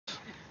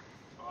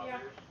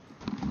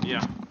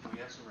Yeah. We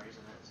have some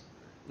Raisinets.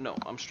 No,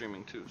 I'm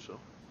streaming too, so.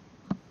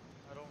 I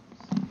don't.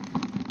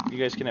 You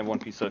guys can have one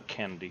piece of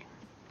candy.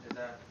 Is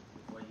that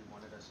what you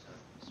wanted us to?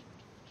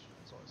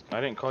 I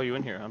didn't call you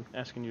in here. I'm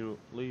asking you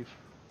to leave.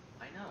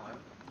 I know.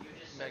 You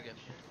just said Megan,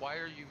 why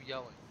are you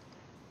yelling?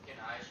 Can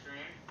I stream?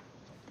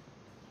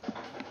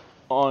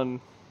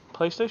 On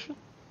PlayStation?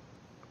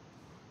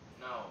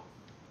 No.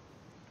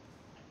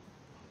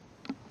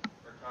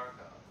 For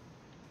Tarkov.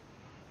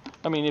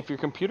 I mean, if your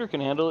computer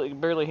can handle it, it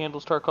barely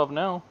handles Tarkov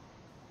now.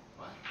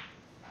 What?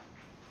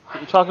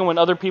 You talking when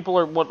other people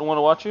want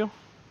to watch you?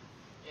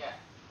 Yeah.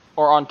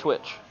 Or on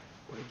Twitch?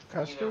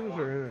 Customs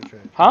or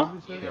interchange? Huh?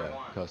 Either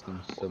one.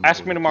 Customs.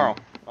 Ask me tomorrow.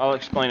 I'll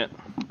explain it.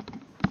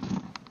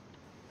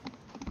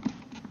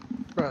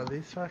 Bro,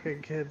 these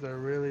fucking kids are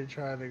really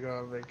trying to go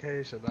on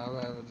vacation. I'm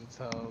having to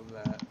tell them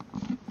that.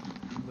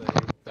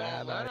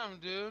 Don't let them,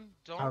 dude.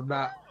 Don't.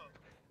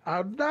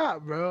 I'm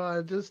not, bro.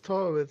 I just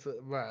told him it's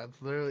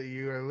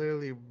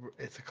literally,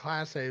 it's a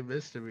class A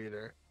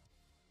misdemeanor.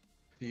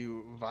 If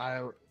you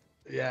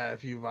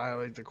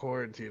violate the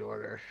quarantine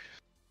order.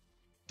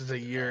 It's a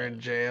year in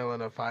jail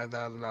and a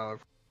 $5,000.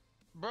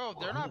 Bro,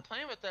 they're not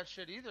playing with that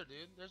shit either,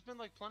 dude. There's been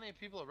like plenty of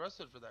people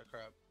arrested for that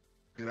crap.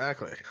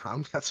 Exactly.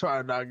 That's why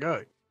I'm not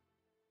going.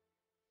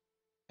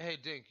 Hey,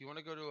 Dink, you want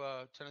to go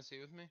to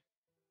Tennessee with me?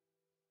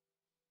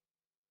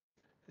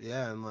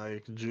 Yeah, in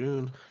like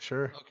June,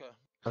 sure. Okay.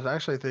 I was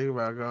actually thinking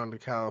about going to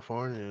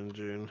California in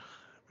June.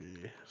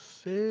 Be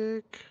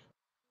sick.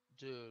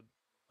 Dude,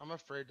 I'm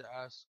afraid to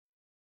ask.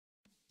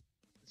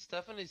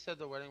 Stephanie said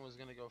the wedding was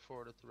gonna go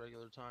forward at the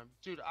regular time.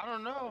 Dude, I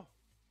don't know.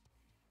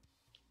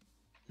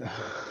 No.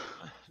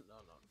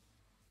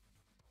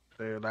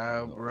 Dude, I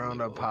hope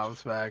Rona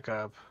pops back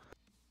up.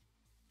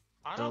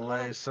 I don't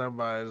Delay know.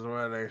 somebody's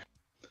wedding.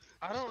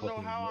 I don't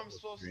know how I'm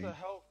supposed to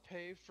help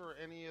pay for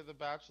any of the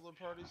bachelor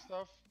party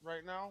stuff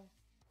right now,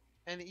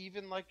 and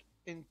even like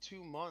in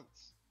 2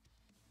 months.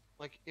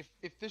 Like if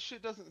this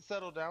shit doesn't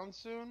settle down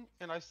soon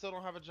and I still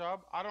don't have a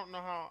job, I don't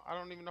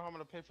even know how I'm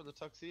gonna pay for the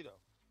tuxedo.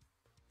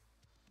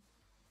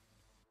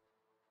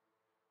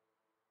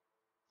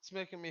 It's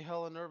making me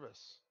hella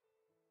nervous.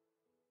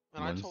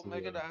 And I told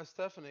Megan to ask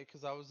Stephanie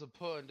because I was a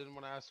puh and didn't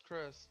want to ask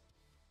Chris.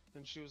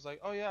 And she was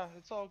like, oh yeah,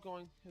 it's all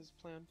going as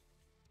planned.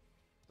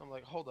 I'm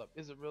like, hold up,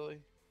 is it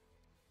really?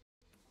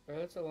 Bro,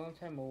 it's a long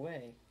time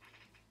away.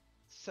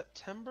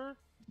 September?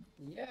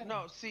 Yeah.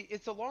 No, see,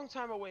 it's a long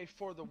time away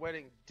for the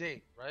wedding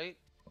date, right?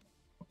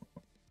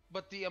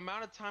 But the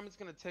amount of time it's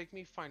going to take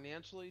me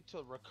financially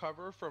to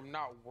recover from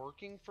not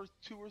working for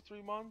 2 or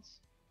 3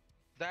 months,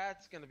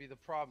 that's going to be the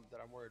problem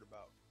that I'm worried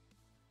about.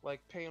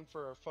 Like paying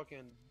for a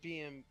fucking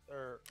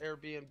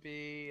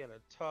Airbnb and a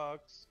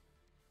tux.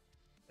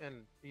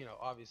 And, you know,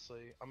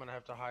 obviously, I'm going to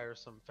have to hire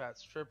some fat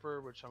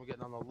stripper, which I'm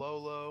getting on the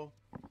low.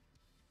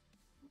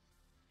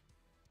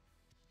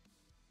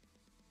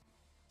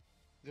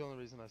 The only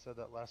reason I said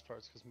that last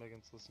part is because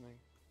Megan's listening.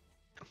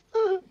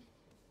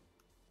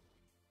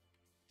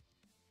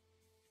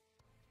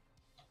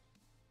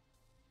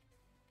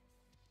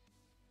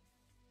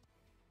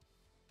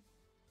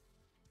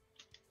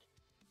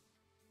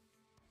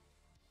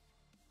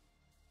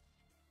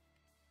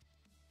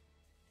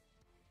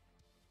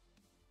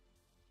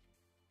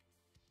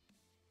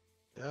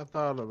 I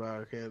thought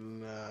about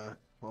getting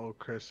old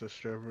Chris a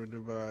stripper,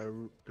 do I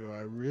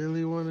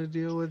really want to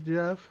deal with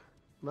Jeff?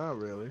 Not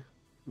really.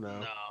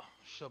 No. No,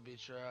 she'll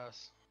beat your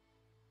ass.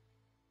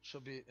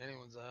 She'll beat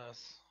anyone's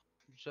ass.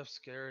 Jeff's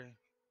scary.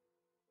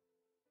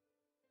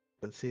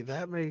 But see,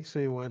 that makes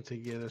me want to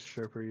get a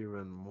stripper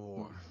even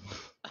more.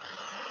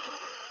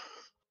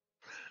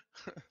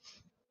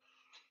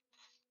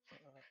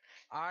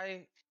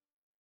 I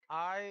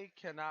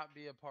cannot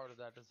be a part of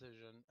that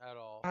decision at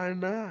all. Why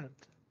not?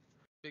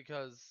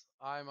 Because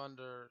I'm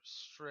under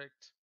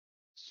strict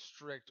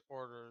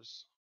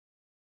orders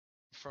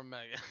from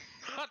Megan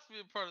not to be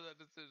a part of that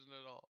decision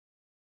at all.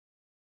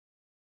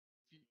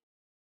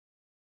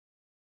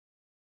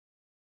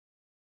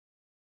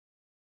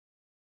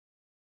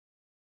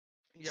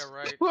 Yeah,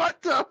 right.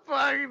 What the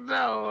fuck?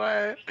 No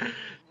way.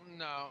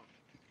 No.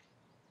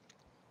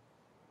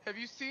 Have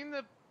you seen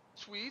the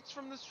tweets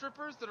from the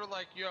strippers that are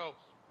like, yo,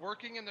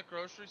 working in the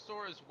grocery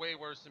store is way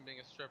worse than being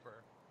a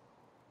stripper?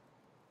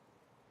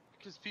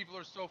 Because people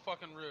are so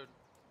fucking rude.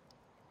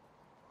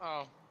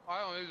 Oh,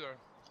 I don't either.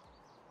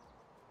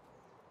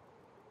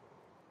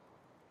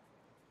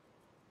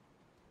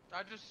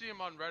 I just see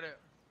them on Reddit.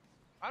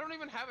 I don't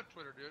even have a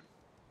Twitter, dude.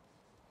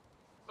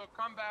 So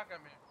come back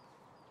at me.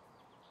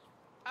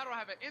 I don't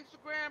have an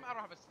Instagram. I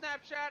don't have a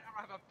Snapchat. I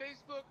don't have a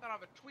Facebook. I don't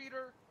have a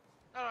Twitter.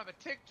 I don't have a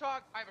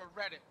TikTok. I have a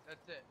Reddit.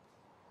 That's it.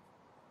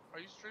 Are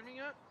you streaming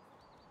yet?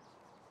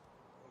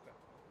 Okay.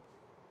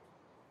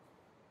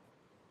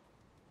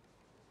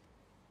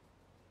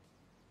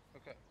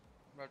 Okay.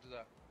 Roger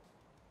that.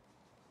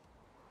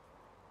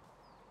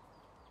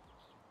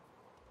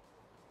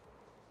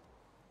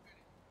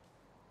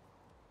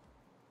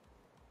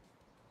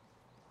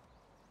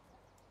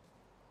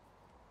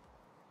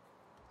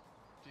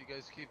 Do you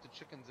guys keep the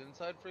chickens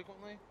inside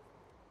frequently?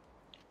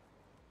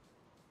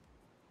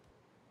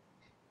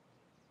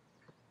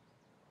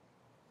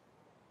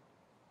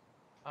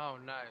 Oh,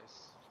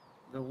 nice.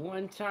 The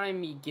one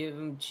time you give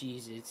him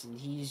Cheez-Its and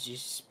he's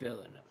just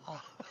spilling them.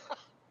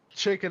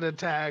 Chicken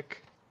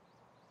attack.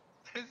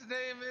 His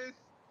name is.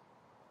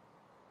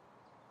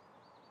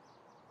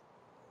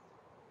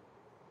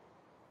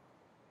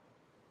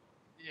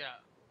 Yeah.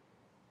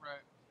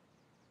 Right.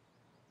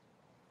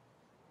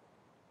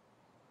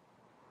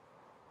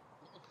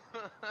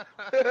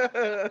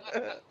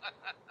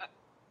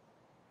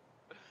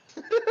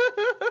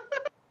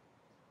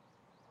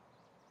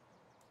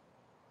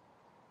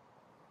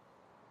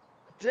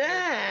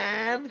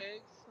 Dad.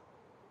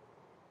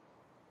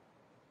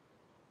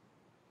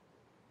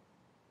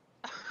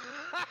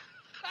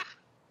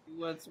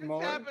 What's It's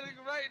more? happening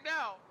right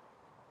now.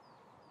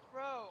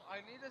 Bro, I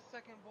need a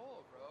second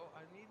bowl, bro.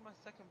 I need my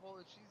second bowl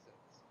of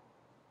Cheez-Its.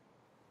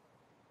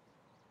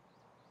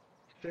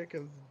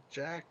 Chicken's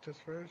jacked his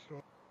first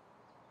one.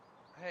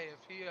 Hey, if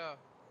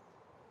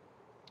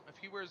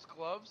he wears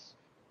gloves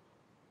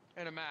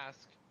and a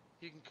mask,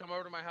 he can come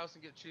over to my house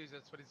and get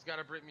Cheez-Its, but he's got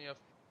to bring me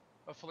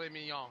a filet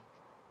mignon.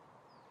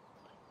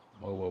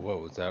 Whoa, whoa,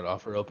 whoa. Is that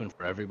offer open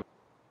for everybody?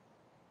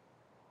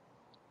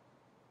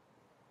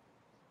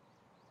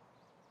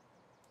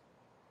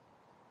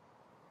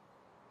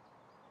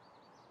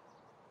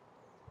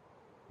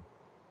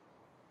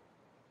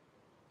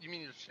 You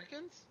mean your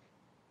chickens?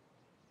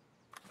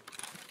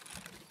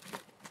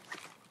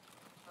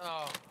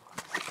 Oh.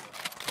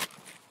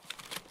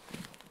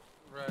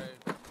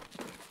 Right.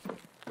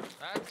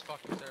 That's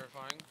fucking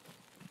terrifying.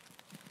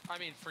 I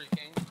mean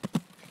freaking.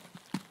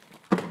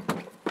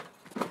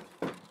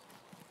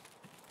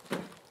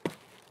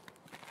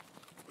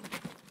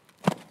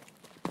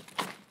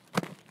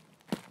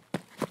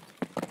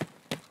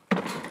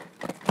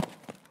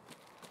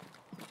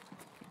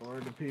 Where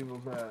the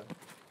people at?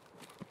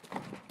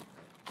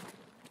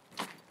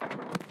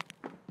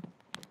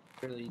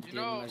 Really You did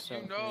know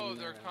myself in,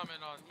 they're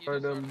coming on Where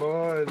either them side.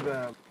 boys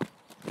at?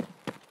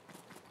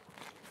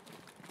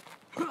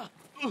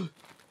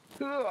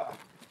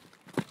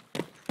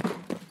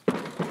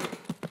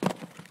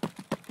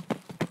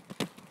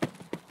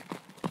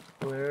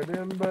 Where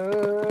them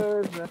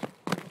birds at?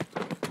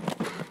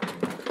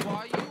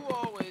 Why you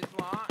always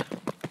lying?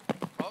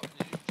 Oh,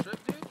 did you trip,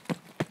 dude?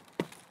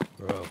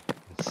 Bro,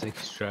 it's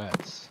 6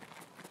 strats.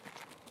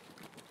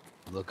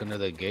 Look under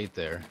the gate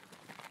there.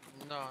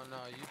 No,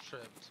 you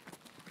tripped.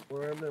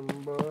 Where them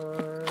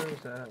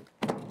boys at?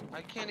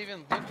 I can't even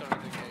look under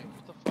the gate.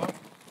 What the fuck?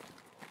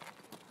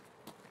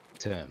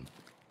 Tim,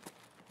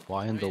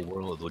 why in the mean-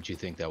 world would you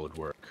think that would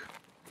work?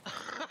 I'm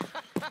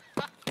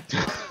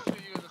gonna shoot you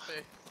in the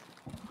face.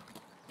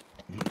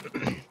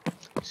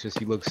 It's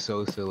just you look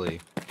so silly.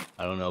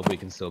 I don't know if we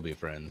can still be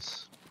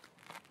friends.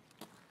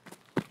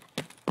 Hold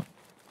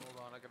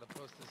on, I gotta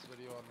post this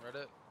video on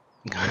Reddit.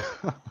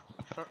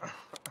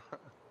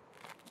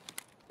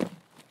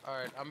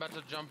 Alright, I'm about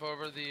to jump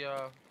over the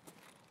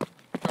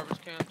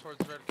garbage can towards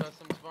Red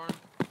Customs barn.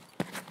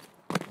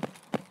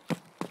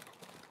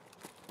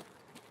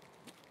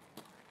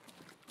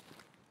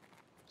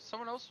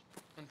 Someone else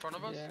in front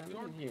of us? Yeah, I'm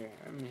Bjorn? in here.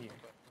 I'm in here.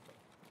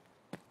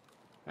 Okay.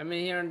 I'm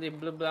in here in the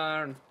blue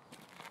barn.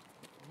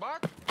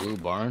 What? Blue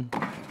barn?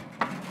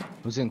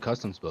 Who's in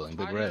customs building?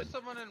 Big I red. hear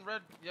someone in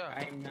red. Yeah.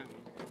 I'm not.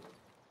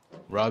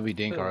 Robbie,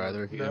 Dink, or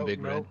either you in Nope,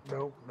 big nope,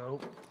 nope,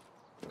 nope. red?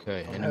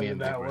 Okay, I'm enemy headed in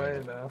big that way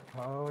red. now.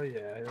 Oh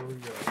yeah, here we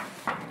go.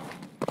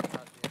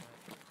 God damn it.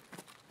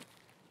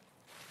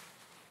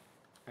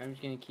 I'm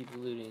just gonna keep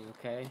looting,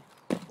 okay?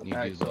 You do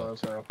Excellent, though.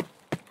 so.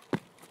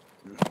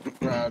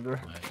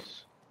 Roger.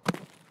 Nice.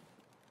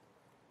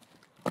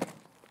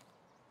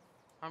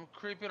 I'm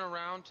creeping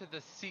around to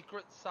the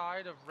secret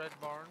side of Red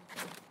Barn.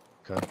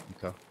 Okay,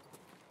 okay.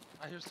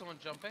 I hear someone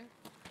jumping.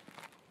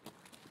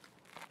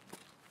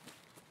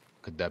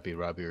 Could that be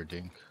Robbie or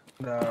Dink?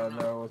 No,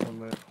 no, it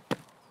wasn't me.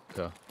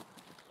 Okay.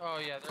 Oh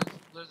yeah,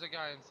 there's a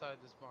guy inside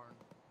this barn.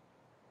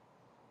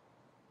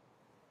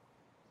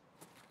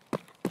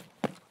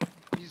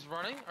 He's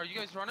running? Are you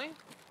guys running?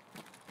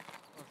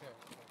 Okay.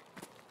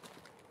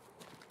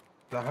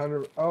 The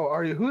 100. Oh,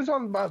 are you? Who's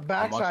on the I'm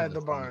back watching side of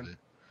the front barn? it.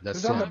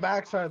 That's Who's on the Tim.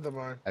 back side of the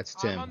barn? That's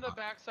I'm Tim. on the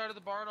back side of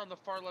the barn on the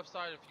far left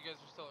side if you guys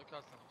are still at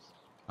customs.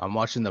 I'm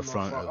watching the On the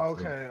front far- of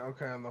the... okay,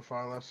 okay, on the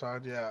far left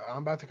side. Yeah, I'm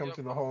about to come Yep.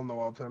 through the hole in the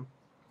wall, Tim.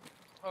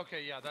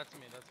 Okay, yeah, that's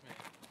me, that's me.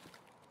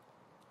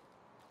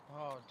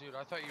 Oh, dude,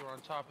 I thought you were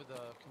on top of the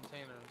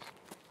containers.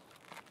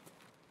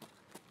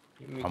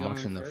 You want me I'm going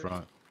watching the first?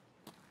 front.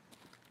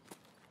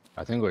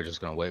 I think we're just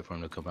gonna wait for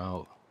him to come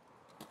out.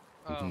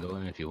 You can Oh. go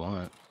in if you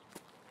want.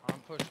 I'm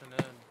pushing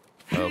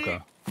in. Okay,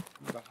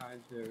 I'm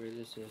behind whoever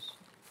this is.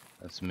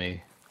 that's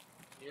me.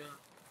 Yeah.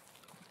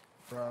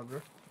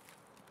 Roger.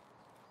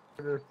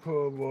 This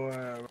poor boy.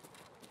 I'm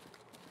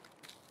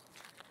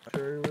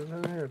sure he was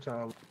in here,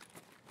 Tom.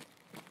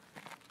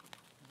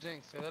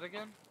 Jinx, say that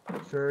again?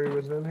 Sure he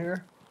was in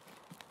here?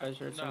 I just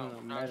heard No, someone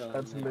on not metal. sure. in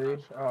That's there.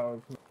 me.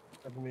 Oh,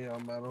 that's me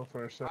on metal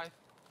for a second.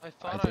 I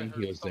thought I think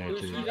heard he was there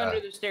someone too. Who's run. Yeah. under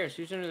the stairs?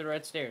 Who's under the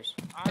red stairs?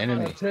 I'm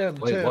Enemy. under the Tim,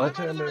 Wait, Tim, what?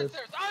 I'm under Tim the red is.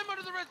 stairs! I'm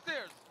under the red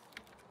stairs!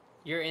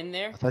 You're in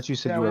there? I thought you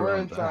said Yeah, you were we're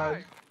around back.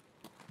 inside.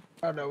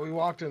 Oh no, we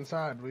walked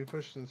inside. We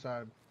pushed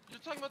inside. You're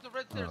talking about the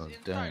red stairs Oh,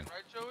 inside, dang.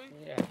 right, Joey?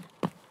 Yeah.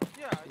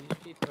 Yeah. These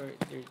people are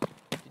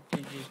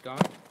they're just gone.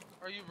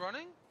 Are you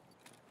running?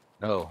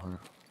 No.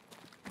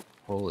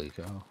 Holy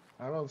cow.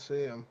 I don't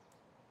see him.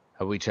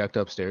 Have we checked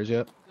upstairs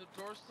yet? The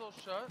door's still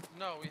shut?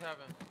 No, we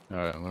haven't.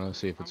 Alright, I'm gonna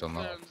see if it's I'm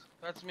unlocked. clearing-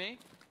 That's me.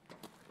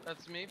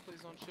 That's me.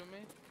 Please don't shoot me.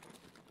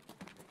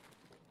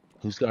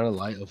 Who's got a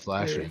light of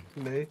flashing?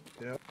 Me.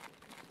 Yep.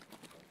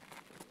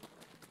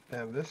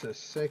 Damn, this is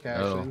sick.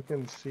 Actually, Oh. you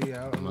can see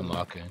out. I'm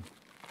unlocking.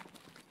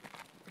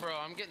 Bro,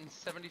 I'm getting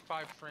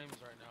 75 frames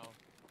right now.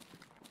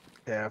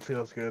 Yeah, it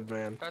feels good,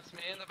 man. That's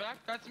me in the back.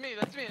 That's me.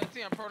 That's me. That's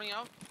me. I'm proning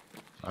out.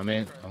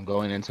 I'm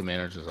going into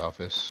manager's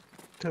office.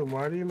 Tim,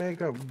 why do you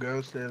make up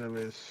ghost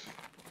enemies?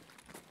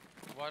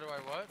 Why do I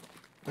what?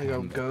 Make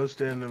up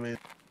ghost enemies.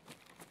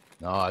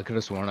 No, I could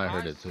have sworn I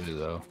heard it too,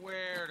 though.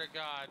 Swear to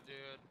God, dude.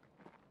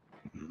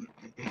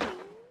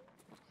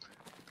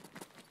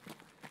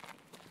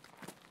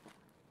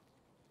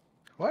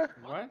 What?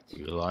 What?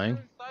 You lying?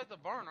 You're inside the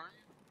barn, aren't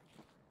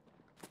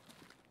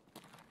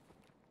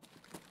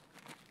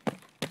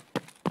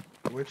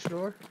you? Which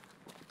door?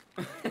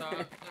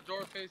 The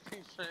door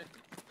facing straight.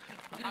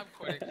 I'm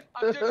quitting.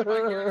 I'm just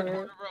right here in the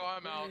corner, bro.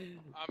 I'm out.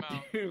 I'm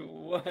out. Dude,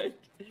 what?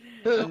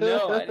 No,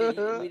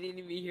 we didn't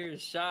even hear a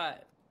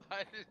shot. I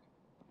didn't.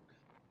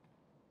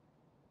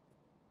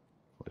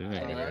 We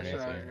didn't hear that's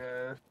not anything.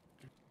 good.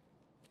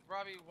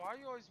 Robbie, why are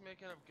you always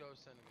making up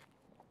ghost enemies?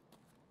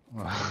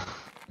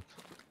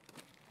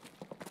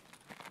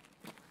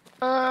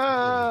 What was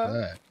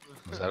that?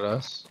 Was that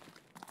us?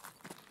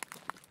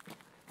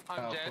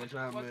 I'm Oh, dead. was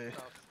that What me? the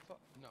fuck?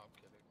 No, I'm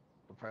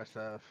kidding. Press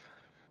F.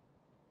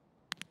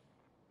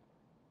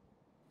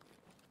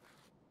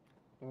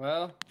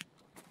 Well,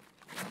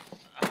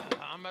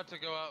 I'm about to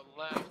go out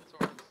left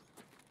towards.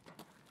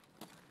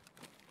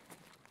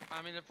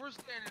 I mean, if we're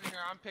standing here,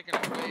 I'm picking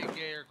a way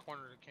gayer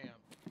corner to camp.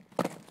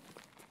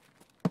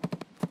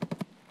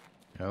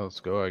 Yeah, let's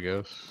go, I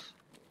guess.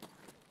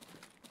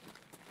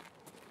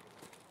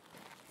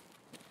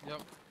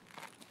 Yep.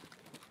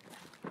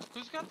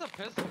 Who's got the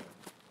pistol?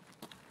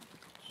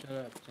 shut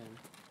up, Tim.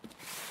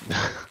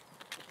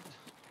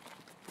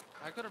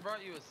 I could have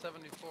brought you a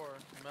 74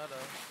 meta.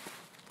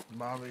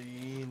 Bobby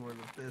Yeen with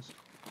a pistol.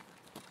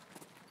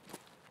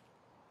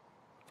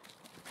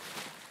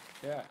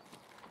 Yeah.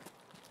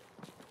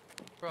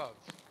 Bro,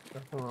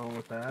 Nothing wrong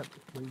with that.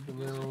 Leave the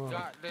man use your alone.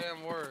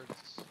 goddamn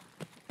words.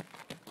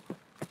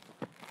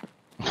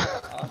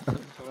 Awesome,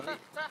 Tony.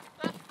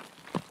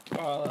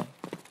 Oh,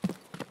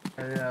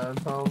 Yeah,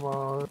 it's all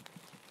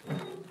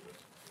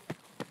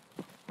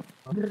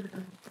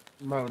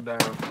mow down.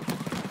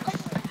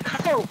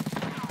 Oh!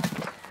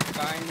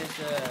 find this,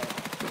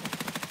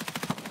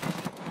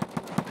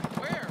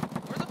 Where?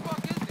 Where the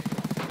fuck is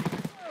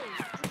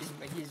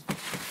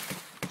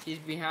he? he's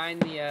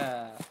behind the,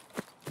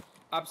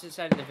 opposite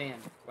side of the van.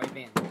 White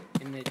van.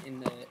 In the,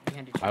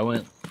 behind the tree.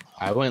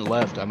 I went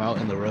left. I'm out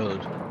in the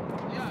road.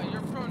 Yeah,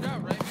 you're proned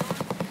out, right,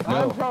 Bjorn? No.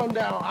 I'm prone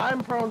down.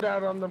 I'm prone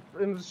down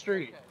in the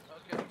street.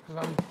 Okay. Cause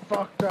I'm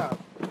fucked up.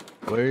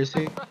 Where is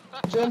he?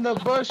 He's in the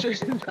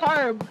bushes.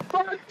 I am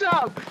fucked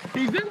up.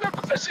 He's in the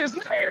bushes.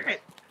 Near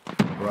it.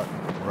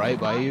 Right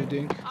by you,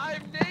 Dink?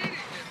 I'm nading it,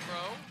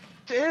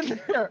 bro. In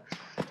there.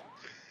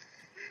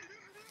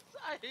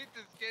 I hate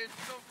this game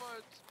so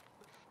much.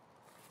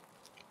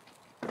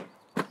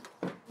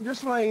 I'm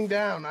just laying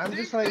down. I'm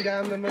just laying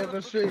down in the middle of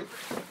the street.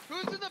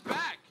 Who's in the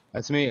back?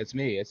 That's me. It's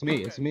me. It's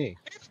me. It's me.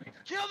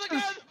 Kill the guy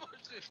in the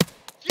bushes.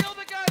 Kill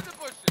the guy in the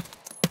bushes.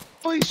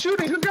 Oh, he's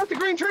shooting. Who's got the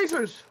green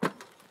tracers? The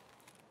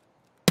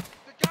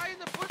guy in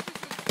the bushes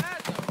is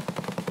bad, though.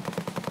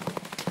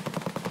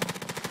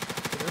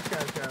 This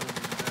guy's gotta be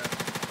dead.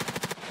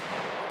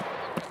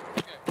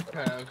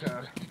 Okay.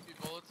 Okay. 50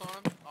 bullets on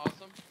him.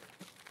 Awesome.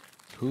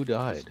 Who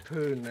died?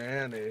 Poo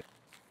nanny.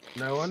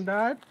 No one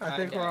died? I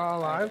think we're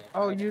all I alive. died.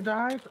 Oh, you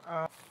died?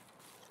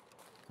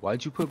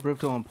 Why'd you put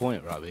Bripto on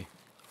point, Robbie?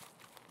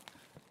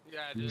 Yeah,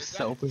 You dude.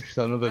 selfish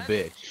son of a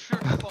bitch.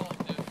 That's your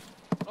fault, dude.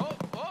 Oh,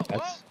 oh,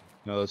 oh.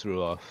 No, let's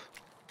rule off.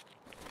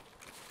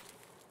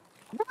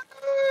 What?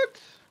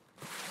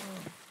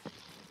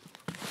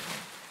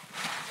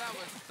 That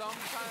was some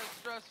kind of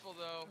stressful,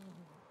 though.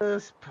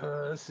 This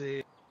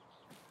pussy.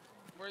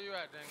 Where you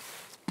at, Ding?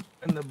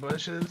 In the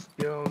bushes,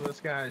 giving this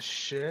guy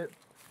shit.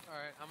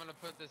 Alright, I'm gonna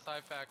put this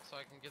IFAC so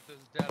I can get this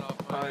dead off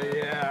my Oh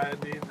yeah,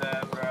 I need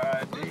that, bro.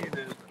 I need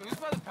it. Who's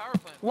by the power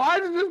plant? Why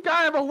does this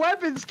guy have a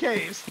weapons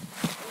case?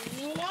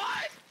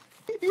 What?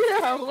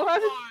 Yeah,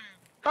 what?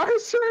 I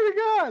swear to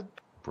God.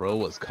 Bro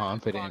was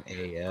confident Put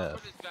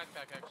AF. his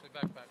backpack, actually,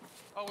 backpack.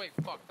 Oh wait,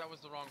 fuck, that was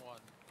the wrong one.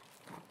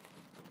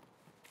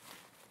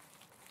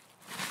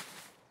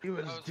 He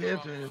was That was the wrong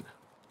dipping. one.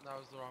 That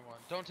was the wrong one.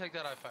 Don't take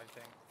that IFAC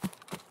thing.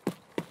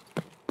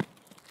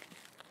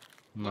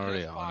 I'm Look at already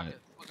his on pocket. it.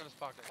 Look at his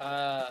pocket.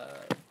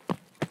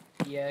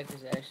 Yeah,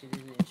 because it actually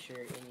doesn't insure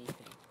anything.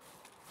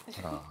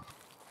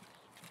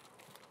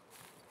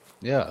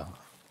 Yeah.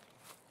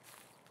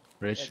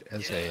 Rich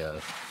That's- SAF. Yeah,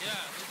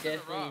 this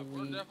is a rock.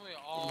 We're definitely definitely I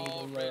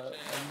all need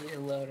rich a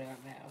load out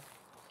now.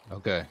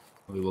 Okay,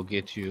 we will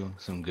get you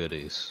some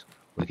goodies.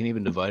 We can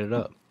even divide it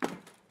up. I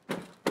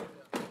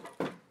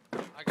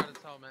got his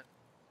helmet.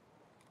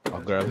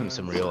 I'll grab him Doing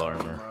some real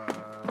armor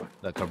uh,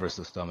 that covers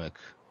the stomach.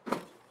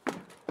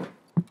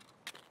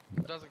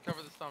 Doesn't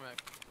cover the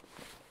stomach.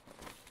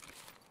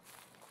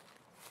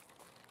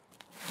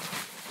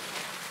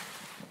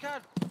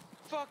 God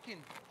fucking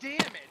damn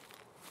it!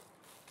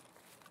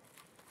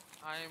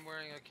 I am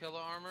wearing a killer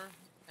armor,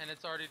 and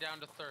it's already down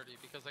to 30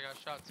 because I got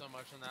shot so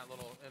much in that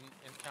little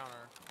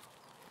encounter.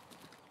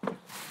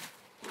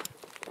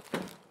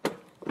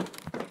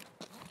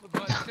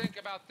 But think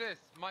about this,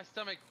 my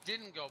stomach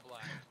didn't go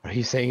black. Are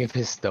you saying if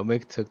his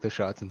stomach took the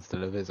shots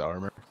instead of his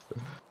armor?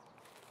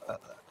 Dude,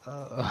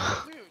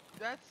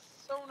 that's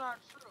so not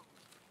true.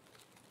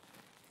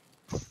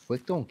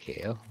 Slick don't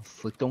care.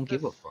 Slick don't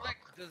give a Slick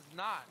fuck. does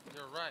not,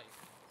 you're right.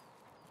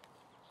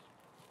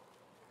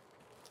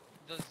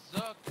 The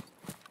Zook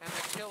and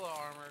the killer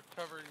armor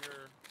cover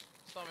your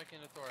stomach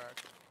and the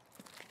thorax.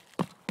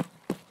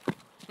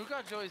 Who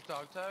got Joey's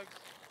dog tags?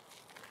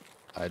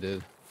 I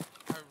did.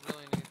 I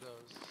really need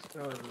those.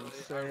 that was I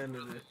insanity.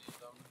 really need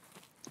them.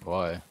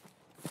 Why?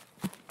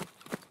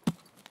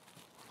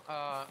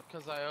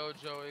 Cause I owe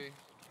Joey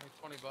like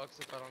 20 bucks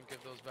if I don't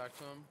give those back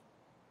to him.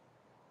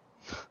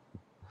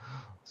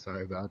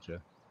 Sorry about you.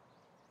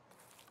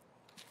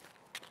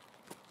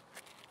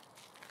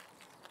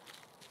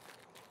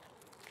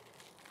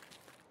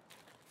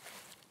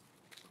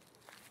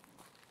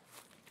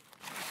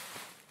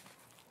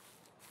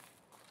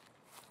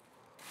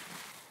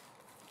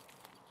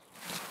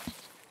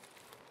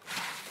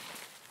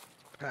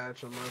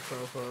 Patching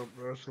myself up,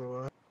 brushing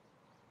away.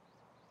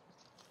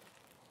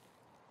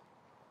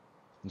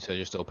 You said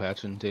you're still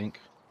patching, Dink?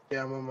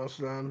 Yeah, I'm almost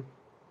done.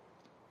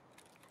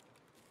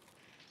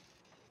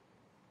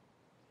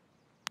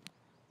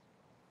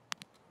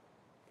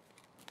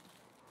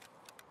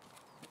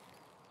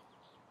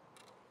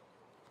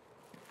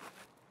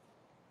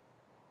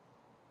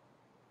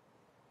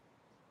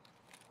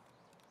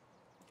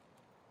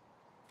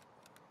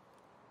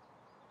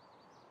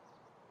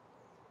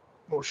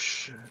 Oh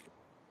shit.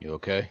 You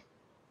okay?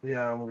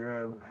 Yeah, I'm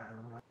good.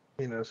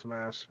 Penis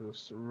mask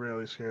just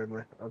really scared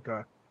me.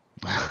 Okay.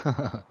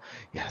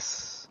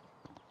 Yes.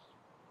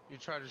 You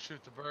tried to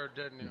shoot the bird,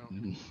 didn't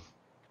you?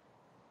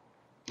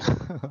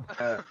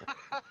 Uh,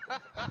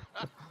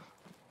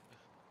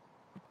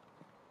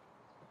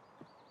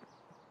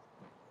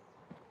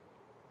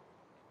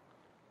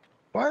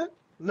 what?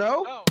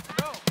 No? No,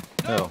 no,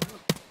 no! Oh.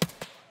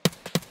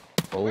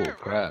 Oh Where?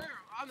 crap. Where?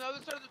 On the other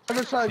side of the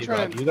Other trailer. side See, train.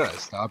 Rob, you gotta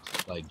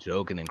stop like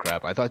joking and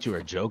crap. I thought you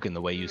were joking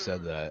the way you said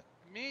Dude. that.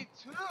 Me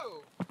too!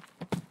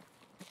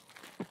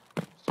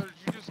 So did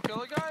you just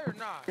kill a guy or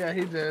not? Yeah,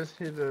 he did.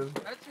 He did.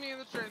 That's me in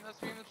the train,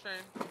 that's me in the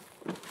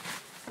train.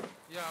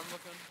 Yeah, I'm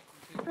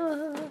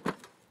looking.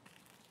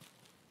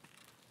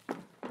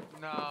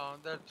 No,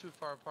 they're too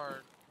far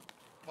apart.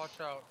 Watch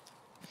out.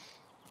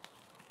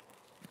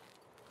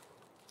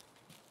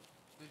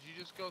 Did you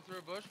just go through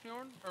a bush,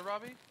 Bjorn? Or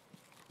Robbie?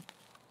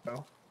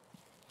 No.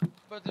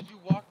 But did you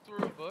walk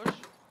through a bush?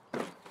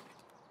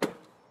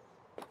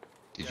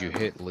 Did Yeah. you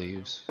hit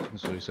leaves?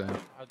 That's what he's saying.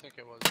 I think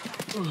it was.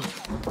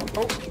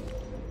 Oh,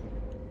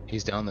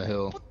 He's down the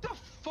hill. What the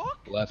fuck?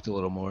 Left a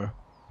little more.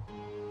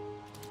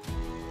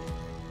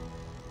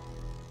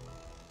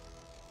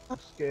 I'm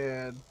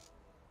scared.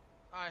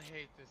 I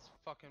hate this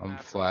fucking I'm map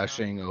right now.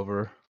 flashing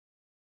over.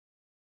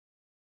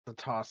 To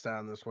toss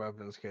down this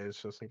weapons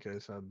case just in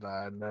case I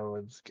die. No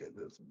one's getting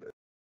this bit.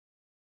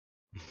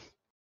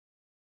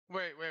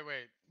 Wait.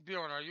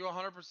 Bjorn, are you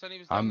 100% he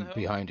was down the I'm hill?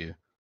 behind you.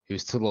 He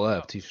was to the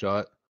left. He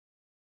shot.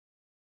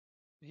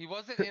 He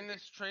wasn't in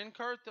this train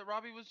cart that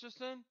Robbie was just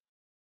in?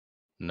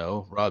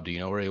 No. Rob, do you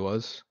know where he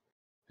was?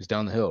 He's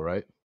down the hill,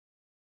 right?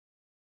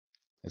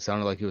 It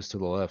sounded like he was to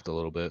the left a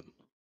little bit.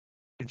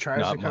 He tries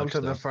Not to come much,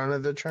 to the though. front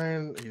of the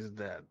train, he's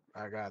dead.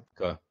 I got.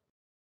 Okay.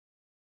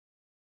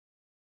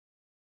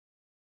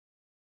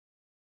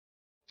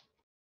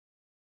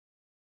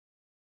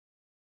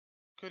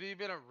 Could he have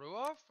been a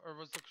Ruoff, or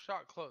was the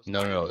shot close?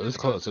 No, I no, didn't no. It hear was the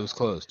close. It gunshot. was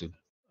close, dude.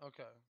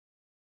 Okay.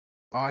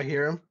 Oh, I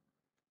hear him.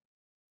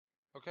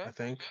 Okay. I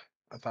think.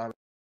 I thought.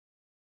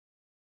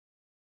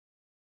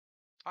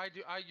 I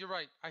do. You're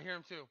right. I hear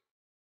him too.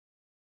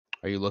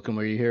 Are you looking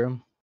where you hear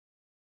him?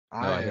 No,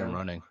 I hear him am.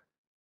 running.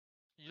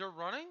 You're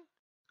running?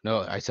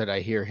 No, I said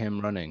I hear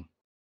him running.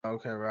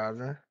 Okay,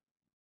 Roger.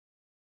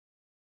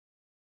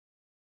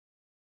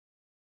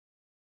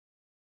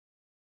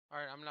 All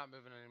right, I'm not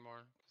moving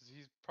anymore because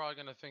he's probably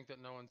gonna think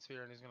that no one's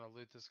here and he's gonna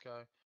loot this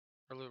guy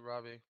or loot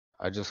Robbie.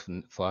 I just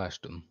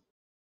flashed him.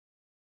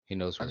 He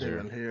knows I we're didn't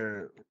here. even hear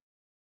it.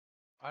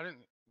 I didn't.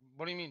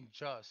 What do you mean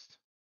just?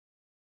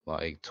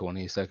 Like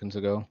 20 seconds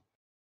ago.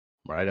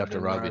 Right I after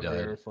did Robbie not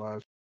hear died. it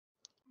flash.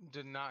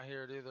 Did not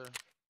hear it either.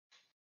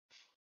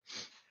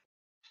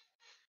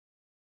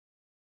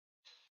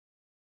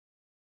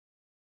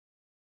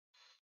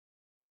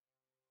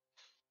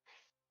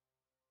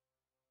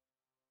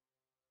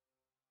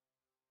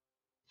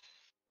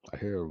 I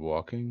hear her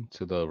walking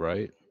to the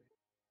right.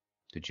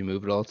 Did you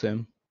move it all,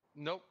 Tim?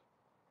 Nope.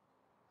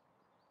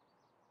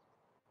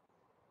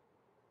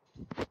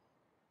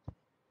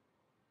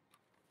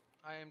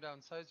 I aim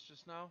down sights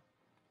just now.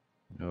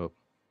 Nope.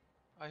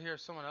 I hear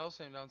someone else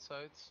aim down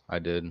sights. I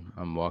did.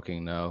 I'm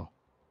walking now.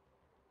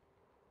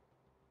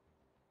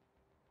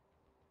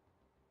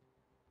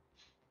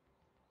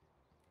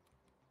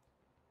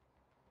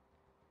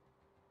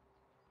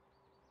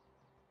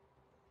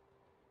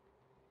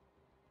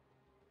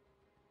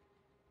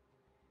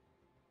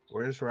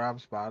 Where's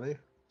Rob's body?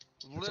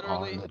 It's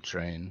Literally on the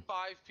train. 5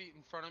 feet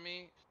in front of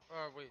me.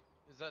 Wait,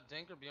 is that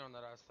Dink or Bjorn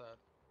that asked that?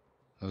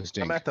 It was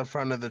I'm Dink. at the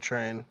front of the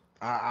train.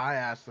 I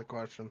asked the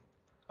question.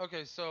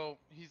 Okay, so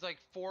he's like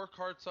 4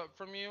 carts up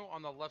from you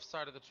on the left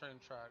side of the train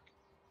track.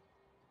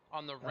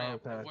 On the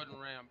ramp, Okay. the wooden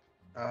ramp.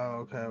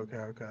 Oh,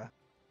 okay.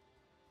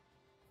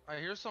 I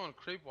hear someone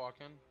creep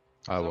walking.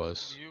 I Is that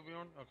was. you,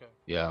 Bjorn? Okay.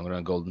 Yeah, I'm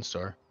gonna Golden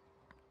Star.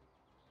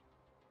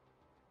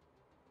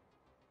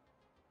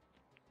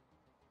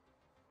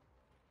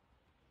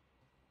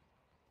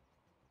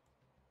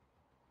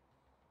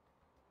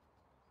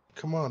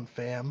 Come on,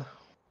 fam.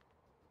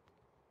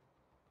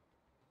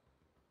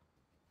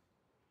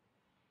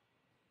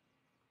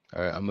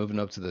 Alright, I'm moving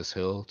up to this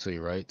hill to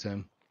your right,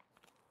 Tim.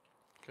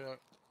 Okay.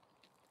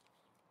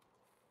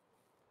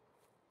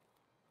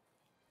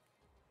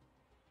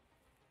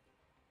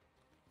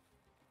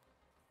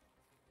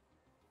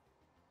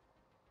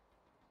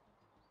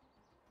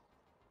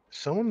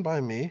 Someone by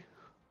me?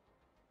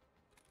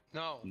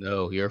 No.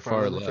 No, you're Front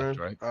far of the left,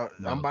 train? right?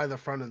 I'm No. by the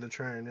front of the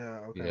train. Yeah.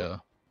 Okay. Yeah.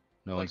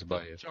 No one's Like by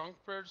the you. junk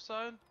bridge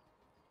side?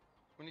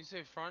 When you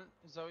say front,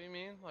 is that what you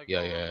mean? Like Yeah,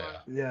 over yeah, by-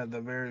 yeah. Yeah,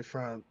 the very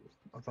front.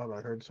 I thought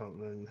I heard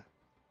something.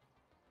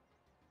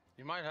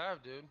 You might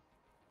have, dude.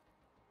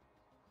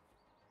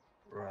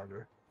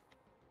 Roger.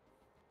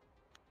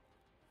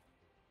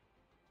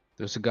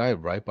 There's a guy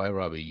right by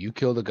Robbie. You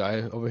killed a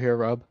guy over here,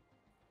 Rob?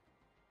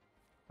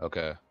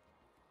 Okay.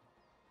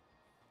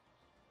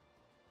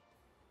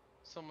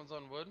 Someone's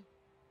on wood.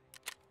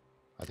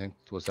 I think,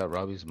 was that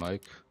Robbie's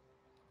mic?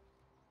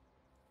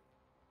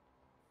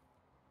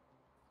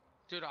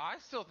 Dude, I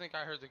still think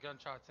I heard the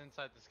gunshots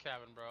inside this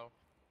cabin, bro.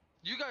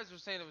 You guys were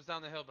saying it was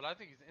down the hill, but I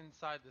think he's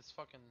inside this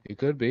fucking... He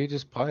could be,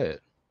 just play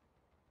it.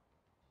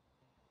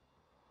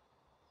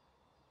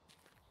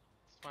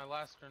 It's my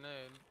last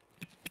grenade.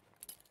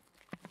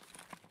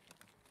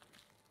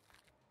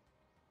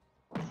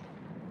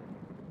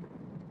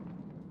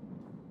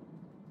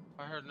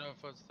 I heard no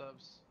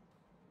footsteps.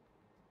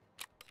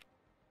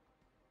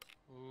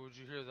 Ooh, did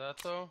you hear that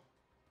though?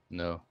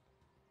 No.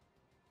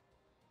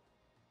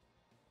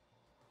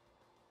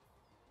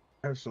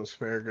 I have some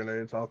spare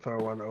grenades. I'll throw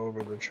one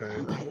over the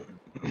train.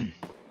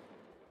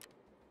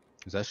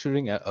 Is that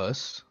shooting at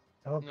us?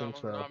 I don't No, think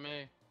so. not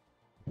me.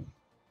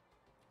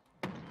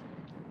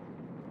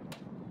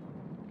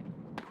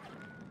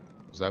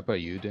 Was that by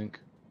you, Dink?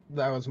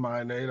 That was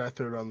my nade. I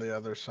threw it on the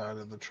other side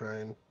of the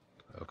train,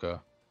 Okay.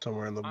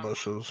 somewhere in the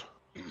bushes.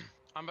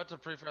 I'm about to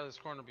pre-fire this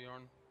corner,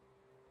 Bjorn.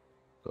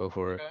 Go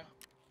for it. Okay.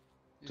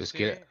 You Just see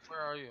get me?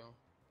 Where are you?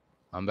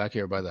 I'm back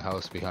here by the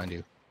house behind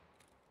you.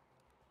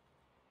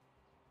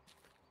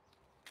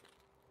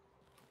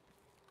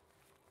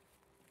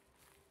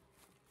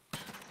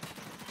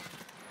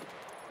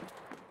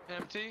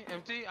 Empty,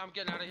 empty. I'm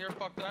getting out of here.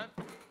 Fuck that.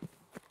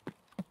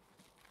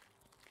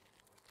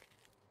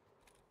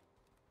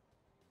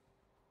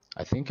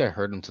 I think I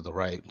heard him to the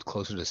right,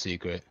 closer to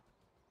secret.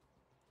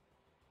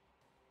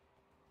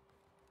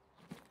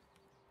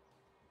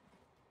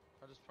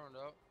 I just turned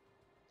out.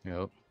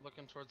 Yep.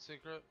 Looking towards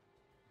secret.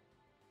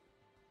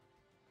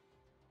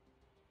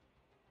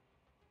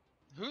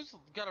 Who's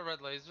got a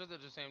red laser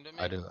that just aimed at me?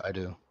 I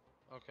do.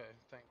 Okay,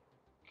 thank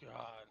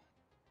God.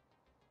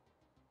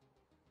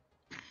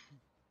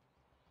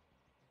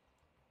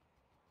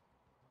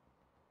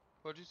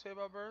 What'd you say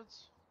about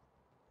birds?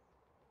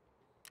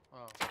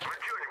 Oh.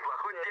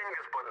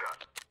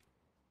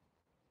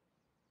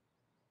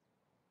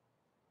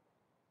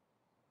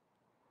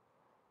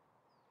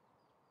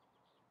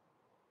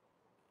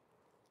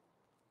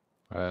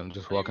 Alright, I'm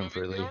just Are you walking moving,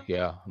 freely. Bjorn?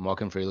 Yeah, I'm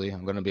walking freely.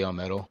 I'm gonna be on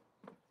metal.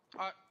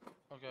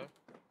 Okay.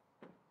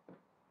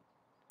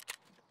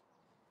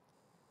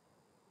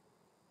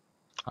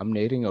 I'm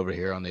nading over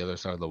here on the other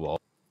side of the wall.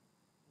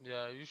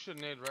 Yeah, you should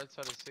nade right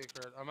side of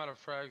secret. I'm out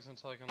of frags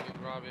until I can lead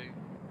Robbie.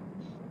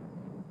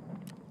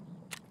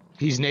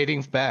 He's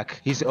nading back.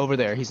 He's over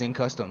there. He's in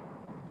custom.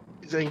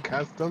 He's in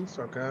customs,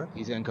 okay?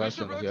 He's in We should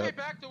customs, rotate yep.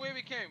 back the way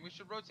we came. We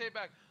should rotate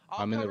back.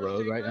 I'm in the cover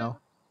road right secret. now.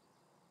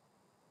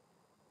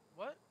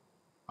 What?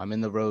 I'm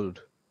in the road.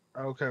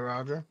 Okay,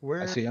 Roger. I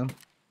Where? see him.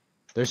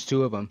 There's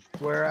two of them.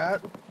 Where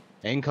at?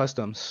 In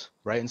customs,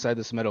 right inside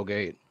this metal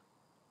gate.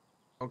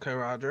 Okay,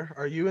 Roger.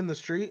 Are you in the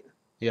street?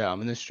 Yeah,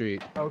 I'm in the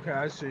street. Okay,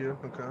 I see you.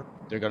 Okay.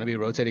 They're gonna be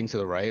rotating to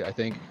the right, I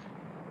think.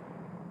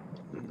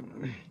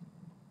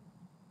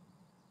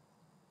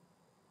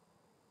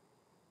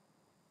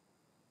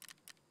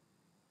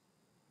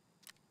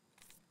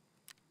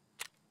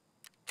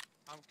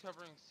 I'm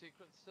covering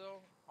secret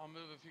still. I'll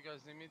move if you guys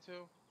need me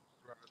to.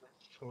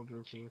 Soldier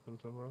position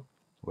somewhere.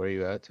 Where are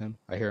you at, Tim?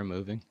 I hear him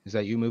moving. Is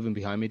that you moving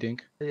behind me,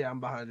 Dink? Yeah, I'm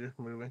behind you,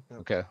 moving. Yep.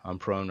 Okay, I'm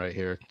prone right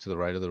here to the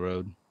right of the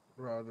road.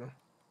 Roger.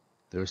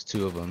 There's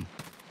two of them.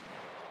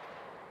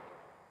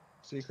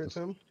 Secret,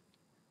 Tim?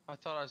 I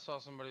thought I saw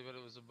somebody, but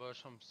it was a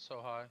bush. I'm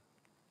so high.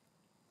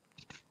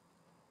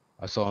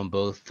 I saw them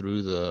both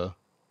through the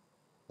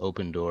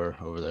open door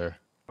over there.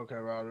 Okay,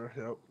 Roger.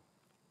 Yep.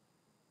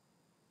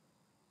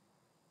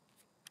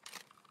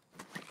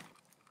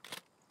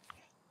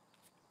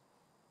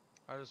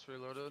 I just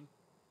reloaded.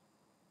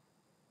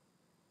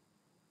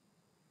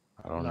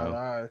 I don't Not know.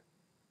 I.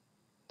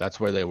 That's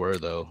where they were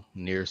though,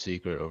 near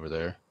secret over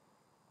there.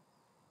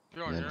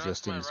 Bjorn, And you're then not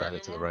just to my inside right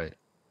it to the anymore? right.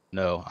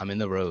 No, I'm in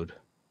the road.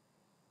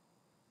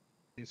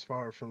 He's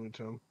far from me,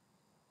 Tim.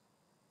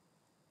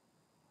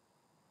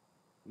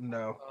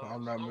 No,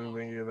 I'm not someone-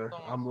 moving either.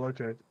 someone's- I'm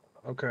looking.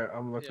 Okay,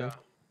 I'm looking. Yeah.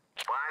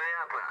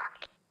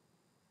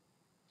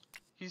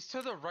 He's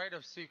to the right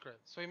of secret,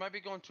 so he might be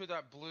going through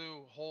that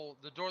blue hole,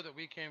 the door that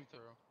we came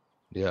through.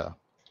 Yeah.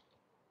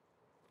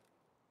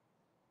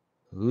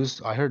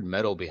 I heard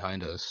metal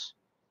behind us.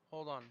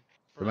 Hold on.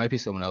 There might be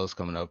someone else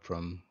coming up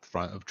from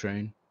front of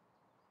train.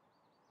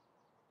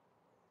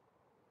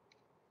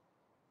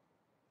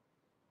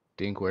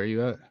 Dink, where are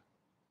you at?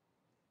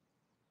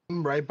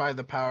 I'm right by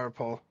the power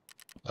pole.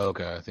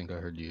 Okay, I think I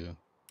heard you.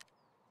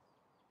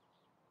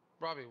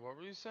 Robbie, what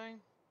were you saying?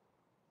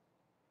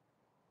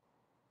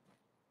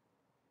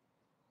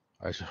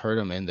 I just heard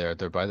them in there.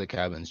 They're by the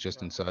cabins, just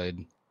Yeah.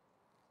 inside.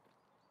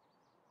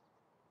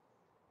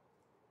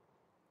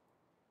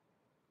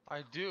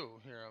 I do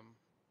hear him.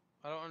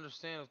 I don't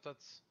understand if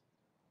that's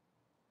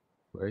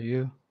Where are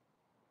you?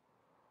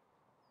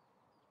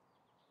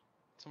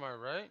 to my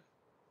right.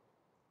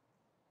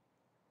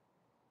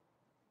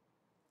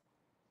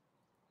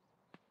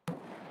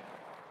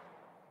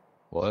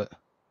 What?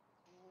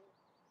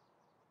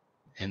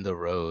 In the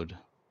road.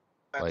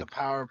 At the Like-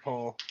 power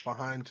pole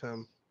behind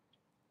him.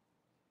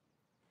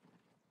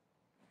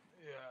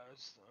 Yeah,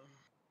 it's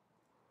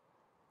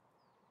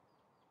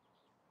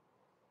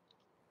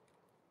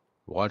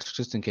Watch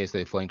just in case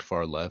they flanked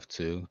far left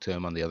too,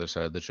 Tim, on the other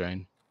side of the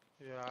train.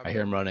 yeah. I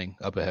hear him running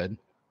up ahead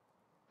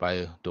by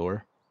a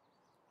door.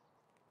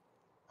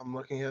 I'm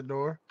looking at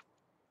door.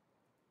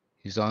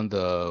 He's on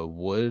the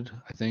wood,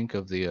 I think,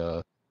 of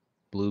the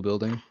blue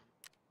building.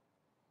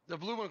 The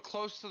blue one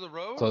close to the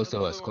road. Close or to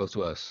the us, blue close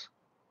to us.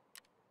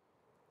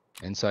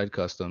 Inside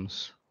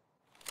customs.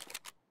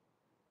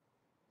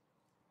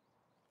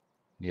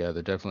 Yeah,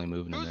 they're definitely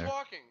moving One. in Who's there.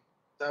 walking?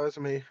 That was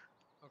me.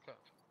 Okay.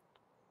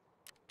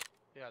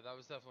 Yeah, that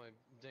was definitely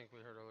Dink we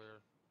heard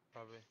earlier,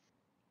 probably.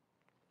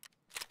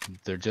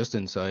 They're just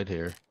inside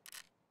here.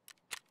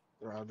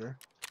 Roger.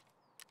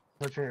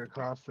 Pushing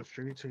across the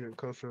street to get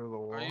closer to the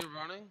wall. Are you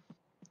running?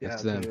 Yeah,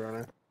 That's it's me them.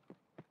 running.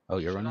 Oh,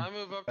 you're Should running? I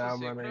move up to Yeah, I'm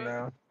secret? running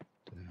now.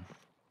 Yeah.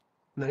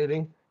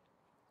 Nading.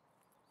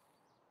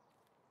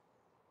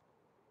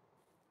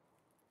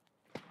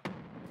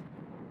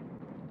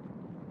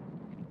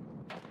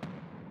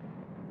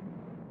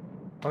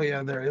 Oh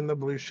yeah, they're in the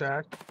blue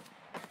shack.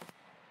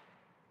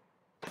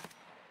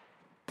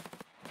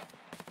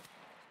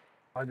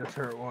 I just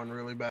hurt one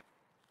really bad.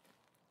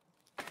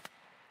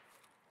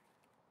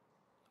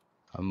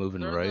 I'm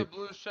moving They're in right. the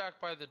blue shack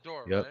by the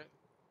door, Yep. right?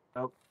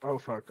 Oh, oh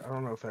fuck. I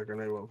don't know if that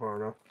grenade went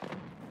far enough.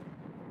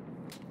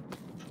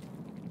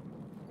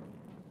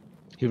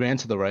 He ran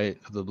to the right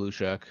of the blue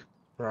shack.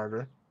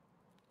 Roger.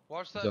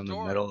 Watch He's that on the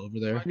door. metal over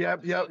there. Might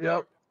Yep, go yep, through that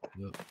yep. door.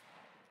 Yep.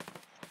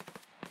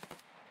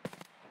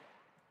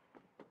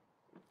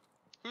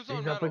 Who's on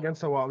He's metal? up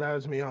against the wall. That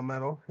was me on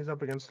metal. He's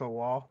up against the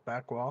wall,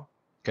 back wall.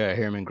 Okay, I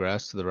hear him in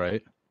grass to the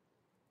right.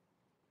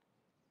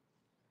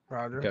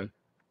 Roger. Okay.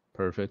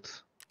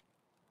 Perfect.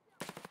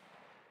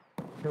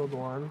 Killed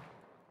one.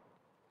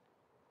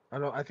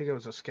 I think it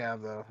was a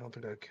scav though. I don't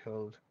think I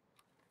killed.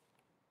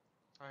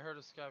 I heard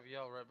a scav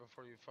yell right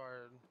before you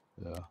fired.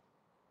 Yeah.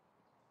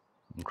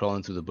 I'm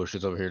crawling through the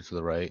bushes over here to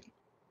the right.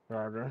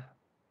 Roger.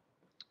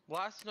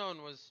 Last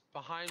known was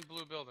behind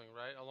blue building,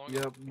 right? Along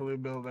Yep, blue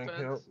building. Yep.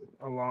 Fence.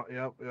 Along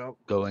yep.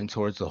 Going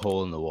towards the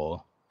hole in the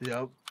wall.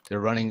 Yep. They're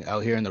running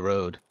out here in the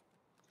road.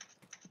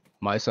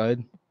 My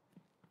side?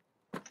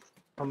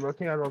 I'm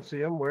looking, I don't see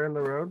him. Where in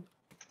the road?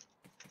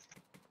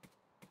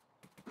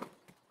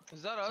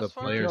 Is that It's us a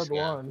firing? player Killed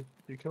scav. one.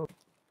 You killed.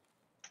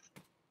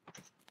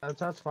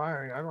 That's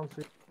firing. I don't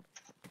see.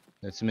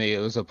 It's me. It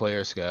was a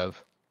player scav.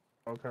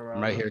 Okay, I'm Roger.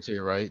 right here to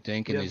your right,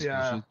 Dink, in Yep, these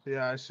yeah, bushes.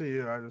 yeah, I see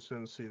you. I just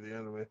didn't see the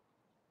enemy.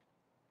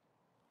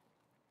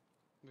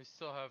 We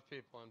still have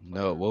people in. No,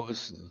 player what was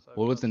positions. I've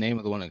what was got- the name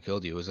of the one that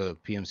killed you? It was a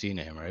PMC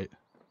name, right?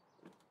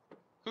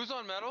 Who's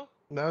on metal?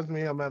 That was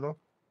me on metal.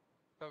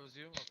 That was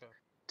you. Okay.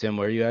 Tim,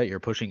 where are you at? You're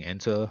pushing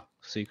into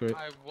secret?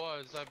 I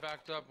was. I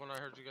backed up when I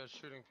heard you guys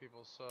shooting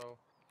people, so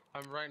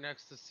I'm right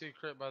next to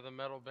secret by the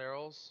metal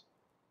barrels.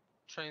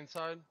 Train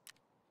side.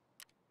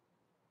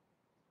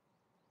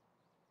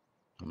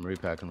 I'm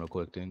repacking real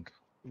quick, Dink.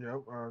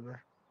 Yep,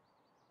 Roger.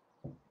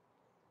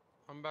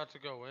 I'm about to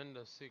go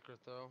into secret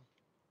though.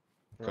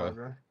 Okay.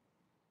 Roger.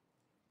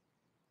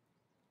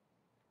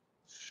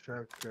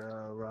 check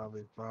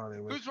Robbie's body.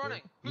 Who's Make running?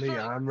 sure- Who's Me,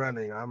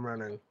 running? I'm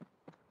running.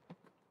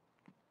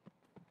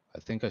 I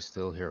think I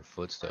still hear Are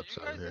footsteps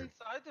you out guys here.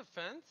 inside the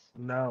fence?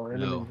 No,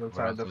 enemies No, we're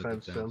inside the outside the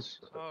fence, Tim. fence.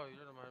 Oh,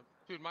 you're the my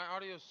dude. My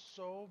audio's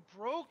so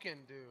broken,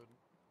 dude.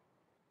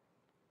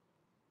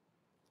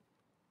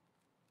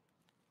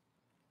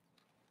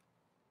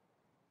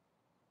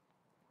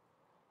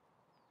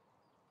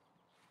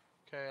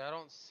 Okay, I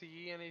don't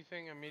see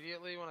anything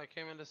immediately when I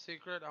came into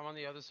secret. I'm on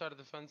the other side of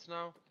the fence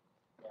now.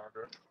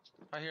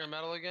 I hear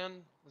metal again.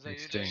 Is that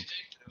you, Jake? Extinct.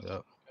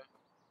 Yep.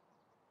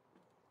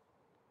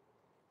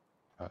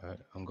 Alright,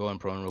 I'm going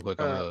prone real quick.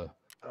 I'm gonna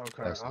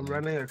Okay, pass I'm it in.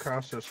 running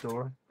across the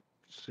store.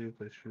 See if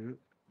they shoot.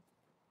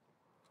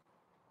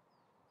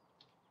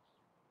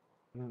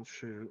 Don't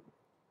shoot.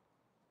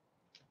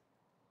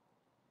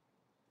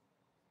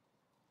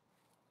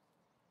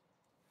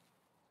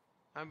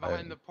 I'm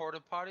behind the porta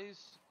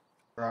potties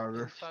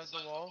Roger. inside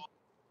the wall.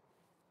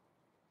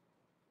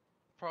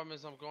 Problem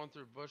is I'm going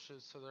through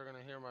bushes, so they're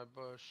gonna hear my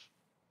bush.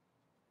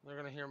 They're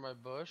gonna hear my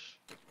bush.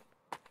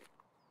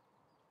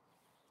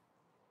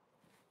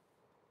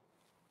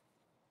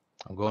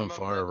 I'm going I'm up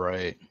far there.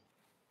 right.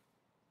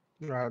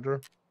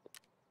 Roger.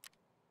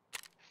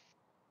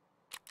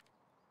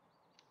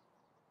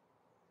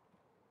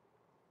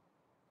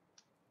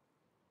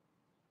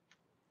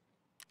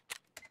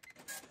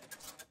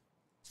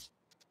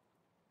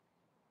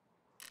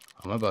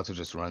 I'm about to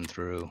just run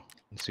through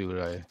and see what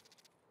I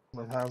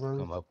What happened?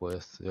 come up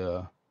with.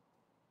 Yeah.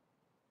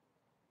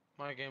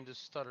 My game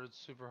just stuttered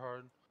super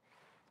hard.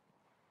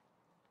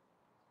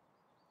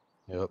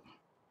 Yep.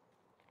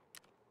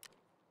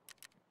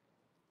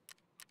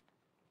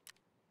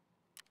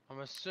 I'm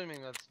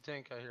assuming that's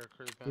Dink I hear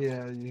creeping.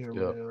 Yeah, you hear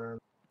Yep. me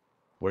around.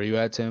 Where you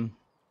at, Tim?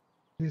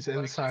 He's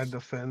inside the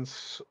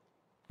fence,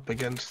 up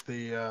against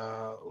the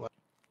like,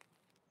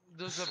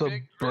 There's a the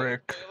big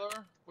brick.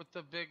 trailer with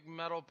the big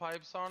metal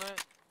pipes on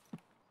it.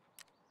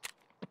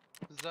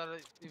 Does that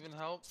even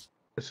help?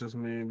 This is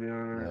me,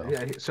 Bjorn. No.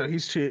 Yeah, so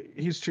he's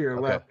to your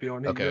Okay. left,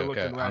 Bjorn. Okay, You're okay.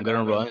 looking right I'm gonna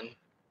at him. run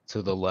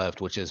to the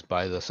left, which is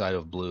by the side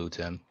of blue,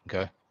 Tim.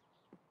 Okay.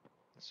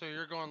 So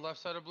you're going left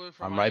side of blue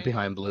from I'm my right angle?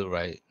 behind blue,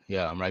 right?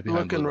 Yeah, I'm right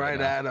behind Looking blue right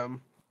now. at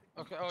him.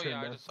 Okay, oh Turn yeah,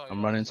 I back. just saw you. I'm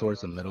I running just saw you,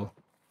 towards the I just saw middle.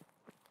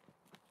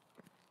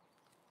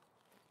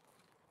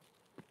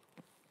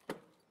 you.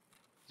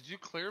 Did you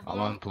clear blue? I'm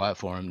on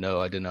platform. No,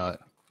 I did not.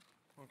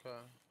 Okay.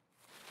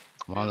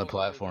 I'm on the Beautiful blue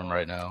platform ball.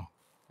 right now.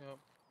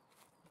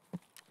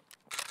 Yep.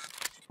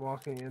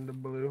 Walking into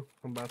blue.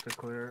 I'm about to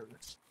clear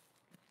it.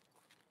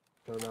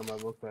 Throw down my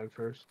book bag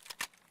first.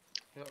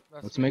 Yep.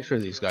 That's Let's me. make sure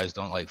these guys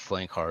don't like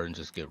flank hard and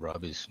just get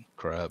Robbie's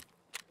crap.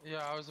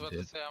 Yeah, I was about to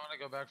Did. say I'm gonna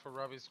go back for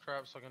Robbie's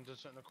crap so I can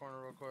ditch it in the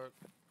corner real quick.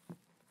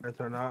 If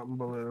they're not in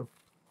blue.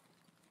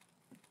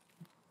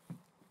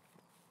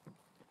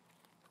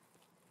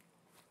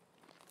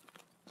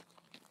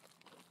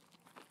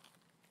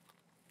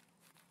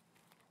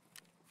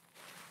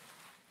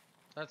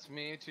 That's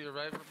me to your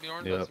right,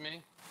 Bjorn. Yep. That's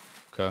me.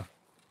 Okay.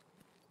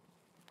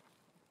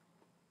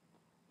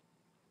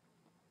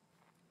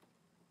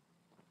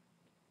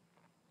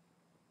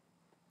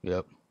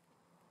 Yep.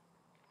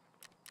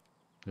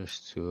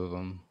 There's two of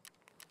them.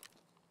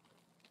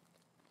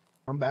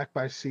 I'm back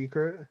by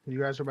secret. You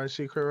guys are by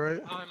secret,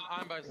 right?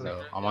 I'm by secret.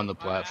 No, I'm Yep, on the at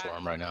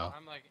platform right secret. now.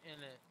 I'm like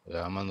in it.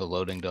 Yeah, I'm on the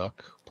loading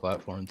dock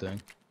platform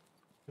thing.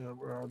 Yeah,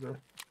 Roger.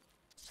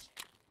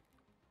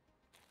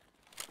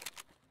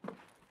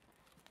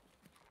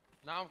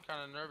 Now I'm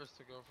kind of nervous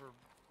to go for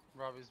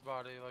Robbie's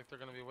body. Like they're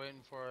gonna be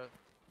waiting for it.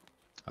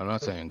 I'm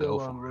not saying go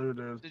for it.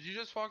 unlooted. Did you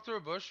just walk through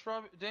a bush,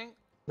 Robbie? Dink?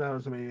 That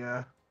was me, yeah.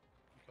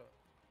 Okay.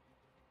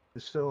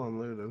 It's still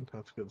unlooted.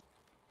 That's good.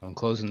 I'm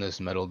closing this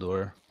metal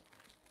door.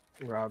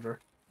 Roger.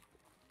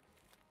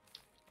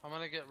 I'm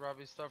gonna get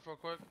Robbie's stuff real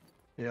quick.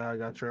 Yeah, I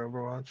got your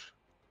Overwatch.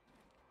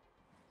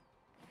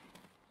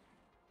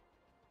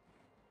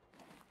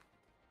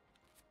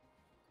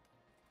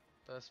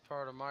 Best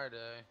part of my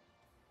day.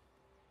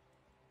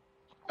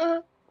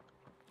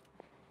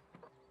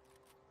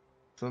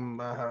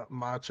 Some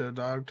macho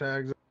dog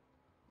tags.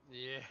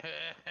 Yeah.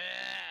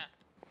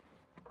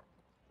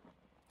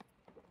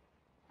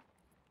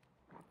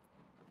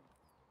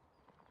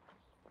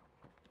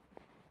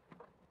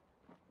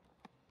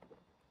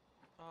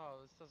 Oh,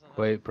 this doesn't have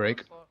Wait, a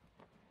break. slot.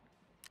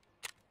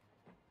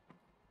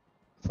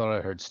 Thought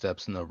I heard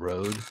steps in the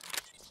road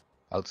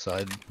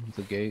outside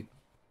the gate.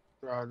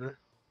 Roger.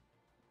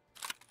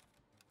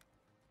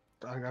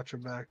 I got your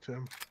back,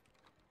 Tim.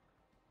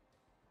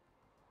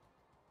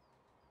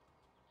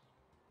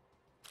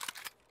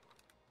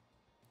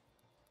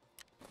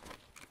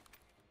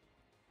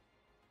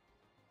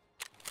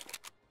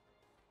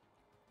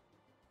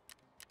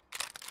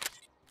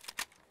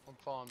 I'm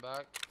falling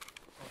back.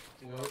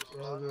 Yep,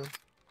 Roger.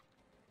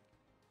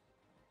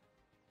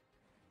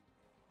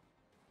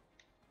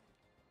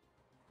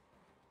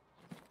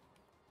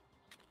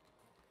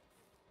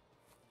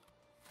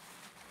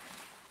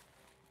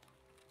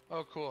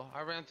 Oh, cool.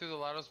 I ran through the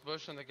loudest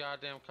bush in the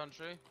goddamn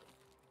country.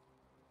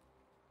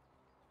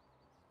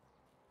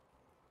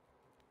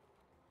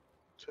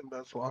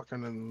 Timber's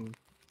walking and.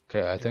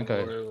 Okay, I think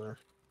I Where-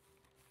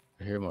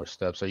 hear more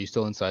steps. Are you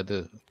still inside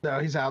the? No,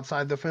 he's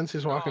outside the fence.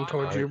 He's walking I'm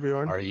towards out. you,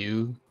 Bjorn. Are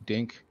you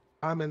Dink?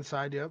 I'm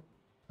inside. Yep.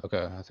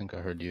 Okay, I think I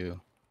heard you.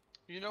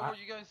 You know where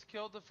you guys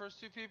killed the first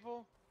 2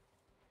 people?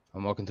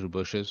 I'm walking through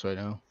bushes right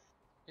now.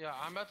 Yeah,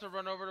 I'm about to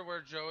run over to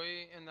where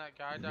Joey and that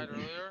guy died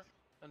earlier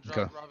and drop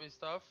Okay. Robbie's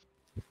stuff.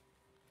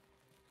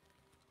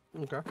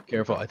 Okay.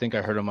 Careful, I think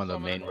I heard him on the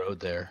Someone- main road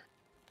there.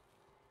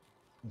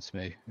 It's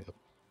me. Yep.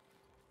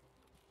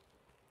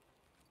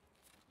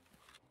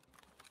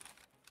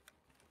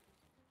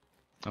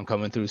 I'm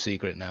coming through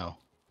secret now.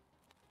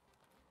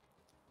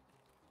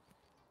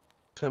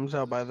 Tim's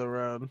out by the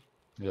road.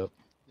 Yep.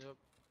 Yep.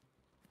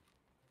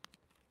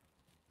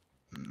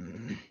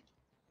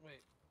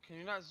 Wait, can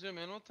you not zoom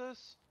in with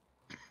this?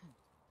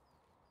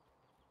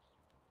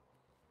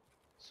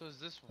 So is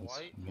this That's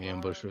white? me in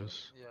line?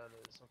 bushes. Yeah,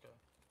 it is.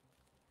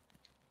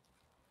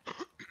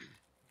 Okay.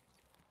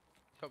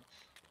 Yep.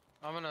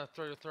 I'm gonna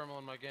throw your thermal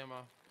in my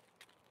gamma.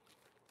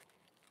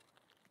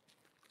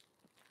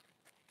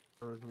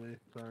 Towards me.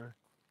 Sorry.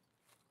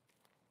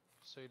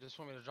 So you just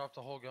want me to drop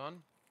the whole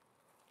gun?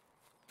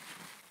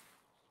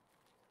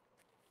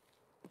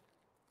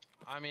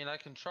 I mean, I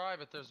can try,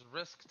 but there's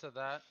risk to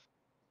that.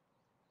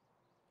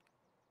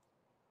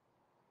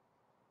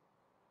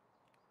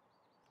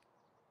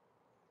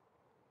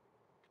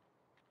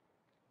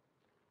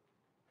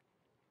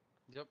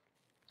 Yep.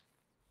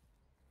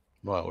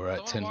 Wow, we're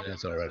at Someone 10 walk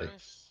minutes up already.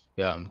 next to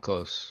me. Yeah, I'm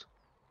close.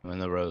 I'm in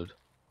the road.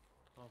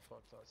 Oh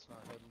fuck, that's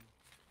not hidden.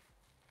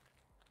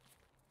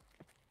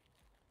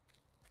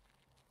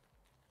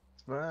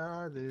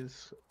 That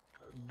is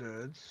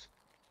dudes.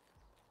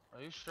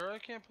 Are you sure I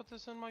can't put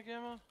this in my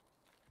gamma?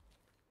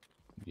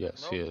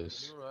 Yes, he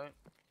is. You're right.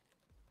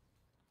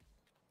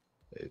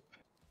 Wait.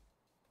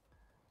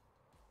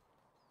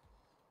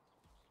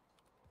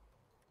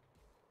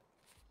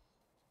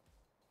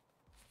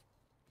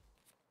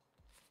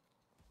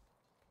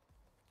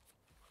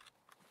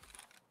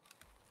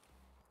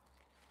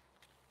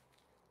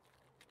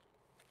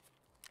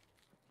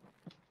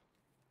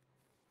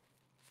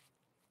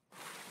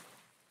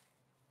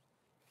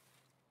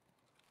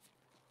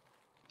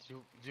 Do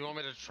you want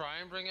me to try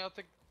and bring out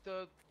the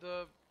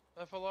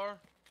FLR?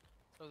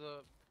 Or the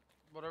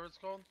whatever it's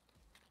called?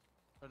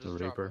 Or The just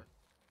drop Reaper.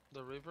 it?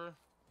 The Reaper?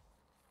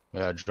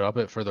 Yeah, drop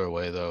it further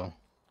away though.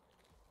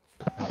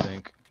 I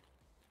think.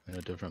 In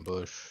a different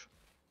bush.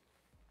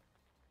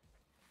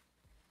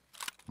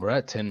 We're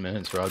at 10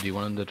 minutes, Rob. Do you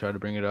want him to try to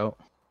bring it out?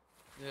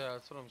 Yeah,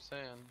 that's what I'm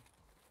saying.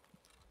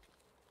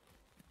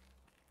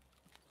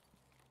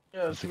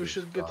 Yeah, That's so a we good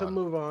should get to spot.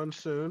 move on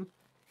soon.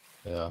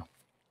 Yeah.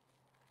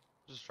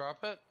 Just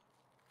drop it?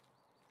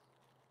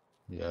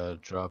 Yeah,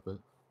 drop it.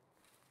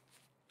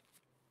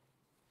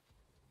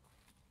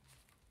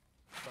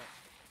 Okay.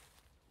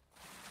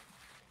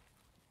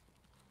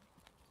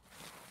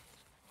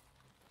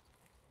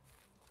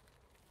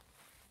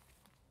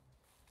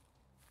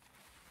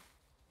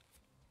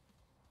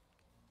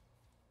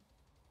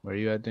 Where are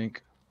you at,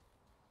 Dink?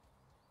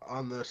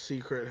 On the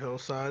secret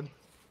hillside.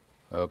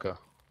 Okay.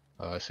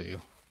 Oh, I see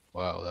you.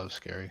 Wow, that was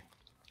scary.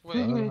 Wait,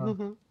 Uh,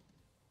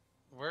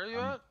 where are you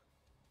at?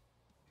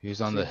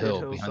 He's on the Secret hill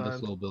behind this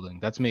hillside. little building.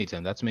 That's me,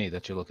 Tim. That's me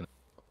that you're looking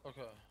at.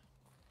 Okay.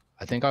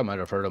 I think I might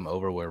have heard him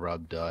over where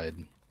Rob died.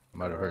 I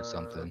might have heard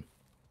something.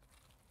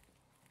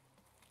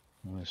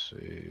 Let me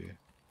see.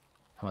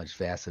 How much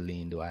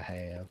Vaseline do I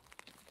have?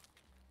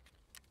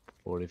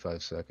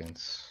 45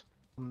 seconds.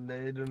 I'm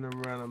nading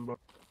and running, but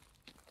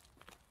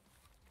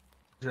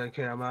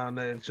JK, I'm out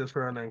nade, just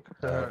running.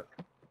 Alright.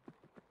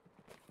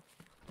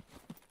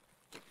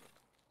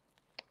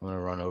 I'm gonna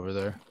run over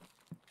there.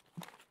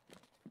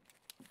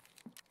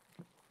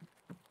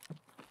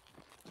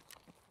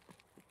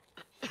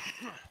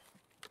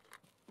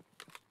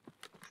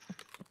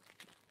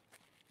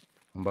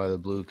 I'm by the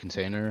blue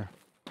container.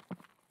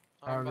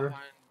 I'm Roger.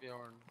 behind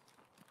Bjorn.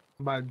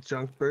 By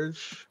Junk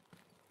Bridge.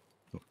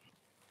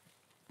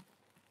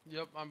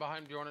 Yep, I'm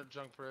behind Bjorn at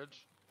Junk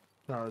Bridge.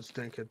 No, it's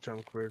Dink at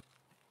Junk Bridge.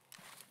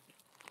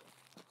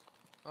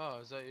 Oh,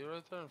 is that you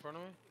right there in front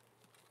of me?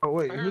 Oh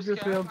wait, I who hear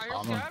just Scab. failed? I hear I'm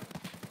on. Scab.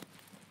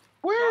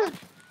 Where?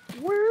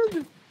 Where?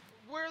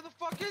 Where the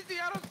fuck is he?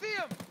 I don't see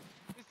him.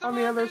 He's On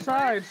the somewhere other main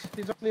side. bridge.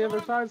 He's on the other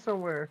Someone- side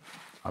somewhere.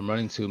 I'm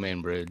running to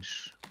main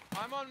bridge.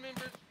 I'm on main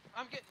bridge.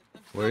 I'm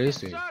Where still is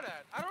getting he? shot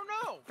at. I don't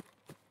know.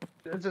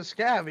 It's a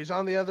scav. He's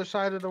on the other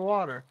side of the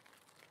water.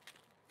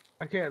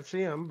 I can't see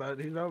him, but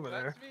he's over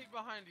there. That's me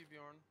behind you,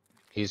 Bjorn.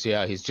 He's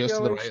just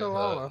to the Killing right of the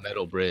Shalala.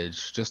 metal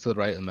bridge. Just to the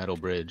right of the metal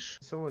bridge.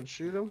 Someone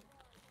shoot him?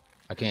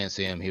 I can't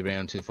see him. He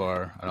ran too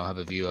far. I don't have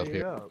a view up Stay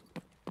here. up.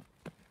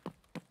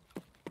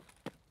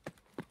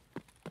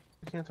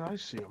 Why can't I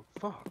see him?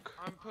 Fuck.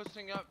 I'm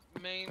pushing up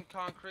main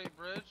concrete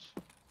bridge.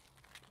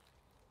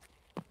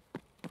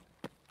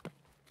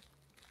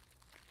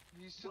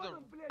 He's to the.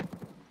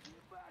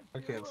 I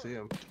can't see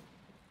him.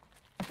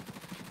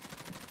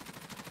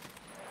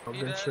 Oh, He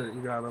good dead? shit.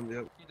 You got him.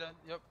 Yep. He done.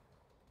 Yep.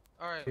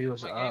 All right. He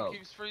was My up. game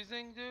keeps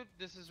freezing, dude.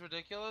 This is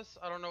ridiculous.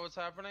 I don't know what's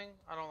happening.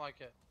 I don't like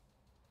it.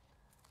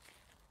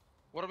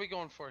 What are we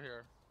going for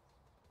here?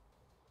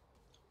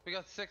 We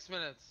got 6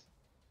 minutes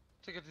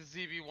to get to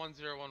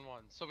ZB1011.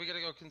 So we gotta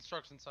go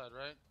construction side,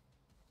 right?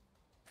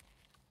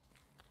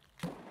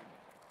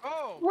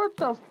 Oh! What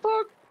the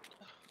fuck?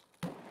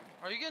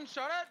 Are you getting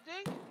shot at,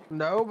 Dink?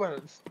 No,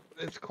 but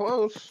it's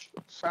close.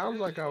 Sounds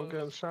is like I'm close.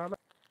 getting shot at.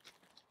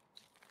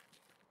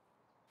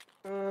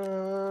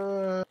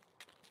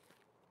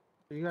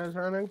 You guys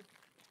running?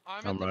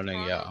 I'm I'm at the running.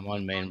 front Yeah, of- I'm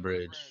on main front of the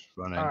bridge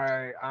running.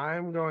 Alright,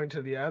 I'm going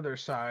to the other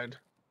side.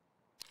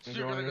 I'm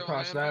You're going gonna go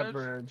across land that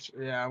bridge?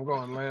 bridge. Yeah, I'm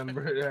going land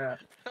bridge. Yeah.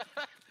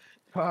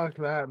 Fuck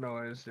that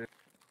noise, dude.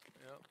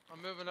 Yep.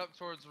 I'm moving up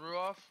towards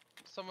Ruoff.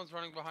 Someone's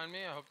running behind me.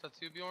 I hope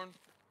that's you, Bjorn.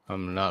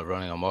 I'm not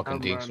running. I'm walking. I'm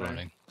Dink's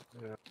running.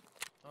 running. Yeah.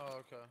 Oh,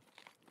 okay.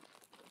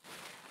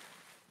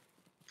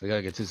 We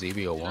gotta get to ZB01,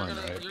 You're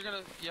gonna,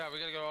 right? yeah, we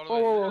gotta go all the Whoa,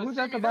 way. whoa, You're whoa, gonna who's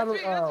see at the me. bottom?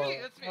 That's me.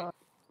 That's me.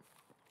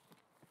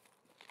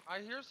 I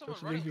hear someone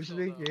running Sneaky, still,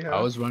 sneaky, though. huh?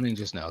 I was running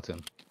just now, Tim.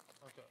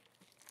 Okay.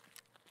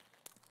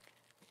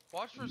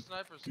 Watch for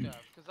sniper scav,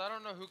 because I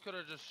don't know who could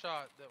have just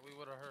shot that we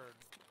would have heard.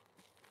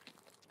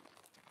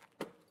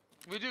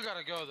 We do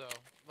gotta go, though.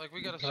 Like,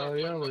 we gotta start Oh,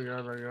 yeah, putting we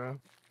up- gotta go.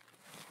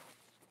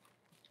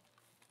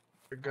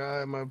 The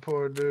guy, my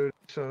poor dude,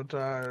 so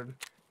tired.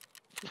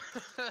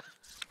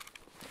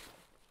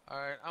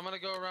 Alright, I'm gonna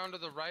go around to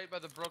the right by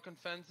the broken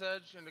fence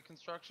edge into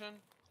construction.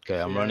 Okay,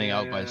 I'm Yeah, running yeah,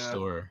 out by yeah.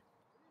 store.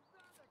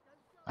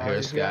 I Oh, hear a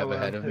he's scav yelling,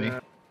 ahead of me. yeah.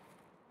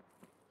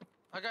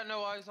 I got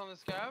no eyes on the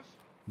scav.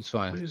 It's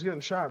fine. He's getting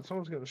shot.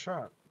 Someone's getting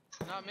shot.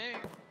 Not me.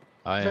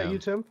 I Is that you, am.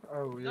 Tim?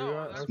 Oh, yeah, No, you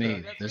are? that's It's Okay.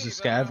 me. That's There's a me,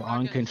 but I'm scav not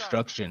on getting shot.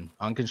 construction.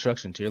 On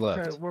construction to your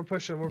left. Okay, we're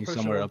pushing, we're He's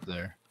pushing. somewhere him. up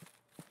there.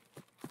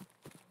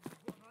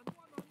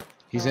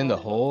 He's in the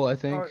hole, I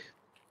think.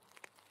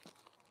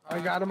 I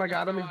got him, I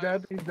got him. no He's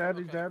dead, eyes. he's dead,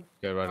 he's Okay. dead.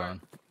 Okay, right Alright.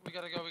 on. We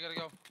gotta go, we gotta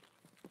go.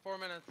 4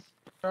 minutes.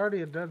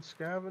 Already a dead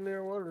scav in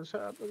there. What is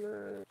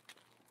happening?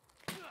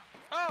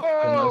 Oh!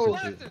 Oh!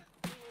 I'm getting blasted!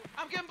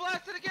 I'm getting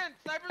blasted again!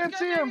 Sniper Can't scav,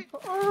 see him. baby!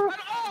 Oh,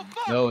 Oh,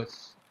 fuck! No,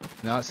 it's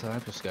not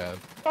sniper scav.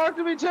 talk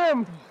to me,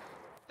 Tim.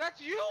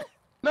 That's you?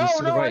 No, He's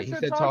to the no, right. I He said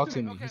said talk to to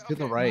me. me. Okay, He's to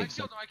the okay. right. I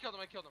killed him, I killed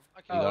him, I killed him. I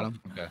You killed got him.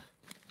 him? Okay.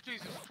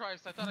 Jesus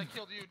Christ, I thought I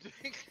killed you,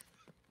 Dink.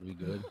 You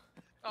good?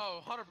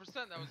 Oh, 100%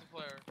 that was a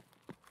player.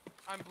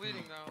 I'm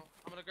bleeding now.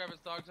 I'm gonna grab his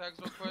dog tags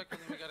real quick and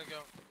then we gotta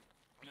go.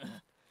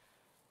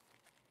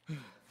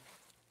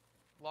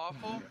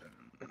 Lawful?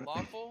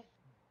 Lawful?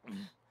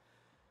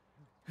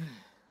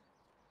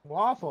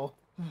 Waffle.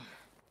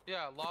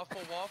 Yeah,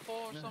 lawful waffle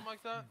or something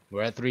like that?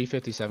 We're at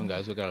 357,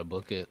 guys. We gotta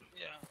book it.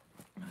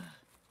 Yeah.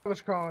 I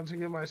was calling to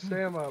get my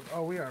stam up.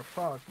 Oh, we are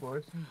fucked,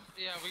 boys.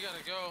 Yeah, we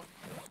gotta go.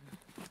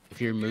 If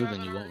you're You moving,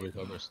 haven't you won't already-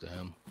 recover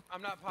stam.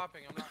 I'm not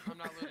popping. I'm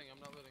not looting. I'm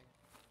not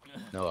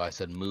looting. No, I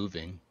said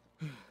moving.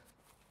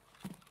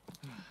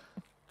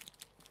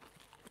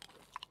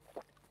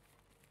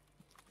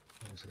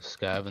 There's a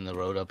scav in the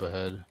road up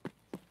ahead.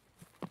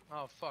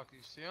 Oh fuck, you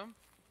see him?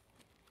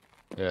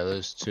 Yeah,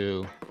 there's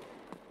 2.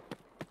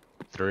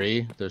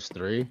 3. There's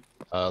 3.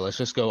 Let's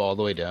just go all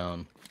the way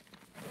down.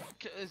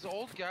 Is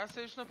old gas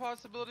station a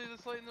possibility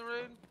this late in the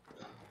raid?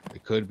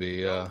 It could be,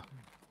 yeah.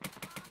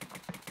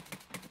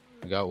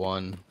 I got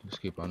one.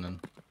 Just keep running.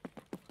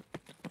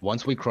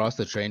 Once we cross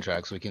the train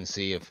tracks, we can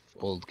see if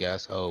old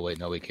gas. Oh wait,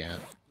 no, we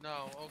can't.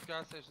 No, old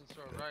gas station's to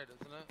our right,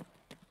 isn't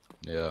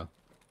it?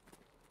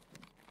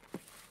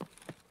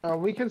 Yeah.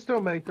 We can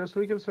still make this.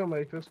 We can still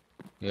make this.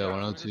 Yeah, we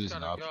 102 is just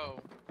an gotta option. go.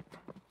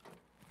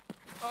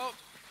 Oh,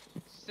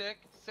 sick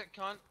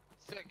cunt,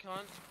 sick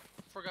cunt.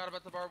 Forgot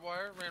about the barbed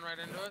wire, ran right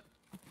into it.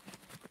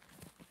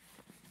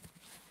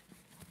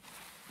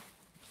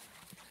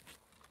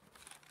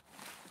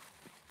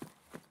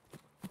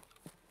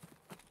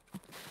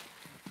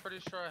 Pretty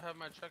sure I have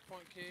my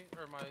checkpoint key,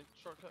 or my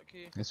shortcut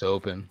key. It's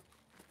open.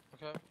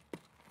 Okay.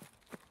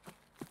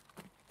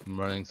 I'm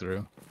running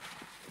through.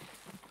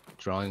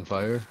 Drawing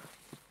fire.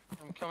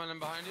 I'm coming in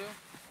behind you.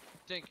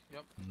 Dink,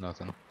 yep.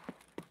 Nothing.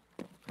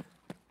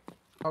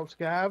 Oh,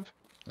 scav.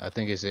 I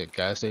think it's at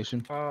gas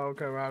station. Oh,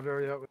 okay,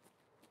 Roger. Yep.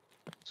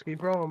 Let's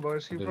keep rolling,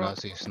 boys. I Keep did rolling.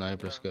 not see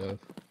sniper Yeah. scav.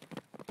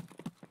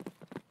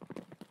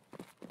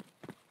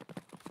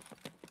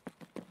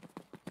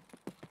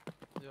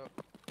 Yep.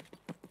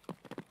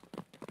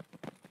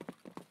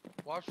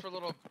 Watch for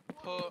little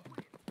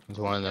There's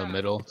one in the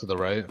middle to the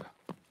right.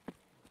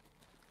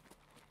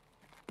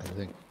 I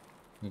think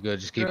you're good.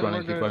 Just keep Good, running,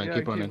 we're keep good. running, Yeah,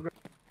 keep running.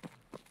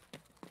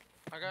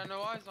 I got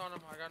no eyes on him.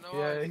 I got no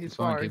Yeah, eyes. he's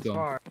fine, far. keep He's going.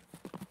 far.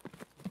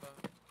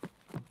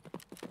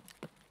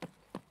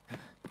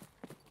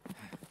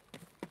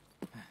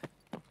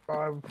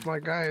 My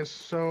guy is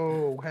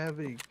so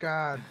heavy.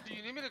 God. Do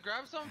you need me to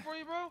grab something for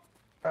you, bro?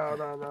 Oh,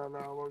 no, no,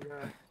 no. We're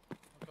good.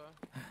 Okay.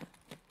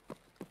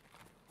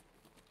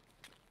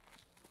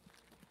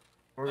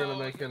 We're gonna Oh,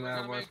 make okay, it we're now,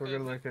 gonna boys. make We're this.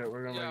 gonna make it.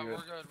 We're gonna Yeah, make it.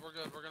 we're good. We're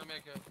good. We're gonna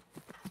make it.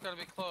 It's gotta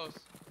be close.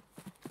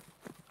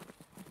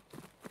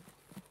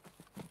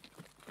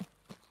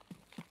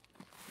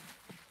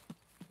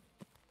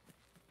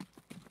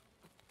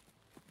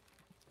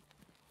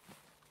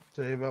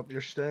 Save up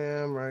your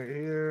stam right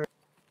here.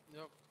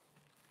 Yep.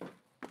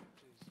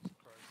 Jesus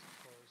Christ,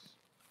 of course.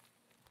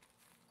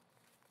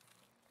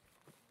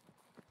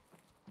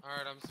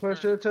 Alright, I'm Push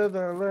spraying. it to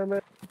the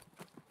limit.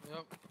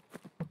 Yep.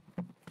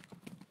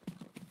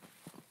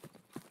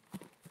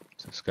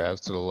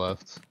 Scavs to the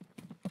left.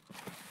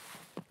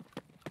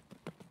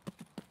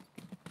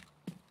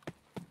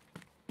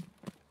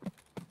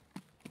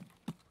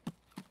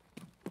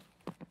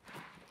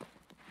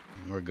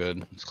 We're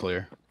good. It's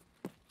clear.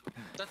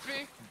 That's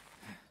me.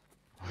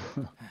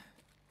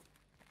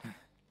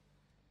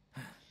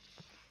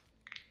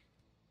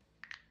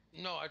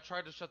 No, I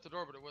tried to shut the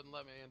door, but it wouldn't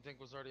let me, and Dink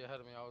was already ahead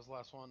of me. I was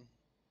last one.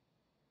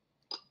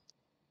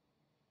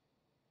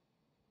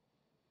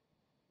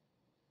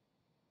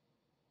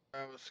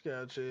 That was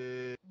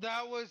sketchy.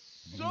 That was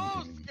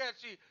so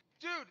sketchy.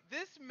 Dude,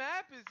 this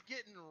map is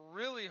getting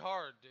really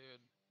hard, dude.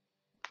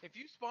 If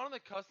you spawn on the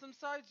custom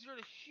sides, you're at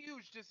a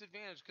huge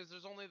disadvantage because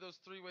there's only those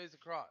 3 ways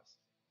across.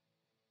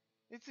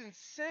 It's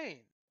insane.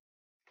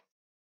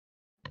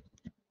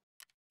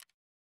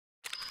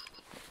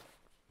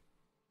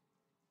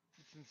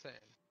 It's insane.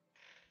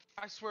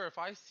 I swear, if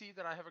I see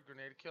that I have a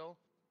grenade kill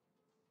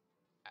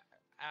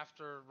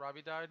after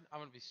Robbie died, I'm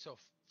gonna be so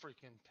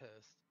freaking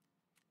pissed.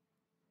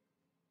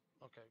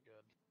 Okay,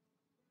 good.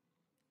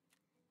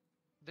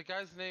 The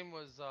guy's name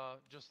was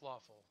just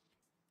lawful.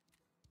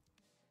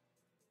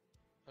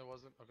 It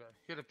wasn't? Okay.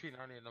 He had a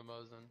P90 and a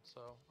Mosin,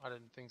 so I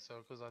didn't think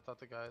so because I thought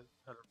the guy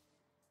had a...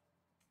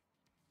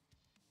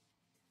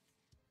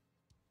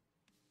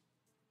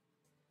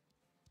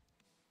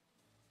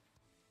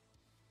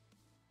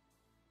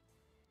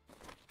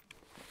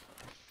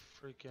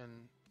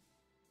 Freaking...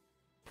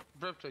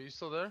 Bripto, you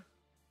still there?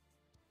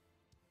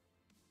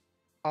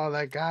 Oh,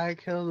 that guy I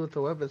killed with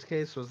the weapons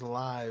case was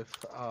live.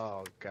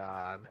 Oh,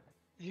 God.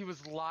 He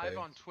was live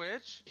Okay. on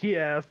Twitch?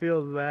 Yeah, it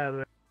feels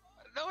bad.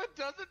 No, it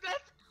doesn't.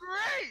 That's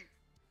great!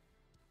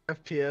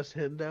 FPS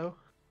Hendo.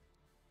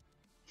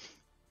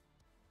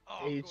 Oh,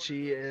 I'm going into his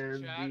chat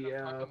and I'm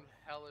HENDL. talking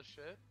hella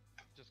shit.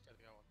 Just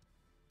kidding, I won't.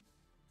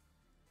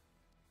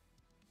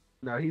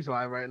 No, he's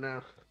live right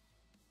now.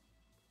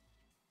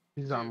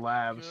 He's on Dude,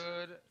 labs.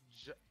 Good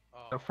job.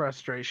 Oh. The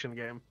frustration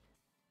game.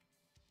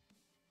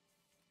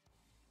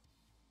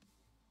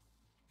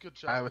 Good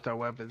I job. with our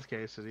weapons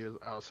case and he was.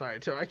 Oh, sorry,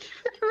 Tim. I keep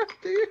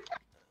interrupting you.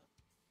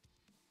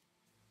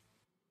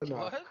 No,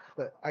 What?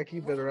 but I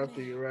keep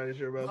interrupting you right as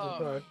you're about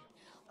to talk.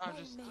 I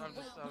was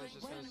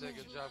just gonna say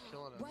good job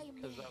killing him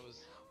because that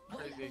was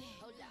crazy.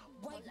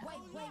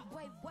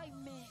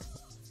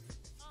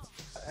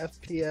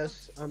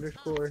 FPS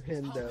underscore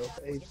Hendo.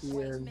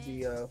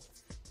 HENDO.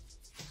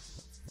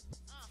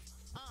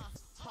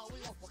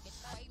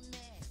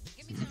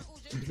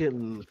 He's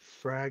getting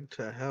fragged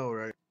to hell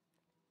right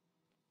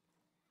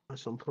by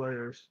some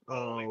players.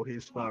 Oh,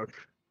 he's fucked.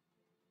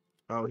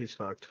 Oh, he's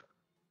fucked.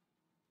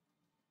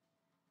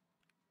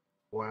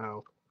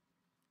 Wow.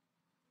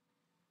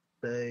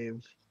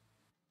 Saved.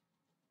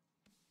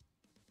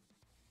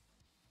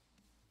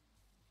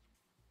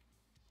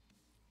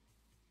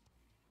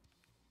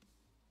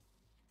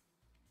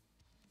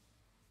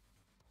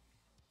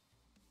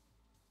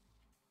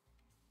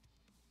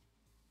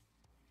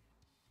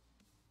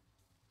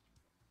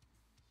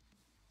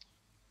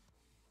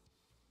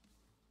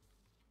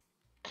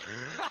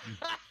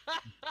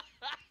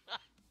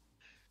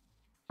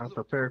 That's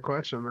a fair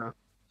question, though.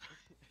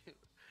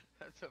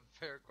 That's a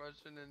fair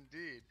question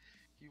indeed.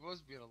 He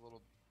was being a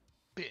little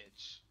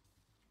bitch.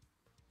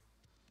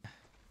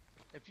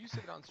 If you say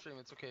it on stream,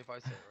 it's okay if I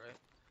say it, right?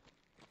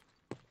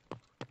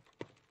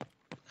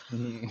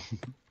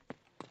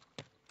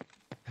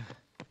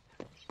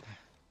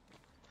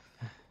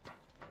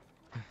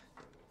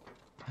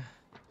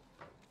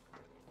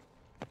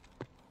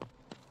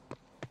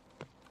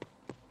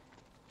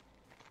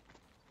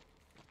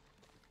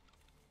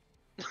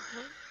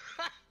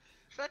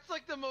 That's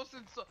like the most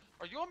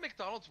Are you on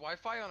McDonald's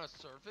Wi-Fi on a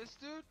Surface,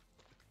 dude?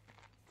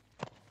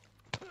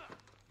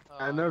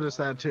 I noticed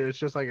that too. It's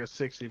just like a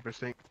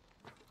 60%.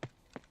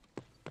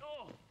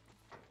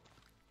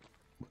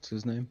 What's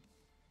his name?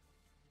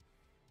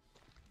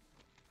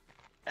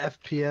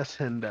 FPS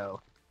Hendo.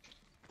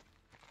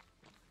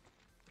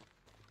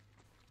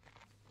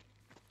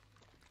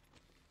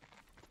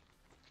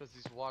 Because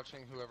he's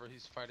watching whoever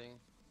he's fighting.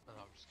 Oh,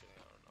 I'm just kidding.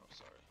 I don't know.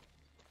 Sorry.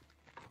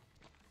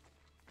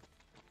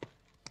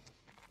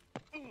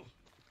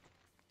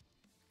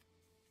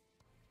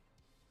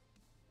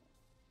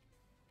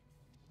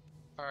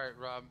 Alright,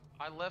 Rob.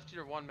 I left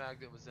your one mag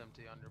that was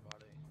empty on your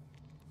body.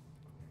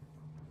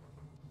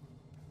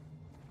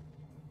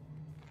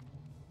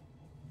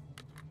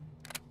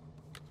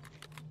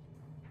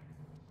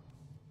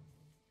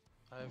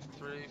 I have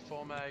 3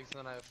 full mags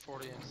and then I have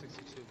 40 and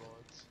 62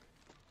 bullets.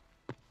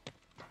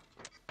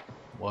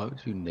 Why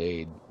would you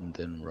nade and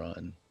then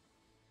run?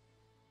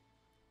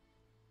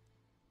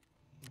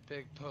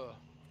 Big puh.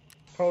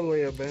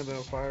 Totally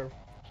abandoned fire.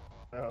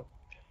 Oh.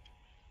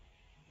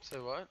 Say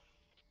what?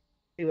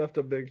 He left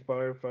a big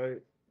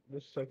firefight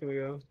just a second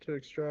ago to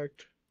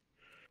extract.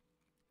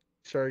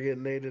 Started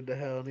getting naded to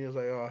hell, and he was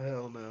like, "Oh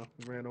hell no!"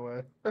 He ran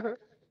away.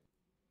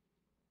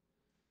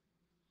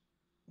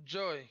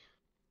 Joey.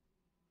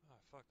 Oh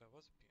fuck, that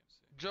was a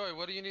PMC. Joey,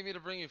 what do you need me to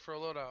bring you for a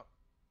loadout?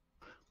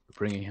 We're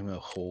bringing him a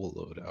whole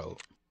loadout.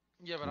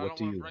 Yeah, but I What don't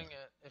do want to you bring want?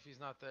 it if he's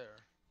not there.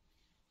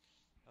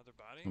 Another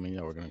body? I mean,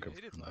 yeah, we're gonna You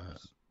confirm hated that.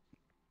 flames.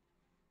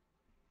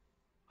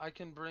 I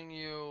can bring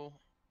you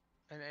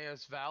an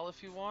AS Val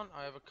if you want.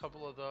 I have a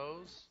couple of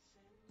those.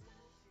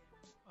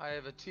 I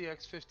have a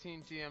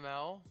TX15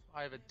 DML.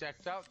 I have a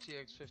decked out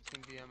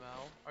TX15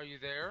 DML. Are you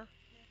there?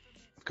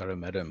 Got a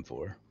meta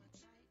M4.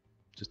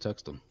 Just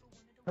text him.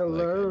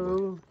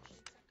 Hello.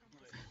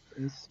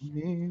 It's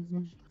me.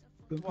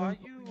 Why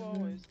you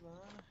always lie?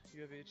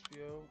 You have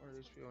HBO or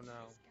HBO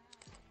Now?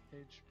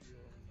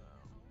 HBO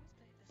Now.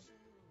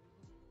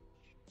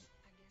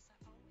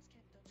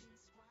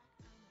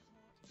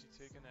 Did you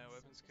take in that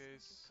weapons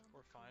case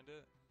or find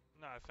it?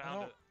 No, I I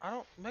found it.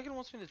 don't. Megan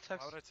wants me to Why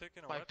text would I take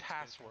in a my weapons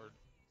password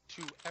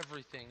case? to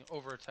everything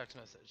over a text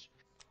message.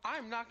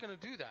 I'm not gonna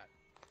do that.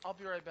 I'll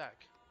be right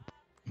back.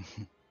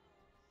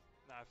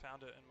 Nah, I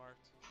found it and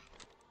marked.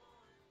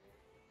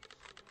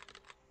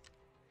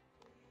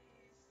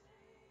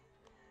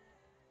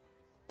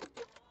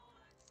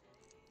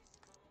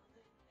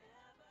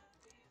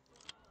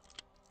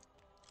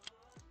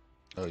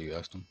 Oh, you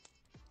asked him?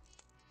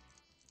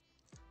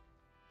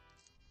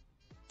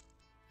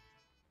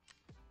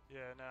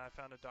 Yeah, nah, I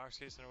found a docs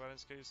case and a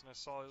weapons case, and I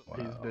saw it. Wow.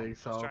 He's big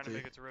I was trying to salty.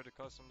 make it to road to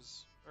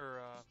customs,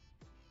 or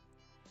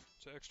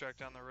to extract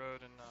down the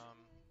road, and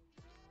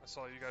I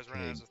saw you guys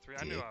running as a 3.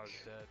 I knew I was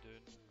dead,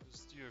 dude.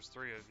 There's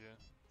 3 of you,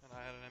 and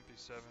I had an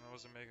MP7. I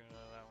wasn't making it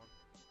out of that one.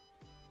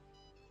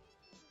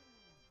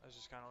 I was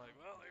just kind of like,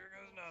 well, here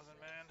goes nothing,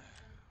 man.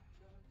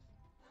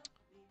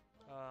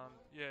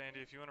 Yeah,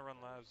 Andy, if you want to run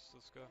labs,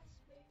 let's go.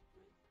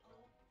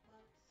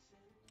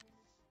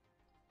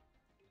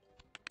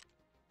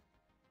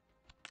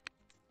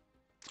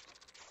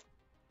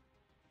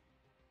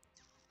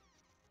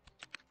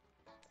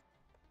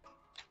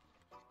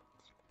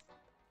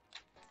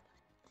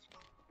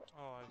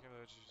 Oh, I can't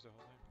believe I just used the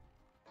whole thing.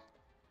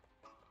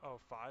 Oh,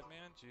 5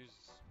 man?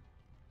 Jesus.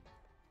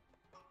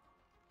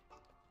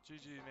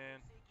 GG, man.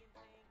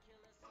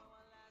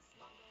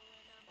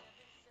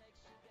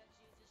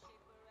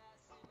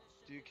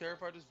 Do you care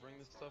if I just bring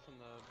this stuff in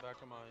the back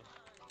of my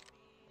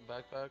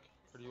backpack?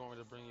 Or do you want me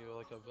to bring you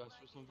like a vest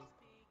or something?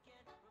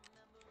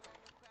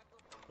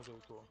 Okay,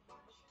 cool.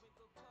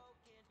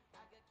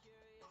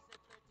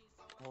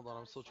 Hold on,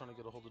 I'm still trying to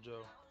get a hold of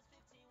Joe.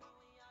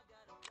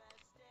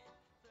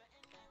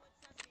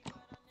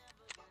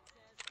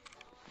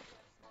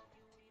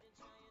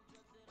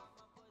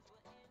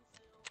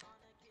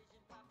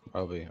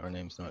 Probably. Our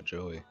name's not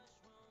Joey.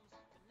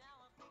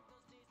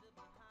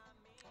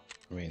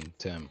 I mean,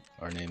 Tim.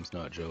 Our name's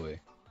not Joey.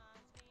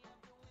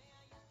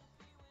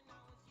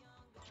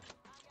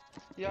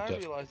 Yeah, I Okay.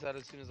 realized that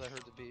as soon as I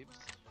heard the beeps.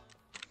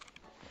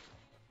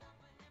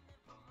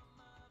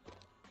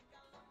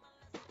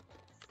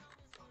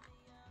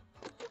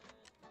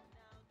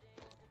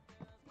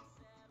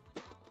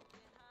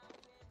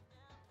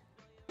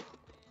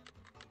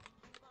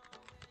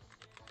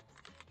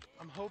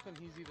 I'm hoping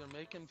he's either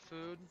making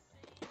food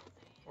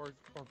or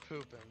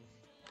pooping.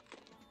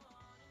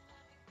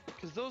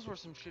 Because those were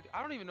some shit.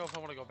 I don't even know if I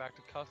want to go back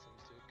to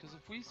customs, dude. Because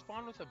if we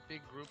spawn with a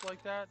big group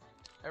like that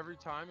every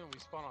time and we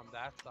spawn on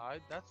that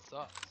side, that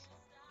sucks.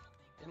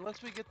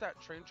 Unless we get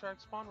that train track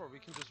spawn where we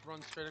can just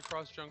run straight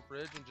across Junk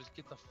Bridge and just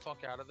get the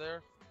fuck out of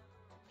there.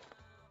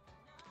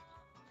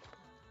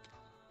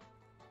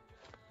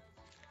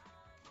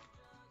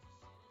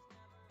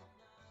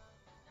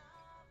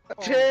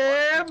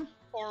 Tim.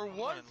 Or I'm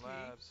was running he?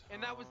 labs,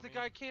 And that was the homie.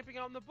 guy camping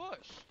out in the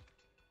bush.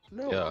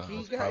 No, Yeah, he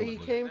that's probably.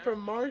 came from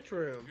Mark's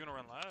room. If you want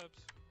to run labs,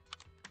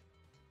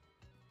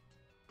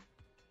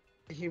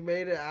 He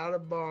made it out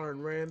of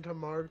barn, ran to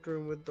Mark's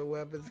room with the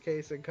weapons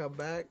case, and come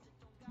back.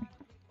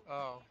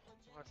 Oh,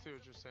 I see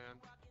what you're saying.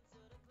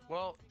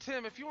 Well,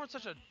 Tim, if you weren't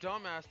such a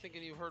dumbass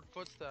thinking you heard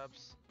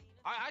footsteps,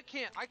 I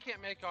can't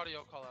make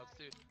audio callouts,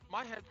 dude.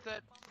 My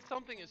headset,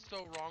 something is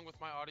so wrong with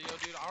my audio,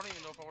 dude. I don't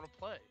even know if I want to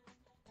play.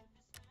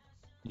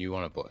 You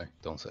want to play?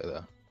 Don't say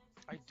that.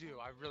 I do.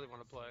 I really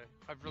want to play.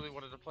 I've really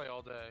wanted to play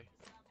all day,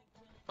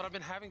 but I've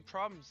been having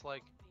problems.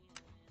 Like,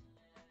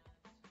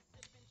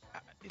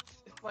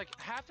 it's like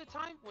half the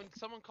time when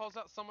someone calls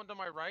out someone to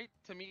my right,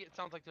 to me it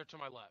sounds like they're to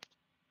my left.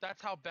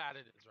 That's how bad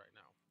it is right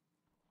now.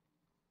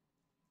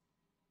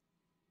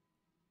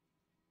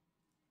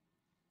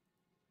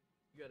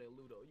 You gotta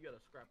Ludo. You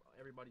gotta scrap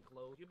everybody's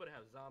clothes. You better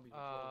have zombies.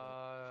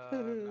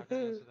 I'm not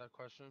gonna answer that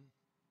question.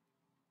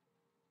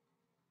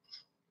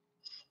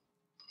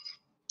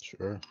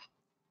 Sure.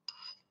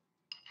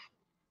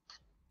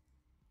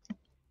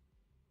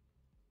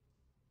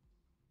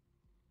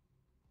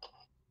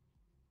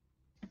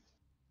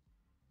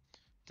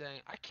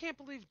 Dang, I can't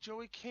believe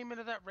Joey came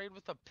into that raid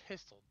with a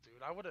pistol,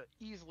 dude. I would have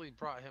easily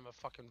brought him a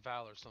fucking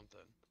Val or something.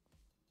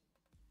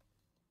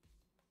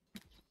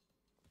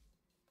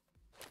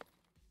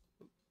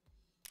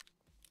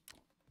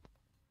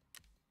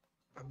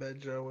 I bet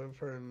Joe went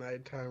for a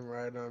nighttime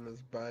ride on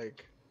his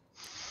bike.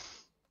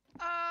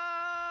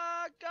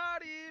 Ah,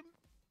 got him!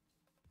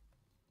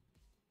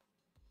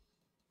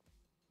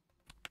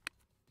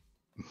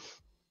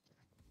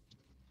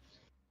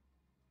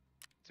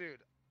 Dude,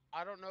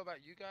 I don't know about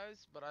you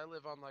guys, but I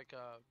live on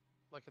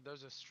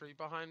there's a street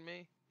behind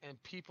me,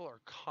 and people are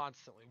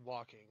constantly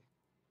walking.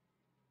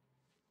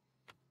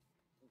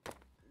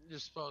 You're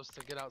supposed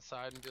to get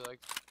outside and do like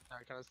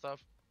that kind of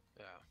stuff.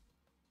 Yeah.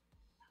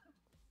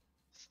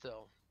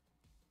 Still,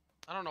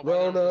 I don't know why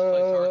they don't just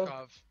play Rona!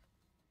 Tarkov.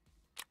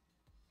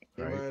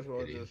 You Right, might as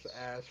well idiots. just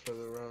ask for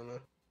the Rona.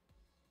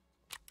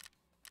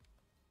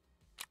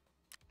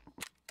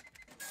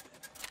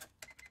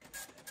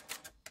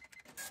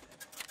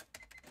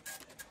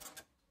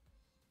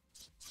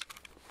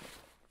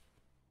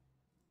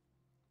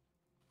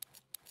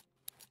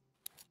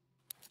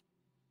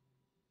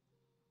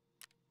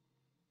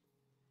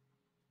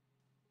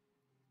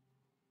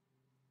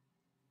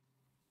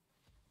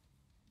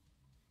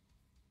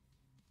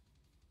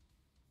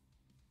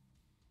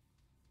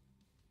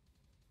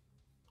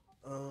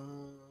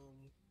 Um,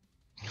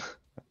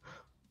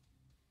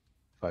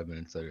 5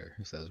 minutes later,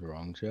 it says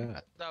wrong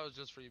chat. That was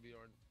just for you,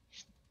 Bjorn.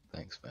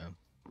 Thanks, fam.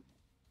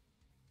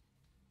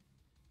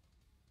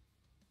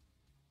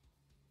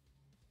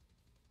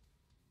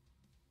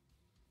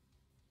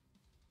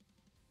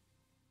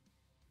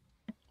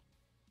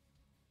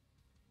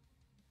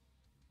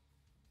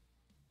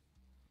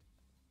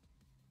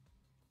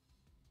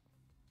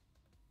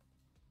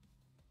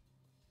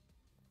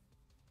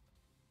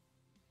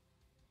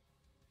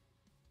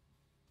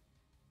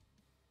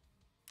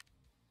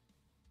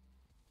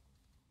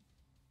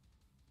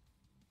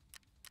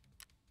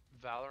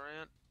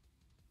 Valorant.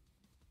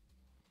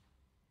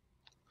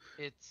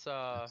 It's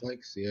It's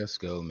like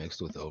CS:GO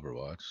mixed with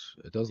Overwatch.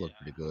 It does look Yeah.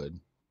 pretty good,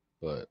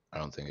 but I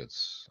don't think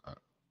it's.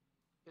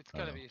 it's I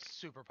gonna know. be a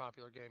super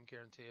popular game,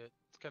 guarantee it.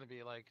 It's gonna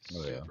be like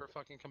Oh, yeah. super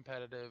fucking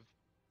competitive.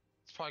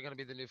 It's probably gonna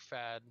be the new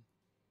fad.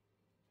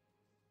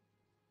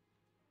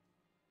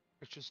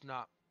 It's just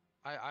not.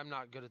 I'm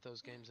not good at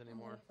those games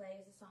anymore.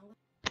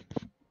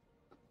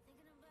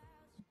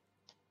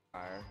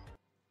 Fire.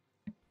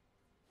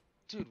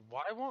 Dude,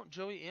 why won't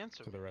Joey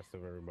answer To me? the rest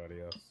of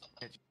everybody else.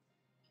 What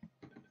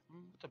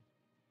the-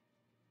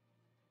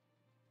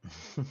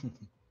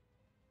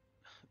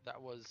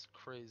 That was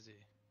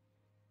crazy.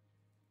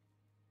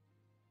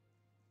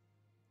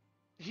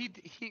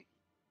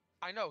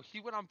 I know, he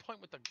went on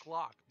point with the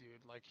Glock,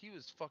 dude. Like, he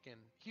was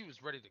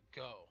ready to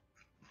go.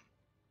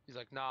 He's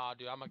like, nah,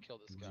 dude, I'm gonna kill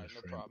this It was guy, a no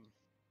shrimp. problem.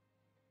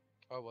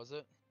 Oh, was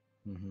it?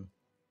 hmm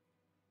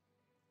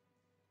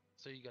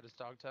So you got his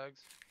dog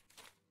tags?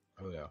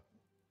 Oh yeah,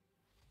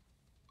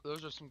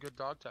 Those are some good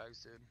dog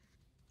tags, dude.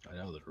 I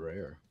know they're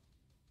rare.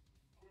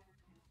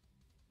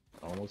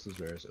 Almost as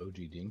rare as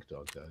OG Dink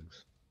dog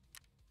tags.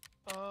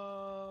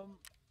 Oh.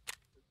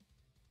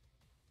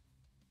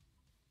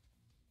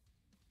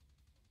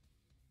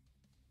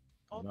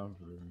 No,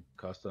 for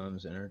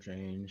customs,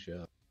 interchange,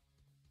 yeah.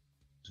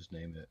 Just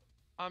name it.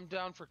 I'm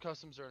down for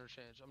customs or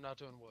interchange. I'm not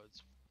doing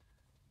woods.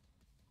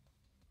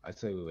 I'd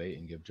say we wait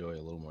and give Joey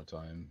a little more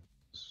time.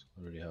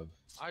 I already have.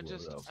 I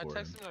loaded out for him.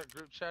 texted him in a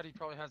group chat. He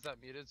probably has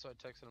that muted, so I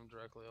texted him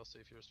directly. I'll see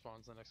if he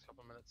responds in the next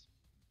couple minutes.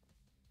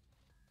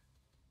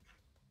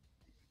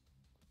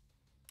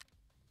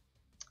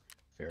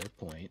 Fair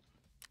point.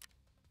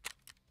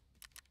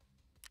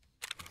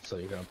 So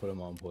you're gonna put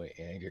him on point,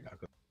 and you're not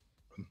gonna.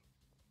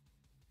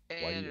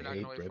 And Why do you you're not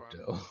hate gonna wait for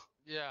him. Brypto?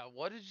 Yeah,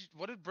 what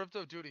did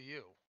Brypto do to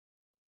you?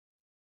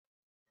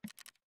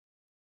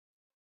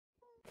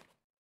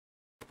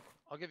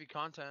 I'll give you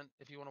content.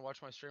 If you want to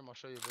watch my stream, I'll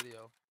show you a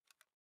video.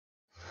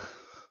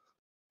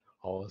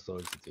 All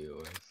sorts to deal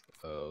with.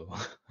 Oh,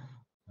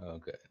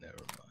 okay, never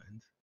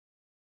mind.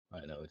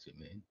 I know what you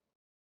mean.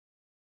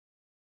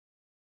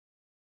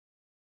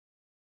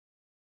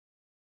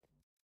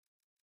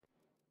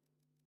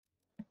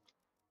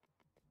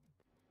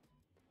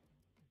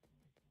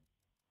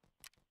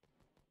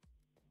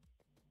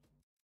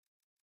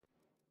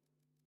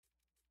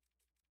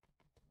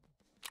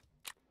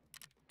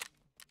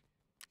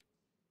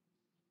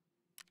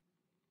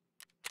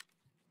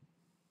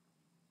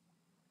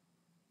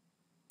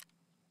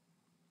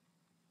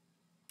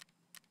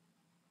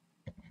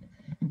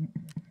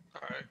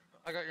 Alright,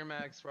 I got your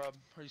mags, Rob.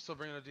 Are you still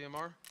bringing a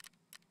DMR?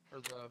 Or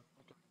the...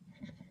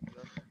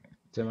 Okay.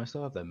 Tim, I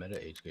still have that meta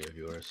HK of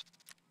yours.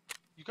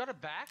 You got it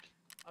back?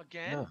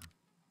 Again? Yeah.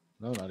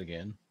 No, not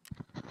again.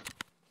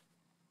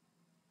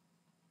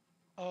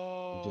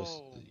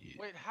 Oh,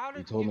 wait, how You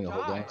did told you me to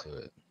hold die? on to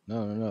it.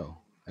 No.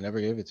 I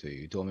never gave it to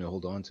you. You told me to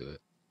hold on to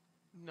it.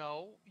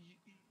 No,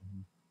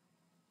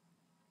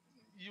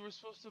 you were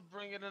supposed to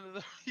bring it into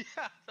the...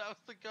 Yeah, that was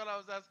the gun I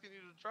was asking you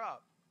to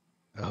drop.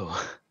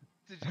 Oh.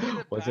 Did you get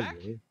it Was back? it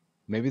really?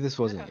 Maybe this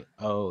wasn't. Yeah.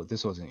 Oh,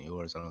 this wasn't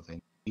yours. I don't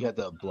think. You had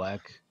the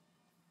black.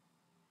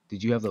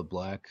 Did you have the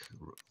black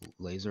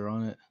laser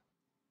on it?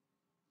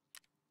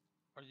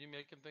 Are you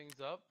making things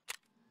up?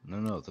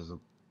 No. There's a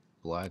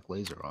black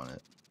laser on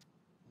it.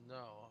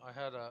 No, I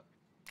had a...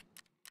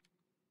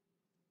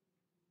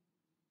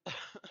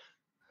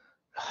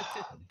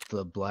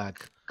 The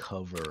black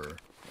cover.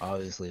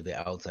 Obviously,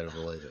 the outside of the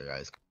laser,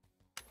 guys.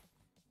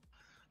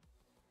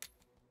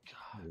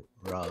 God.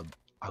 Rob,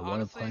 I want to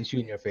Honestly- punch you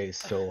in your face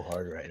so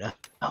hard right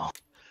now.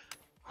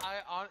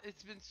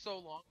 It's been so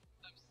long since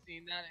I've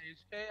seen that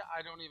HK.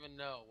 I don't even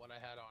know what I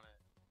had on it.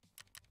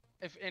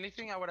 If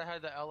anything, I would have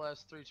had the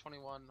LS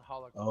 321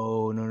 hologram.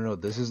 Oh no,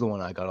 this is the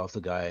one I got off the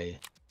guy,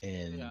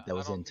 and Yeah, that I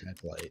was in don't-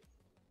 Tech Light.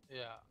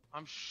 Yeah,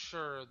 I'm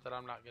sure that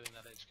I'm not getting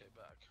that HK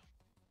back.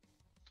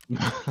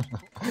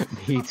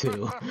 Me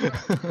too.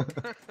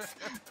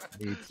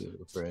 Me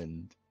too,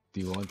 friend. Do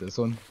you want this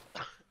one?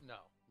 No.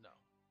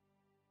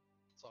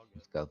 It's all good.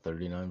 It's got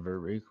 39 vert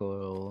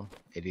recoil,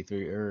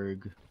 83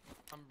 erg,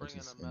 I'm which bringing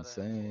is a meta M4.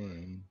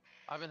 insane.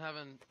 I've been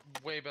having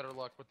way better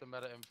luck with the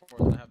meta M4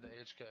 than I have the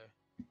HK.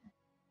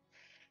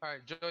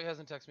 Alright, Joey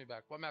hasn't texted me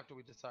back. What map do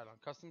we decide on?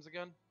 Customs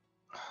again?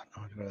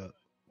 I gotta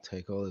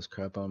take all this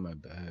crap out of my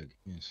bag.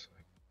 It's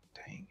like,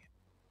 dang it.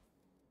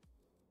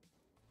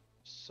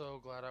 So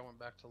glad I went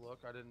back to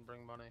look. I didn't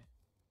bring money.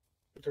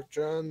 Mr.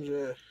 John's,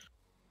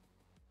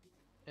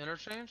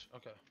 Interchange?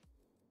 Okay.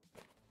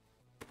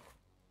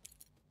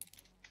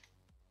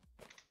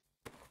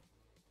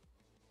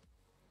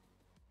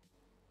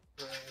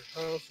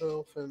 how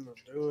Phil finna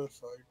do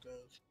us like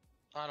this?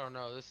 I don't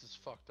know. This is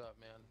fucked up,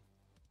 man.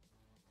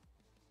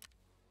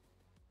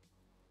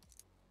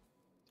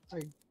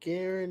 I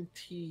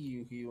guarantee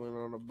you he went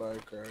on a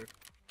bike ride.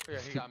 Yeah,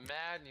 he got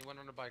mad and he went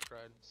on a bike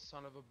ride.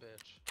 Son of a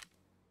bitch.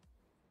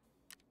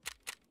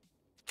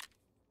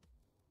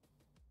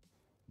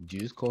 Did you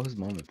just call his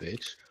mom a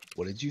bitch?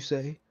 What did you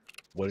say?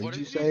 What did you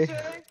You say?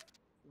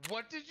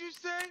 What did you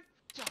say?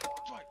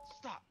 Dwight,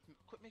 stop.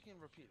 Quit making him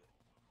repeat it.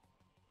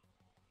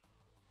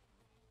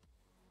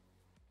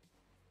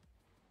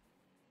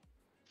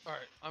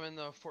 Alright, I'm in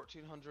the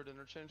 1400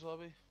 interchange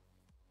lobby.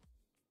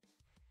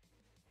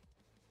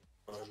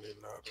 I need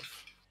not.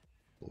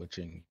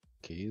 Glitching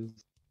keys?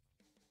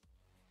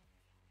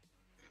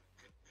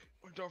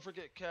 Don't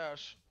forget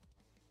cash.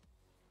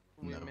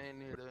 We No. may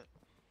need it.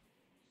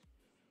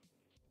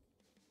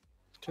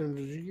 Tim,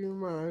 did you give me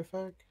my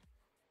iFac?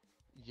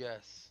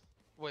 Yes.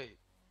 Wait.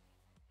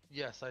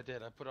 Yes, I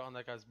did. I put it on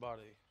that guy's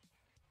body.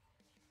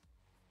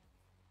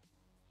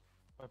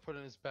 I put it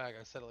in his bag.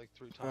 I said it like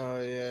 3 times. Oh,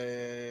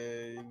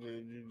 yeah,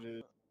 you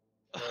did.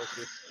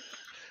 Okay.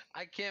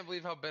 I can't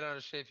believe how bent out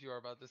of shape you are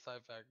about this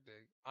IFAC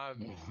thing.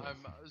 I'm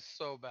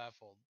so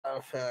baffled.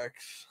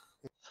 Facts.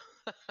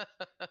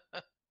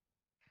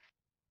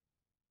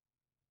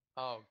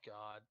 Oh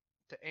god.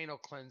 The anal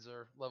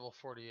cleanser level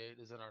 48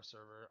 is in our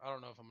server. I don't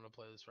know if I'm gonna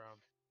play this round.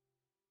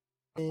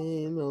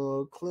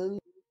 Anal cleanse.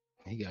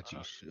 He got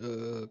you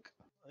shook.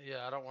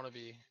 Yeah, I don't want to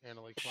be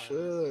anally cleansed.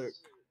 Shook.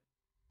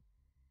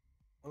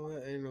 I'll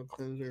let anal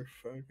cleanser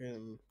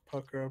fucking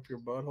pucker up your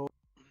butthole.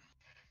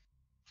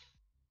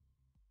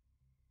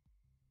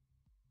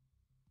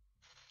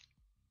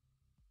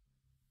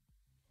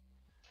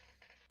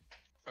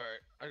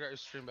 Alright, I got your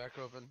stream back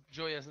open.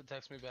 Joey hasn't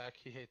texted me back.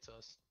 He hates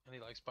us. And he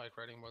likes bike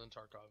riding more than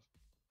Tarkov.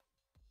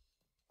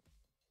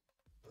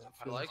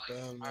 I like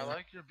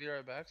your be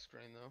right back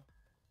screen though.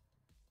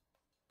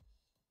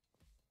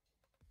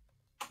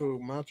 Who,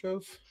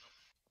 Machos?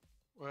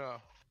 Yeah.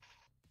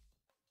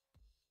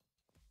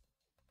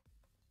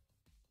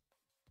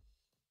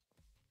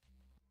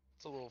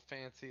 It's a little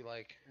fancy,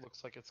 like,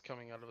 looks like it's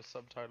coming out of a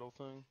subtitle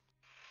thing.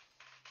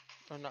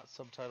 Or not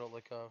subtitle,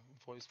 like a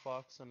voice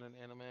box in an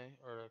anime,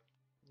 or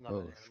not an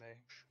anime.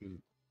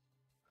 Shoot.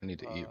 I need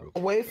to eat real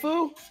quick.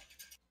 Waifu?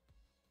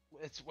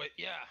 It's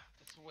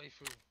it's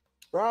waifu.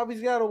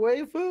 Robbie's got a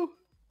waifu?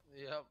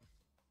 Yep.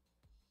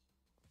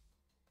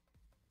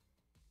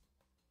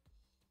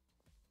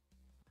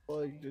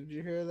 Like, did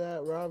you hear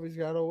that? Robbie's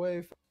got a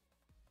waifu.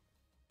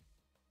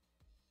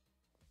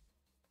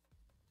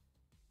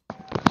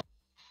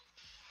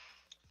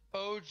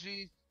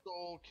 OG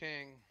Soul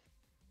King.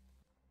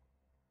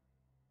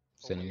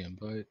 Sending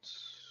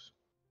invites.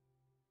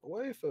 A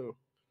waifu.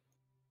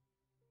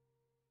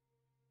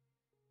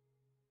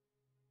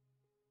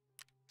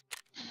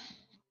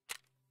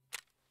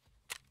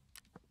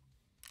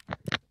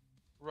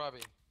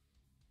 Robbie,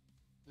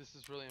 this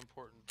is really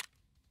important.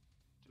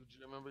 Dude,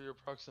 you remember your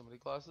proximity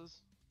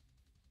classes?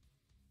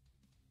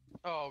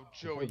 Oh,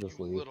 Joey, just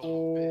you leave.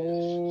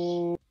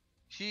 little bitch.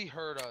 He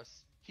heard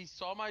us. He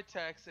saw my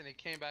text and he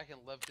came back and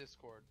left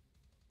Discord.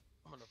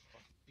 I'm gonna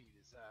fucking beat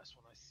his ass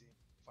when I see him,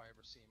 if I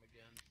ever see him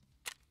again.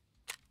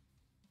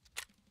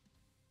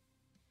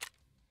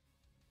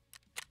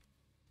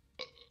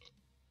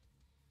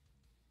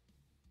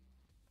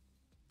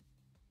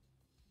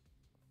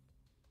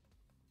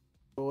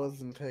 I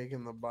wasn't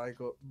taking the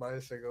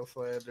bicycle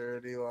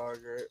slander any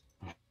longer.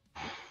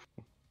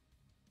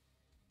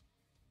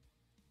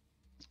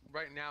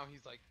 Right now,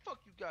 he's like, fuck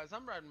you guys,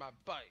 I'm riding my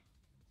bike.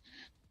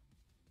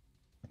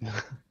 I'm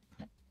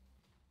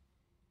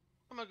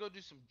gonna go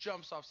do some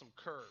jumps off some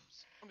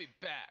curbs. I'll be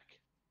back.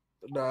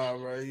 Nah,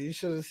 bro, you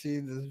should have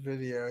seen this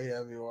video he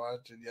had me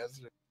watching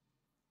yesterday.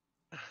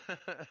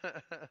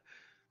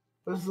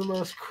 This is the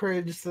most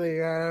cringe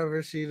thing I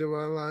ever seen in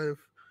my life.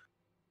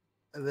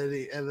 And then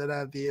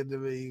at the end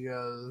of it, he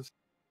goes,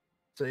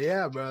 "So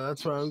yeah, bro,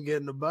 that's why I'm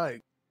getting a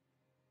bike."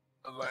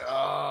 I'm like,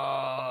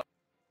 "Oh."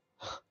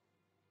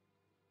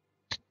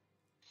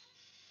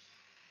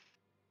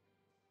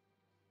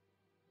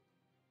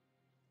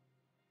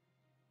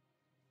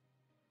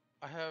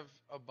 have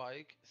a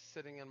bike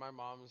sitting in my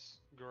mom's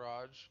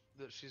garage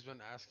that she's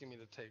been asking me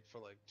to take for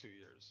like 2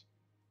 years.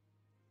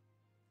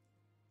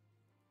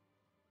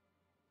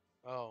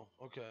 Oh,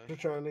 okay. You're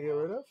trying to get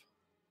rid of?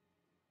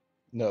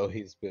 No,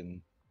 he's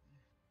been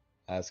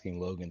asking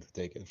Logan to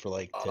take it for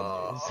like 10 years.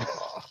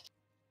 Oh,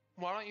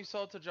 Why don't you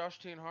sell it to Josh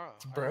T and Hara?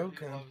 It's I know he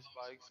broken. loves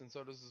bikes, and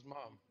so does his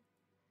mom.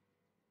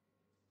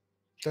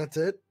 that's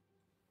it?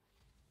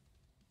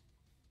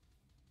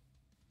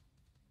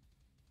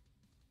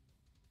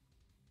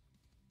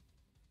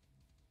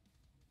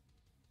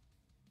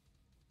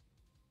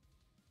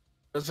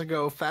 Does it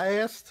go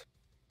fast?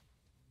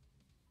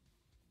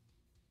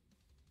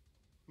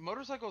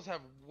 Motorcycles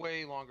have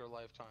way longer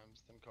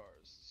lifetimes than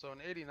cars. So in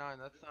 '89,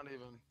 that's not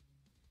even.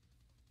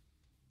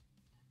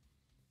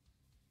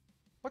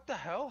 What the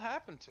hell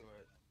happened to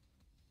it?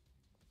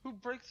 Who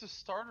breaks a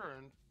starter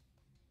in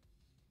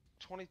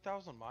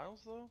 20,000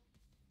 miles though?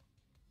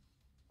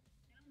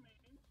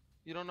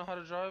 You don't know how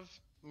to drive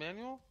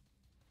manual?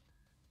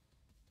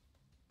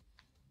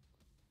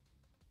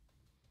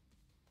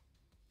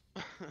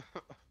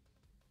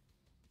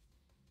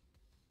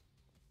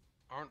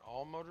 Aren't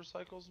all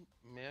motorcycles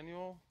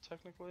manual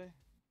technically?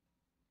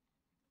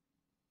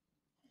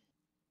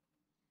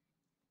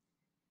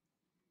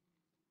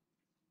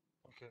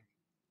 Okay.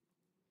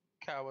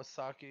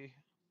 Kawasaki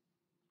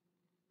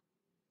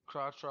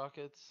crotch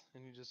rockets,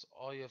 and you just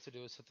all you have to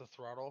do is hit the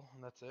throttle,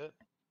 and that's it.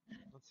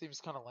 That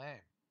seems kind of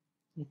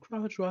lame.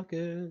 Crotch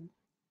rocket.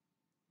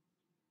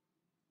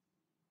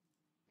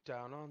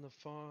 Down on the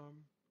farm.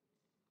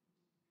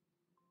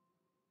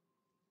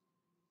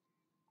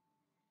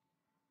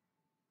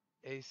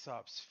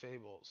 Aesop's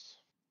Fables.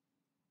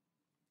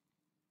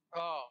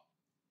 Oh,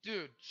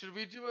 dude, should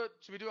we do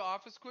an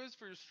office quiz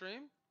for your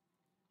stream?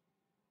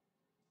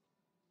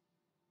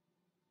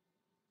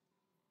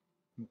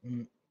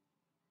 Mm-mm.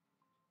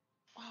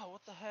 Wow,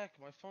 what the heck?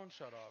 My phone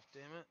shut off.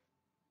 Damn it.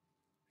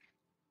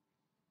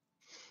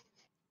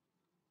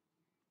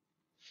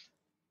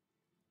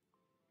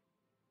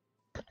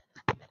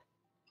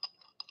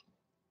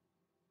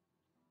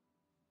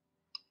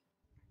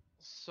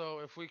 So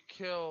if we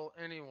kill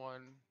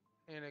anyone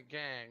in a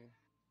gang,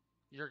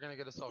 you're gonna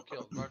get us all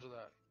killed. Roger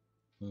that.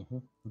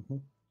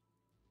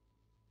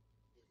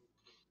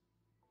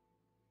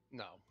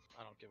 No,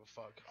 I don't give a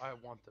fuck. I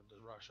want them to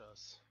rush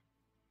us.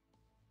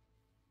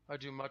 I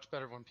do much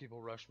better when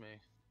people rush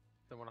me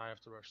than when I have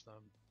to rush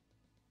them.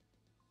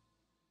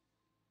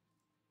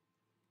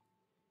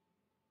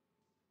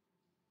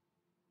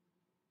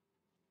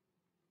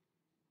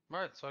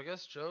 Right, so I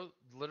guess Joe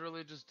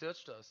literally just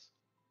ditched us.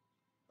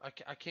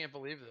 I can't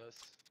believe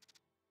this.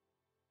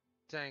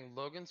 Dang,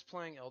 Logan's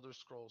playing Elder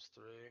Scrolls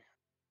 3.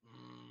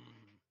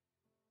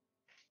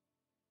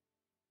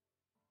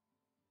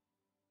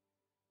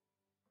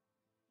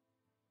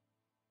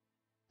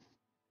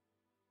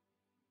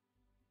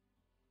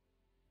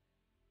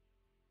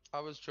 I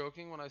was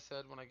joking when I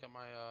said when I get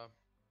my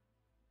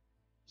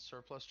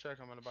surplus check,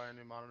 I'm going to buy a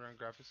new monitor and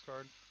graphics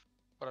card.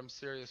 But I'm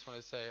serious when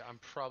I say I'm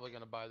probably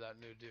going to buy that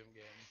new Doom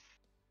game.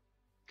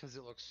 Because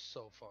it looks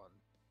so fun.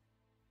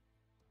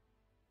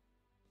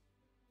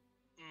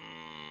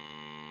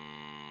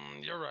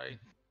 You're right.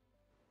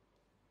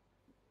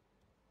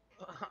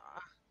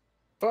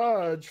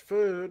 Fudge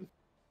food.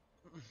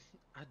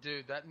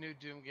 Dude, that new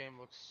Doom game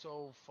looks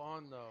so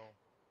fun though.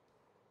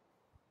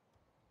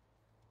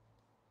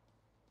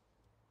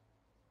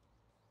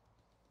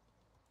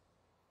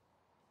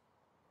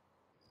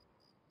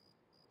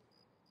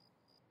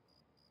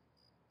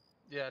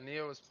 Yeah,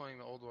 Neo was playing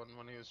the old one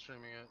when he was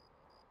streaming it.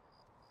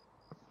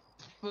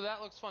 But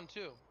that looks fun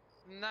too.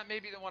 And that may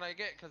be the one I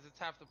get because it's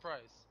half the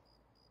price.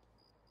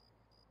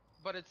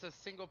 But it's a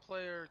single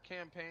player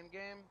campaign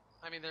game.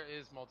 I mean, there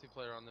is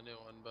multiplayer on the new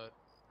one, but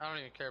I don't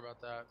even care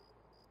about that.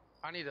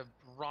 I need a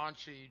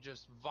raunchy,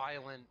 just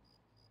violent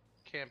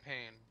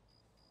campaign.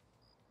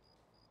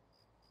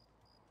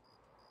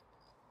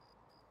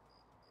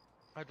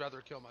 I'd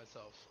rather kill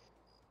myself.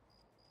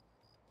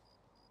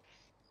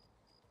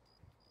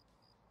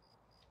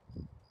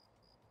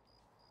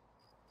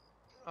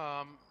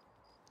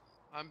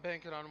 I'm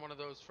banking on one of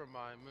those from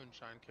my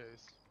moonshine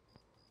case.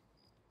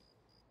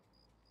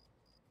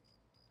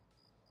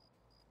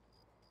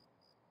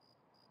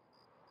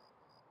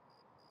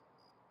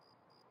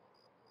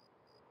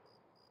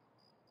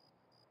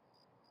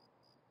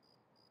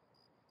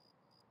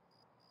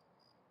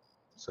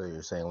 So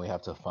you're saying we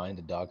have to find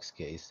a docs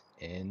case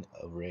in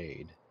a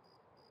raid,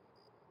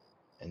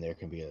 and there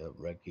can be a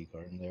red key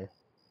card in there?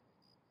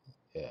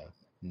 Yeah.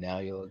 Now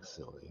you look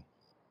silly.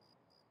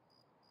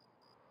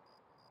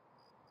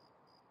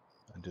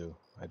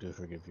 I do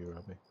forgive you,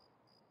 Robbie.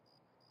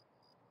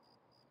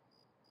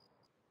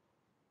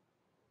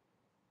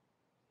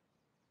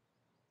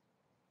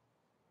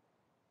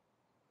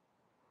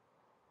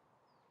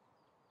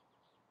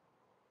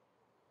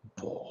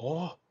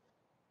 Boah.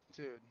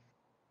 Dude,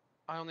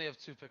 I only have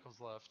 2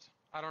 pickles left.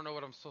 I don't know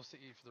what I'm supposed to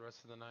eat for the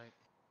rest of the night.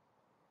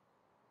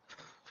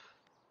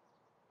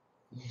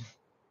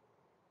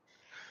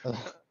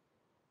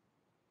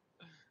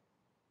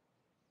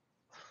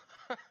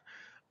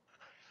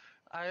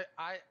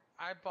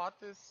 I bought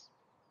this,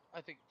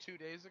 I think 2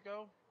 days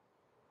ago.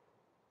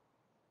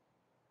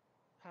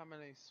 How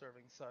many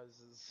serving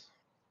sizes?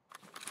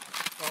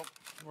 Oh,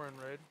 we're in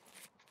raid.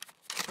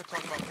 We're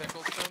talking about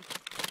pickles soon.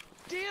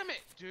 Damn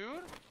it,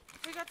 dude!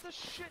 We got the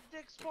shit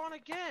dick spawn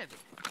again!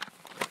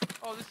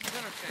 Oh, this is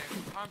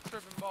interchange. I'm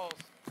tripping balls.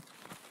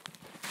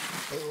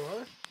 Wait,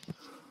 what?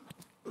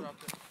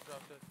 Dropped it,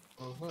 dropped it.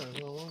 Oh, fine,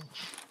 no, what?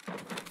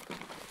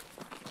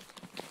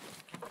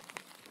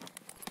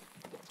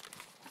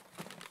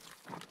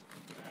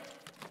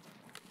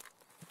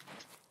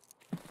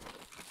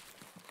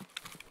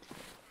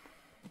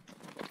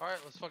 Alright,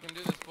 let's fucking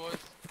do this, boys.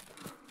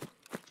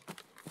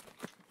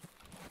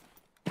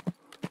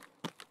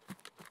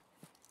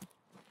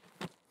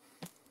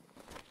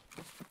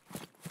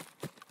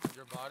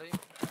 Your body?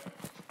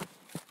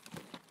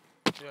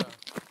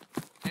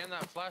 Yeah. And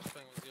that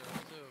flashbang was yours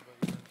too, but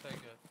you didn't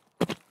take it.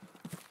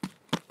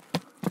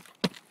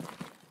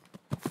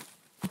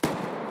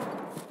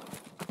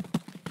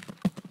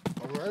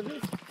 Already?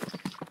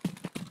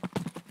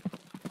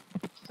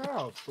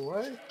 Out the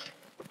way?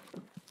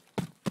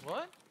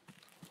 What?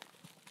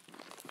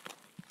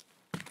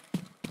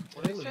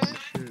 What are you Enemies saying?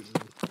 shooting.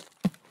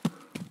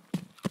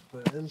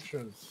 The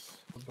entrance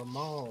of the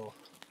mall.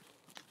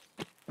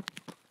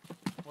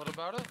 What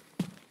about it?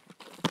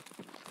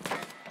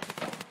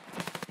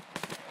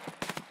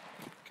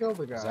 Kill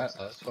the guy. Is that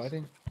us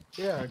fighting?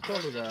 Yeah, kill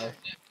the guy.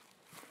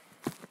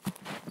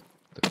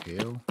 The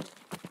kill?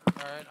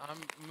 Alright, I'm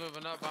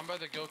moving up. I'm by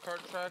the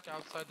go-kart track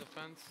outside the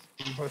fence.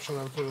 I'm pushing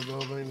up to the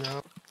building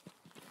now.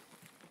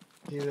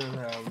 He didn't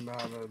have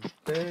not a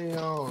day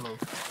on him.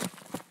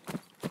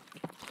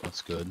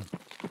 That's good.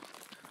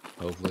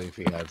 Hopefully if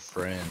he had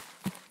friend.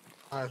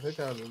 I think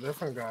that was a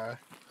different guy.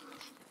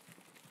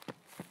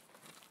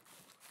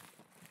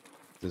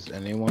 Does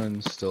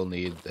anyone still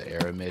need the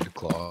aramid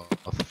cloth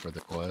for the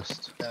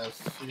quest?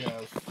 Yes,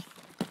 yes.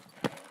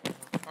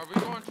 Are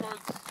we going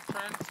towards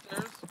Trent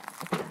stairs?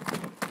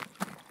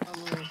 I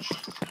mean,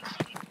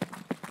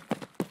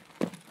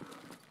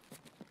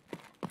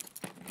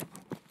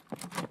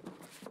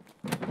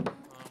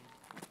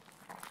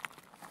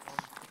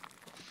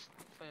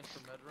 Playing for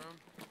bedroom.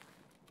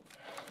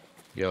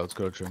 Yeah, let's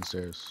go to Trent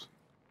stairs.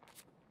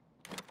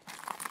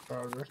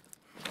 Roger.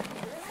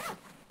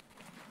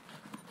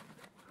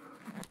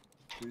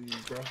 Do you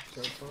grab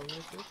that phone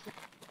real quick?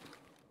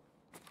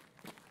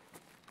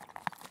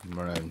 I'm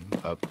running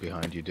up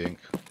behind you, Dink.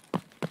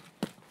 I'm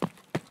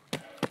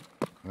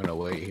gonna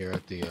wait here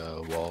at the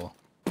wall.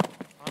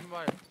 I'm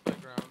by a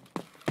playground.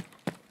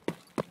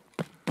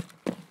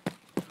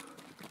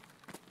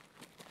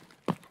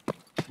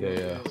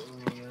 Yeah.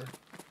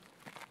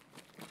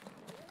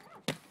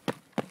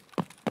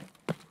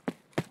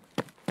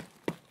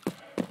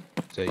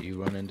 Is that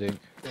you running, Dink?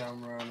 Yeah,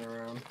 I'm running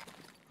around.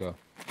 Go.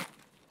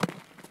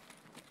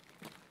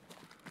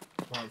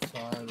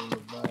 Outside in the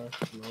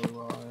back, no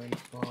line,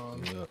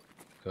 spawn. Yep.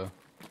 Go.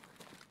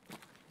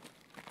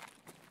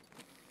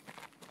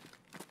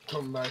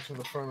 Come back to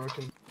the front, I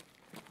can.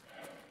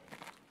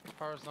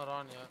 Power's not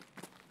on yet.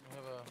 We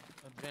have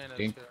a advantage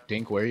Dink, here.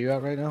 Dink, where are you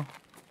at right now?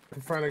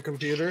 In front of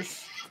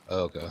computers.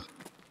 Oh, okay.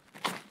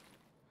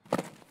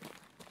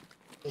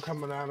 I'm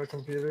coming out of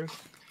computers.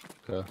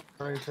 Okay.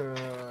 Going to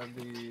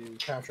the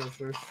cash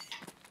registers.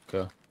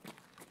 Okay.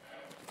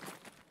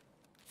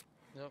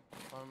 Yep,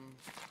 I'm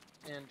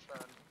in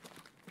Trent.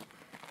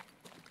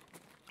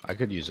 I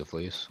could use a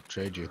fleece. I'll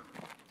trade you.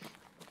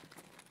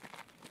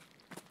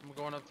 I'm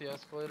going up the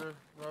escalator,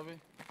 Robbie.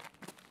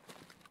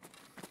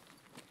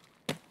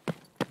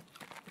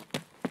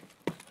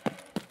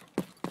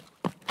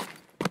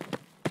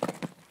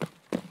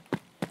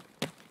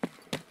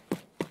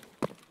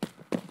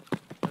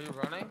 Are you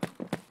running?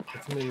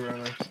 It's me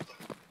running.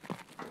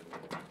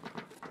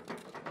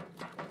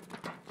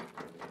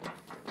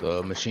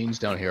 The machines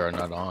down here are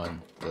not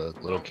on. The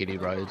little kiddie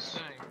That's what I'm rides.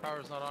 saying.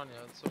 Power's not on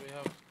yet, so we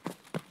have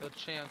the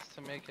chance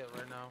to make it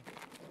right now.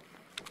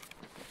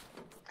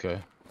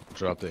 Okay.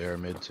 Drop the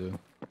aramid too.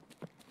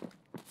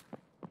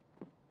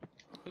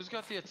 Who's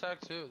got the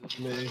attack too? This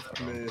is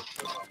Me.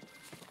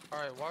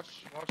 Alright,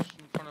 watch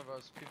in front of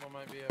us. People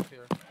might be up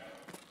here.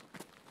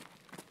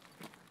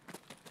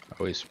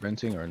 Are we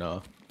sprinting or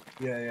no?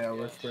 Yeah,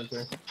 we're Yes.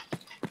 sprinting.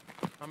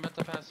 I'm at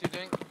the pass you,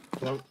 Dink.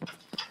 Yep.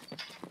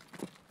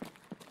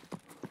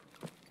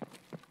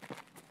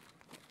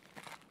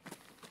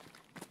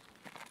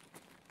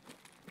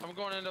 I'm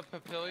going into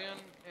Pavilion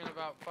in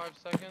about 5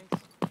 seconds.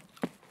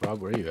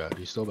 Rob, where are you at? Are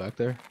you still back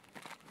there?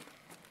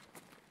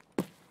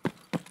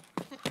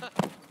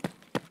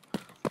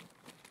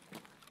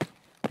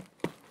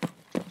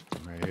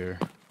 I'm right here.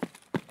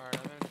 Alright,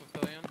 I'm in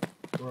Pavilion.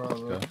 We're on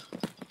Okay.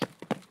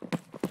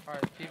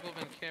 Alright, people have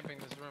been camping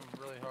this room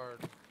really hard.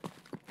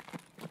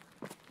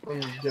 Let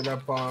me get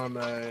up on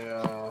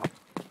a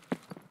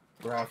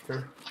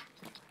rafter.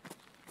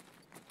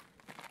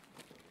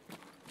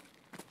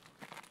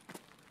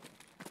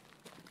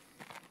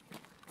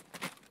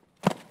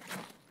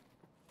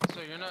 So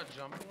you're not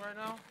jumping right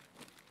now?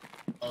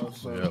 Oh,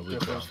 so Yeah, we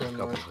different jumped. A couple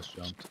friendly. of us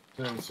jumped.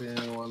 Didn't see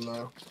anyone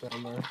though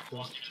down there.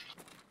 So.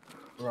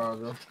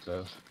 Roger.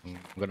 So I'm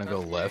gonna go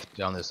left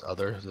down this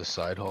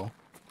side hall.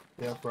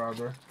 Yep,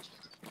 Roger.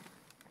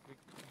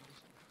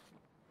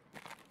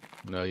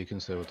 No, you can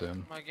stay with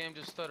him. My game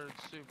just stuttered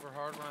super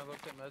hard when I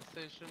looked at med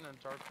station and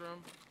dark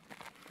room.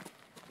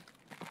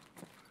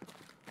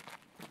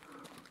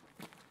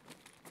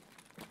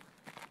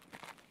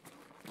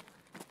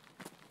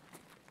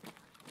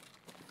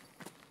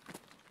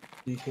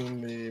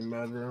 Peeking the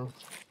med room.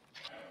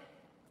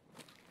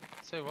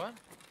 Say what?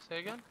 Say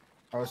again?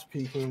 I was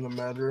peeking the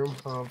med room.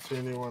 I don't see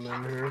anyone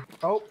in here.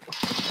 Oh!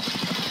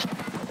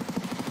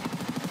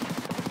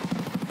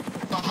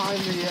 Behind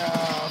the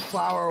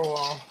flower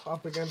wall,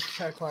 up against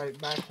tech light,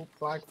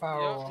 black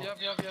flower wall. Yep.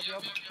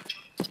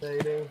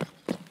 Fading.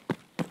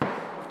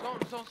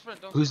 Don't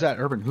sprint, don't Who's sprint.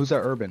 that urban? Who's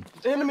that urban?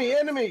 Enemy!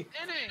 Enemy!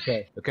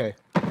 Okay.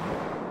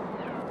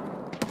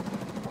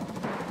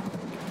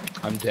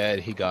 I'm dead.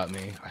 He got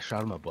me. I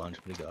shot him a bunch,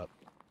 but he got.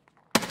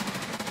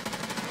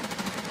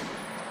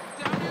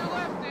 Down to your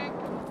left, Dink!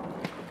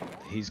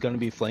 He's gonna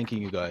be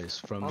flanking you guys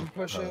from. I'm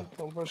pushing.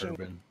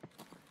 Urban.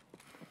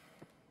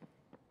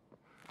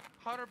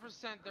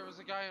 100% there was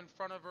a guy in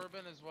front of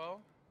Urban as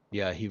well.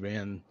 Yeah, he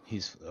ran.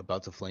 He's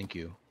about to flank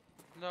you.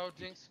 No,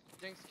 Dink's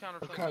I'm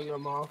counterflanking. cutting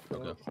them off.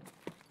 Okay.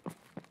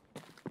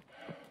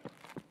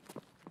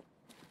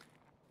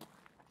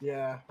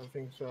 Yeah, I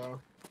think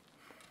so.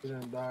 He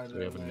didn't die. Do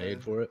we have a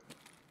nade for it?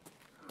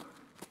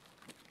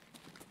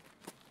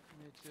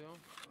 Me too.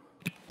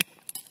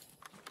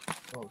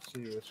 Don't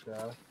see this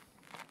guy.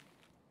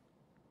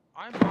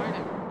 I'm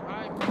hiding.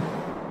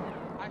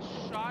 I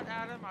shot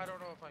at him. I don't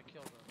know if I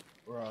killed him.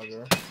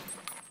 Roger.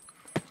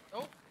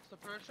 Oh,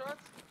 support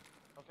shots?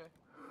 Okay.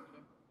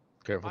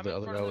 Careful, I'm the in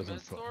other front guy of was the in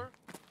mid front. store.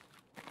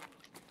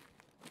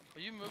 Are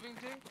you moving,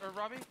 Dink? Or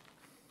Robbie?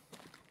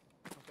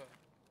 Okay.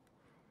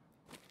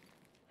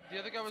 The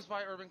other guy was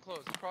by Urban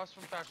Clothes, across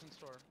from Fashion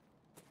Store.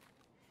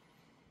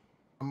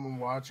 I'm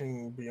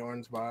watching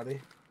Bjorn's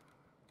body.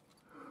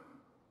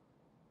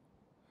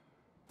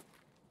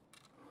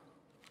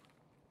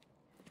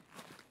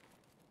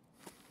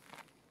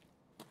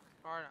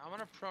 Alright, I'm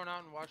gonna prone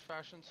out and watch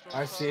Fashion Store.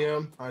 I see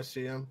him. I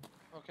see him.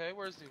 Okay,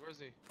 where's he?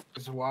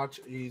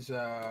 He's Could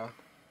I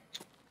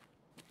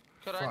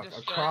fuck,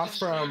 distract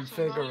across him from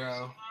somehow?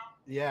 Figaro.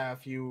 Yeah,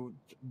 if you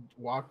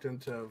walked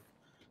into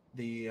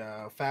the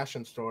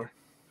fashion store.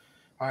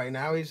 All right,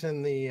 now he's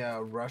in the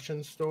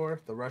Russian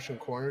store, the Russian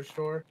corner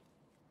store.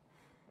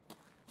 Oh,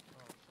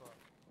 fuck.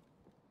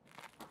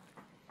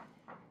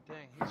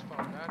 Dang, he's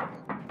far back.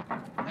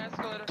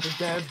 Escalator. He's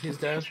dead. He's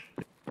dead.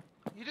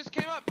 He just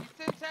came up. He's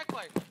in tech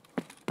light.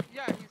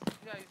 Yeah, he's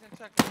in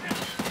tech light.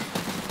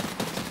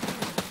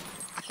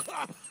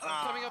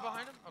 I'm coming up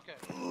behind him? Okay.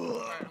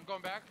 Alright, I'm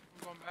going back.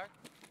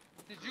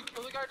 Did you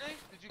kill the guy, Dave?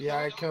 Did you Yeah,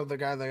 I kill him? killed the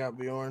guy that got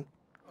Bjorn.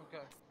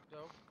 Okay,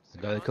 dope. The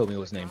guy that killed me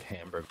was named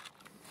Hamburg.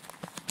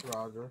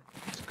 Roger.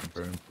 To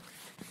confirm.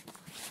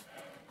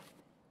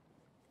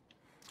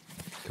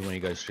 Can one of you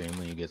guys stream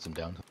when you get some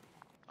downtime?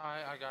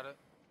 I got it.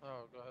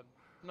 Oh, go ahead.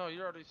 No,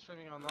 you're already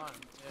streaming online.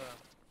 Yeah.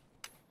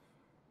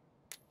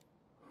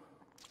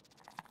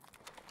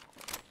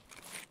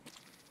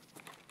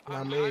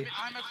 Not me.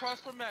 I'm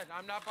across from med.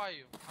 I'm not by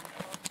you.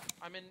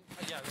 I'm in.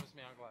 Yeah, that was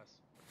me on glass.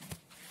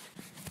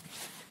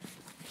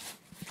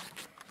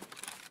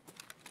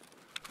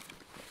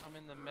 I'm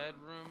in the med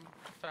room,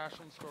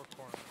 fashion store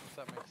corner. If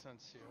that makes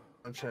sense to you.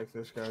 I'll check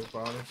this guy's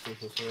body. See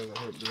if it's where that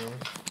hit Bjorn.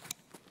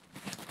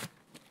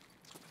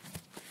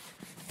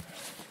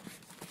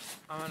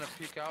 I'm gonna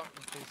peek out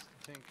in case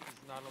Dink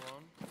is not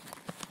alone.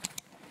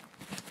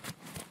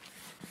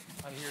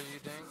 I hear you,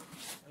 Dink.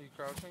 Are you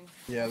crouching?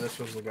 Yeah, this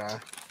was the guy.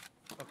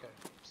 Okay,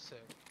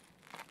 sick.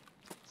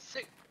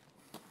 Sick!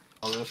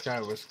 Oh, this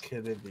guy was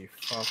kitted the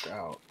fuck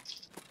out.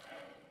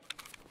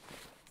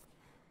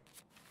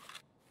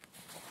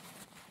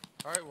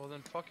 Alright, well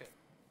then fuck it.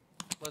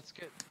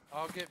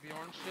 I'll get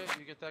Bjorn's shit,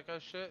 you get that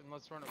guy's shit, and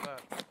let's run it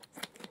back.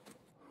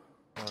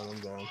 I'm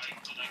down.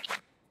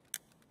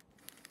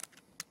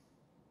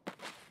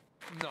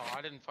 No,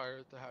 I didn't fire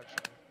at the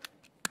hatchery.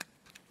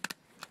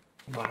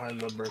 Behind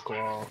the brick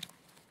wall.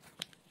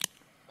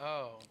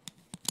 Oh.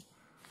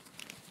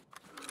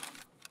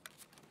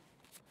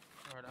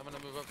 Alright, I'm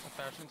gonna move up to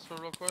fashion store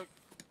real quick.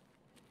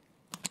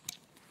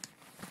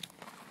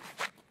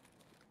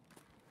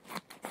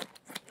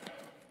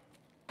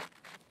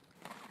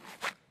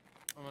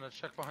 I'm gonna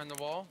check behind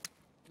the wall.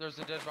 There's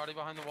a dead body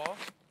behind the wall.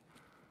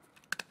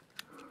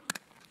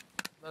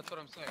 That's what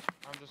I'm saying.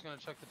 I'm just gonna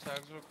check the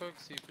tags real quick,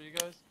 see for you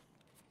guys.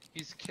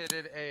 He's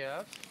kitted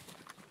AF.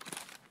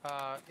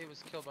 It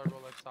was killed by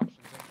Rolex options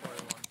in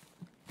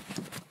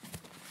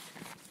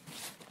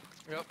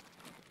 41. Yep.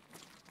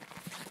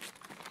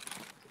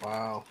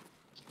 Wow.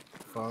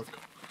 Fuck.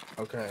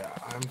 Okay,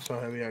 I'm so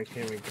heavy I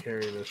can't even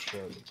carry this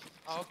shit.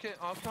 I'll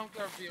come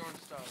grab Bjorn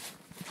stuff.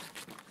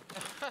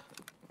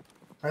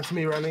 That's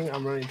me running.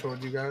 I'm running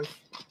towards you guys.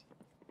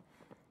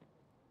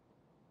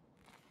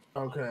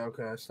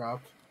 Okay, I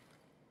stopped.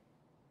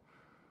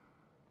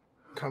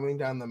 coming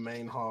down the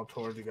main hall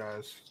towards you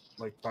guys,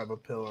 like by the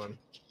pillar.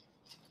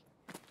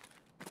 Are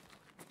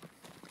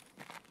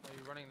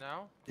you running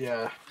now?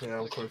 Yeah,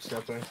 I'm quick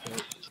stepping. Yeah.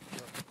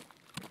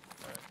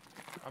 Alright.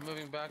 I'm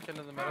moving back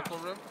into the medical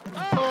room.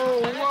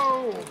 Oh,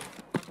 whoa!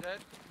 Dead.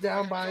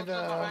 Down by Go the.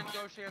 behind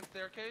Goshan's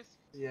staircase.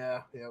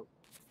 Yeah, yep.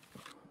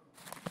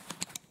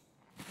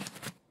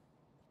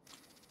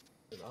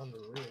 It's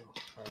unreal.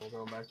 Alright, we're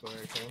going back to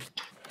where I came.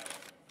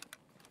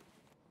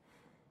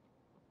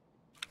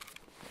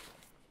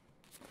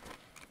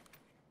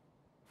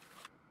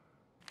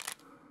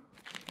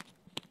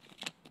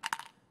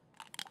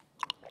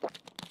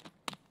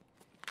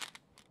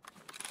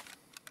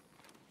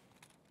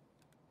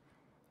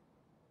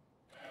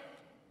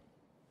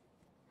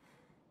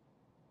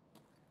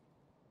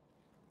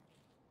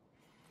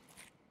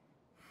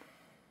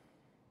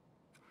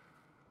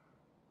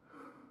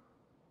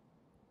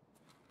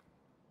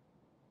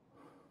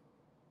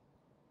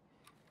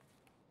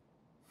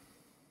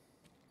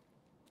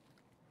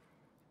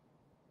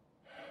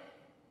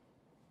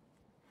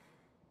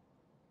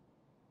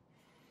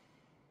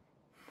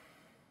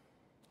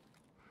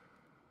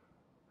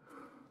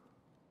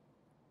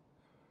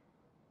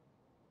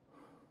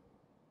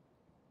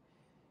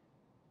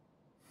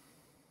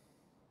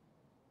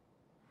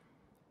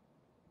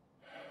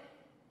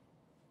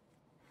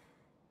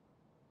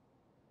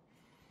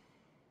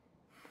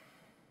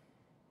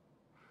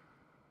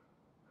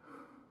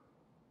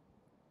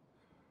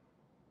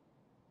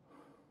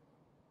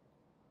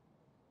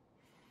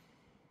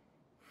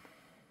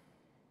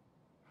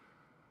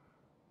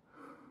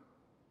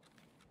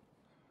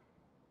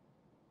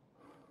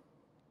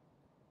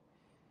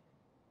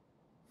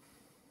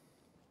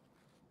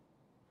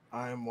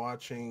 I'm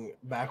watching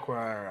back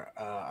where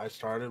I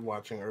started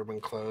watching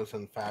Urban Clothes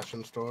and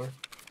Fashion Store.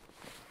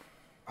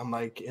 I'm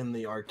like in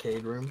the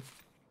arcade room.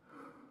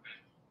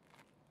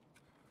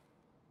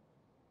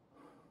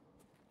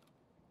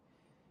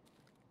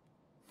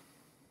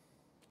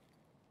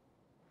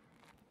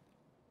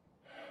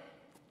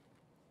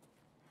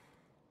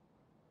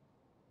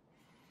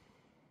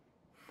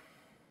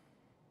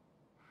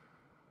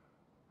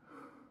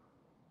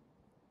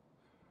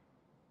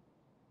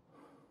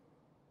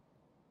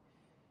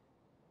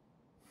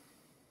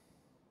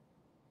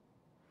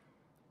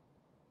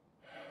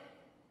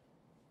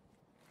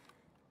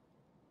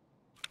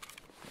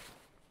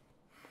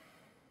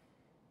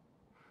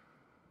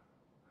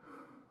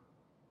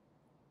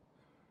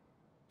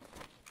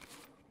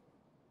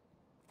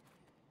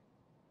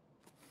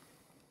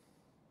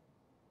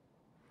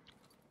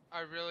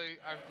 I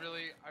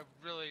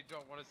really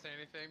don't want to say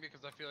anything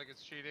because I feel like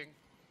it's cheating,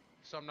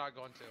 so I'm not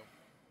going to.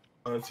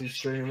 Oh, is he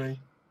streaming?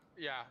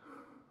 Yeah.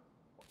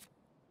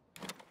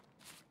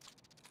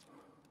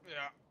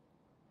 Yeah.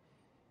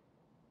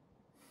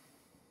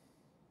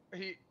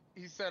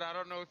 He said, I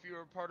don't know if you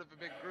were part of a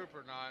big group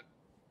or not,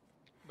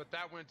 but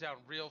that went down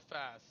real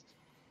fast.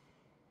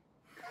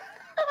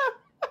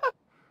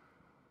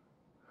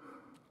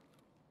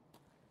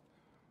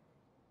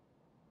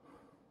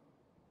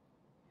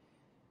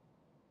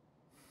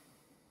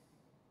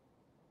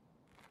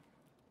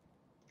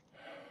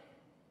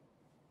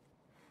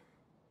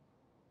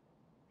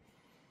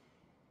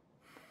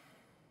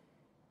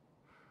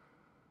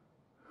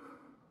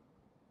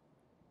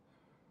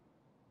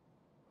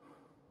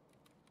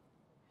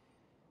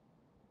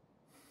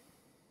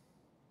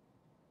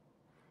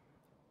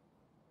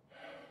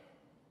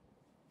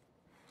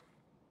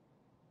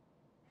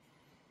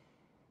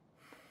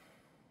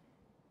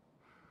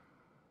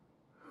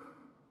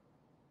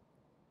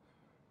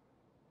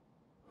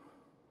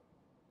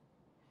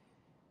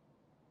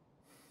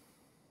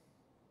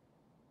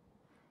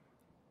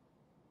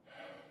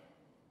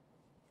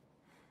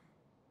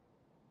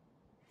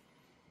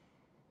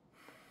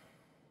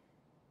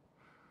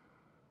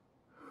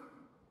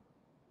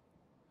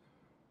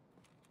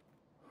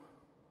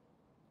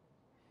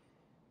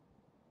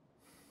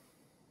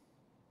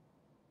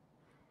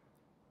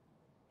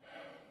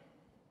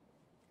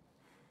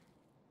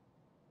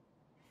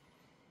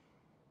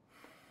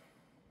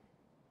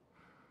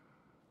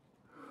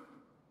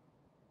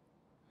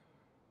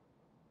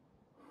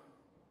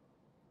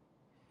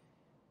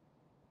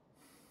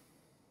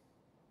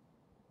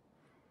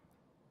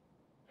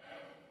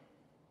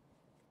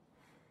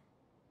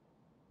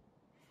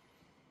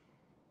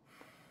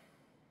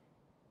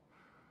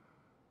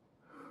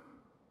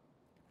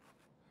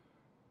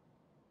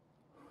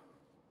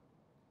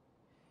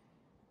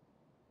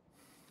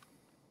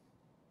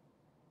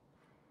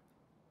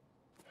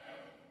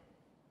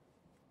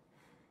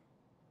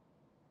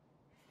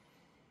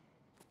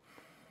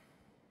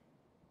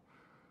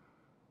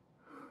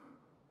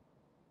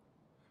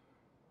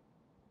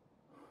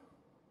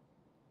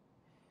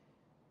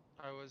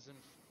 I was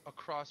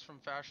across from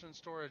Fashion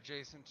Store,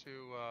 adjacent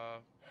to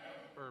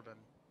Urban.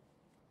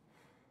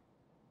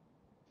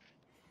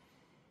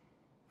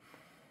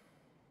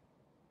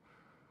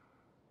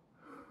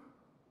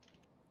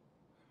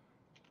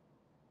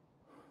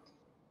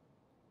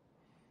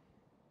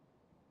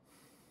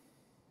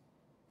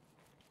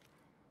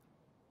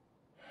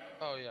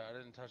 Oh yeah, I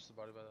didn't touch the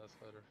body by the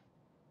escalator.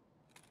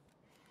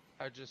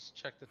 I just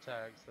checked the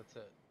tags, that's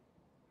it.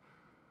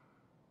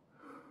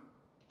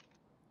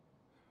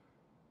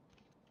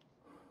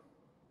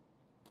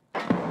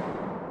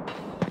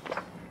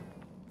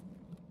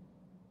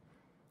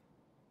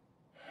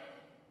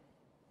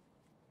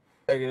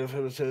 Negative,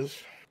 it was his.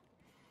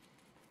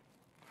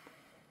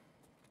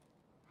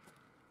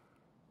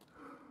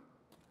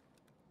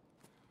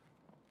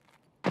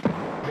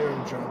 I hear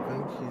him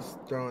jumping. He's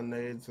throwing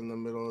nades in the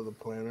middle of the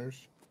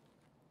planters.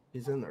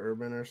 He's in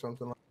urban or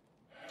something like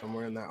that,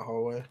 somewhere in that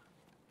hallway.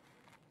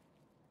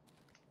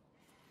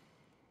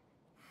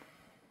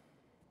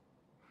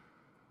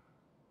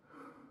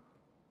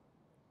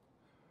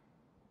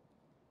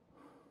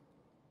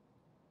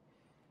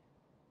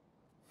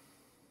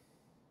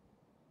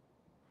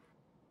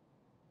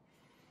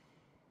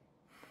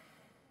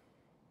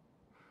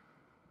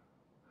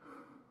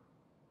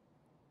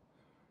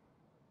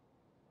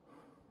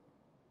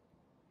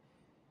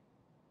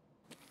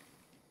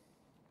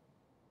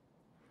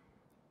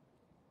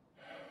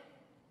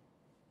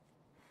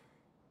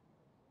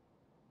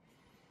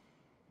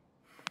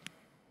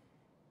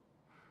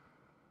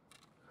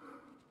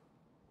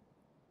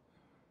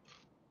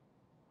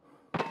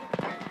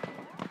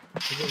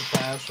 He's in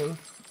fashion.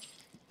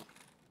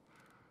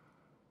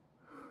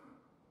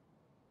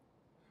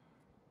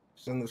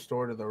 He's in the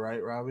store to the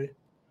right, Robbie. Yep.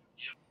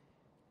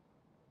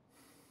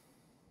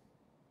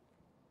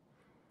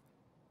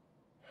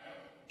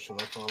 Should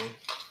I follow?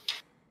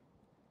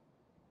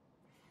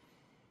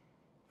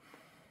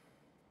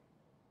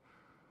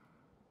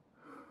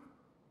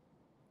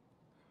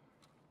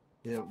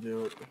 Yep,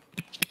 do it.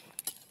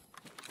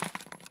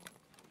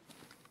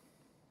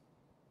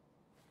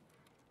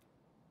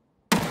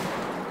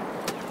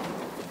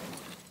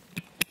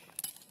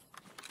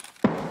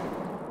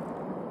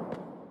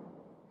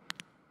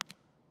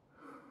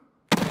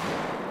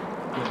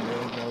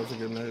 That was a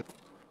good night.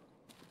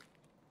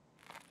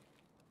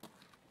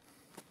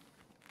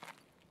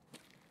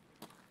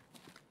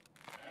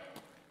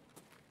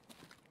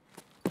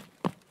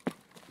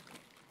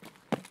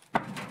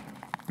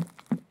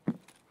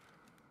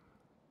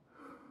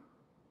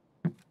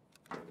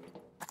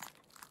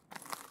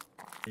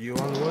 Are you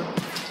on wood?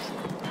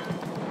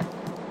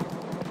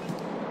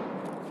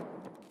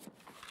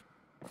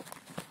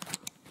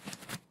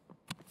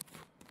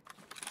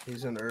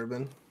 He's in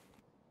urban.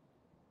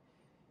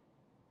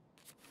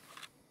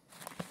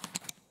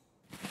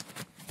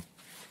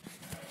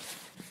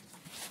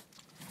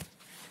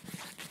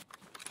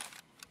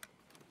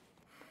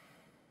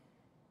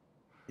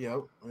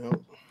 Yep.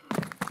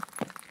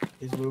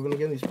 He's moving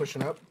again. He's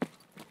pushing up. I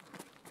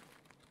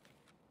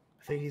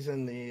think he's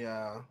in the,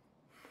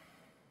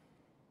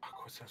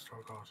 what's that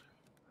store called?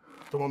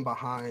 The one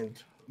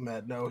behind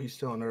Med. No, he's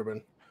still in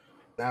urban.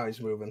 Now he's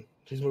moving.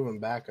 He's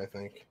moving back, I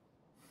think.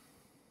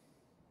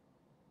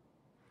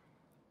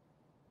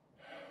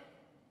 I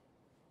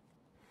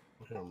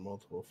hear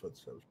multiple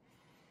footsteps.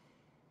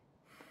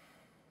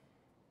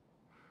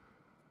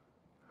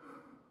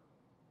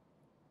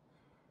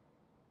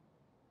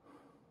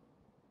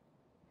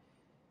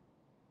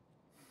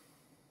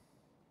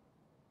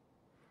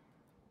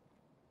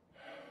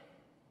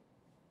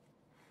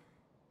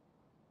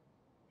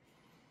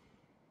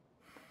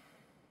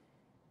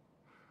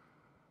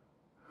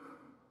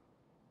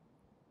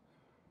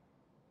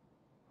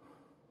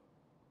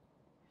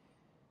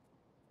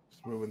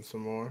 Moving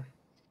some more.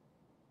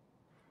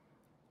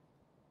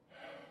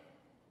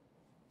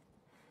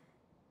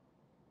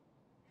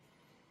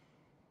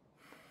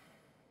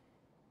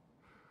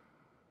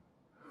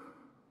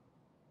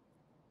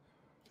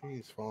 I think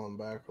he's falling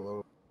back a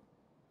little.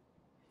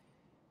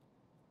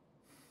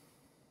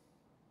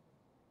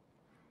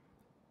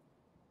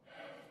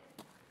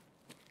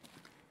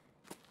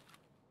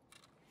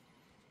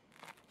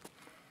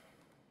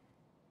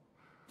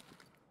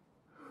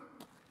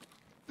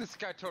 This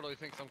guy totally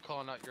thinks I'm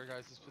calling out your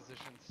guys'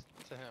 positions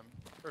to him,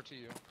 or to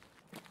you.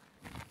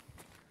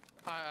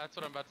 That's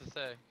what I'm about to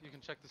say. You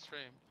can check the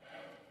stream.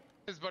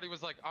 His buddy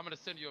was like, I'm gonna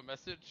send you a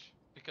message,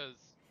 because...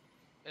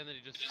 And then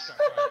he just got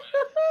quiet.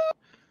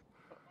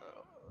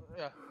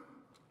 Yeah.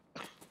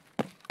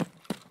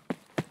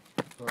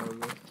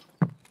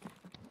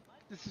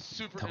 This is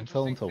super Don't interesting.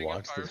 tell him to being a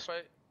watch this.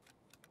 firefight.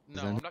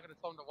 No, I'm not gonna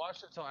tell him to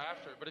watch it until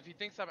after, but if he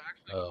thinks I'm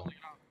actually calling it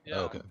out... Yeah.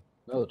 Oh, okay.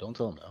 No, don't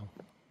tell him now.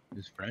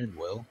 His friend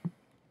will.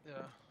 Yeah.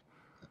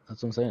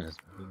 That's what I'm saying.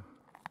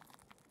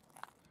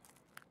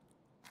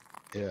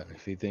 Yeah,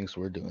 if he thinks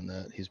we're doing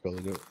that, he's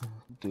probably gonna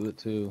do it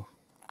too.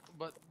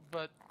 But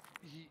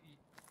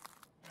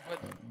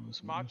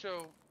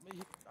Macho,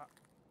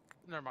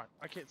 never mind.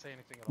 I can't say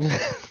anything at all.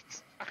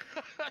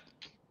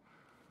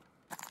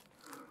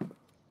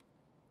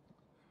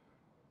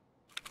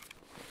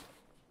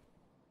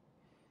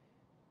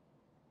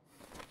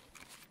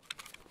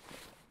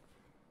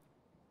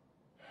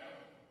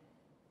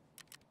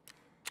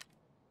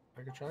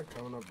 I could try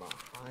coming up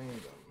behind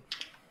him.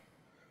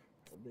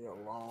 It'd be a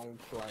long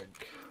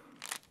flank.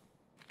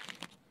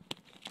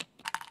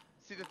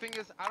 See, the thing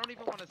is, I don't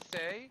even want to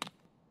say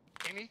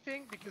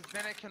anything because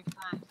then it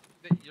confirms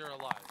that you're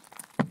alive.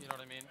 You know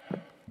what I mean?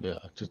 Yeah,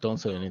 just don't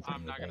say So, anything.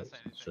 I'm not gonna about say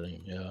anything.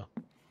 Stream, yeah.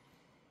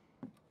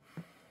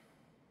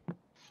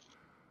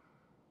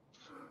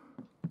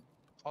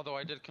 Although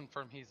I did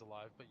confirm he's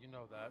alive, but you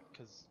know that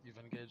because you've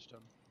engaged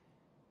him.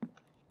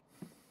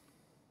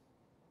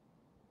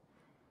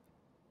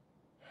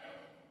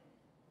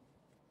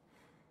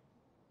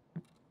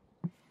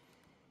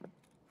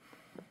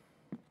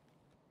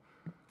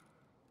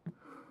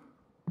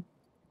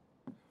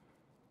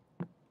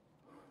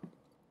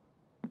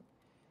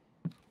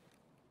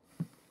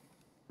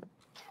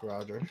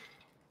 Roger.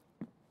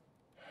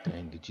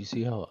 Dang, did you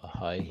see how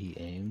high he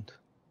aimed?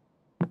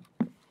 I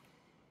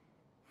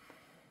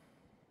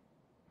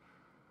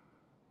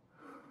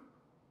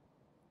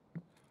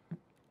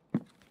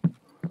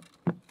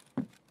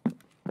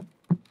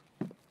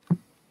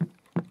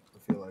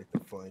feel like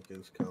the flank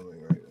is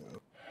coming right now.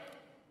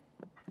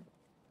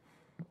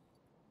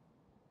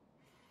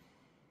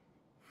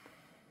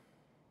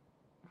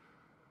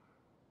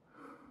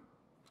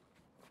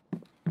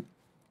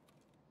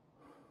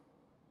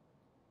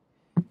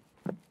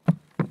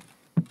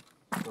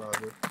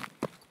 Roger.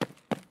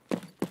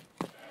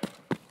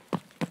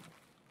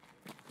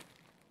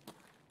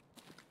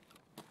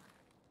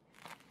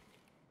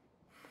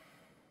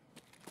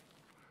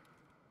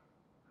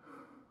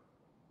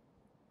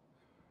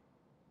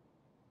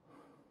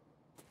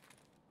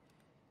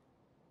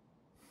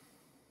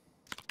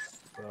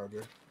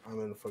 Roger. I'm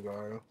in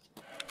Figaro.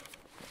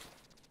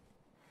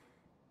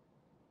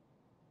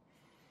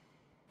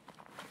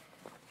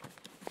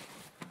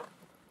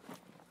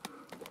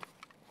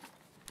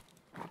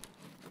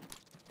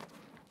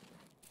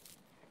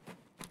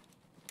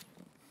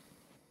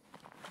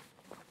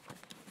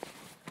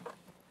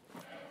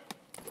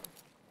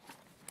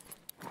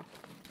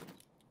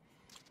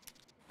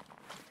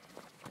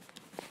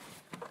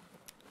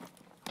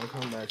 I'll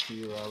come back to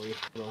you, Robbie.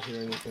 I don't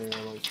hear anything.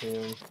 I don't see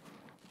him.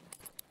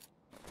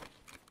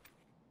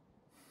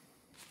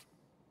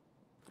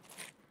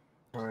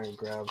 Try and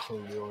grab some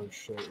of the orange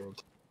shit real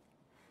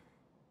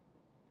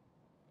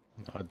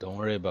quick. Don't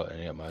worry about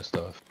any of my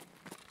stuff.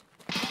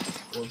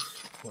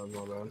 Whoops. That was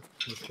my bad.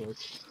 Just quick.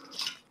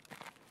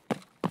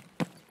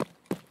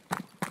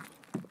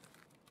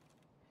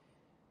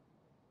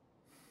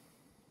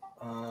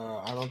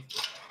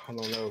 I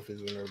don't know if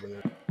he's an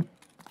urban.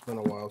 It's been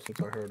a while since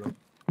I heard him.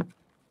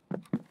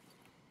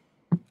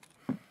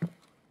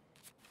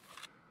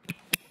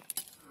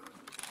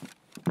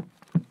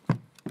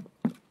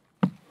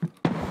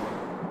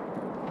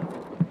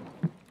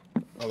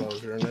 Oh, that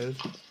was your nade?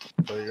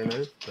 Oh, your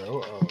nade?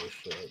 Oh,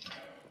 shit.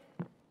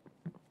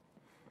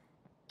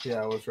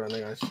 Yeah, I was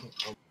running. I'm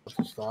about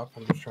to stop.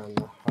 I'm just trying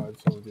to hide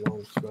some of the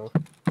orange stuff.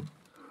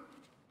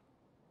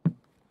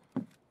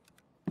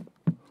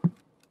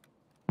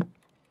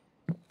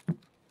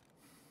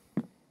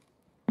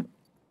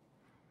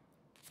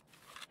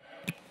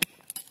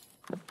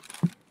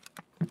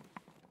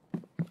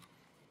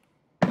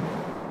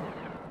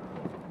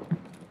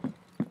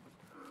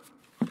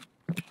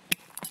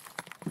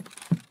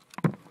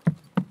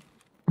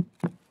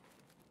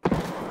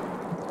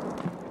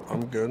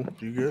 I'm good.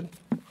 You good?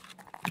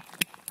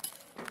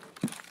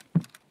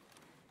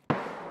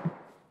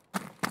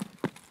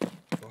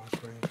 What's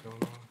going on?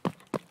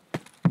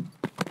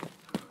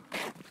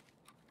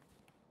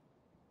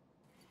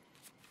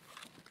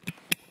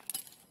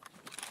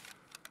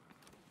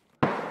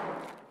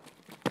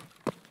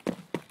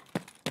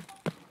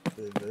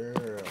 Dude,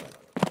 there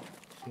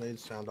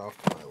nades sound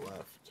off to my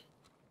left.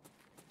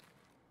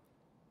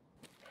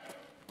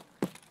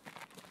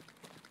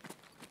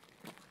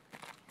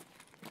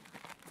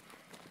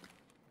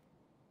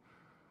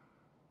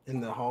 In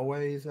the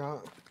hallway, he's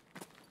not?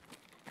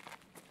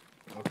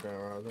 Okay,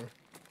 rather.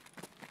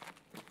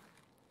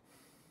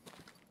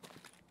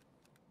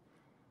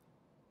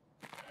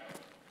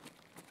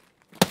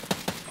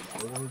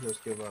 They're gonna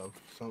just give up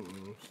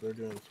something. So they're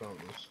doing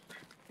something.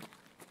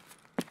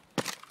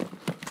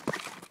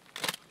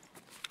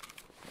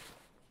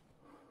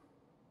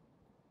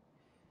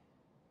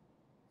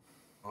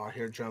 Oh, I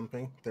hear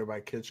jumping. They're by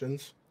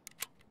kitchens.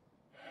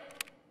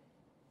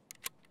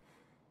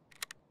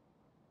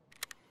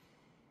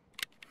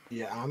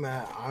 Yeah, I'm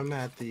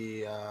at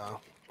the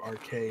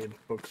arcade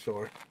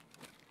bookstore.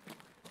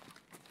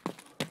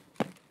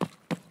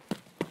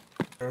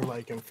 They're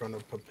like in front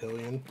of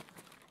Papillion.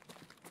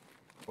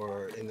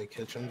 Or in the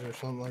kitchens or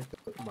something like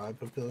that, by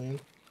Papillion.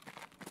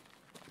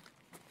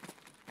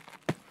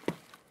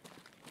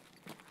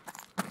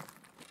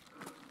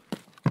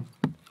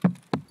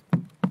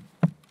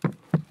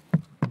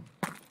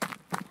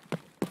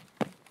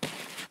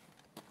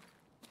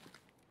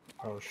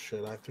 Oh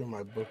shit, I threw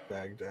my book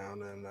bag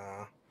down in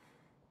the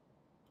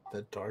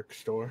dark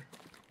store.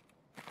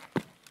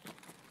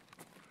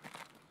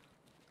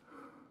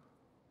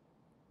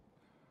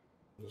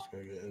 This is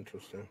gonna get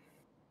interesting.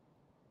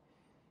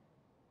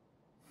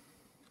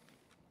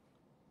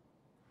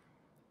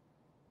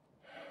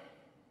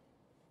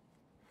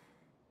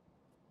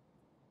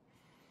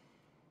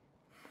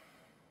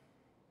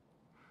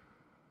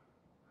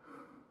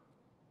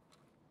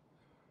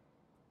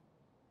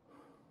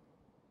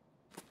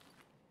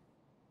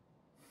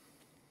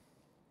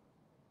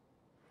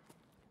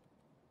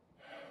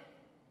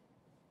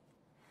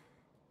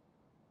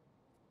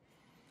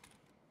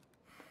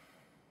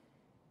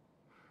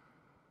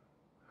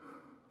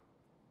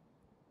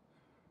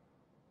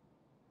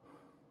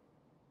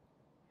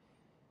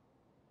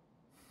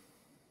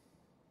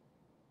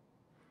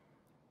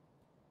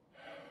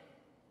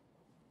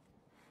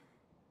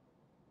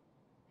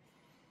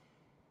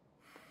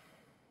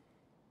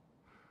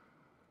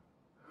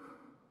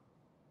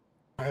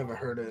 I haven't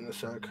heard it in a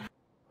sec.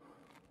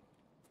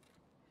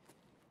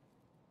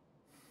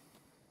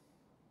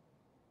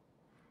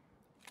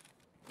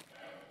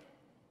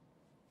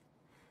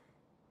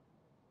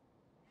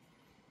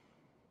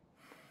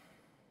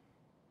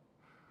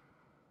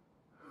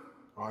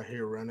 Oh, I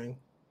hear running.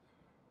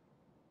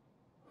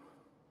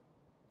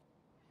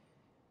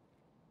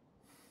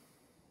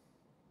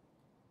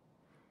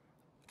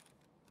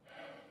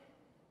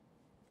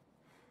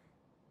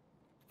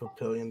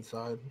 Pavilion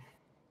side.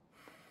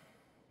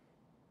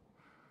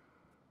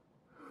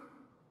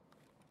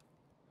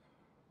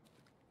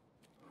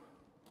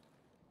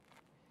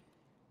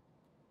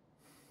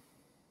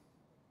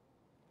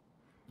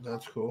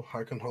 That's cool.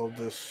 I can hold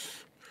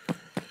this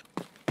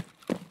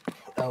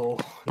L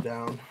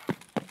down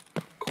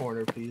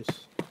corner piece.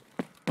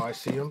 Oh, I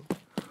see them.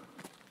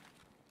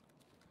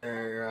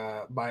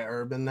 They're by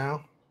Urban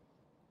now.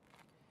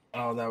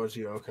 Oh, that was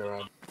you. Okay,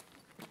 Roger.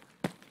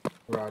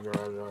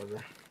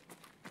 Roger.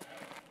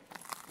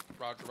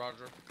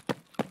 Roger.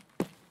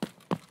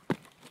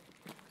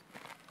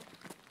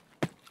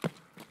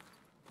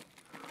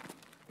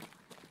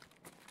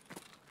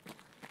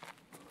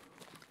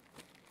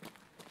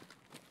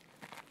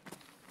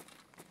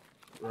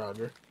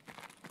 Roger.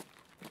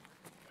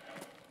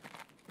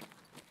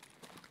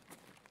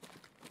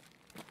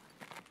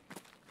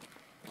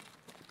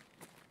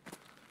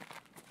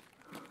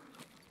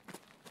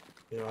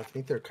 Yeah, I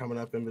think they're coming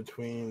up in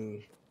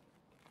between.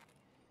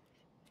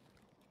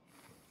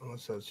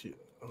 Unless that's you.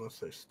 Unless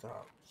they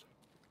stopped.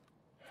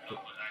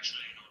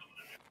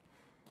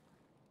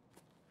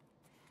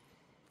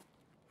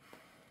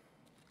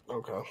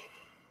 Okay.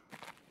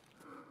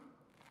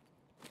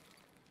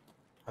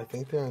 I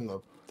think they're in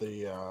the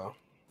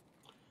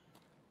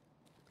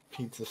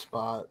pizza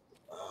spot,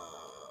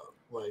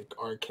 like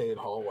arcade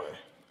hallway.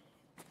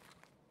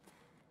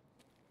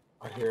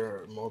 I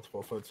hear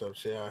multiple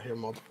footsteps. Yeah, I hear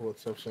multiple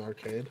footsteps in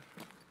arcade.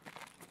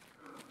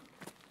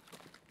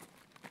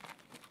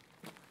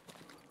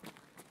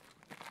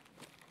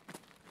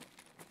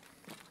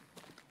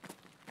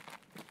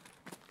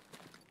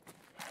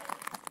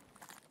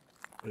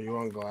 Are you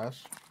on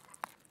glass?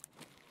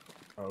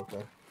 Oh,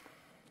 okay.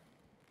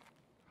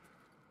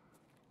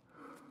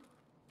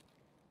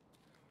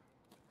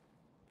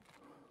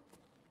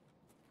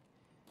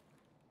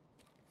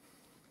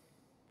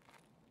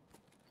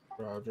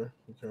 Roger,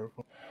 be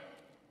careful.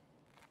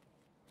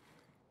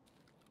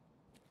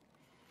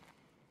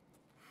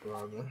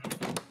 Roger.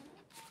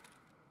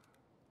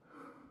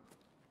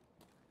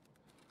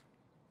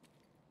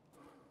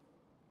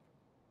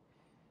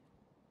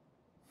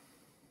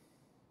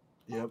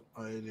 Yep,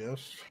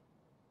 yes.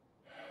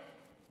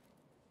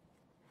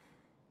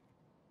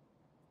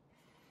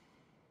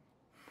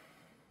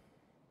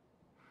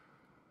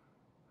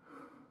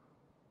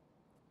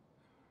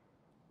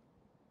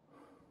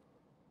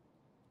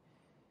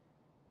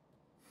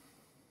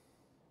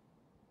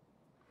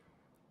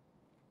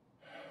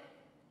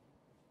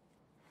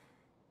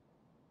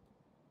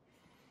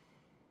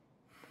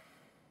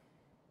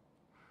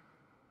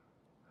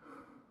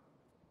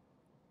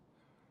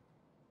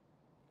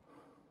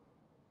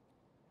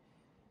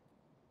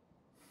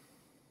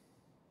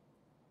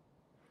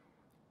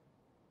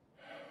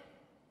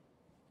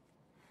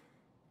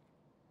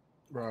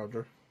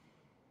 Roger.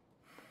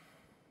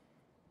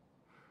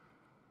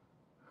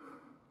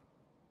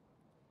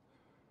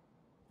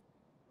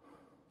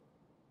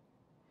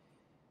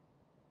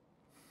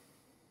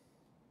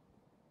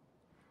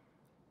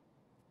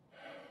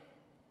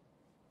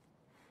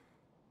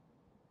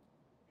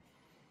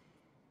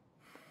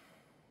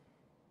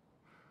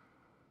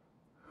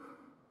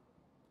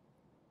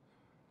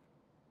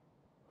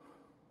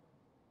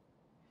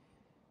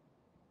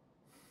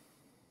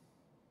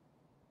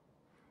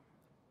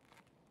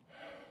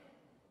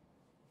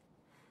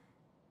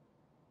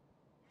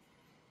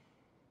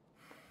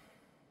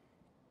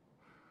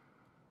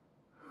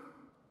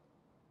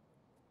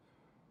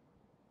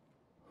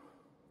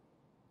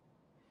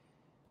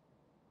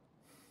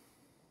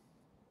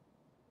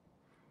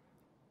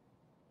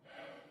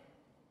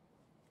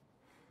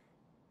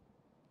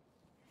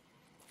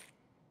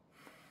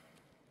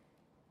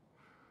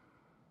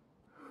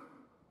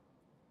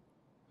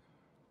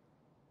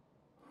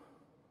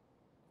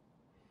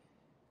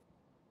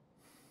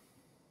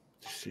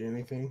 See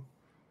anything?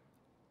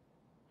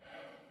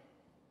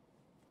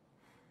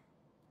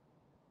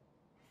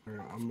 All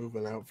right, I'm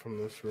moving out from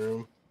this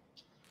room.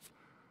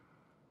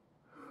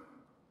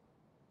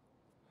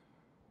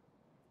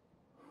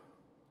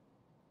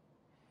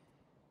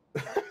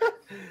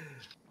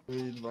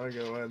 We'd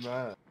fucking win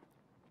that.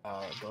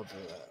 Don't do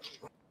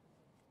that.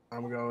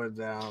 I'm going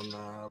down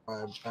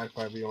back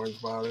by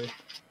Bjorn's body.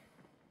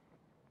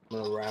 I'm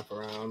gonna wrap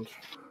around.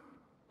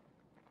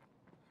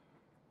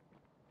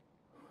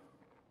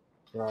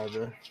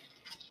 Roger.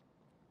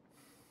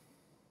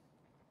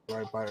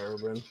 Right by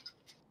Urban.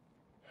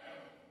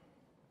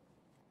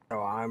 Oh,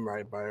 I'm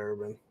right by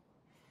Urban.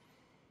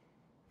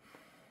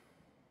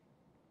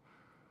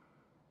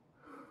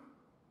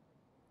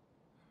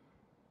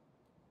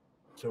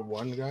 So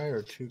one guy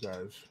or two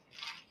guys?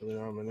 You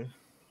know how many?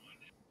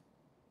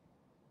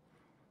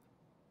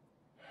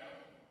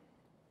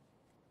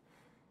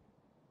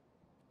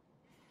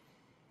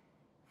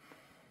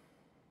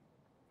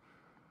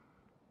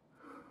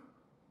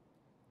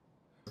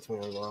 That's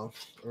what I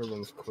lost.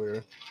 Urban's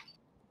clear.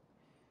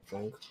 I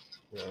think.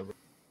 Yeah.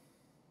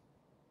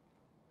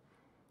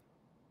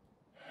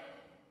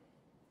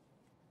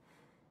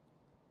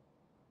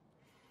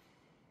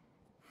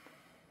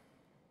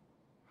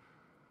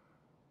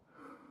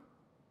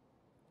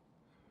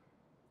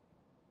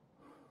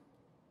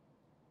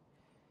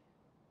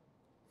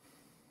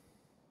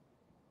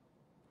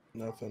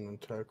 Nothing in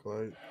tech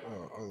light.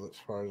 As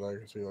far as I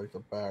can see, like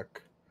the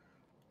back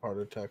part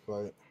of tech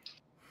light.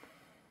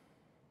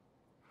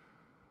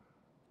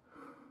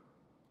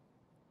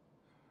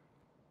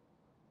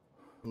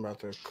 I'm about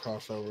to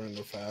cross over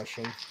into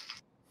fashion.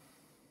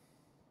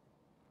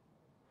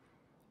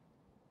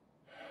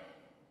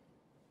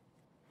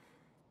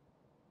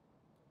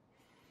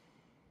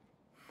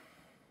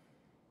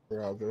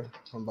 Roger.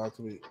 I'm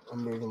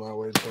moving my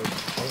way towards.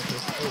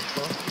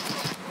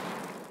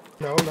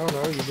 Oh,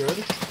 no, you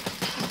good?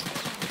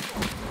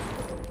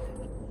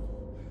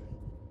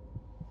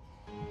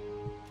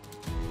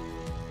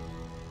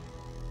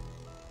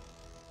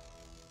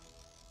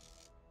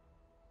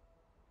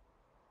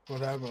 What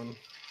happened?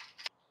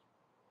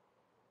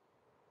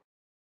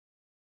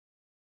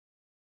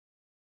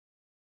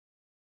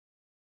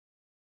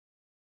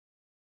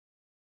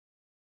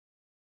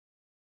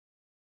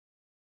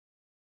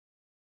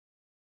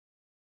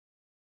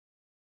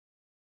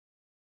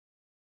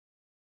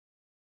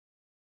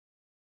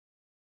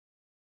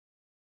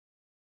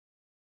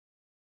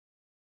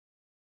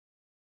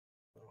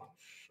 Oh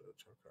shit,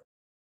 okay.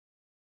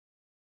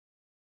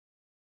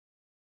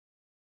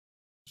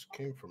 Just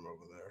came from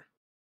over there.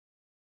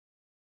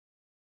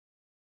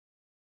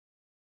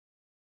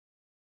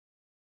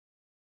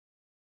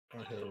 I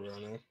hear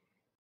running.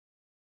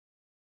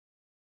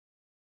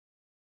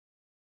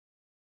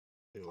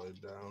 He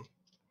laid down.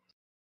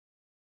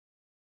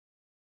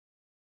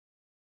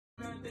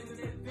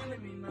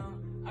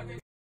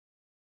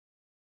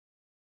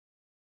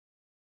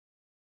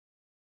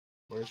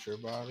 Where's your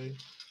body?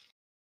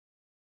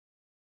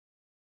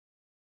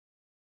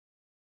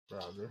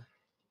 Roger.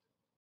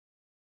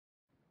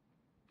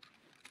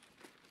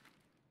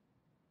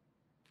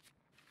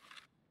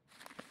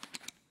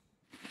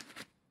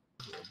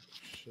 Yeah,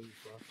 shit,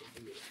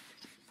 fucking do it.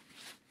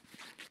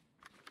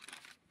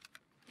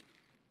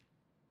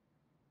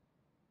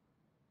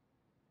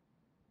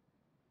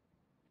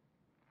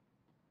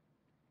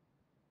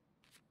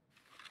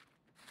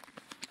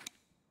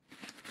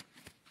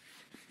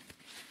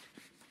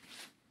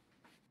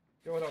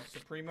 Yo, what up,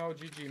 Supremo?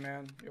 GG,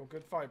 man. Yo,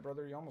 good fight,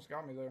 brother. You almost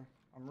got me there.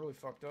 I'm really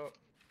fucked up.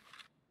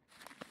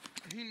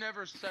 He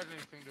never said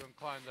anything to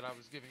imply that I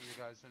was giving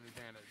you guys an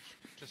advantage,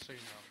 just so you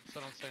know. So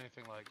don't say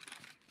anything like,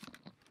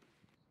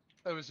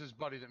 it was his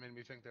buddy that made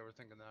me think they were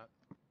thinking that.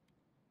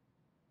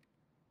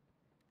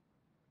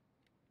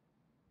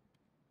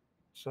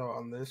 So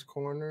on this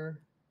corner,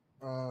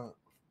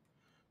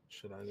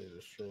 shit, I need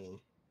to stream.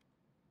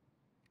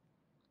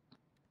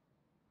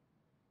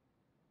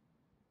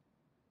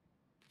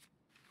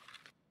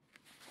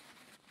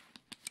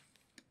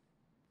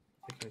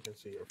 I think I can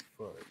see your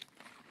foot.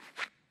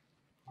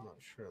 I'm not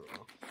sure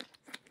though.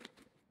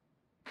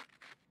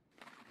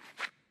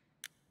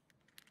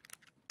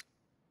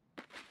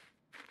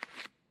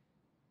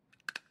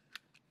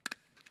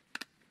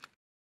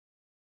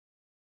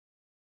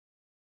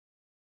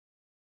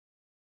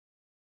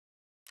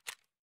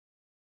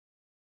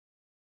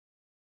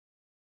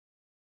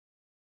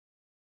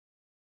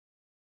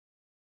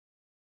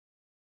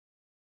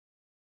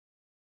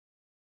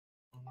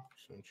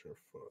 Percent your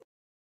foot.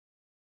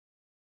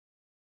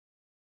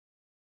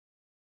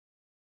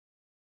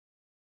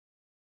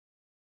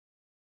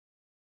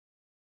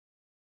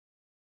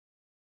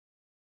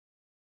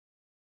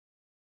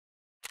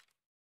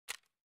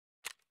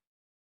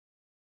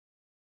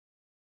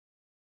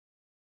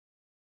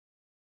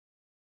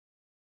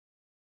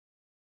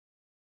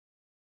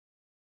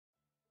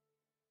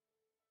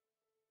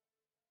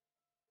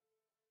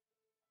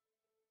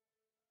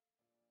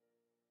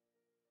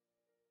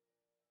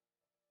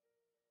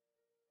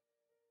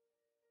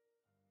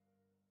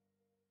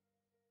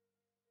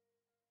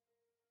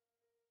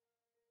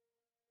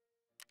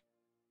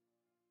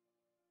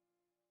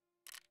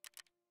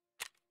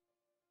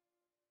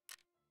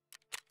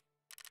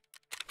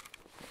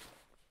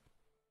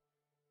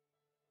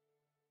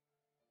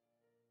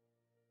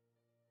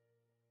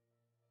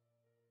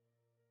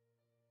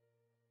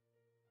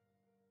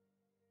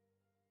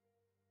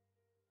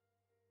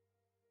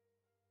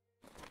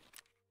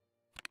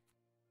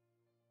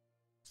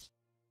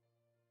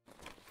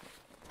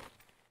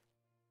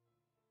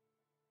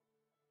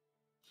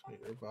 See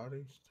your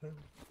body's too.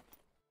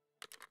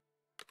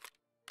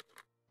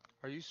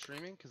 Are you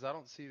streaming? Because I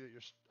don't see that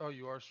you're... Oh,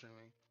 you are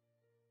streaming.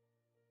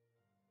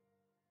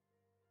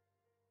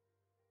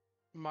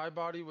 My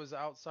body was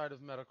outside of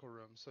medical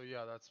room, so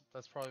yeah,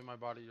 that's probably my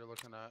body you're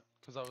looking at.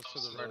 Because I was to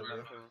the right of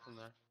medical room from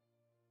there.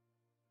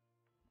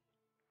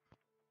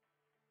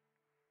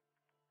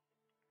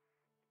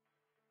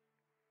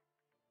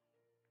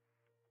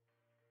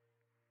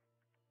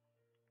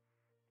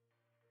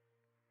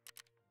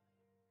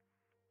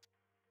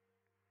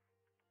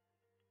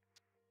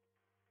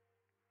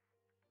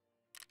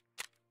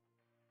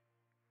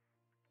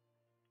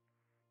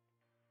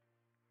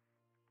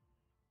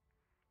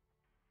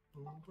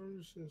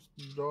 Where's this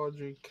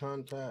dodgy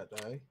contact,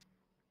 eh?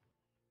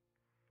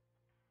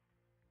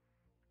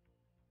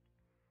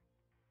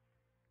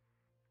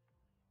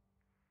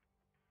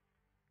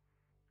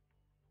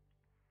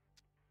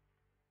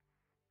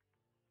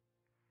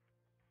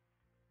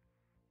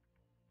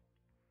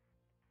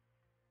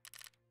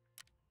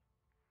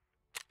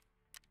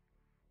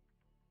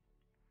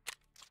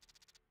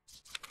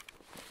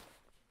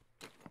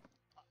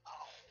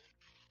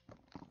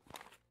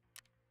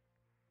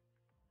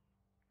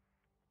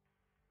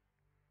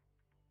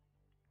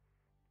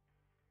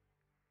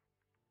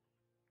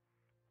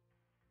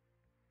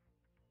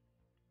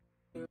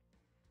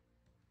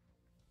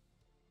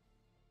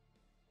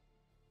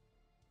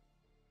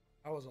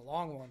 That was a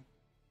long one.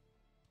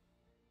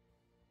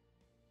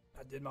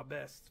 I did my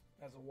best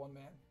as a one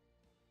man.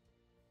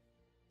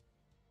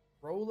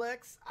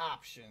 Rolex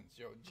options.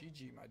 Yo,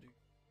 GG, my dude.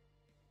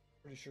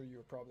 Pretty sure you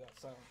were probably that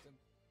silent.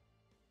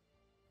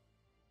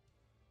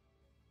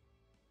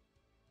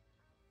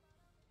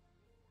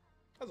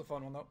 That was a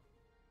fun one, though.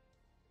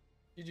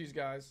 GG's,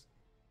 guys.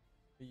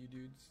 Hey, you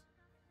dudes.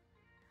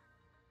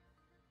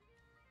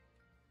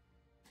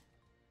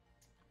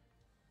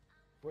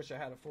 Wish I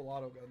had a full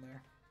auto gun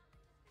there.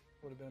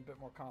 Would have been a bit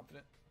more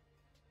confident.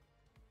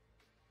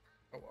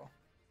 Oh well.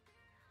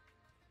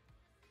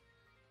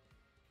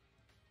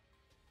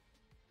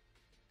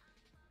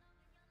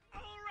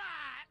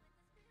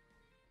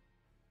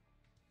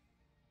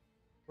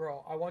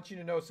 Bro, I want you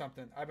to know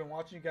something. I've been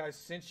watching you guys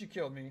since you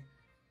killed me.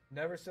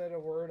 Never said a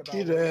word about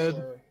You where you did.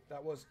 were.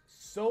 That was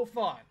so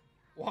fun.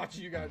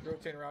 Watching you guys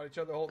rotate around each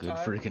other the whole Good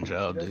time. freaking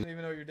job, He doesn't dude.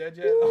 even know you're dead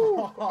yet.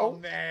 Woo! Oh,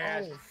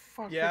 man. Oh,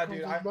 fuck, Yeah, here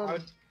dude. comes his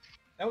buddy.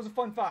 That was a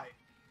fun fight.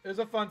 It was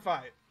a fun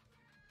fight.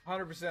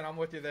 100%. I'm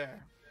with you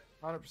there.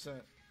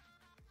 100%.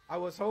 I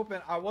was hoping.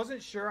 I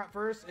wasn't sure at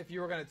first if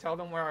you were going to tell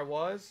them where I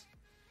was.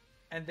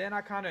 And then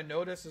I kind of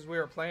noticed as we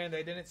were playing,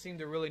 they didn't seem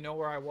to really know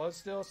where I was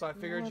still. So I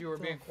figured What you were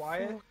the being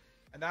quiet. fuck?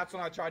 And that's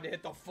when I tried to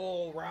hit the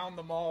full round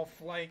them all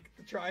flank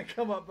to try and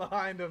come up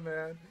behind them,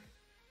 man.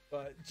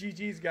 But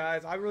GG's,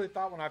 guys. I really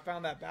thought when I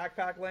found that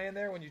backpack laying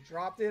there, when you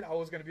dropped it, I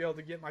was going to be able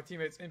to get my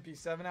teammate's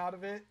MP7 out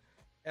of it.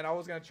 And I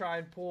was going to try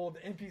and pull the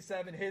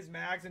MP7, his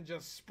mags, and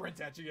just sprint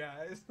at you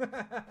guys.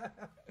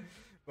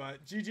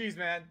 But GG's,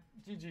 man.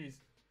 GG's.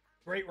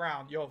 Great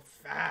round. Yo,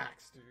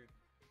 facts, dude.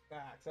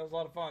 Facts. That was a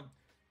lot of fun.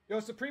 Yo,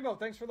 Supremo,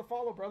 thanks for the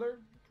follow, brother.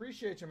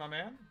 Appreciate you, my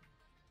man.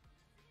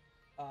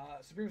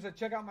 Supremo said,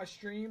 check out my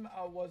stream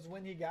was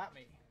when he got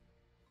me.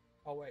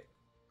 Oh, wait.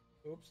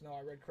 Oops, no,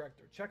 I read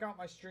corrector. Check out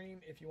my stream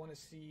if you want to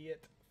see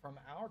it from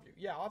our view.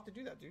 Yeah, I'll have to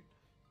do that, dude.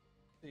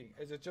 See,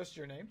 is it just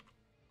your name?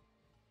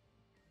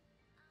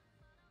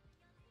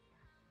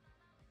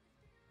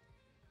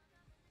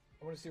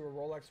 I want to see where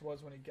Rolex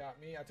was when he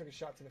got me. I took a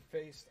shot to the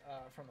face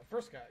from the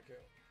first guy I killed.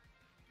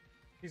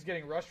 He's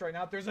getting rushed right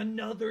now. There's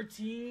another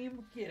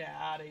team? Get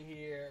out of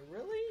here.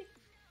 Really?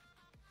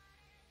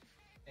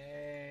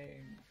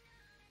 Dang.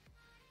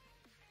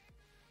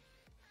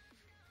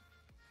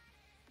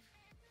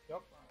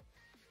 Yep.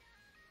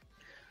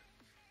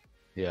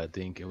 Yeah, I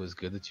think it was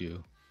good that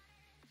you.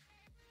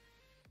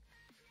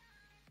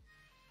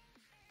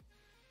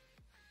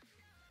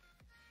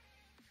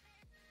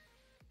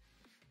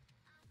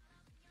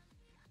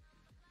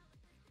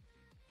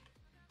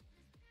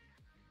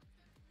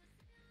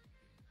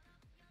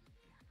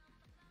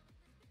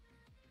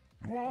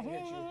 I'll hit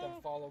you with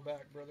that follow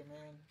back, brother,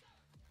 man.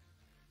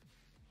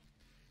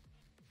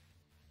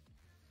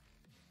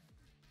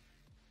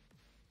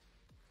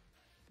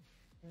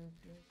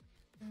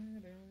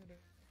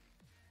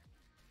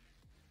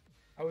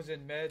 I was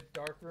in med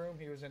dark room.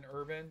 He was in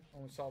urban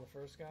when we saw the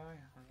first guy.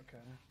 Okay.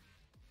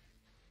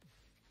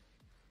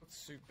 Let's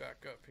suit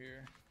back up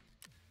here.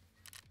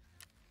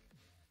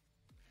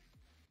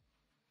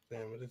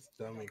 Damn it, it's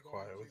dummy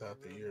quiet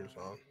without the ears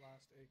on.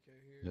 Last AK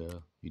here. Yeah,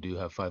 you do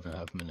have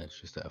 5.5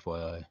 minutes, just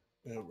FYI.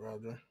 Yeah,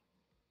 Roger.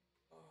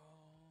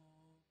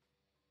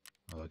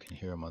 Oh, I can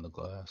hear him on the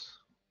glass.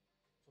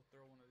 So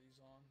throw one of these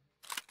on.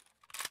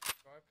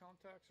 Do I have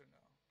contacts or no?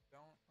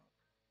 Don't.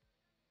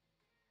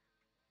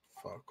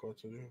 Fuck, what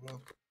to do about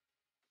it?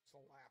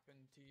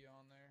 Slapping T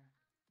on there.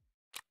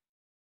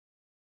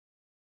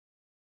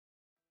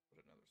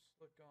 Put another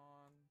slick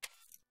on.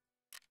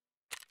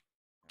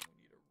 And we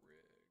need a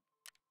rig.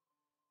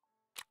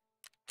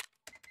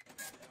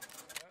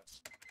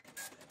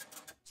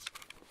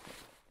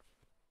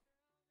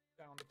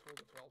 Down to pull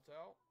the belt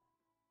out.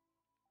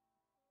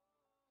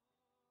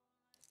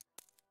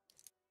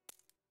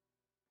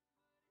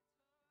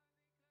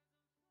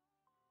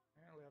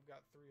 Apparently I've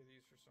got 3 of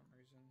these for some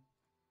reason.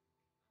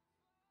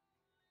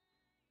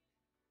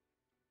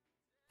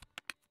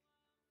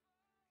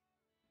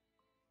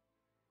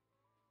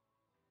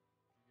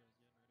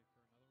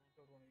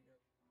 What one you got?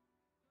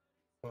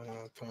 I don't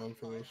have time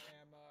for this. I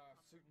am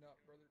suiting up,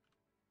 brother.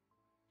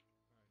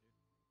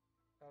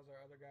 That was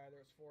our other guy.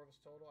 There was 4 of us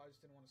total. I just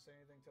didn't want to say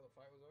anything until the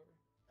fight was over.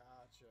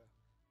 Gotcha.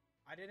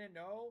 I didn't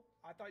know.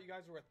 I thought you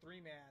guys were a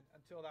 3-man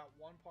until that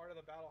one part of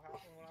the battle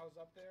happened when I was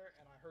up there,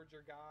 and I heard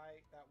your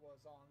guy that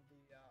was on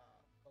the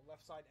the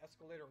left side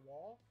escalator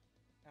wall,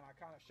 and I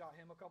kind of shot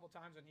him a couple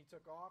times and he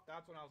took off.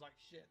 That's when I was like,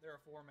 shit,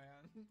 they're a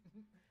 4-man.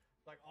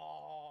 Like,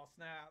 oh,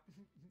 snap.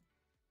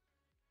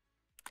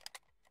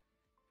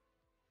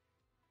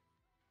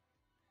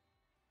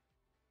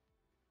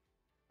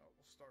 Oh,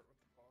 we'll start with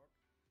the bog.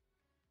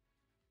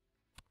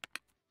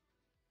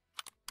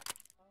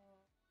 Bro, I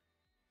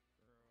almost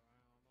forgot to get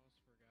armor.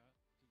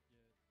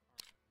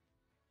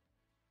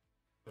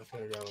 That's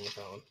gonna go with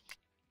that one.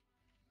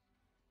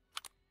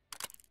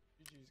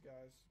 GG's,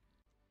 guys.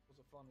 It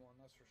was a fun one,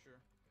 that's for sure.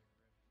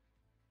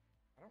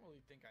 I don't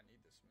really think I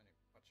need this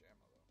much ammo,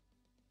 though.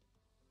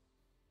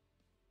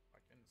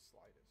 Like, in the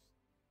slightest.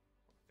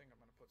 I think I'm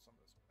gonna put some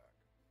of this back.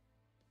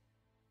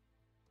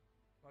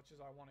 Much as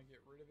I want to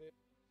get rid of it.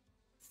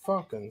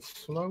 Fucking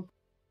smoke.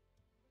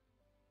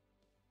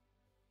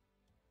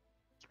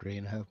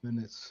 3.5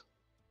 minutes.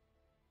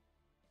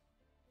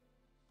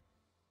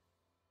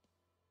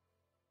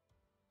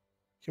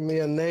 Give me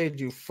a nade,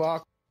 you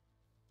fuck.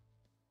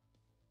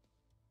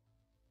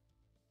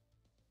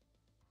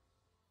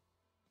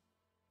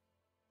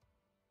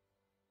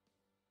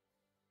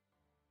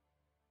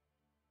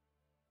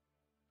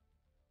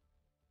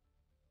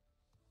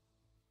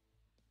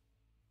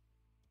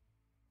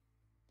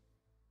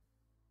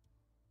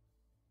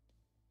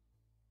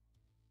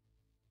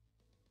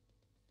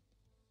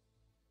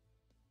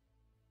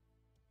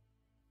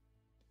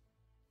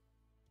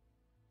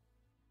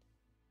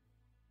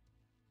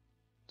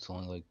 It's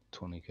only like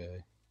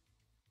 20k.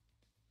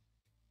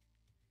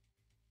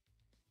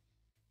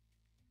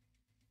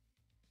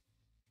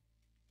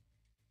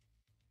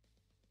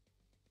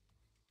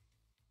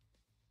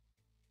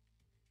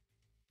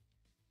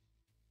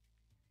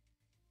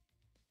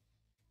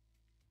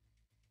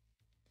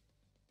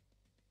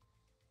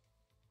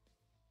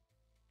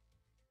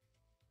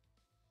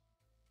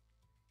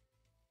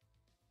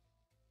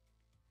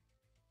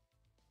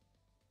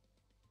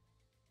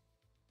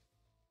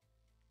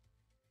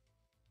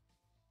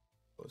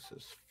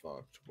 This is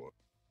fucked, boy.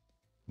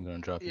 I'm gonna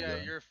drop you Yeah,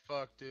 down. you're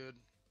fucked, dude.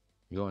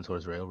 You're going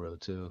towards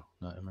railroad too,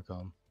 not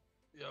Emercom.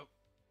 Yep.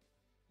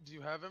 Do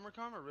you have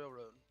Emercom or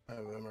Railroad? I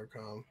have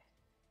Emercom.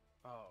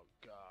 Oh,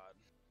 God.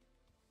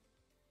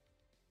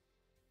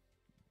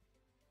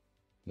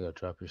 You gotta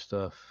drop your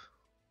stuff.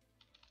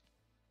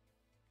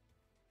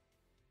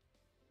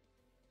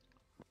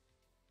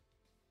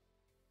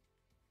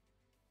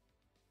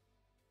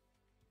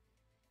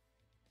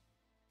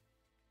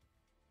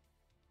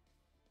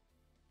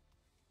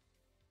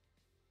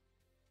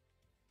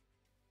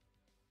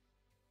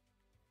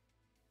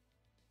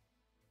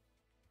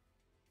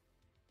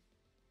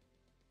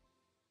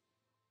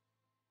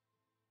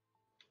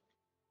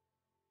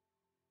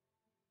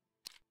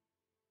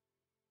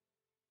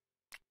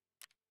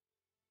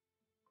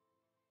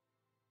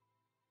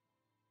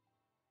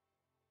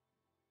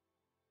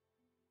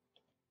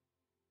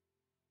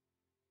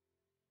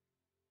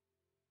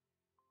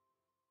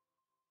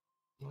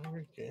 Am I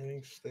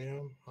regaining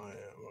stam? I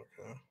am,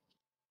 okay.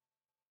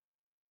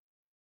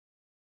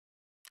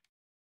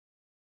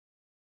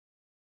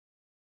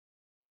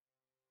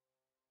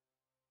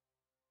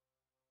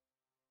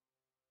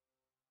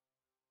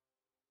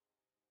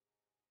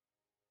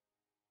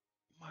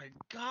 My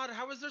God,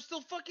 how is there still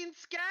fucking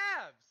scabs?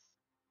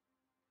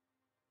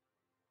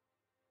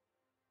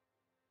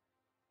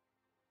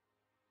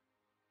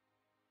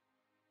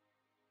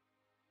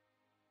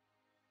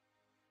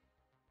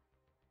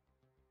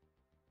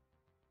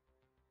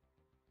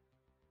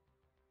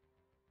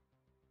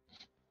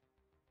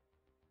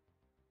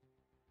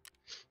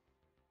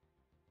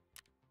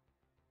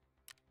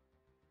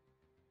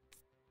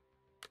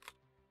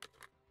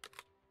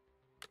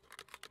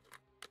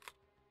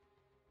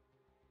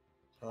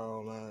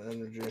 Oh man,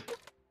 energy. Dude,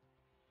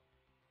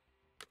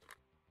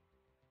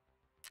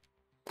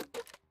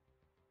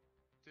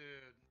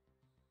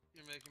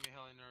 you're making me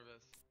hella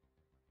nervous.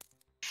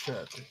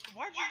 Shit.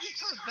 Why'd you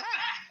discard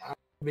that?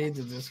 I mean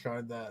to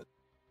discard that.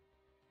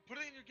 Put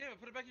it in your gamma.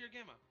 Put it back in your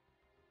gamma.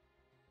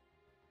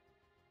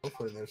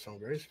 Hopefully there's some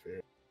grace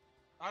period.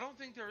 I don't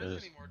think there is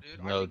There's- anymore, dude.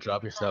 I No, think you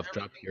drop should your stuff.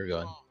 Drop everything your you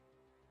gun. own.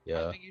 I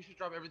Yeah. think you should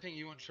drop everything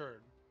you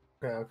insured.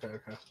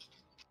 Okay.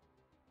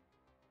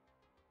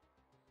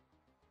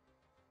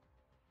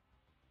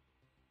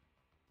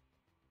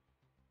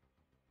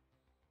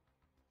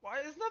 Why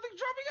is nothing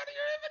dropping out of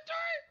your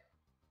inventory?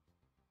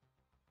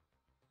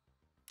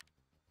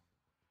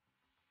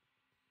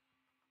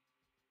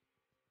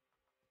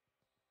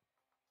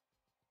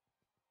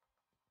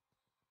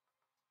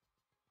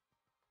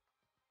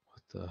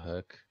 What the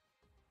heck?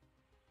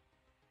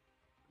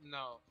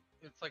 No,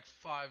 it's like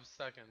 5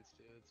 seconds,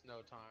 dude. It's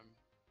no time.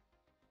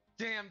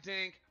 Damn,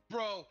 Dink,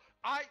 bro.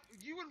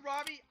 You and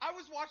Robbie, I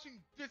was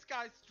watching this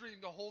guy's stream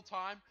the whole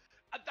time.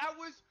 That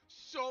was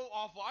so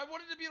awful. I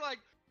wanted to be like,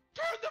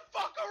 turn the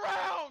fuck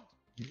around!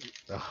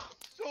 Ugh.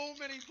 So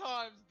many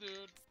times,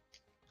 dude.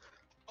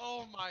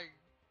 Oh my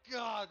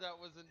God, that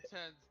was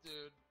intense,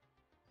 dude.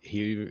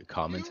 He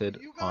commented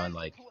You on guys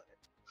like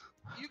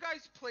you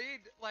guys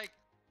played like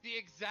the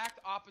exact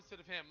opposite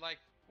of him. Like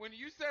when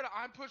you said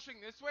I'm pushing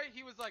this way,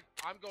 he was like,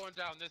 I'm going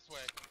down this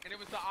way, and it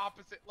was the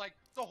opposite, like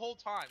the whole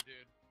time,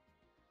 dude.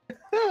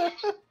 It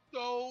was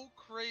so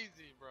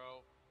crazy,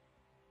 bro.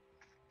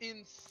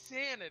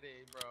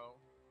 Insanity, bro.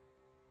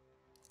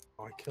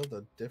 Oh, I killed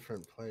a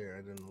different player.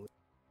 I didn't.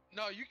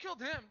 No, you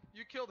killed him.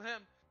 You killed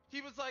him.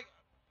 He was like,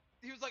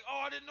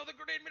 oh, I didn't know the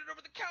grenade made it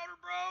over the counter,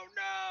 bro.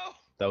 No.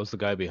 That was the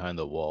guy behind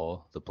the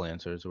wall, the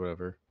planters or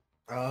whatever.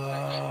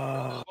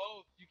 You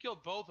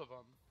killed both of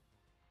them.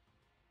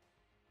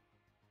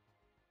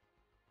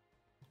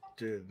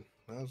 Dude,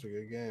 that was a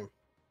good game.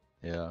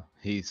 Yeah,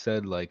 he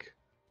said like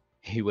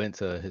he went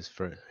to his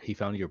friend. He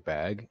found your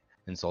bag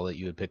and saw that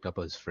you had picked up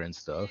his friend's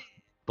stuff,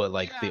 but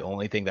like the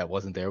only thing that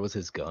wasn't there was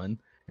his gun.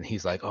 And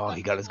he's like, "Oh,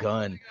 he got his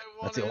gun.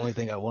 That's the only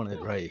thing I wanted."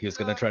 Right? He was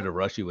gonna try to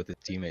rush you with his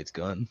teammate's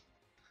gun.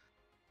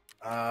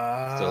 So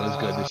it was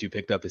good that you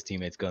picked up his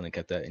teammate's gun and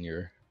kept that in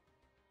your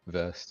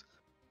vest.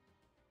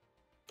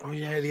 Oh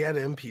yeah, he had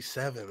an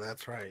MP7.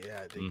 That's right.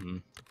 Yeah, I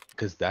did.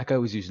 Because that guy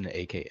was using an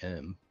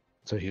AKM,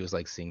 so he was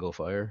like single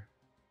fire.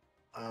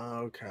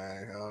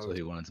 Okay. So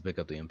he wanted to pick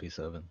up the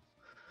MP7.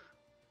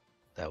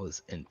 That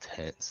was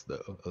intense,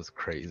 though. That was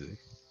crazy.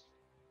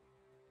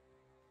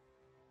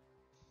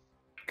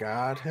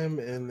 Got him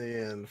in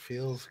the end.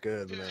 Feels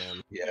good,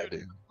 man. Yeah,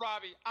 dude.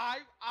 Robbie,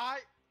 yes,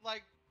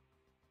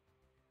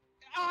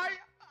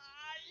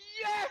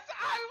 I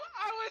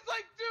was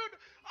like, dude,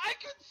 I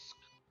could.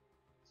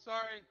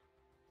 Sorry.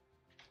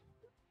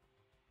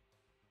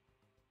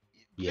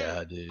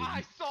 Yeah, dude.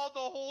 I saw the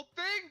whole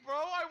thing, bro.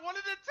 I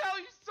wanted to tell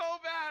you so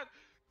bad,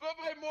 but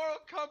my moral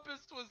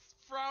compass was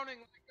frowning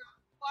like a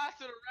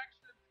flaccid erection.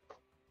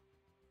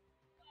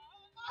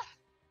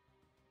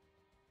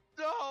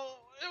 No,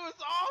 it was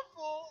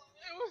awful.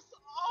 It was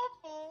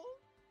awful.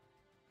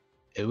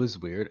 It was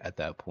weird at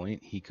that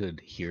point. He could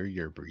hear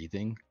your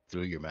breathing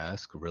through your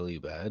mask really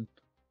bad,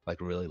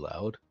 like really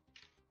loud.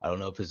 I don't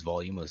know if his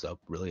volume was up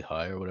really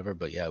high or whatever,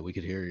 but yeah, we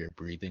could hear your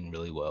breathing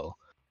really well.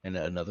 And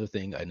another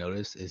thing I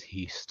noticed is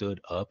he stood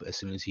up as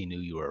soon as he knew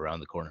you were around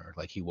the corner.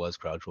 Like he was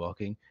crouch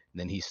walking, and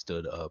then he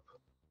stood up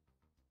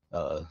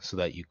so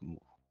that you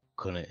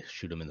couldn't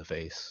shoot him in the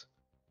face.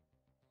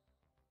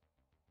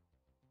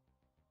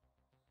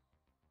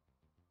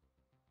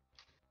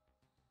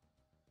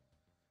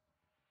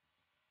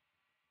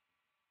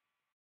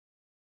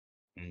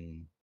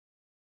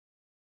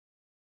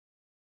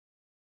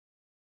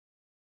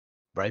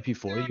 Right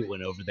before you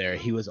went over there,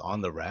 he was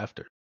on the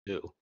rafter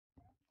too.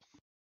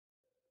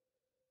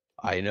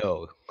 I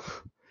know.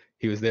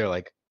 He was there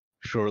like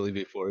shortly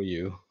before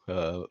you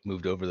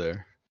moved over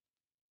there.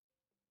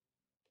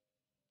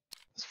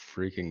 It's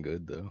freaking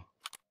good though.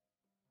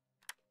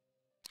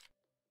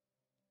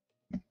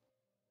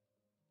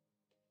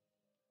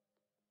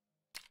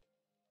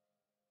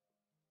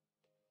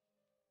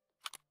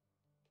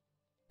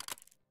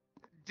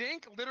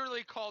 Dink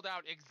literally called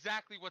out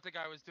exactly what the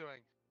guy was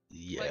doing.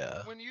 Yeah.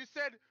 Like, when he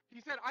said,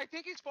 I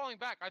think he's falling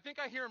back. I think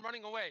I hear him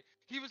running away.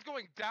 He was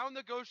going down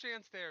the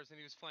Goshan stairs and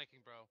he was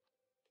flanking, bro.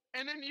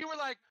 And then you were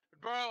like,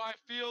 bro, I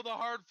feel the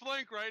hard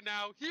flank right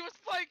now. He was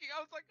flanking. I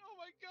was like, oh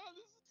my god,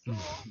 this is so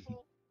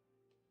awful.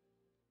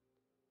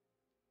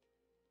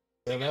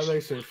 Yeah, that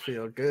makes me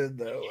feel good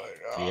though. Like,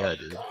 oh, yeah,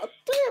 dude. God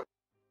damn.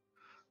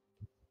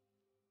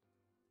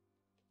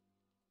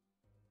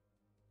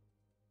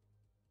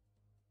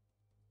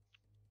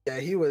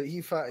 Yeah, he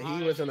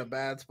was in a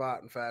bad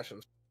spot in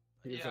fashion.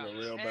 He was in a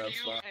real bad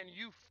spot. And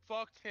you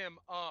fucked him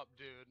up,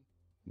 dude.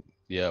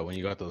 Yeah, when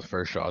you got those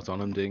first shots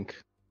on him, Dink.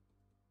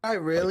 I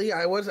really?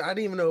 I didn't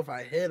even know if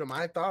I hit him.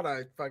 I thought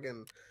I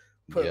fucking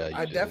put. Yeah,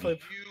 I did.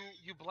 definitely.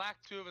 You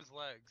blacked two of his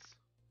legs.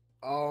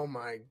 Oh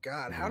my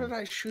god! How did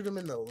I shoot him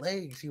in the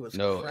legs? He was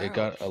No, crouched. it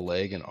got a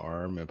leg, an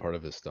arm, and part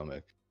of his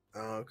stomach.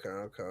 Oh,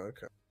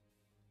 okay.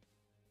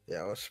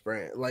 Yeah, I was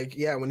spraying. Like,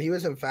 yeah, when he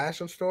was in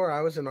Fashion Store,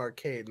 I was in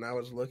arcade and I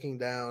was looking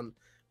down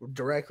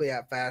directly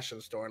at Fashion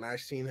Store, and I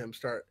seen him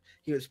start.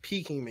 He was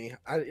peeking me.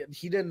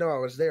 He didn't know I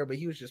was there, but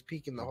he was just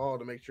peeking the hall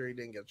to make sure he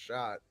didn't get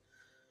shot.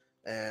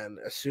 And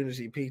as soon as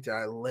he peeked,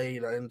 I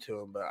laid into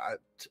him. But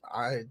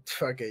I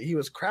fucking, he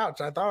was crouched.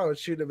 I thought I would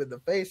shoot him in the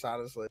face,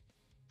 honestly.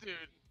 Dude.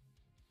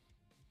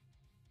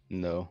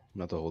 No,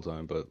 not the whole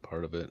time, but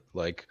part of it.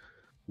 Like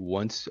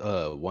once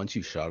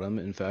you shot him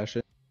in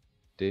Fashion,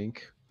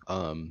 Dink,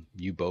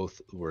 you both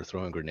were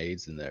throwing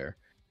grenades in there,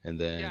 and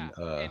then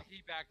and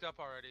he backed up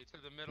already to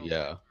the middle.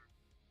 Yeah.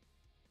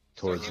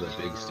 Towards so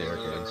the big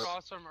staircase.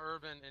 Across from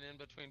Urban and in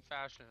between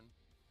Fashion.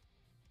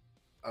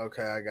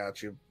 Okay, I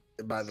got you.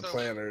 By the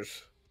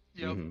planners.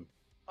 Yep. Mm-hmm.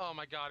 Oh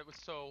my god, it was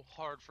so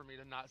hard for me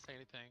to not say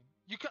anything.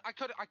 I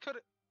could.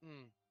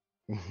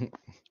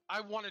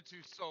 I wanted to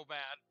so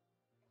bad.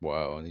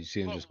 Wow, and you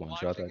see him just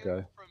one-shot that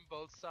guy? From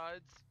both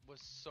sides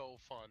was so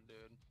fun, dude.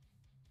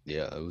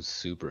 Yeah, it was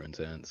super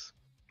intense.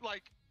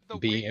 Like,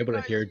 being able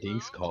to hear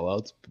Dink's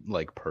callouts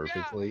like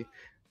perfectly,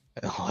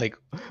 and, like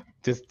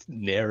just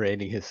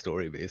narrating his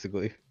story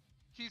basically.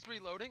 He's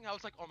reloading. I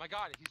was like, oh my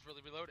god, he's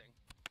really reloading.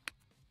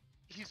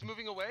 He's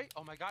moving away.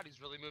 Oh my god,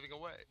 he's really moving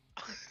away.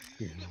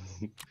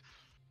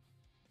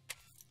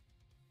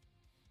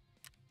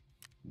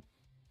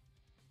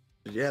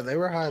 Yeah, they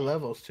were high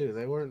levels too.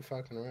 They weren't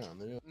fucking around.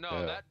 No,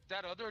 Yeah.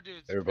 that other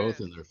dude's They were both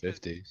in pissed. their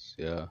 50s.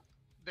 Yeah.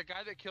 The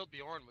guy that killed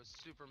Bjorn was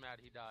super mad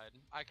he died.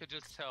 I could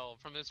just tell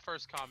from his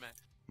first comment.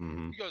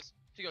 Mm-hmm.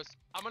 He goes,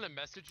 I'm gonna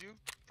message you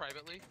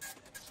privately.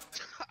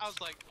 I was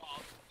like,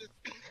 oh, this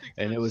thinks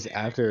And we're it was cheating.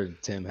 after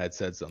Tim had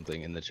said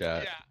something in the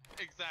chat.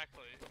 Yeah,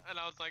 exactly. And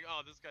I was like,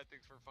 oh, this guy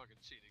thinks we're fucking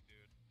cheating, dude.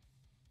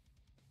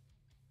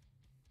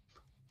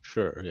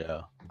 Sure,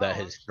 yeah. That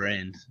Oh, his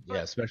friend, but-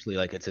 yeah, especially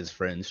like it's his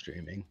friend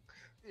streaming,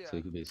 Yeah. so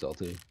he could be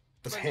salty.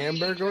 Was But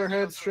Hamburger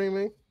Head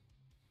streaming?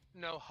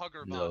 No,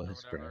 Huggerbot No, or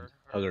his friend. whatever.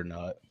 Hugger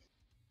not.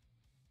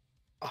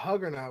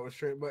 Huggernaut was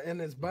streaming, but and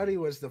his buddy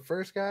was the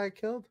first guy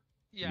killed.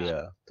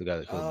 Yeah. The guy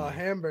that killed Oh, me.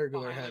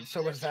 Hamburger Head.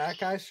 So was that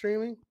guy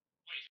streaming?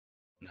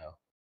 No.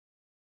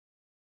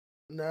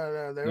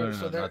 No, they No, were. no,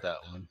 So no, they're. not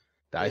that one.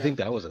 I Yeah. think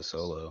that was a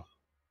solo.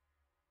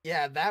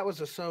 Yeah, that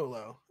was a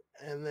solo,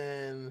 and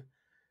then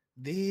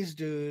these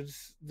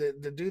dudes, the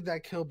dude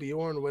that killed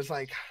Bjorn was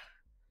like,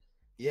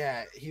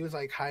 yeah, he was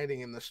like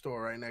hiding in the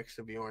store right next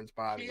to Bjorn's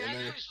body, He and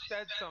then actually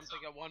said something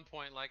at one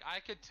point, like I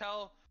could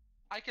tell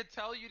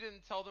you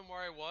didn't tell them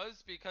where I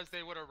was because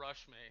they would have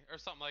rushed me or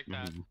something like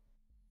that. Mhm.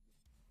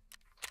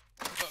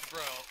 But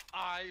bro,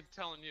 I'm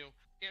telling you,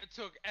 it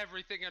took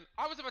everything, and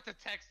I was about to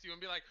text you and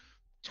be like,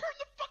 "Turn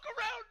the fuck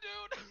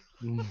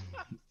around, dude!"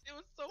 It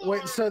was so wait.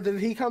 hard. So did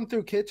he come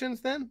through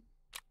kitchens then?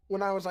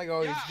 When I was like,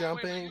 oh, Yeah, he's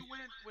jumping.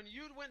 When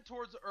you went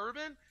towards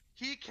Urban,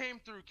 he came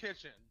through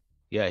kitchen.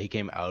 Yeah, he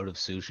came out of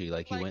sushi,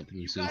 like he Like, went through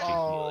you sushi. guys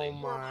Oh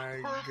feeling. my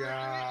Perfectly-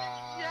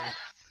 god. Yes.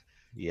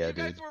 Yeah, You dude.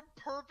 guys were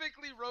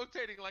perfectly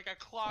rotating like a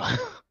clock.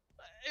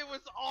 It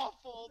was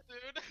awful,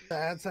 dude.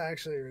 That's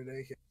actually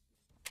ridiculous.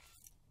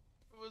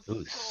 It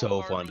was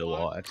so hard fun to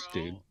watch,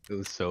 bro. dude. It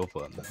was so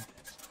fun,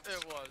 though.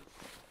 It was.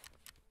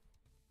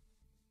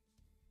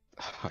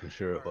 I'm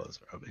sure it was,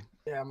 Robbie.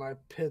 Yeah, my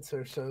pits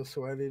are so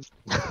sweaty.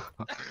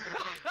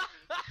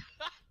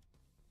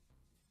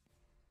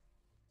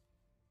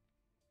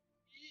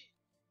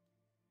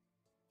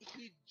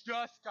 He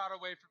just got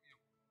away from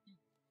you.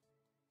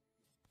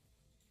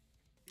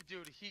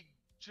 Dude, he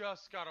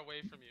just got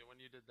away from you when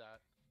you did that.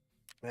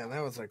 Man,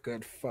 that was a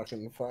good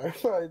fucking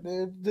firefight,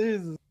 dude.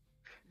 Jesus.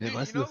 It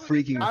must you know have who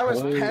freaking. I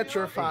was cold.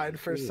 petrified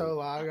for so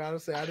long.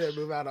 Honestly, I didn't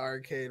move out of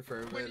arcade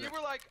for a When minute. you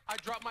were like, I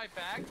dropped my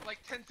bag, like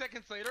 10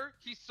 seconds later,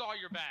 he saw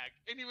your bag.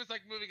 And he was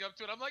like moving up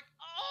to it. I'm like,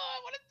 oh,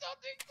 I want to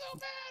something so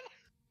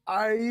bad.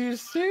 Are you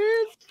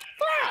serious?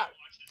 Fuck!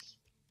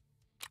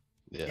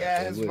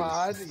 Yeah, it his was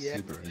VOD, yeah.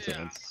 super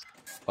intense.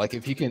 Like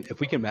if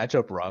we can match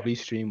up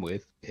Robbie's stream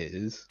with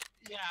his.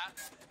 Yeah,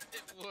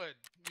 it would.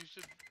 You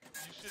should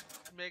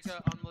make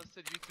a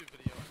unlisted YouTube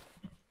video.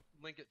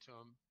 Link it to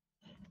him.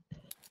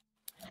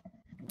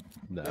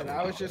 That And would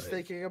I be was just tight.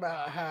 thinking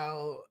about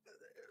how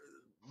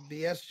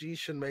BSG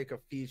should make a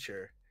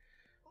feature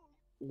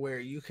where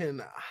you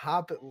can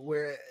hop,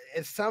 where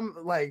it's some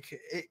like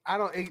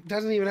it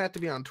doesn't even have to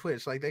be on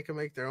Twitch. Like they can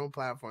make their own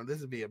platform. This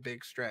would be a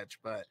big stretch,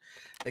 but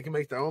they can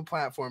make their own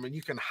platform and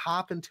you can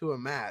hop into a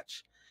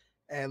match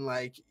and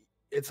like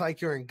it's like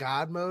you're in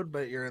God mode,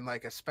 but you're in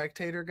like a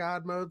spectator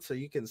God mode, so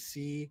you can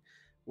see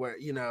where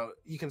you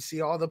can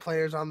see all the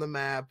players on the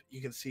map.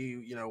 You can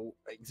see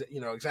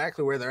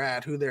exactly where they're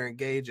at, who they're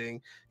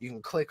engaging. You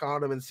can click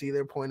on them and see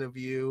their point of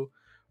view,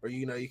 or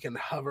you can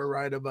hover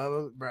right above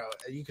them, bro.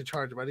 You can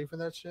charge money for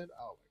that shit.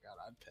 Oh my god,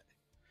 I'd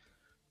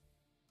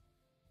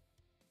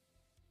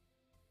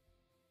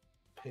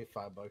pay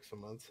 $5 a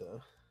month to.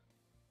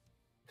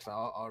 Cause I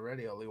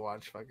already only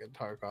watch fucking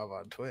Tarkov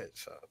on Twitch,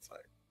 so it's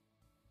like.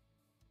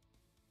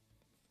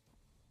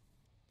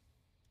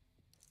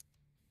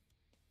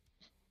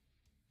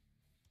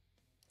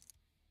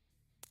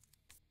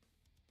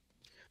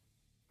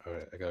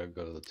 Alright, I gotta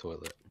go to the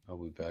toilet. I'll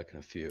be back in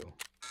a few.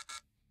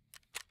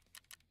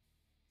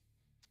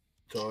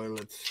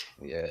 Toilets.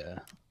 Yeah.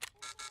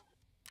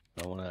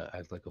 I wanna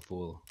act like a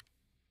fool.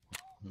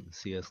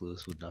 C.S.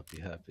 Lewis would not be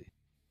happy.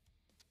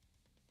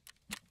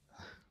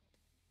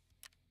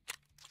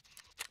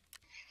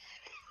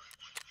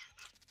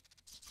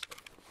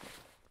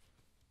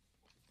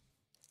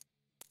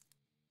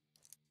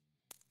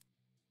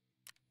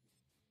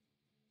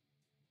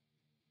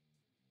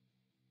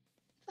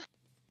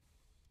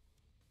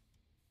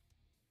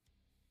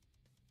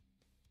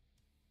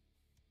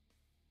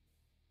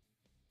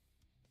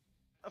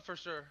 For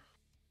sure.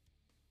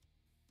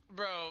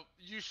 Bro,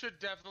 you should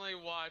definitely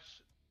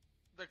watch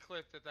the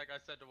clip that guy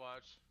said to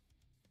watch.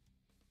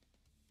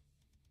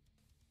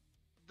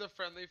 The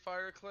friendly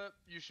fire clip,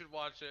 you should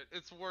watch it.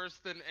 It's worse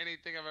than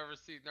anything I've ever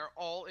seen. They're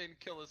all in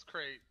Killis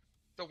Crate.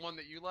 The one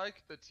that you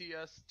like, the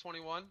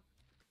TS21.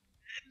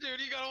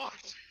 Dude, you gotta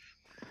watch it.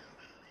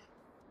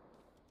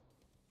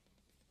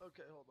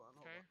 Okay, hold on.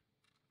 Okay.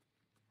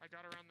 I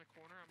got around the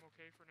corner. I'm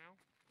okay for now.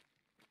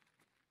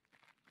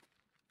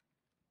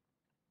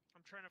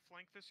 I'm trying to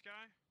flank this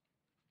guy.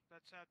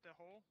 That's at the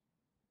hole.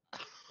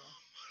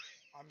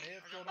 I may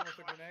have killed him with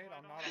a grenade.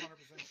 I'm not 100%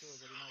 sure,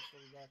 but he might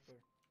still be back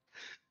there.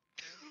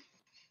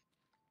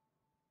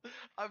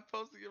 I'm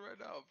posting it right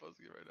now.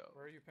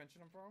 Where are you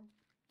pinching him from?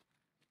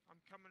 I'm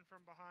coming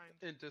from behind.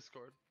 In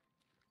Discord.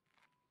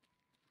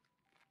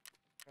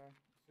 Okay.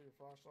 See your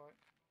flashlight.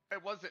 It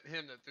wasn't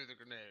him that threw the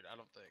grenade, I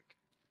don't think.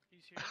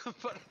 He's here.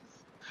 But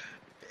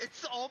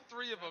it's all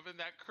three of them in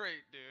that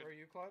crate, Where are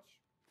dude. you, Clutch?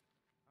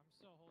 I'm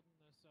still holding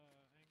this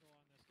angle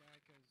on this guy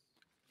because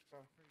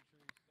Okay. I'm pretty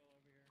sure he's still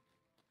over here.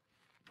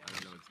 I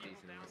don't know what's Evil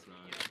facing down what's to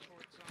me, not.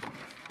 towards Holly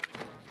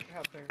Cross.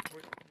 Yeah, thing.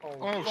 Wait.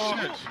 Oh, Oh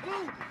shit!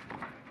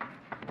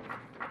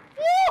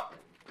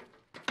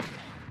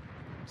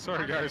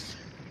 Sorry guys.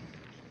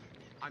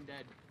 I'm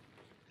dead.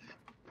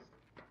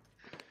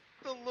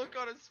 The look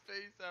on his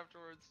face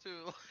afterwards,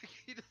 too. Like,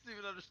 he doesn't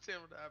even understand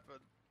what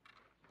happened.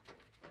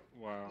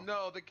 Wow.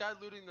 No, the guy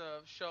looting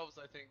the shelves,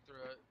 I think,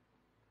 threw it.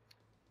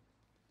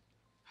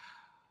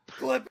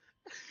 Clip.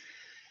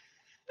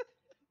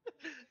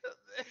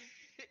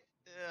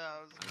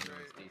 Yeah, it was I don't know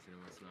great. what's facing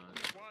and what's not.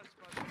 It was,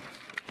 but as soon as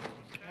it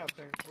was Yeah, down,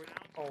 thing. Wait.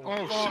 down, Oh,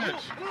 Oh shit!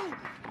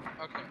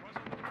 Okay. it was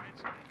on the right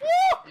side.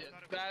 Yeah, I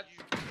thought it was that's...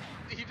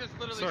 you. He just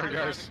literally Sorry, threw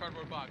behind guys. the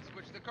cardboard box,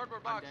 which the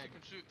cardboard I'm box you dead.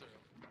 can shoot through.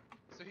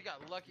 So he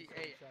got lucky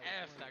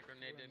AF that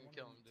grenade didn't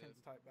kill him, dude.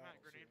 Matt,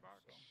 grenade box.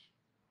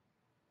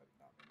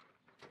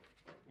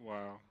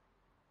 Wow.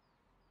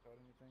 Got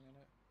anything in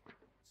it?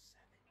 So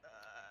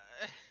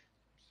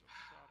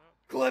shot up.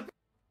 Clip. I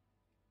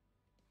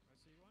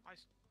see one.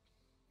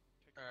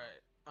 Take All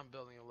right, I'm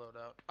building a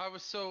loadout. I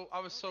was so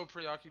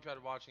preoccupied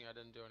watching, I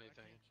didn't do I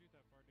anything. can't shoot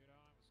that far, dude. I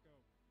don't have a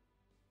scope.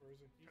 Where is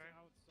he? He's Okay.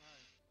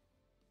 outside.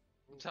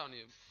 I'm telling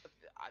you,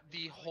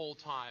 the whole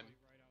time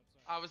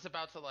Right outside. I was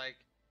about to like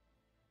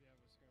If you have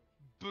a scope.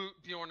 boot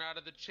Bjorn out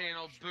of the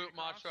channel, Straight boot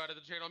Macho across? out of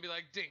the channel, and be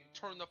like, "Dink,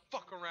 turn the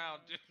fuck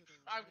around, dude." To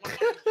the I right- wanted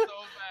so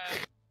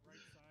bad,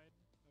 Right side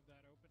of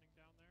that opening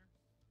down there.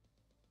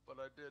 but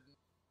I didn't.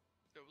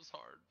 It was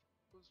hard.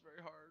 It was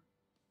very hard.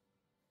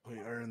 We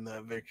earned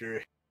that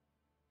victory.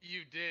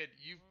 You did.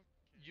 You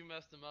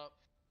messed him up,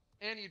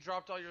 and you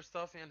dropped all your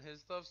stuff and his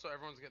stuff, so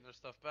everyone's getting their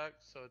stuff back.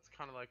 So it's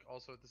kind of like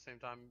also at the same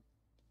time,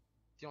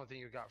 the only thing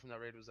you got from that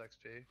raid was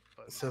XP.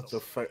 But it's Except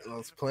still-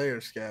 those player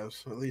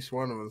scavs. At least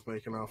one of them's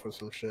making off with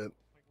some shit.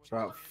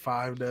 Dropped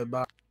 5 dead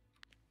bodies.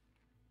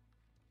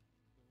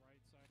 The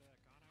right side of that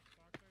Connex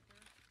box right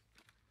there.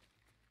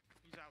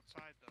 He's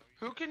outside though. He's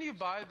Who can you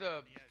buy on the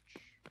edge.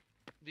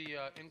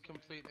 the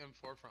incomplete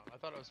M4 from? I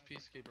thought it was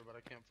Peacekeeper, but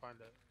I can't find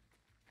it.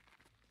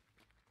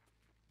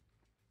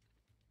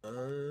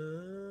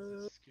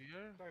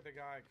 Skier? It's like the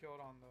guy I killed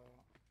on the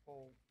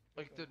whole.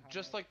 Like the helmet.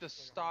 just like the It's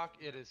stock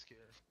a- it is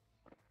skier.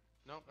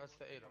 Nope, that's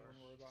the 8 Don't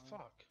worry about him.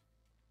 Fuck.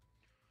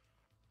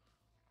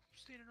 I'm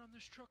standing on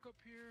this truck up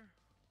here.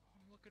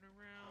 I'm looking Oh,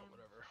 around.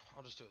 whatever.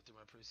 I'll just do it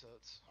through my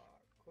presets.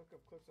 Click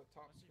up clips up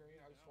top Unless you screen.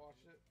 cleaned I it just out,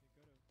 watched dude. it. You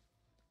could've.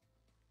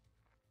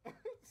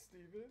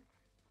 Steven,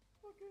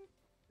 fucking,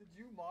 did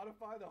you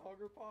modify the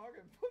Hugger Pog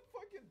and put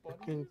fucking bunny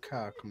Fucking ears in it?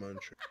 cock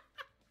muncher.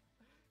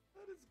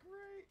 That is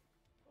great.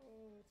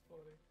 Oh, that's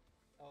funny.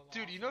 That was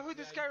Dude, you awesome. know who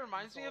this Yeah, guy you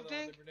reminds me saw of, the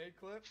Dink? grenade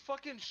clip?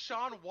 Fucking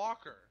Sean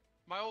Walker.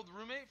 My old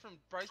roommate from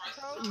Bryce's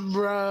house.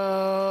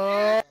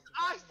 Bro.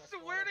 I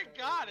swear to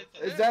God, it's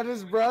Is him. that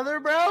his brother,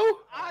 bro?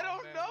 I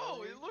don't man, know.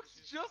 really? It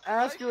looks just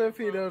Ask like him if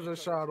he bro. knows a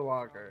Sean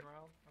Walker.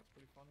 That's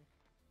pretty funny.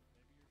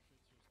 Maybe your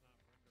shit's just not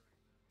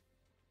rendering then.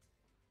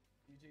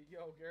 GG,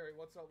 yo, Gary,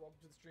 what's up? Welcome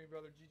to the stream,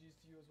 brother. GG's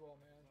to you as well,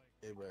 man.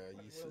 Hey, bro,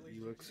 Willie,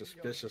 you look GG, yo,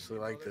 suspiciously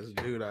GG, like brother.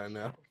 this dude I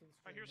know. Welcome to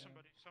the I hear stream,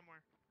 man. somebody somewhere.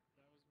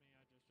 That was me. I just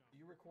jumped. Do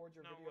you record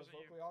your No, it videos wasn't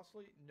you. locally,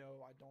 Osley? No,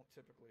 I don't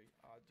typically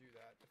do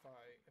that.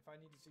 If I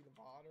need to see the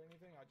VOD or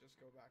anything, I just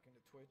go back into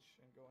Twitch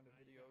and go into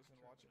videos and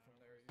watch it from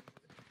there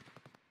usually.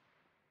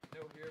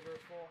 No gear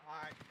verse full.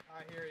 I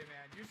hear you,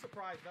 man. You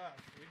surprised us.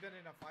 We've been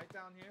in a fight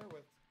down here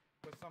with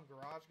some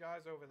garage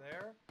guys over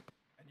there,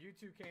 and you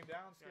two came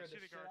down, Yeah, I scared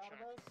see the the shit guard out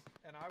of check. us,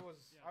 and I was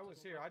Yeah, to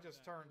the here. I left of just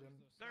that, turned where's and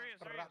the There he is.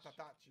 There he is.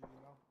 ratatatat you,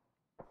 you know.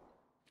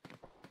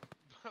 Hit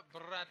him, he's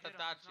Bratatachi,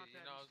 not you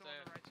dead. know He's what I'm still on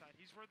saying? the right side.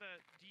 He's where the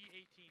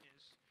D18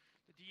 is.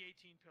 The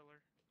D18 pillar.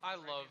 I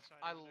on the love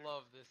right-hand side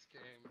over there. this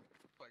game,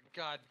 but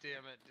god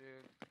damn it,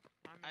 dude.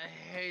 I'm- I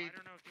hate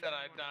don't know if there's that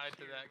I anyone died else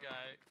to here, that but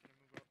guy. I'm gonna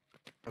move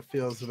up. It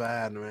feels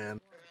bad, man.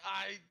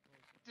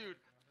 Dude,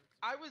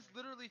 I was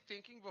literally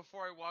thinking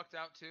before I walked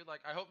out too, like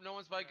I hope no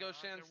one's by Yeah,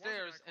 Goshan there was a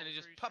stairs, guy and he closer,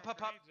 just he's pop, throwing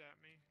pop, pop. grenades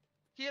at me.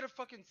 He had a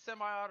fucking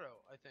semi-auto,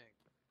 I think.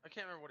 I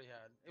can't remember what he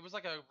had. It was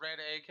like a red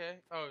AK.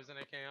 Oh, it was an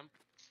AKM.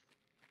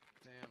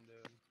 Damn,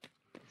 dude.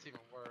 It's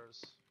even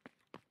worse.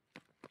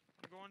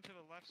 I'm going to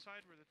the left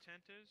side where the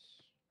tent is.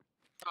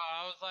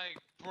 I was like,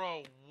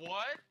 bro,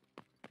 what?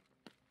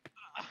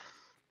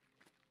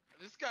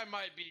 This guy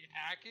might be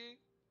hacking.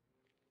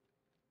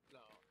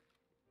 No.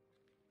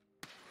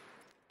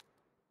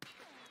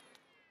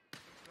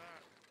 Who's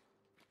that?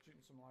 Shooting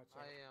some lights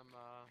I out. am,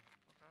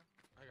 Okay.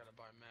 I gotta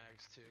buy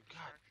mags too.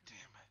 God Distraction.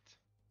 damn it.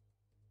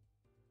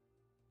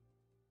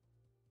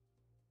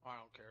 I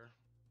don't care.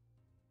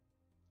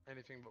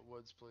 Anything but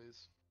woods,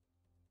 please.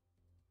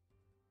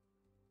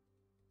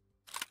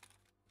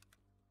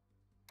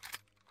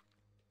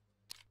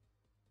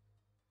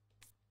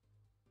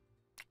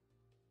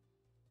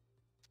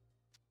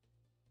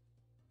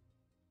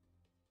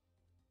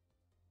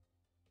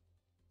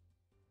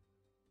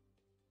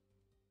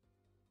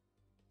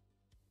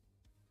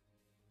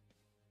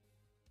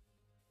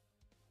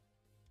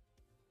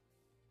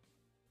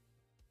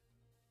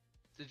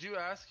 Did you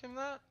ask him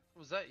that?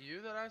 Was that you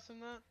that asked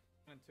him that?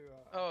 Into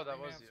Oh, that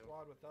was three-man you.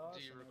 Squad with us,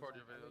 Do you and record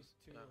there's, your like, at videos? least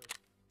two Yeah.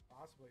 or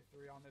possibly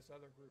 3 on this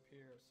other group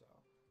here. So,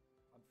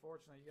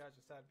 unfortunately, you guys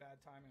just had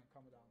bad timing on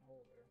coming down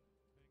hole there.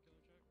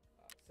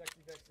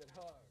 Sexy Vex said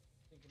hug,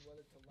 thinking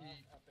whether to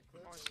laugh at the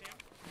clip. Oh, I see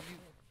him.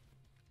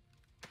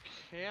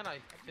 Can I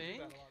do that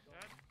think? a lot,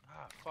 don't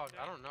I? Ah, fuck.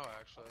 I don't know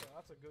actually.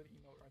 That's a good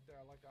emote right there.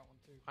 I like that one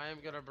too. I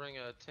am gonna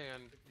bring a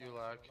tan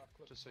ULAC, That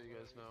clip just so is you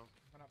guys hilarious. know.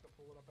 I'm gonna have to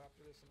pull it up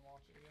after this and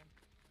watch it again.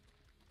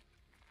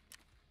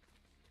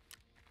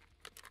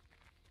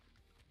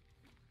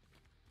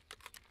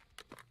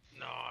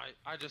 No,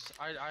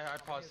 I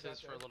paused his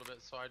for a little bit,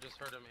 so I just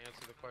heard him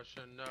answer the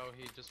question. No,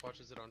 he just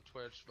watches it on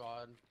Twitch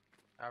VOD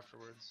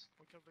afterwards.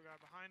 We killed the guy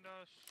behind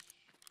us.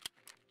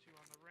 2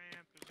 on the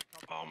ramp. There's a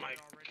couple Oh my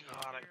already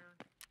god! here.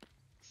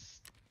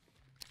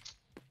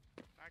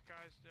 That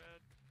guy's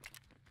dead.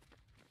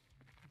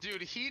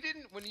 Dude, he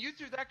didn't. When you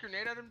threw that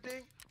grenade at him,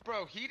 thing,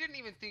 bro, he didn't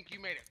even think you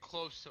made it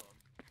close to him.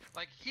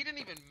 Like he didn't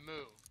even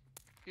move.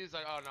 He was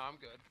like, "Oh no, I'm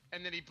good."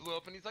 And then he blew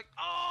up, and he's like,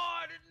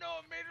 "Oh, I didn't know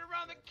it made it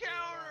around the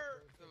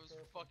counter." It was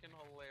fucking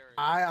hilarious.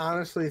 I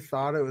honestly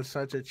thought it was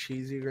such a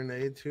cheesy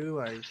grenade too.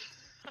 Like,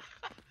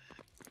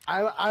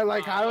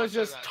 I was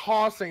just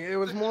tossing. It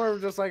was more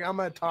of just like I'm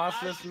gonna toss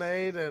this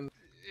grenade and.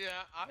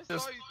 Yeah, I saw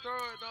you throw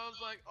it, and I was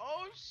like,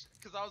 "Oh shit,"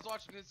 because I was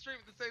watching his stream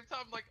at the same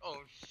time. I'm like,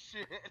 "Oh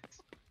shit."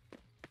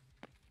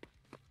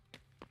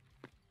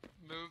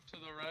 Move to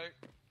the right.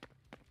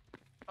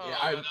 Oh,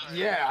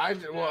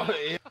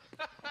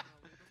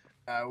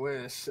 I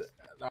wish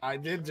I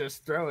did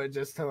just throw it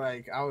just to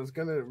like I was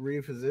gonna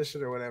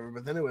reposition or whatever,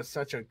 but then it was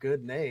such a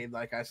good nade.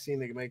 Like I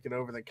seen it make it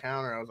over the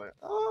counter. I was like,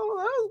 oh,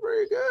 that was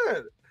pretty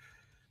good.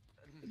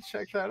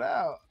 Check that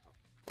out.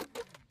 Dude,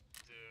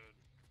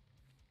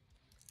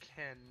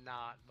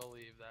 cannot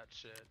believe that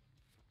shit.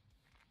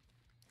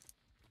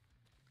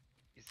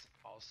 He's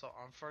also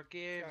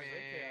unforgiving.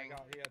 I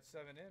got he had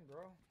 7 in,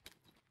 bro.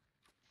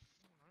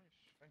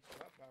 Thanks for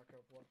that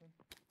backup weapon.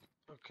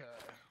 Okay.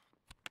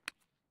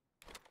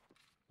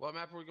 What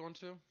map are we going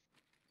to?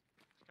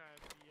 This guy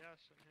had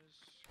BS in his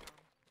gun.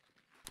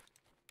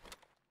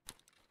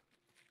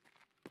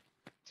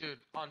 Dude,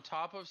 on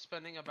top of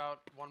spending about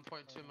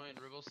 1.2 million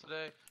rubles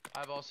today,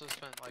 I've also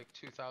spent like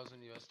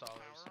 2,000 US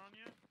dollars. Power on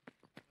you?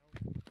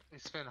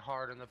 It's been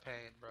hard in the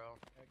paint, bro.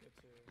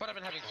 But I've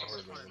been having so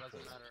much fun, it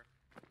doesn't matter.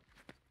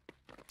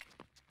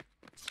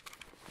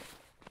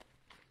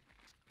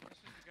 This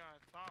is the guy I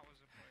thought was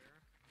a player.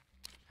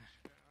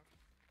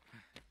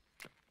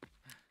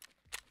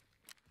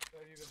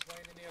 Have you been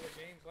playing any other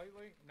games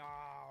lately? No,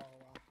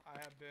 I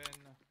have been.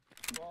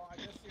 Well, I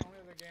guess the only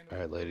other game that All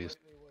right, I played ladies.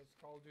 lately was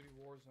Call of Duty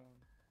Warzone.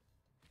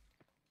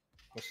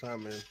 What's that,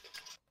 man?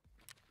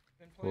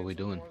 Been What we playing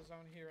some doing?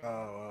 Warzone here and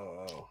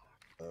Oh.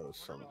 That was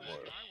some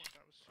boy.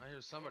 I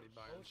hear somebody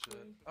buying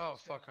shit. Oh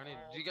fuck, I need.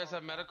 Do you guys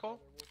have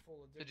medical?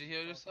 Did you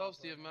heal yourselves?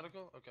 Do you have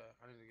medical? Okay,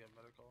 I need to get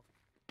medical.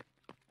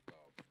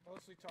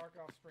 Mostly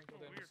Tarkov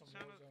sprinkled in with Weird. some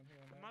Sounded, Warzone here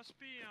and it there. must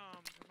be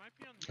it might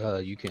be on the You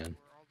other side can.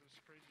 where all this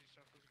crazy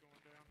stuff is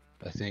going down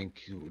at. I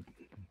think.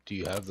 Do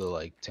you have the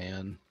like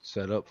tan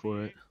set up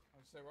for it?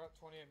 I'd say we're at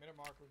 28-minute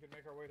mark. We could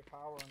make our way to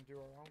power and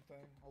do our own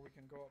thing, or we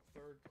can go up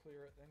third,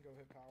 clear it, then go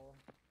hit power.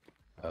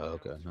 Oh,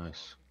 okay,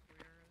 nice.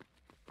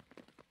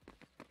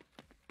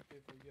 See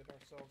if we get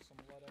ourselves some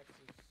lead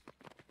X's.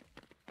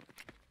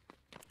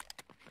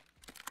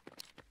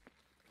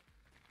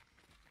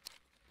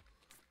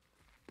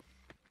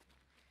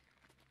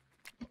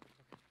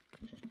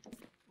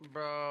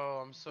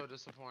 Bro, I'm so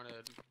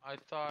disappointed. I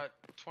thought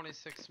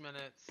 26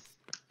 minutes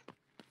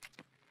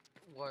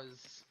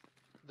was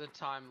the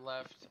time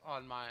left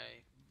on my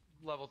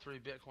level 3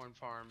 Bitcoin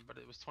farm, but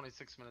it was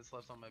 26 minutes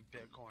left on my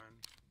Bitcoin.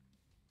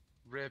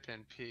 Rip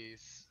in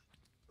peace.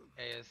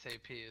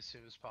 ASAP as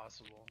soon as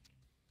possible.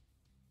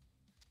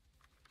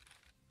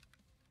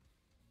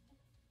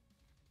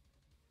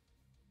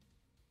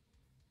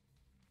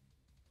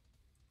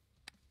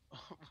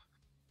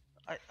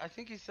 I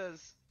think he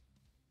says,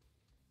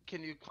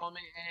 can you call me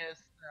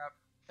ASAP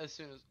as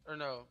soon as, or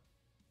no.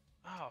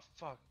 Oh,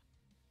 fuck.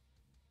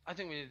 I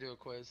think we need to do a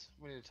quiz.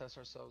 We need to test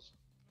ourselves.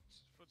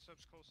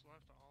 Footsteps close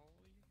left to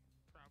Ollie.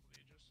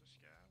 Probably just a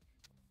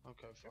scav.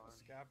 Okay, You have a fine.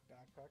 scav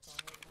backpack on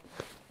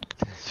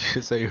right now?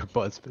 You say your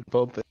butt's been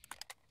bumping.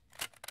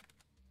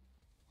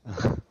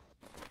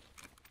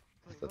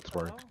 The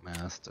twerk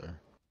master.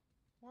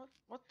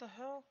 What the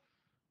hell?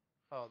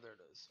 Oh, there it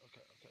is.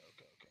 Okay.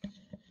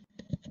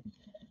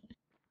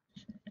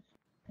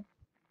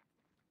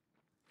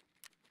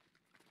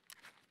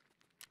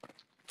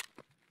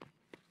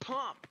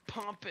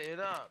 Pump it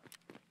up.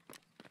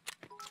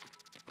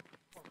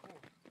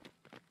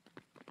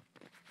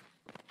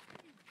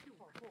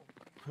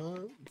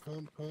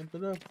 Pump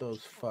it up,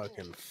 those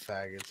fucking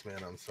faggots, man.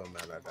 I'm so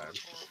mad I died.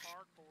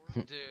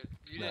 Dude,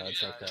 you No, didn't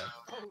it's die, okay.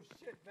 though. Oh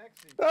shit,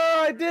 Vexy.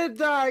 Oh, I did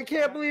die. I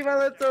can't believe I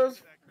let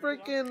those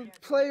freaking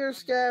player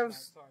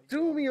scavs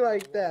do me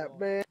like that,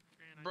 man.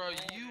 Bro,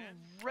 you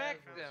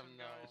wrecked them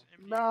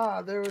though.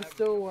 Nah, there was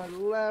still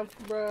one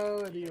left,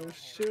 bro, and he was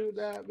shooting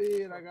at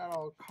me, and I got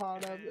all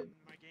caught up. And...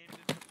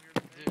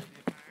 Dude.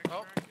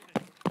 Oh.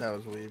 That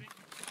was weird.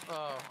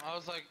 Oh, I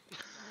was like,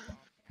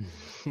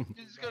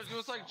 he's just gonna do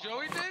us like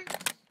Joey did?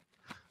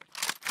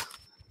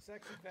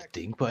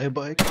 Dink by a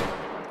bike?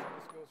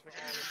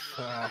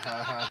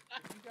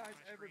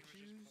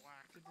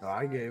 Oh,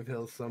 I gave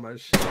Hill so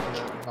much shit for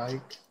that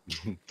bike.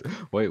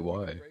 Wait,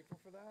 why?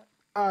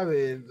 I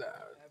mean,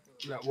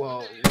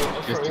 well,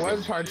 for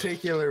one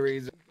particular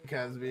reason,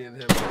 because me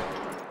and him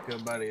are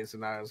good buddies,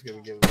 and I was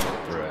gonna give him shit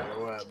no matter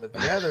what. But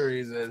the other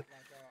reason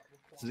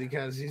is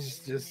because he's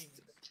just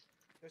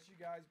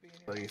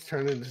like he's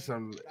turned into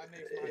some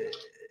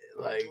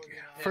like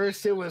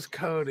first it was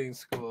coding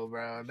school,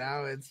 bro.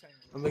 Now it's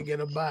I'm gonna get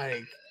a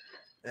bike,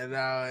 and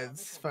now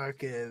it's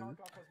fucking.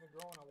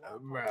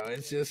 Bro,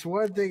 it's just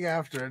one thing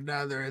after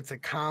another. It's a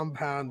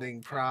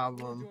compounding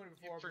problem.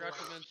 You forgot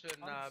to mention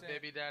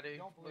baby daddy.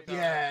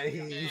 Yeah,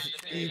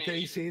 he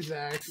thinks he's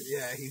actually.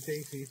 Yeah, he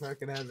thinks he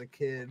fucking has a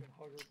kid.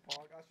 I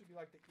should be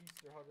like the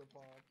Easter hugger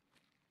pog.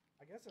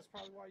 I guess that's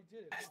probably why he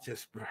did it. It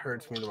just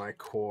hurts me to my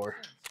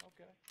core.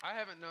 I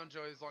haven't known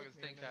Joey as long as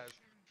Dink has,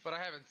 but I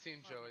haven't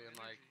seen Joey in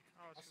like.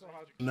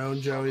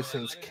 Known Joey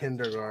since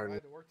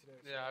kindergarten.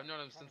 Yeah, I've known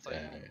him since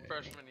like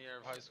freshman year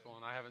of high school,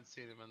 and I haven't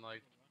seen him in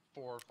like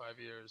 4 or 5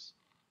 years.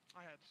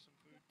 I had some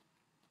food.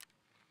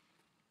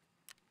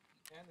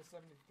 And the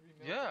 73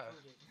 mil. Yeah.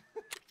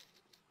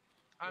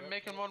 I'm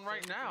making one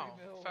right now.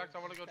 In fact,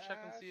 I want to go check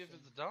and see if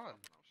it's done.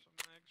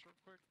 Some eggs real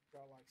quick.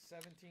 Got like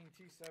 17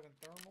 T7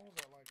 thermals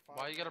at like 5.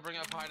 Why you gotta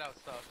bring up hideout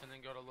stuff and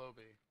then go to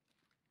lobby?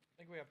 I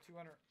think we have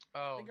 200.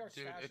 Oh,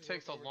 dude, it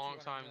takes a long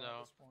time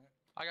though.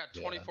 I got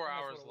 24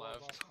 hours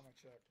left.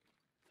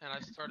 And I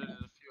started it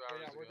a few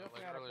hours ago,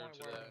 like earlier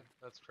today.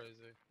 That's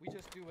crazy. We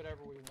just do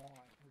whatever we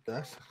want.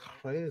 That's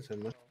crazy,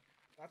 man.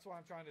 That's why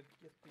I'm trying to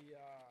get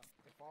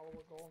the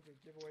follower goal and do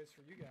giveaways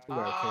for you guys.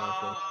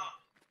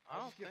 I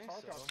don't think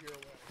so.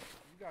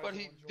 But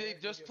they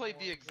just played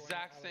the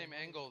exact same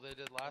angle they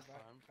did last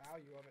time.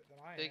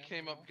 They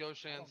came up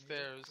Goshan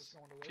stairs,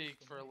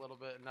 peaked for a little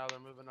bit, and now they're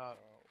moving up.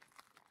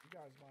 You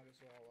guys might as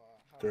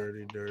well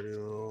Dirty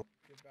little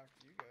get back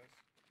to you guys.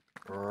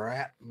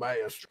 rat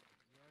bastard.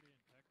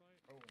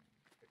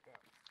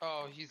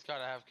 Oh, he's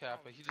gotta have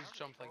Kappa. He just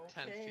jumped like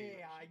 10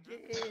 feet. I get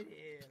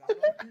it.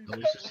 It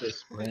was just a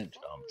sprint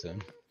jump, Tim.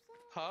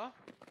 Huh?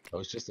 It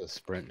was just a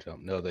sprint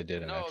jump. No, they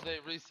didn't. No, actually. they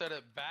reset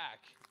it back.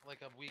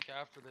 Like a week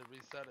after they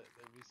reset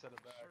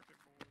it, back.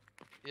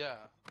 Yeah.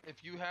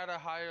 If you had a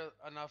higher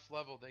enough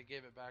level, they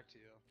gave it back to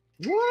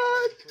you.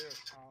 What?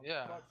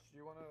 Yeah.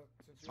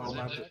 No.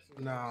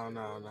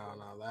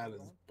 That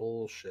is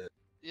bullshit.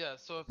 Yeah.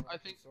 So if I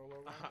think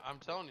I'm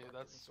telling you,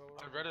 that's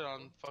I read it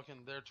on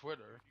fucking their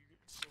Twitter.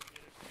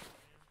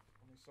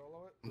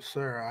 Solo it?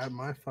 Sir,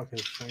 my fucking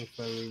strength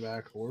better be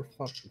back. We're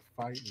fucking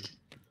fighting.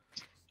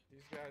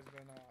 These guys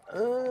been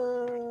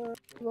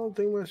I don't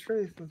think my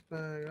strength is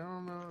back. I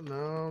don't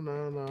know.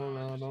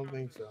 No, I don't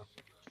think so.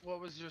 What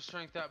was your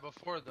strength at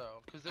before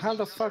though? How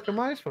the fuck am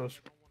I supposed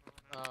to?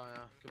 Oh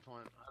yeah, good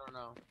point. I don't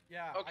know.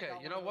 Yeah. Okay,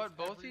 you know what?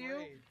 Both of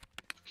you,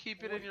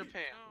 keep it in your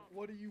pants.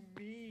 What do you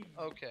mean?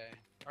 Okay.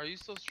 Are you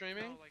still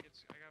streaming? No, like I have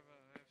scoped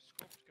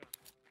gun.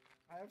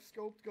 I have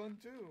scoped gun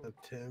too.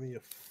 Tim, you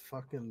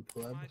fucking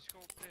pleb. My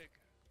scope big.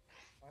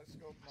 My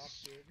scope not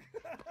big.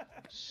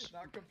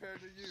 Not compared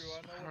to you.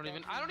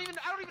 I don't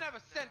even have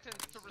a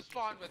sentence to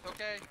respond with.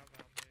 Okay.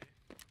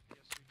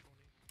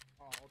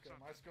 Oh, okay.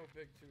 My scope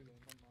big too then.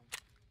 Never mind.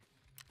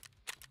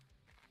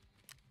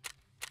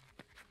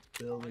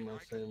 Building my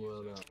same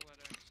load up.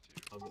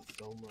 Love it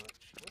so much.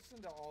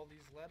 Listen to all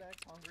these LEDX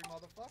hungry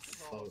motherfuckers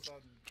all of a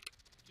sudden.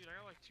 Dude, I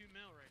got like 2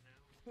 mil right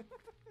now.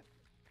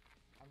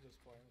 I'm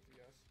just playing with you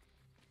guys.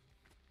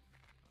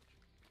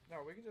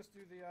 No, we can just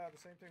do the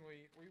same thing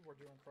we were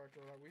doing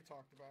correctly, like we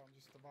talked about, and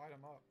just divide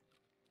them up.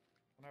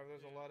 Whenever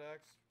there's a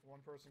LEDX,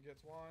 one person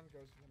gets one,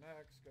 goes to the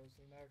next,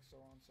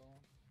 so on, so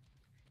on.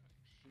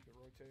 Keep it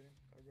rotating.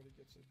 Everybody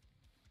gets it.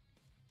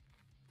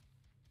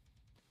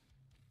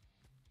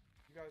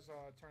 You guys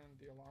turn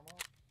the alarm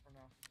off or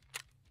no?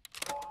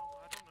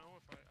 I don't know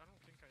if I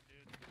don't think I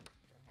did.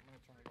 Okay, I'm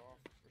gonna turn it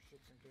off for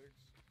shits and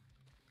gigs.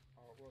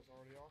 Oh, it was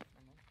already off. I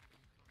don't know.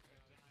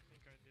 Okay, then I think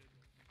I did.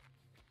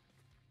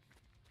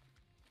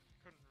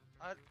 Couldn't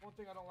remember. One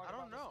thing I don't like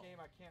about this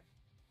game, I can't.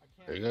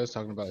 Are you guys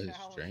talking about his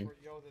stream?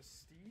 Yo, the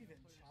Steven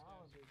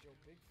challenges, yo,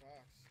 big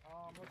facts.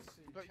 Let's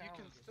see. But you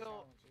can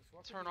still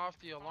turn off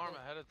the alarm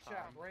ahead of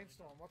time. Chat,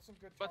 brainstorm. What's some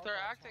good? But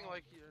they're acting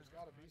like you. There's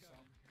got to be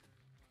some.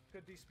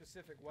 Could be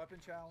specific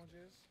weapon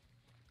challenges.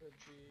 Could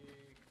be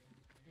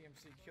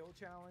PMC kill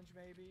challenge,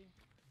 maybe.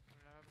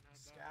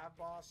 Scav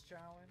boss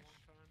challenge.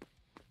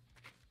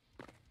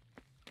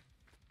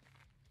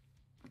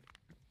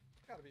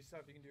 Gotta be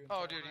stuff you can do.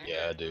 Oh, dude.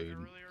 Yeah, dude.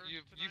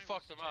 You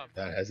fucked them up.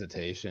 That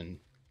hesitation,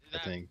 I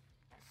think.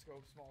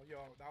 Scope small, yo,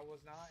 that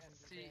was not.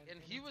 See, and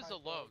he was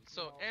alone,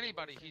 so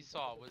anybody he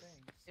saw was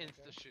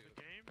insta shoot.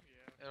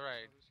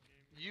 Right.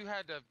 You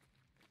had to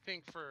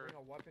think for Bring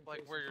a weapon like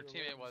case where your into a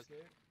teammate random was.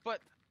 escape.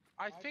 But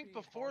I Might think be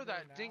before harder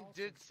that, Dink now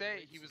did since the say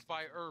raid he was system's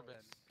by in Urban.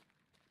 place.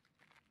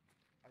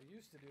 I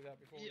used to do that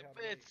before we Yeah, had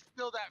but raid. it's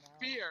still that Now,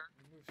 fear.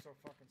 You move so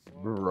fucking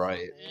slow.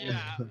 Right.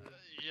 Yeah.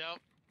 Yep.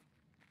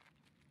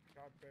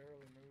 God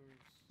barely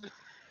moves.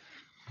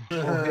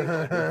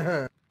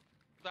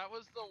 That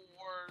was the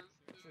worst.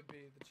 Should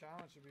be the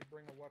challenge. Should be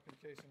bring a weapon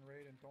case and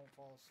raid and don't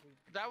fall asleep.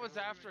 That was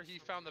after he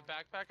found the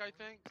backpack, I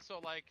think. So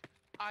like,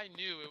 I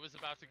knew it was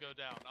about to go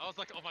down. I was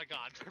like, oh my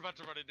god, they're about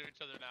to run into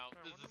each other now.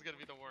 This is gonna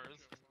be the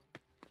worst.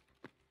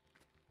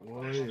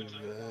 What is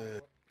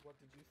that? What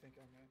did you think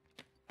I meant?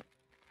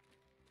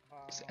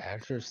 Is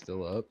Asher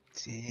still up?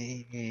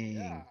 Dang.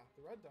 Yeah,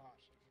 the red dot.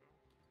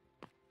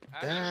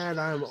 Dad,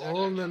 I'm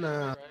old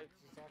enough. Right?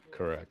 Exactly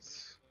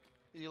Correct.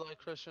 Eli,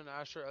 Christian,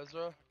 Asher,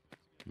 Ezra.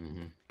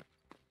 Mm-hmm.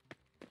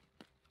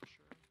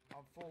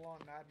 I'm full on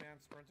madman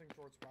sprinting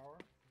towards power.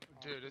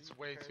 Dude, it's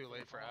way too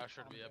late for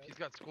Asher to be up. He's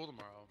got school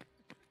tomorrow.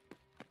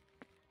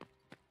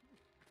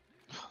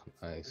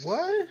 Nice.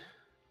 What?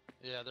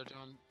 Yeah, they're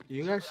doing.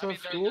 You guys still have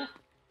school?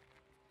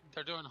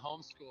 They're doing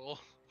homeschool.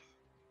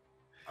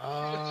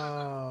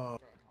 Oh.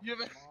 You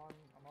have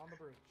I'm on the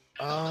bridge.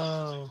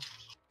 Oh.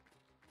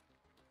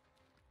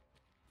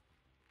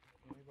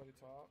 Anybody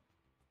top?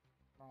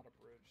 Not a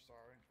bridge,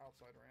 sorry.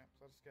 Outside ramp. Is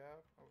that a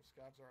scab? Oh,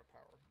 scabs are at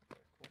power.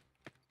 Okay, cool.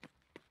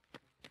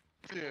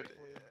 Dude.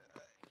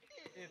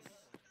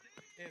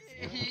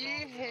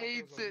 He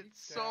hates it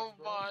so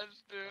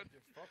much, dude.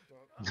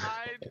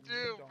 I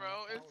do,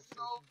 bro. It's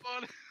so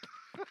funny.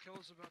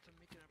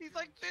 He's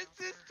like, this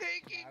is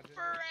taking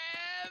forever.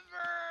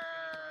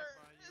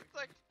 It's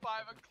like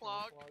 5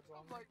 o'clock.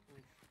 I'm like,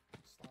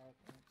 style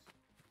points.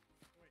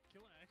 Wait,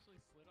 Killa actually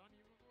slid on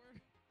you before?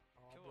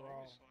 Oh,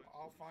 bro.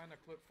 I'll find a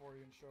clip for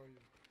you and show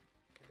you.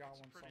 I got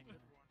one somewhere.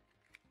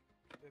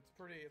 It's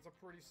a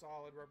pretty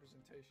solid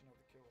representation of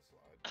the Killa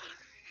slide.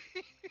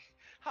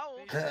 How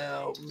old?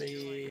 Help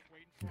me.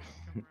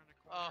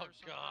 Oh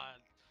god.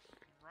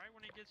 Right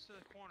when he gets to the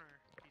corner,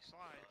 he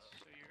slides,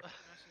 so you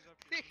messes up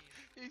your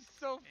He's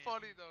so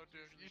funny though,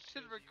 dude. You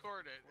should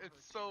record it.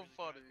 It's so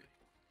funny.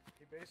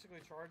 He basically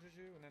charges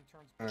you and then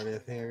turns. Alright,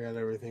 I think I got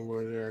everything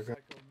boy there.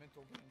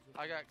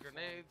 I got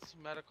grenades,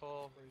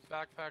 medical,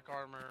 backpack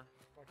armor,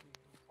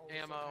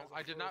 ammo.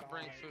 I did not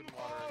bring food and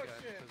water again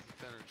because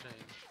it's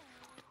interchange.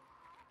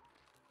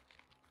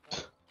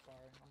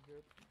 Sorry, I'm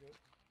good. Good.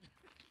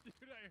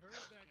 Dude, I heard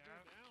that go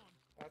down.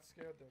 That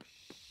scared the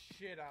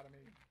shit out of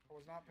me. I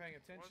was not paying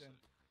attention.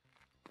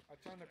 I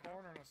turned the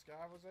corner and a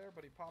scav was there,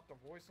 but he popped a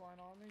voice line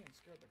on me and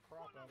scared the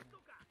crap out of me.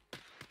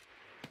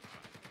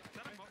 Is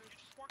that a motor? You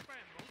just walked by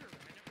a motor. I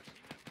never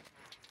seen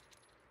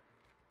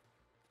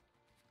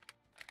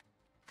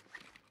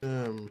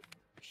that.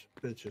 This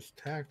bitch is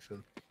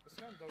taxing. This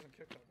gun doesn't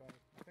kick that bad.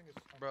 I think it's.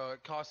 Bro,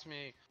 it cost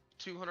me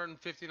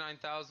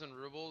 259,000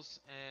 rubles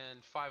and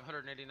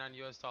 $589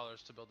 US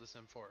to build this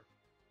M4.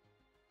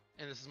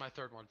 And this is my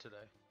third one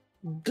today.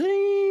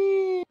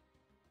 Dang!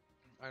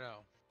 I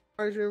know.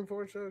 Why is your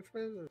M4 so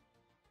expensive?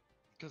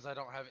 Because I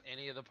don't have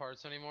any of the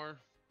parts anymore.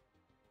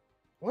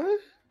 What?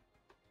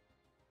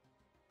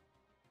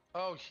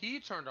 Oh, he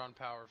turned on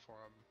power for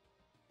him.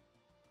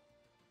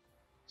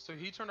 So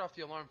he turned off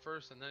the alarm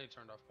first and then he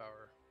turned off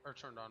power. Or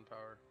turned on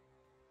power.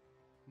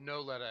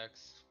 No LED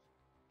X.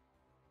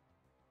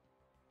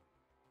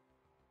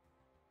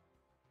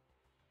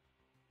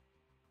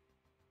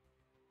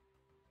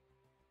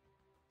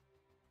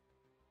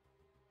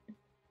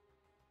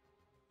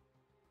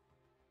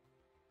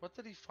 What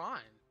did he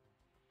find?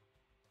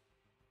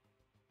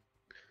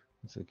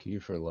 It's a key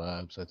for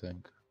labs, I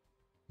think.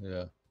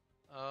 Yeah.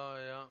 Oh,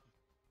 yeah.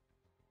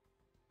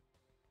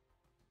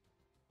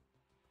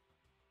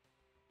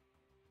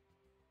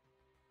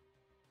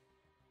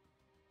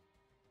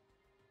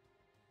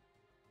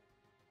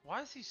 Why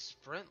does he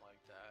sprint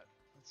like that?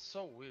 It's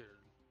so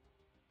weird.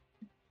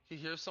 He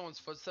hears someone's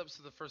footsteps,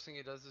 so the first thing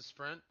he does is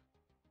sprint.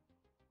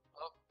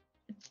 Oh,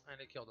 and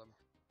it killed him.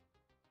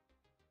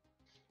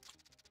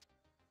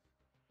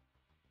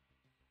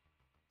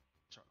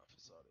 Turn off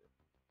his audio.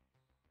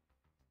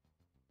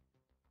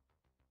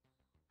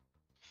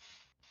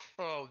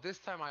 Oh, this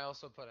time I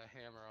also put a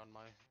hammer on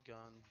my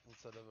gun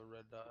instead of a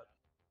red dot.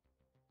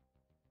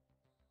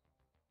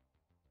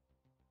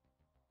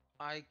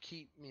 I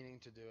keep meaning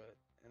to do it,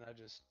 and I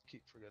just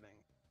keep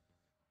forgetting.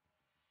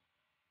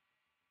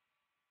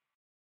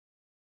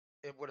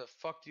 It would have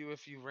fucked you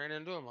if you ran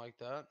into him like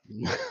that.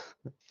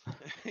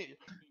 It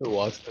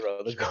walks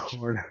around the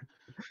corner.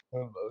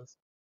 Almost.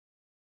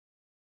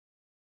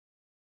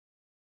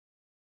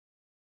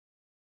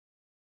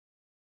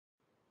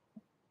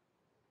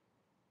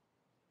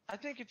 I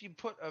think if you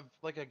put a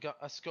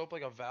scope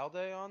like a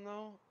Valde on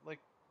though, like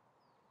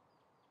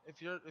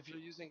if you're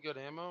using good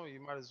ammo, you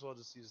might as well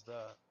just use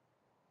that.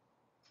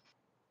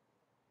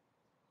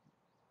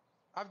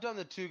 I've done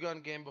the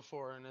 2-gun game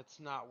before and it's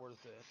not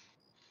worth it.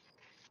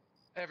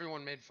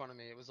 Everyone made fun of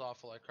me. It was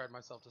awful. I cried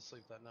myself to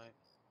sleep that night.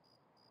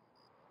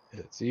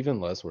 It's even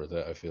less worth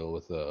it, I feel,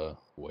 with the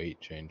weight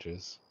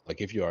changes.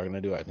 Like, if you are going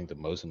to do it, I think the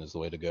Mosin is the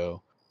way to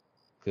go.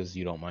 because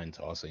you don't mind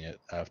tossing it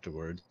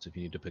afterwards if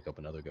you need to pick up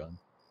another gun.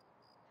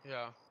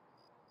 Yeah.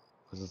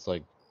 Because it's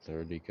like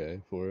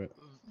 30k for it.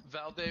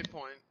 Valde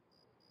point.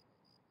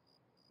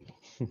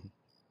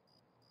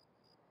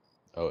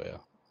 Oh yeah.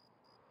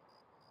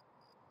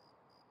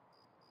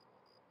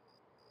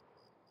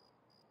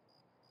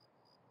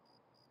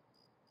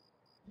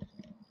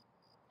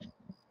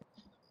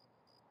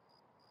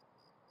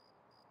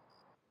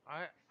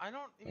 I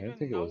don't I didn't even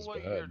think it know was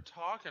what bad. you're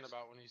talking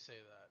about when you say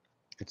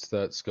that. It's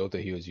that scope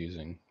that he was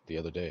using the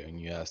other day, and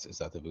you asked, "Is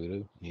that the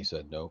Voodoo?" And he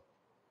said no.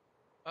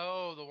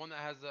 Oh, the one that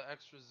has the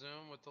extra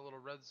zoom with the little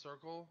red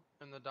circle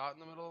and the dot in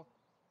the middle?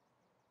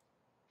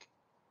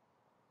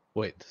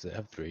 Wait, does it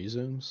have 3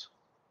 zooms?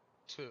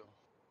 2.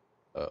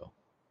 Oh,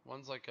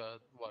 One's like a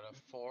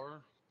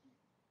 4?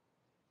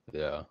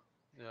 yeah.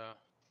 Yeah.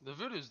 The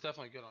Voodoo's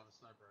definitely good on a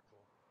sniper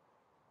rifle.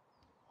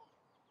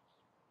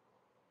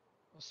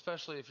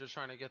 Especially if you're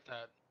trying to get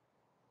that.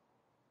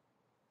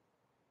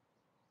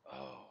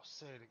 Oh,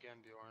 say it again,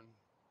 Bjorn.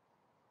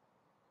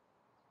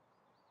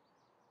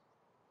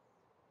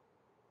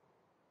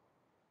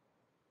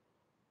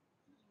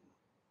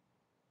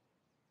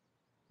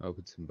 I hope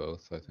it's in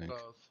both, I think.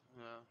 Both,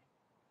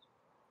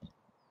 yeah.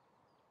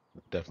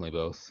 Definitely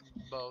both.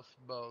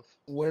 Both.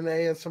 Win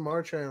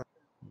ASMR channel.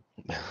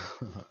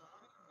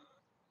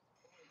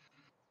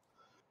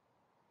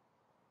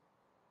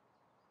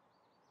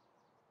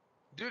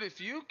 Dude,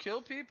 if you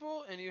kill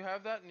people and you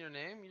have that in your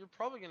name, you're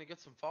probably going to get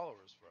some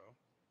followers, bro.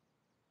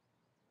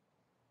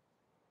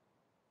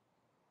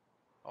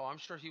 Oh, I'm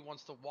sure he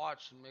wants to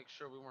watch and make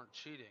sure we weren't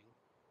cheating.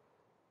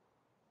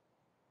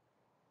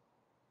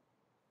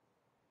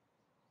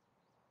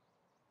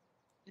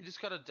 You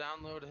just gotta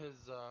download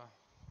his, I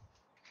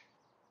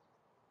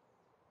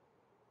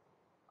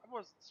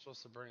wasn't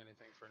supposed to bring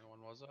anything for anyone,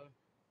 was I?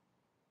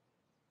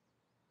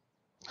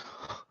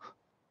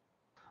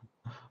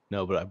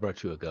 No, but I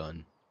brought you a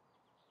gun.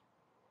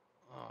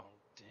 Oh,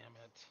 damn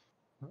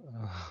it.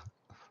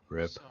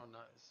 Rip. So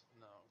nice.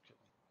 No, I'm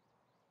kidding.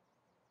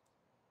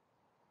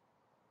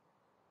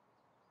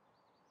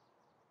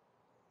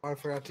 I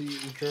forgot to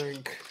eat and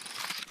drink.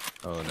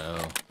 Oh no.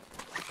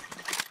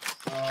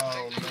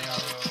 Oh no.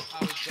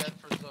 I was dead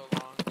for so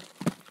long.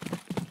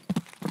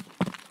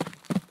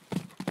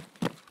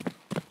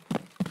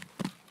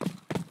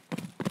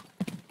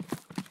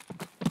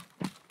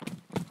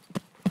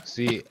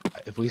 See,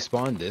 if we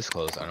spawn this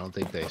close, I don't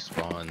think they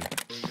spawn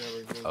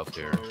up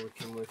here.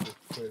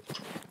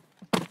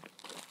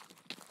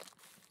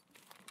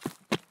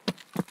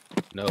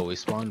 No, we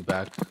spawned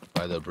back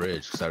by the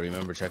bridge because I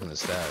remember checking the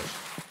stash.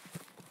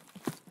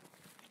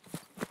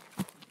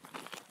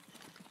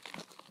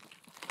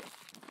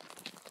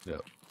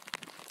 Yep.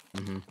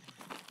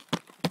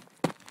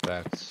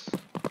 Facts.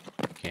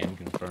 Can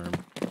confirm.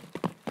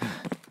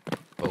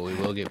 But we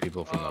will get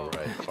people from the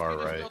right, far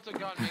right. If you just built a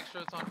gun, make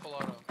sure it's on full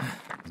auto.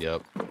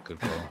 Yep, good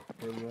call.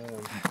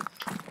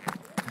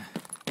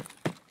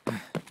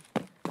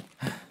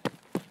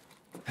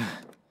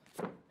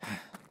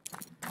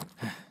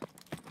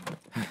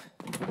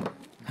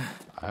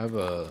 I have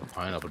a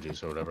pineapple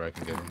juice or whatever I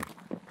can give him.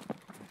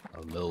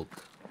 Or milk.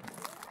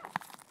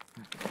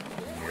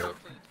 Yep.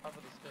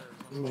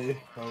 Me,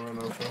 I'll run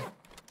over.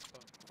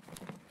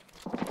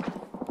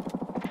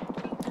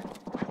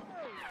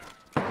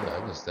 What the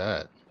heck is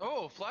that?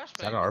 Oh, flashbang.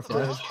 Is that our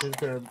flash?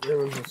 It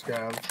was a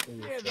scab.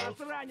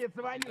 Засранец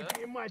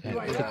вонючий, мать Damn,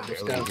 твою!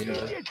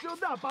 yeah, Иди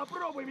сюда,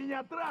 попробуй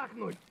меня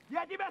трахнуть!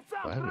 Я тебя Do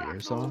I сам have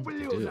ears трахну, on?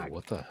 Dude, ублюдок!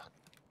 what the heck?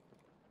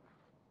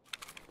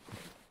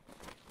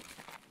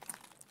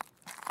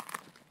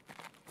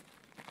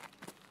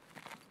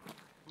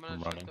 I'm I'm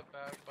gonna running. check the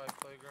back by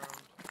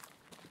playground.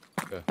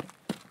 Okay.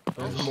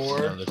 There's more.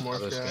 No, there's More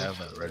another scab.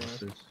 scab that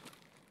registers.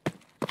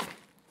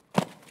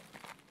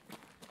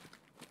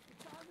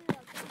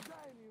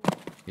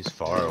 He's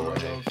far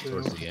away,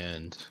 towards the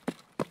end.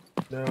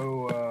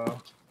 No,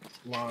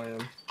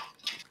 lion.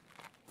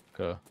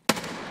 Okay.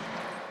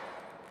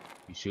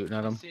 You shooting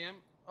at him? See him?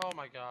 Oh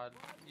my god.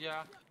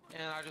 Yeah.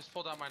 And I just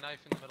pulled out my knife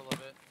in the middle of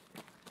it.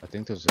 I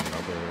think there's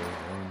another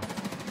one.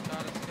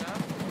 Got a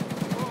scab?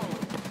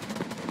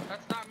 Whoa.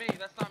 That's not me.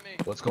 That's not me.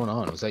 What's going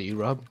on? Was that you,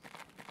 Rob?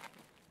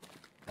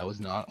 That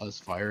was not us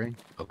firing?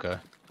 Okay.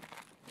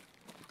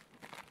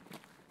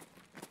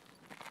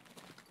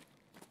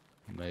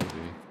 Maybe.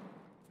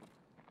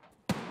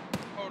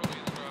 Totally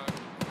in the drive.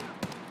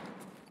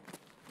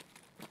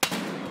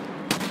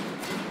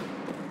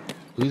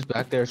 Who's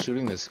back there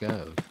shooting the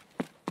scav?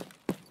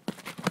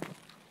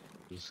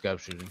 Who's scav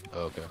shooting?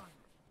 Oh, okay.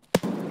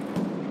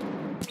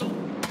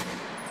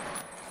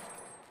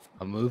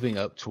 I'm moving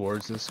up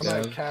towards this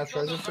Like scav. cash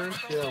register?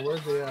 Yeah,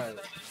 where's he at?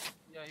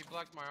 Yeah, he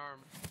blocked my arm.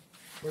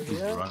 Where's He's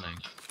he at? running.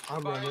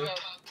 I'm By running.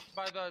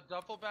 the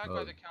duffel bag, Oh.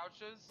 by the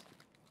couches.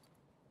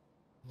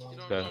 You know what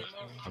I'm Okay. talking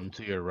about? I'm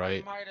to your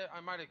right. I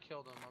might have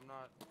killed him. I'm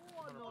not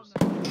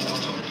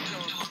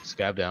 100%.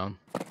 Scab down.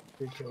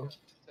 Good kill.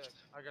 Sick.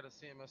 I gotta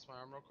CMS my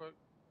arm real quick.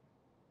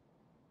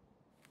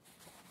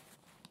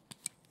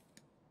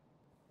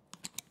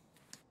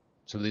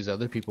 So these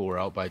other people were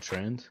out by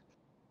Trend?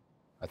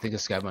 I think a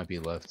scav might be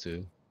left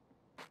too.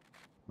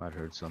 Might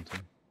heard something.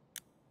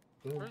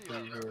 Did Where are you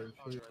at?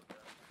 Oh, you're right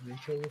there. you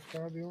kill this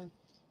guy, Bjorn?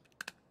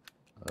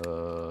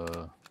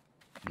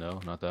 No,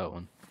 not that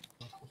one.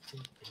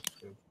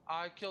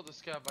 I killed the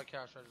scav by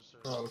cash register.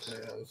 Oh, okay,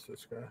 yeah, it's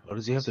this guy. Oh,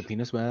 does he have the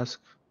penis mask?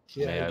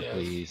 Yeah, May he I does.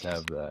 please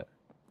have that?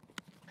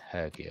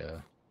 Heck yeah.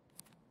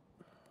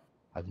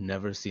 I've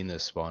never seen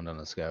this spawned on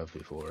a scav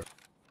before.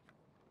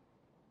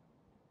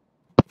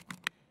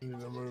 Need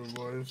to move,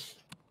 boys.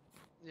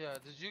 Yeah,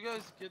 did you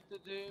guys get the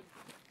dude?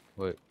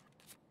 Wait.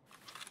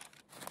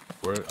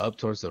 We're up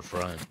towards the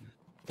front.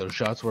 Those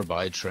shots were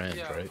by Trent,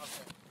 Yeah, right? okay.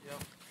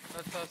 Yep.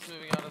 That's us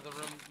moving out of the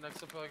room next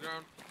to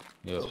playground.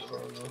 Yep.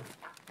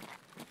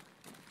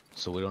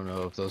 So we don't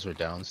know if those are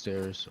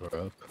downstairs or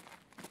up.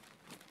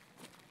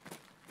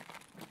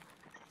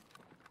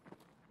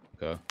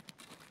 Okay.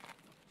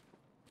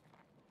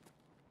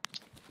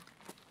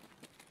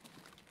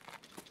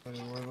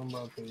 Anyway, I'm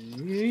about to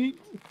yeet.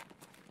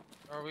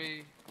 Are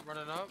we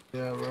running up?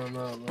 Yeah, run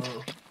up,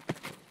 no.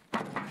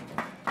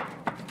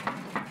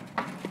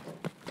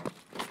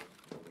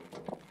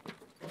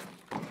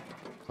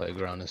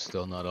 Playground is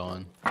still not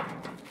on.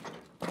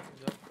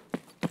 Yep.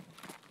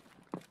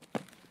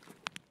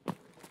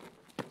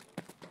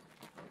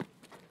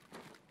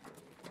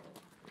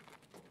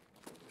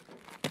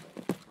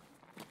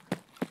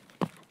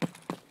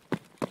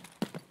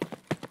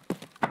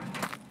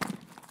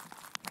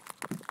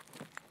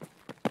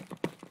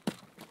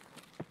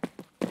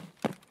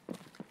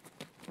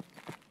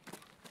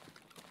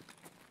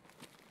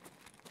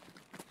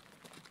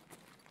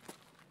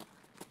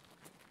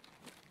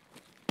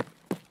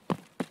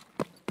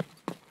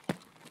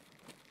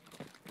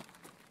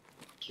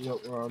 Yep,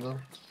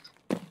 runner.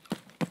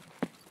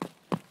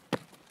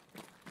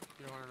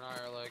 Bjorn and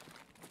I are like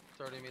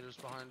 30 meters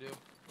behind you.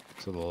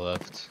 To the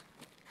left.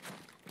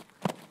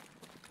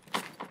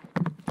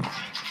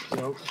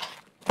 Yep.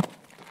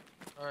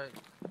 Alright.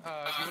 Do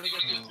you want to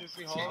get through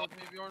Sushi Hall with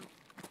me, Bjorn?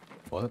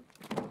 What?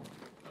 You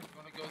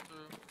want to go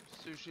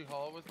through Sushi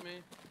Hall with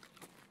me?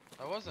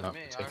 That wasn't Not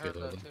me. I heard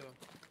that particularly.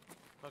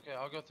 too. Okay,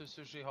 I'll go through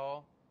Sushi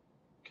Hall.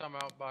 Come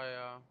out by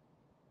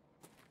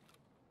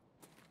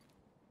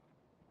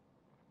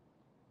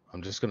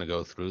I'm just gonna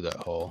go through that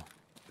hall.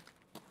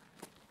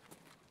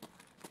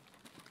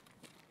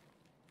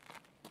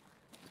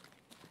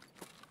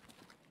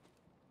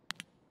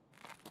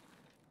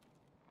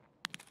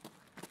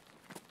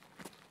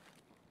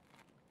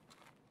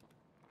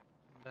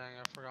 Dang,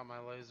 I forgot my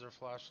laser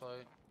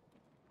flashlight.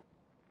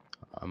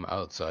 I'm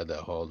outside that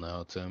hall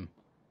now, Tim.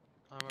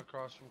 I'm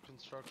across from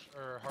construction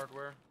or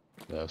hardware.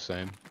 Yeah,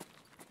 same.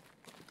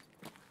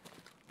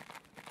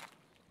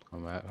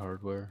 I'm at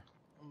hardware.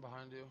 I'm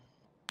behind you.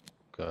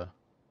 Okay.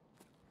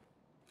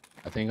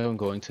 I think I'm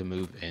going to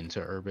move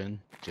into urban,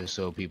 just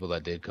so people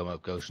that did come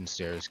up Goshen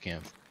Stairs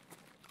can't.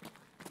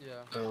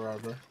 Yeah. Hey,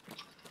 Robert.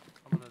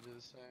 I'm gonna do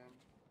the same.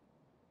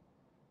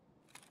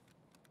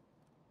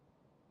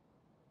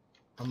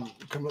 I'm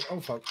coming. Oh,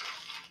 fuck.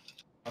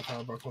 I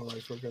power back my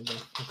legs. We're good though.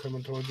 I'm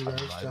coming towards you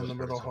guys down the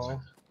middle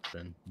hall.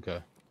 Urban. Okay.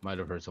 Might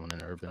have heard someone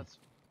in urban.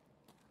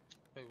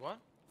 Wait, what?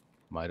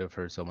 Might have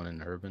heard someone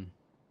in urban.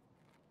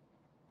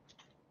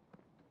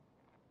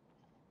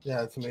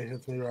 Yeah, it's me,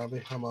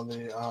 Robbie. I'm on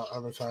the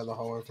other side of the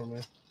hallway from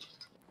you.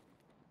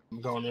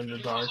 I'm going into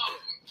dark.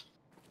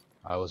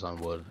 I was on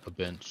wood, a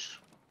bench.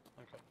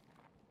 Okay.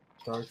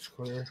 Dark's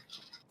clear.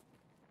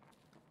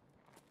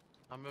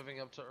 I'm moving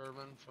up to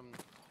urban from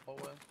the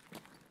hallway.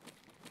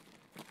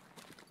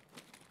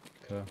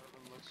 Okay.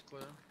 Urban looks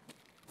clear.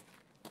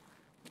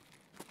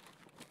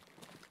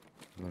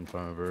 I'm in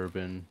front of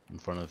urban, in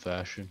front of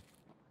fashion.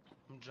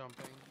 I'm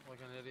jumping like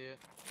an idiot.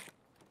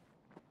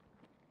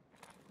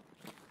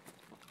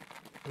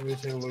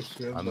 Everything looks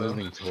good. I'm though.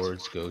 moving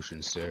towards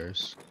Goshen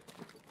Stairs.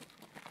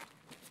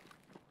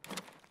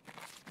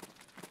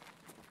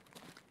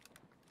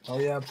 Oh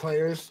yeah,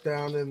 players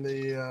down in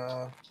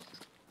the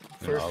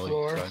first Ollie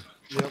floor. side?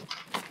 Yep.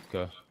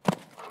 Okay.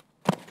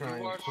 Trying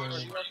You watch, to- are you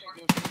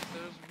watching Goshen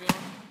Stairs,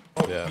 Bjorn?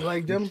 Oh, Yeah. you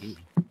legged him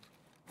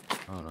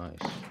Oh,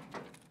 nice.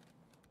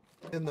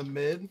 in the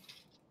mid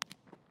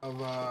of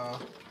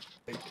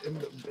like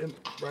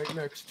right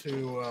next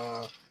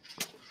to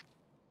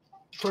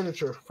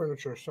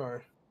furniture.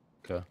 Sorry.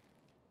 Okay.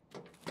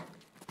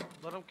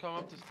 Let him come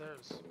up the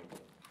stairs.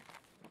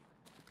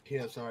 He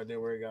has no idea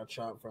where he got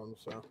shot from,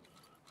 so.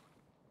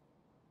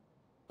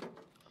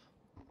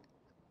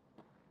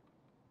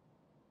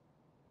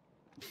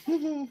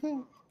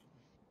 I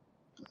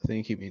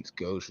think he means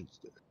Goshen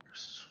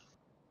Stairs.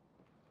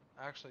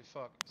 Actually,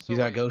 fuck. So He's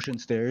at wait, Goshen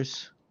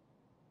Stairs.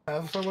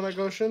 Have someone at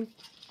Goshen?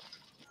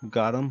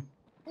 Got him.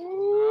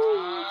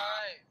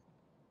 Right.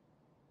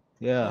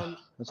 Yeah,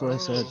 that's what I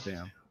said, oh.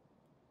 fam.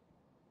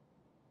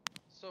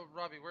 So,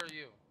 Robbie, where are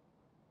you?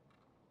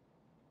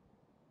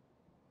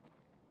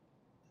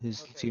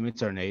 His Okay.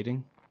 teammates are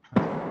nading.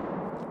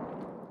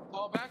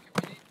 Fall back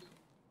if you need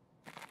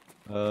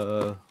to.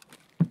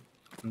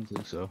 I don't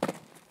think so.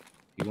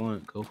 If you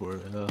want, go for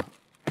it.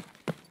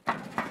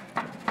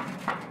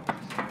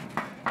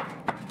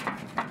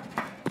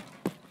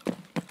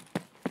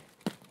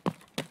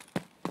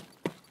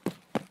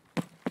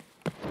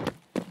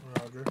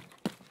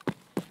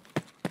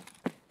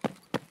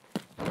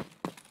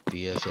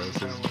 VSS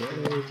is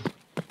dead.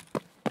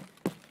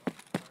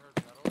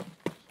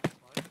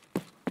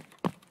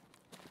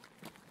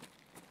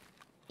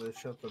 They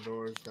shut the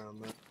doors down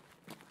there.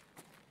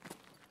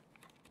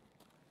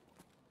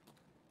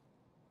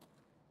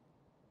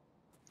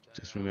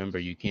 Just remember,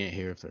 you can't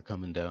hear if they're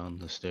coming down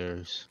the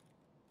stairs.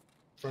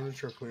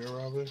 Furniture clear,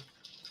 Robin?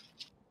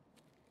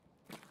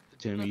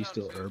 Tim, are you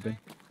still urban?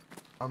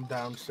 I'm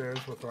downstairs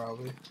with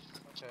Robbie.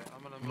 Okay,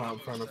 I'm gonna I'm move. out in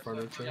front of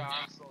furniture. Yeah,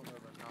 I'm still in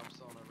urban. No, I'm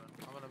still in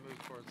urban. I'm gonna move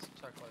towards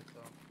tech light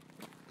though.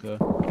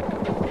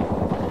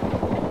 Okay.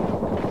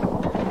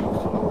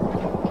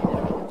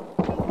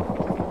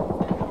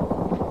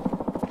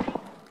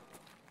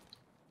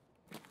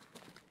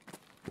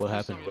 What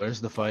happened?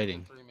 Where's the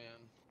fighting?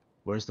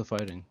 Where's the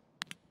fighting?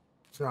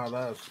 It's not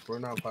us. We're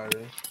not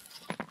fighting.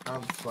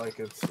 Sounds like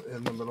it's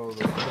in the middle of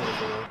the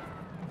field.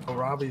 Oh,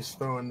 Robbie's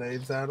throwing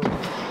nades at him.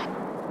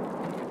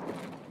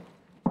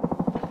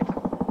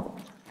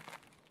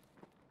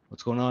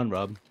 What's going on,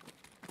 Rob?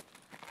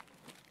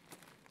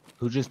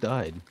 Who just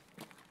died?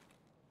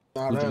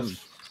 Not Who us.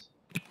 jumped?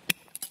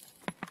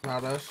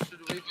 Not us.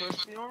 Should we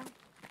push the arm?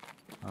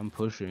 I'm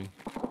pushing.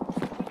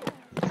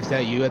 Is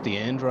that you at the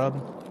end, Rob?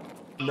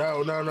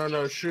 No, no, no,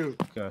 no. Shoot.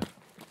 Okay.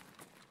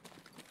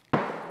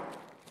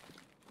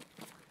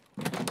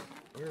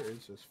 Where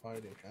is this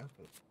fighting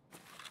happening?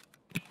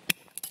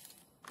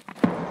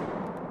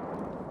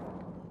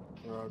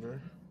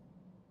 Roger.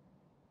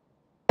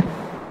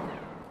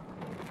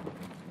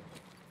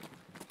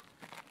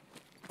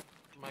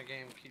 My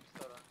game keeps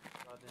stuttering.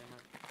 God damn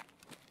it.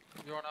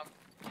 You want up?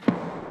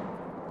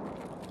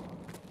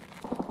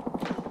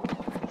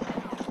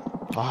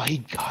 Oh, he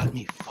got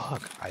me.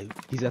 Fuck.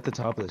 He's at the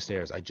top of the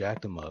stairs. I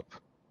jacked him up,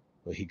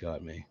 but he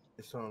got me.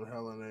 He's throwing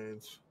hella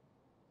nades.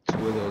 2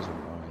 of those were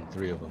mine.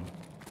 3 of them.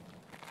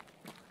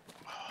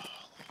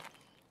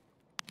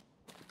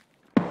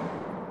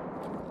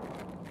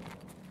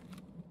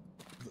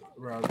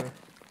 Roger.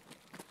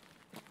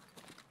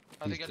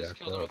 I think I just jacked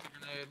killed him up. with a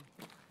grenade.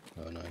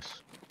 Oh,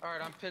 nice.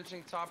 Alright, I'm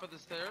pinching top of the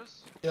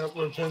stairs. Yep,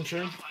 we're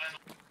pinching.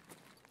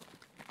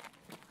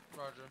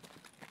 Roger.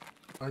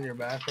 On your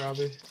back,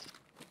 Robbie.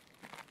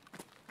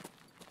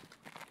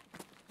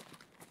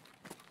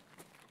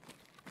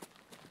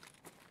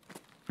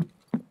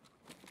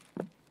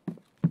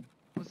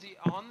 Was he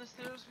on the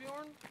stairs,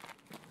 Bjorn?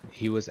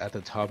 He was at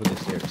the top of the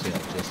stairs, yeah,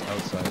 just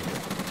outside of it.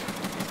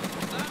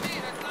 That's not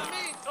me, that's not me!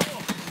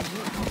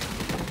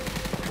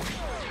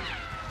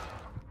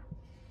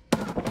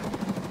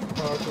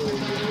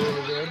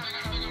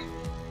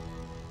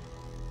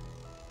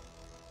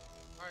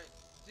 Alright,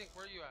 Zink,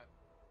 where are you at?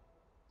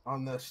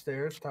 On the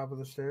stairs, top of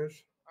the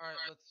stairs. Alright,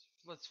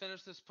 let's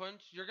finish this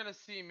punch. You're gonna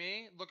see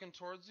me looking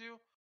towards you.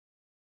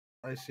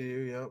 I see you,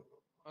 yep.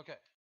 Okay,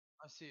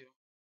 I see you.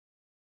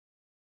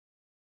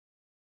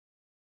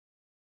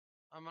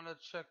 I'm gonna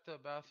check the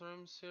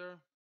bathrooms here.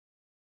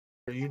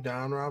 Are you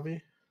down,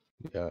 Robbie?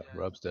 Yeah,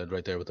 Rob's dead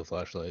right there with the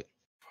flashlight.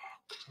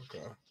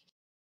 Okay.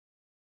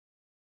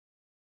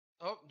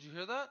 Oh, did you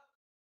hear that?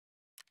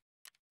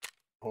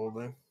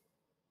 Holding.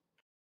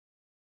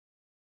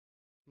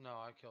 No,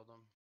 I killed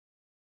him.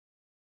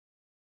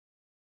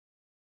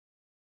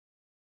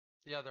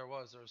 Yeah, there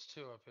was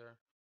 2 up here.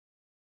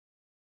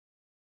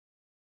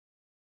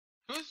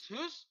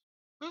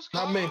 Who's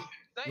Not calling? me. Is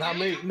that Not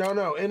you? me. No,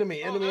 no.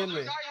 Enemy, Oh, enemy, there's a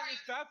enemy. guy in this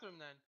bathroom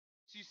then.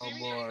 So you see Oh me?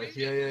 boy.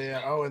 Yeah, yeah,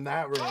 yeah. Oh, in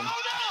that room.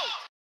 Oh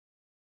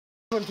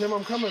no! Come on, Tim.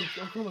 I'm coming.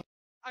 I'm coming.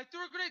 I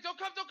threw a grenade. Don't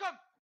come, don't come.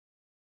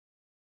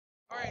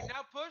 All right,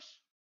 now push.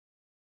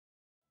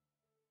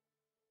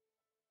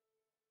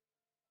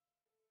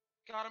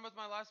 Got him with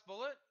my last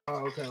bullet.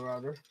 Oh, okay,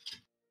 Roger.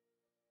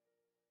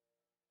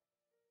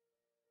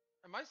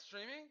 Am I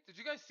streaming? Did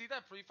you guys see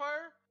that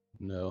pre-fire?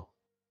 No.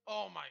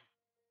 Oh my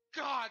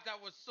god,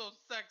 that was so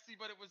sexy,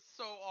 but it was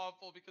so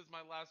awful because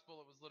my last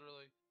bullet was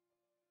literally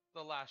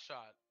the last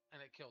shot,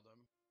 and it killed him.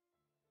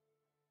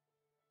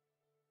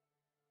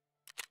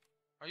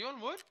 Are you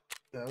on wood?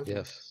 Yeah,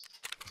 Yes.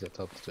 He's at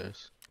top of the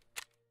stairs.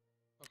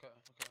 Okay,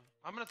 okay.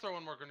 I'm gonna throw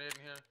one more grenade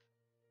in here.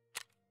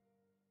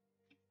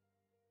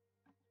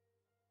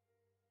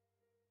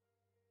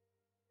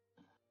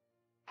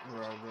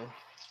 Roger.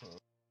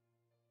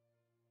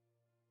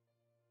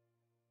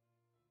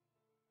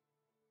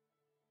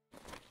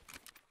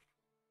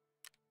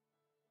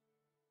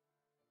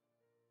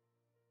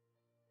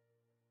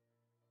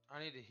 I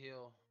need to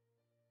heal.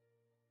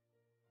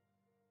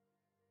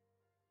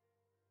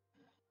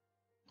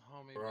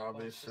 Homie, Robbie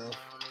bumped stuff.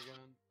 around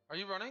again. Are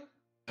you running?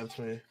 That's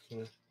me.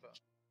 That's me.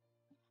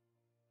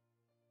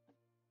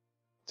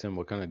 Tim,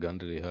 what kind of gun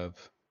did he have?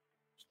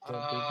 He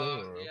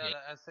had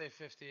a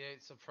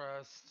SA-58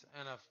 suppressed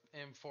and a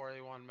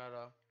M4A1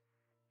 meta.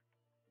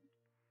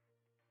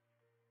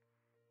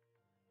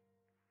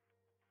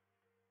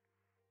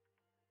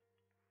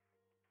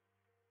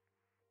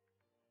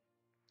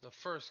 The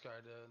first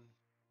guy did.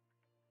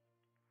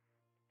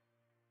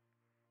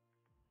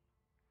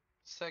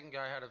 Second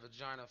guy had a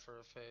vagina for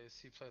a face.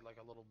 He played like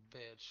a little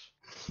bitch.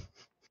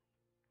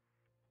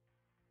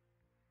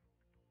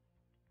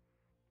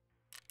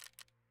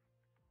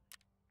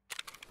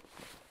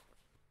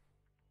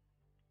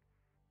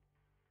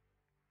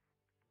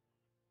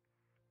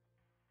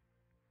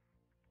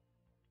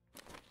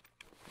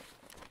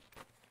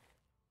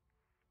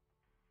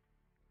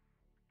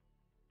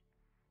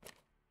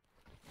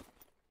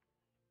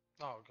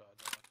 Oh god.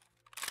 Damn it.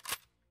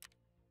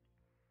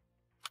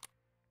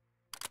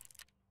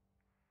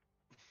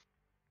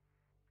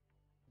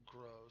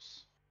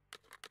 Gross.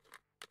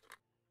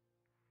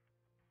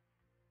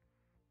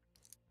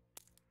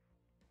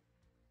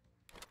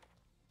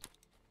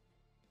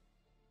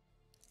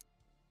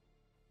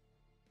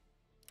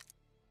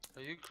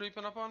 Are you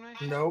creeping up on me?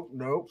 Nope,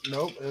 nope,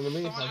 nope.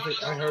 Enemy. Someone I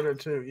think I heard it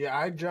too. Yeah,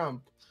 I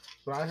jumped,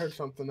 but I heard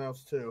something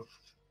else too.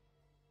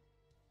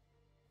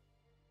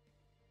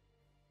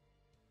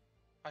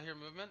 I hear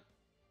movement.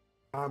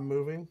 I'm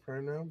moving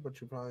right now,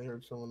 but you probably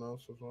heard someone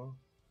else as well.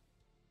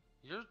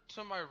 You're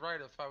to my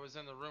right if I was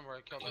in the room where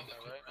I killed that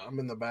guy, right? I'm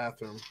in the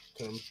bathroom,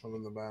 Tim. I'm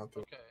in the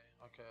bathroom. Okay,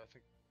 okay, I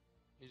think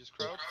you just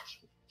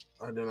crouched.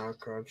 I did not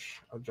crouch.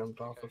 I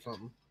jumped off or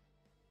something.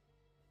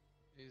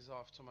 He's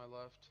off to my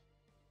left.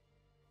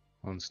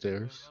 On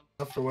stairs?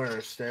 Up to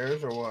where?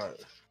 Stairs or what?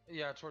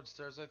 Yeah, towards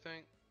stairs, I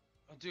think.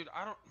 Dude,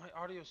 my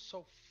audio's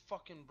so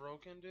fucking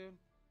broken, dude.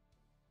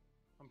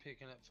 I'm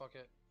peeking it. Fuck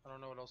it. I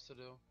don't know what else to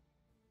do.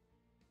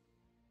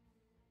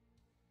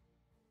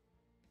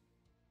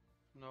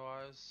 No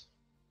eyes.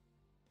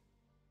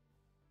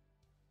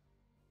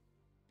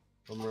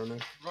 I'm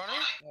running.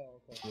 Running? Oh,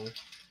 okay.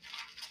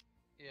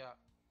 Yeah. Yeah.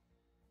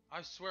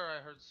 I swear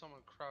I heard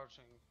someone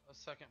crouching a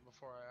second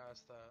before I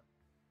asked that.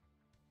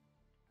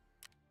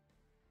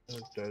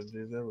 There's dead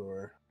dudes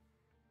everywhere.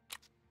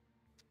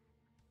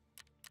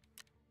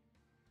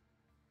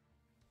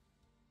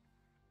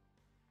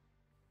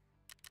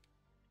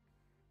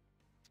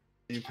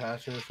 Are you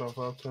passing yourself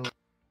up to him?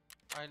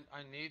 I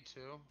need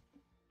to.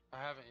 I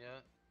haven't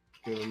yet.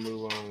 Gonna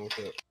move on with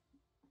it.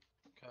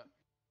 Okay.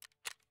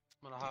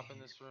 I'm gonna hop in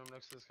this room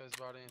next to this guy's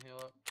body and heal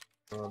up.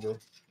 Roger.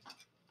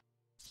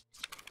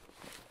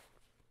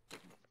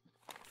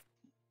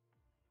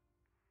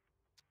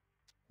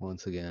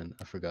 Once again,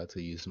 I forgot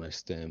to use my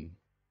stem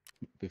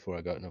before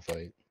I got in a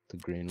fight. The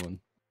green one.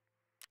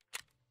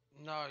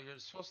 No, you're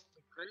supposed to.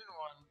 The green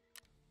one.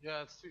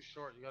 Yeah, it's too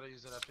short. You gotta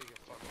use it after you get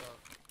fucked up.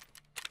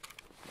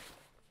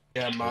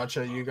 Yeah,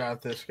 Matcha, you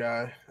got this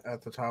guy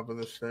at the top of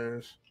the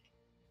stairs.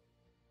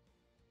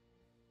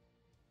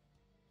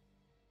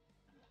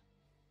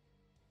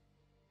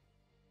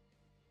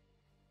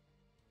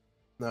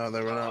 No,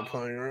 they were not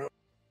playing around.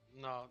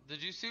 No.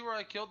 Did you see where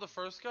I killed the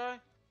first guy?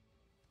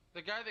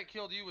 The guy that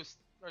killed you was.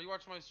 Are you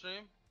watching my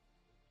stream?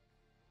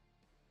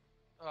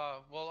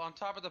 Well, on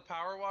top of the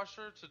power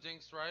washer to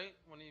Dink's right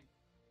when he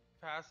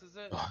passes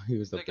it. Oh, he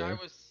was the up guy there?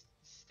 was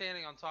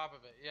standing on top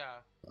of it.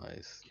 Yeah.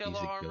 Nice. Killer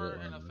Easy armor killer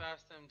and a armor.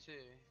 fast MT.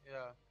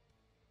 Yeah.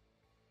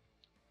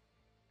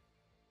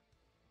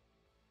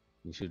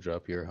 You should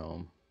drop your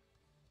home.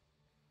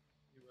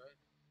 You right?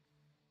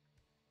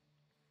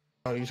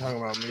 Oh, you talking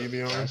about me,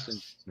 Bjorn?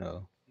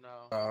 No.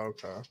 No. Oh,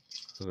 okay.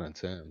 That's what I'm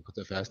saying. Put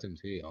the fast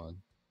MT on.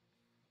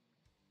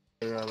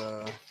 I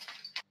got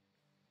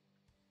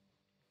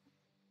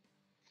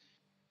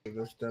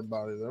there's dead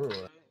bodies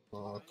everywhere.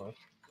 Oh, okay.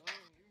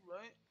 You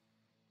right?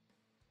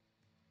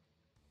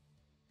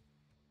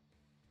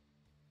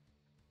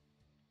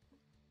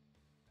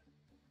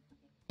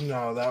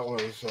 No, that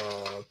was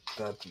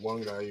that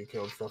one guy you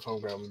killed. Stuff I'm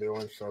grabbing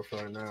Bjorn stuff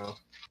right now.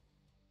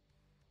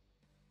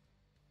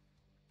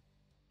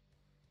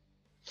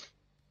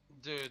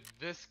 Dude,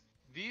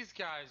 these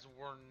guys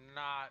were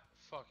not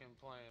fucking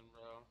playing,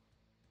 bro.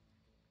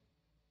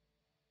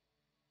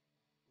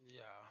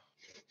 Yeah.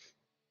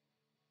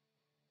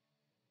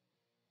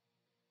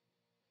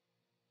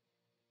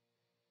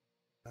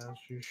 As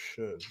you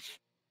should.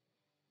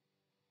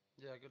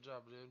 Yeah, good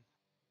job, dude.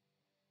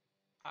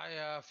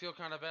 I feel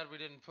kind of bad we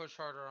didn't push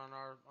harder on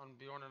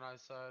Bjorn and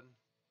I's side.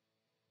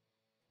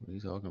 What are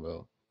you talking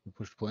about? We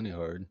pushed plenty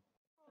hard.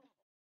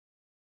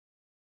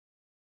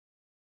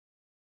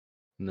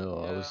 No,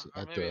 I Yeah, was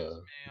or at maybe it was the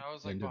me. I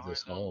was like end of behind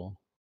this him. hall.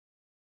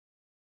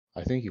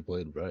 I think you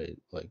played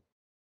right. Like,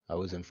 I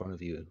was in front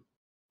of you,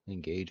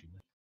 engaging.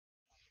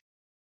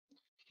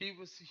 He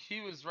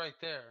was right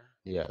there.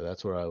 Yeah,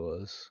 that's where I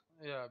was.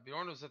 Yeah,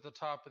 Bjorn was at the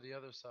top of the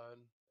other side.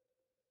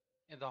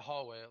 In the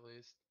hallway, at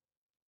least.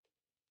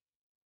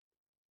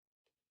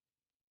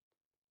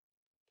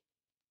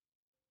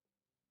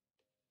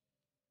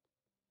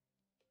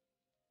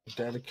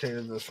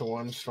 Dedicated this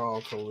one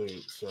stall to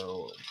loot,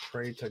 so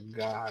pray to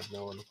God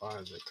no one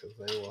finds it, because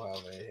they will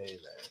have a heyday.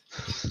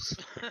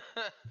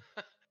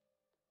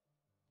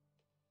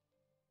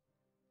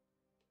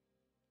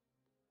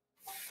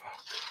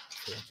 Fuck.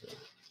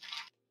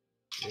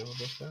 Kill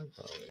this guy,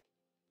 probably.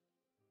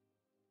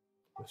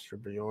 Mr.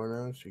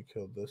 Bjornos, you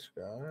killed this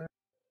guy.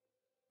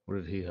 What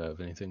did he have?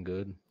 Anything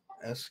good?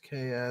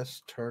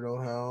 SKS Turtle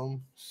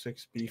Helm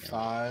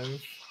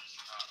 6B5.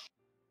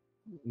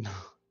 No.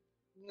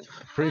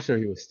 Pretty sure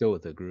he was still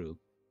with the group.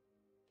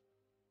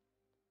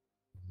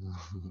 Yeah,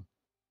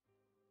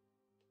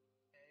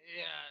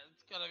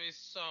 it's gonna be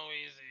so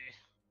easy.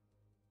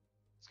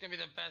 It's gonna be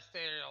the best day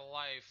of your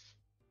life.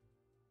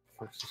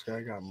 Fuck, this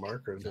guy got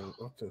markers and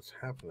what is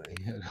happening?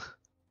 Yeah.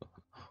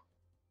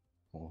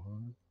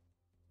 What?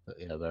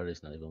 Yeah,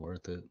 battery's not even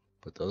worth it.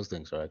 But those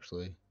things are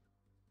actually,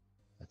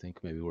 I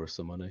think, maybe worth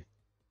some money.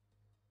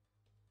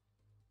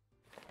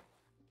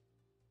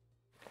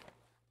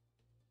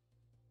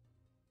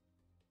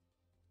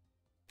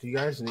 Do you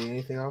guys need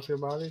anything off your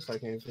bodies?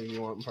 Like anything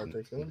you want in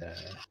particular? Nah,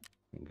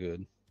 I'm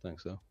good.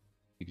 Think so.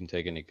 You can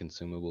take any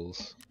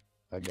consumables.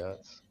 I got.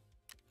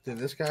 Dude,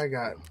 this guy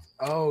got.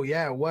 Oh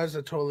yeah, it was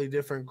a totally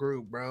different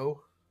group, bro.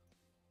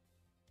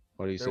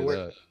 Why do you There say were,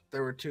 that?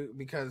 There were two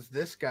because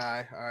this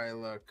guy. All right,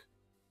 look.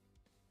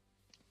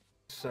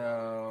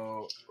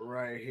 So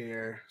right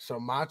here, so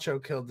Macho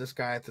killed this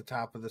guy at the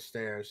top of the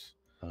stairs.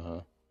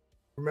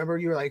 Remember,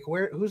 you were like,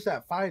 "Where? Who's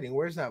that fighting?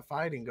 Where's that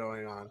fighting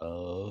going on?"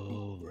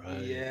 Oh,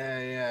 right.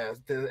 Yeah.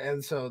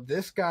 And so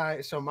this guy,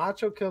 so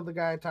Macho killed the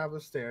guy at the top of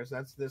the stairs.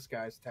 That's this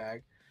guy's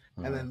tag,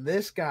 and then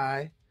this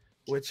guy,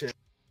 which is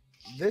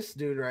this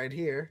dude right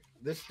here,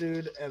 this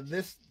dude, and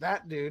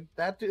that dude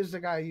is the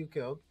guy you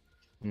killed,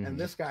 and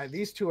this guy.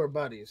 These two are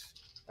buddies,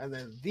 and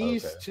then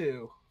these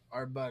two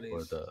are buddies.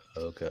 Or the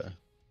okay.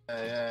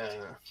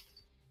 Yeah.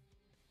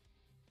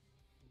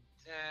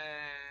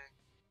 Dang.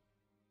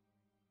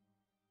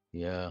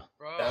 Yeah.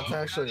 Bro, That's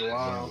actually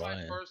wild.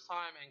 my first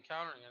time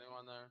encountering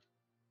anyone there.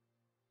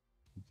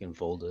 You can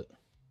fold it.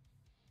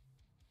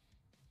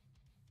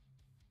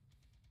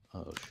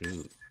 Oh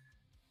shoot.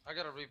 I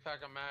gotta repack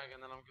a mag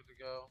and then I'm good to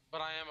go.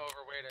 But I am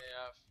overweight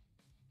AF.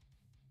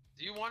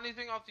 Do you want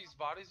anything off these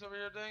bodies over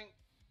here, Ding?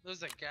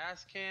 There's a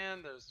gas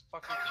can, there's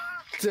fucking...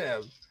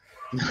 Damn.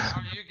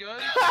 Are you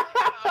good?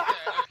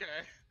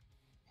 Okay.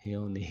 He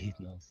don't need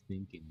no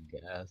stinking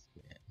gas,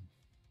 man.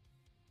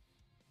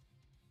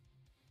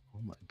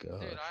 Oh my god.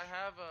 Dude, I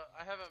have a...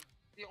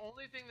 The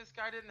only thing this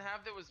guy didn't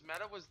have that was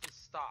meta was the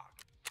stock.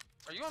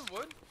 Are you on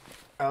wood?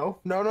 Oh,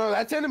 no,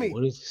 that's enemy.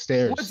 What is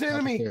stairs? What's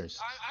enemy? Stairs.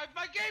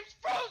 My game's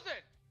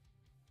frozen!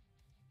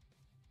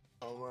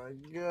 Oh my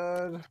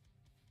god.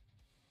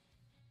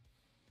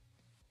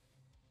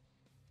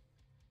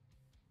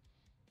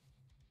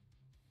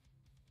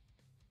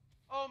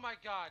 Oh my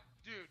god,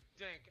 dude,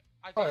 Dink.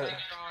 I think I have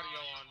the audio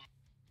on.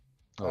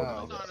 Oh my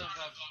Son god. of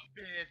a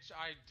bitch,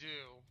 I do.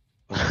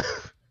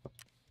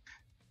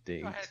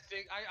 Dink. Go ahead,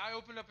 Dink. I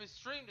opened up his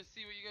stream to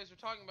see what you guys were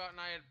talking about, and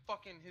I had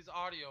fucking his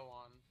audio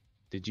on.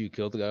 Did you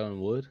kill the guy on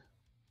wood?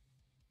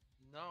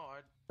 No,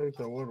 I think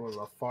the wood was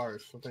a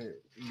farce.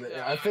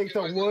 I think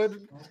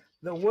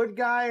the wood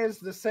guy is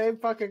the same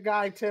fucking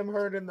guy Tim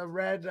heard in the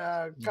red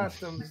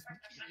customs.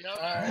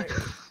 Yep.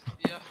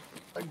 Yeah.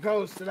 A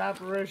ghost, an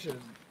apparition.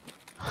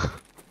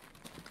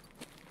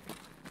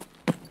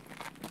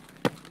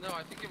 No,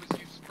 I think it was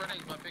you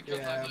sprinting, but because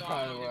Yeah, I it thought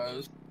probably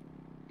was.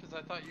 Because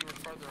I thought you were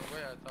farther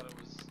away, I thought it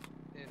was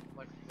in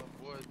like the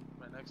wood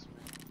right next to me.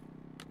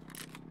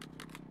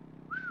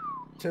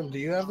 Tim, do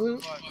you have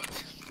loot?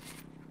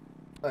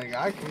 Like,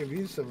 I can give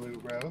you some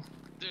loot, bro.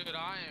 Dude,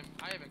 I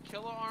have a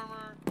killer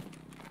armor.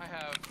 I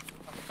have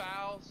a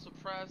foul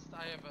suppressed.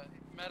 I have a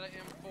meta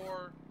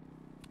M4.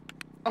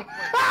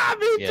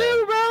 Me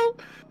too, bro.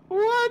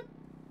 What?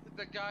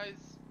 The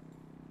guy's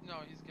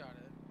no, he's got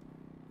it.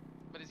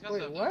 But he's got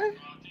Wait, the what?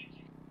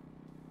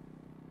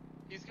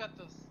 He's got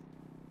this.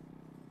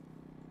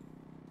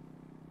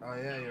 Oh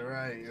yeah, you're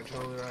right. You're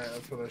totally right.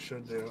 That's what I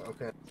should do.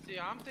 Okay. See,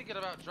 I'm thinking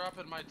about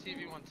dropping my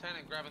TV-110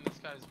 and grabbing this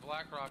guy's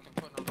BlackRock and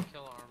putting on the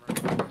kill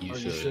armor. You Oh,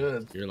 should. you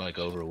should. You're like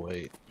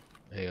overweight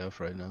AF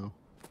right now.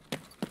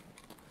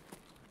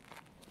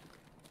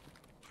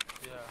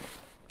 Yeah.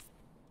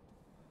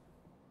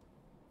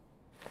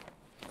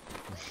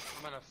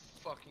 I'm gonna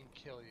fucking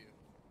kill you.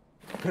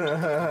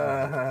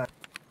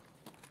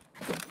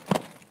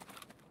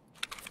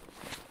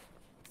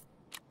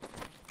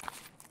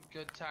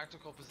 Good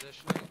tactical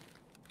positioning.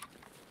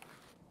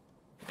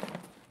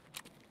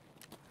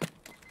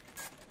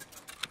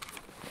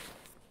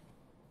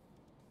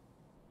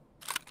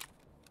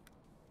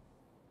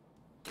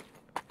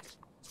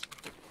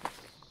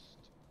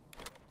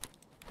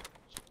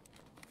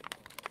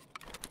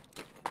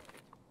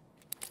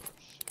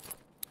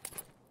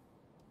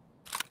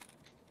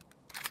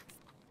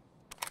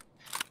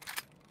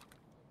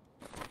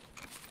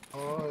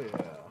 Oh yeah.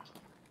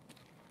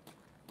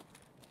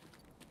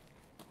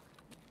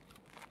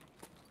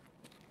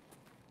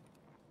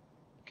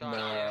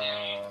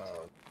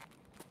 No.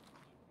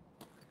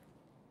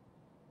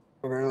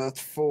 Okay, that's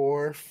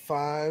 4,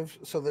 5.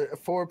 So there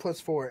 4 plus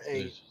 4,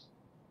 8.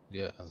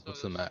 Yeah,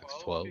 what's the max?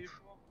 12? I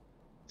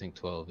think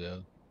 12, yeah.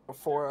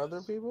 4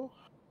 other people?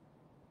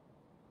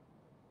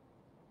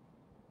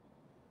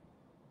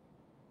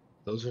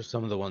 Those are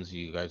some of the ones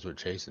you guys were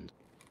chasing,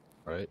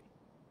 right?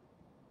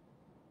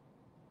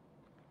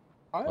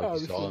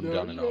 Like you saw him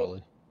down in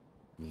Ollie,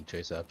 and you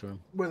chase after him.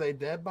 Were they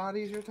dead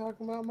bodies you're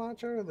talking about,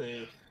 Macho? Or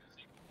they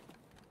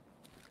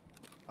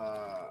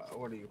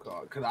what do you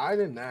call it? Cause I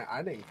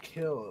didn't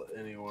kill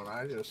anyone.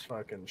 I just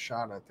fucking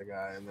shot at the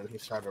guy, and then he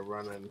started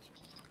running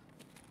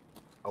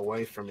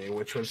away from me,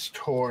 which was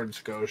towards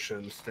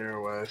Goshen's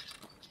stairway.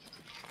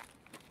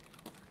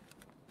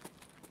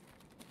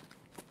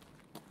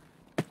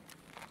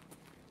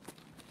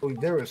 Oh,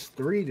 there was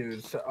 3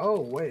 dudes. So, oh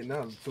wait,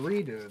 no,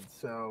 3 dudes.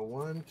 So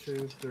 1,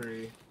 2,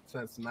 3. So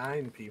that's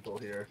 9 people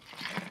here.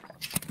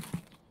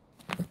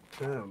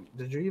 Tim,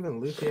 did you even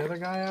loot the other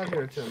guy out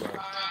here, Tim?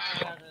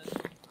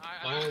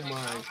 I Oh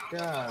my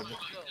god.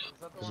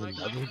 There's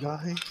another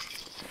guy?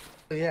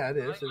 Yeah, it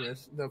is. It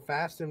is. The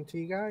fast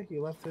MT guy. He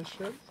left his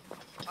ship.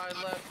 I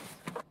left.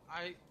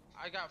 I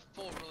got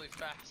full really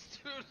fast,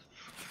 dude.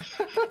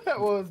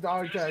 Well, his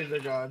dog tags are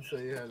gone, so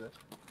you had to.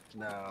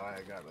 No, I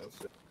ain't got no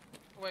shit.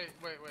 Wait.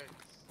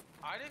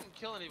 I didn't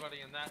kill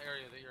anybody in that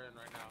area that you're in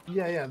right now.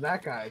 Yeah,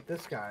 that guy.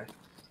 This guy.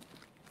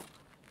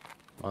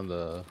 On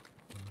the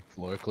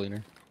floor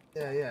cleaner?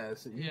 Yeah.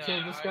 So you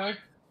killed this guy?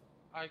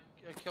 I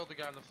killed the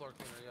guy on the floor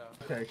cleaner,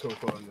 yeah. Okay, cool.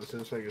 This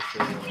is like a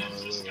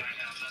straight.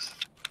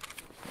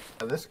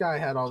 This guy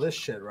had all this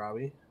shit,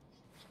 Robbie.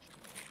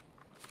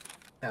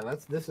 Yeah,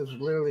 this is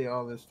literally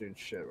all this dude's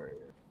shit right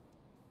here.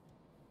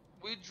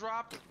 We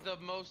dropped the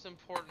most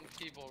important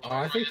people. Oh,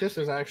 I think this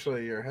is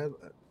actually your head.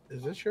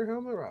 Is this your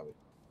helmet, Robbie?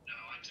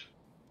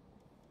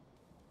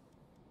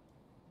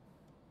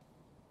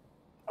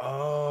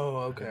 Oh,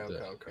 okay.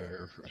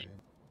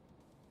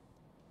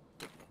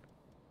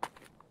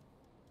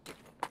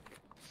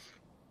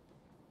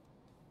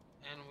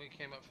 And we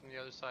came up from the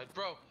other side.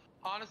 Bro,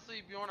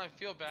 honestly, Bjorn, I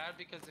feel bad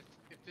because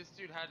if this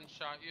dude hadn't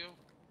shot you,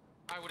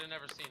 I would have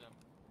never seen him.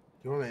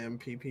 You want an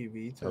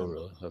MPPV? Oh,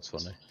 really? That's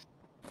funny.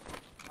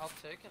 I'll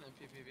take an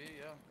MPPV,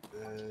 yeah.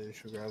 Yeah, you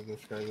should grab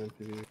this guy's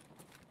MPPV.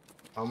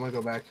 I'm gonna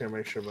go back here and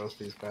make sure both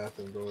these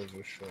bathroom doors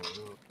are shut.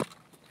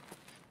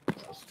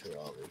 That's too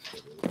obvious.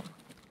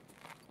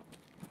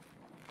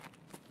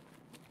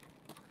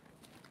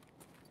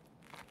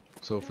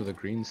 So for the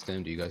green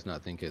stem, do you guys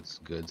not think it's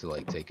good to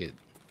like take it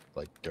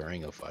like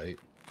during a fight?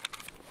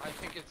 I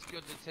think it's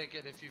good to take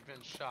it if you've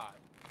been shot,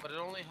 but it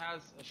only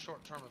has a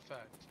short-term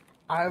effect.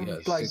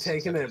 I've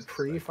taken it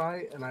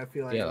pre-fight, and I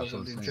feel like it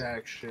doesn't do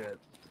jack shit.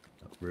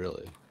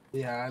 Really?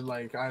 Yeah,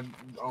 I'd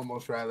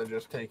almost rather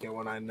just take it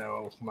when I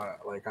know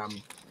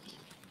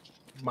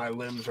my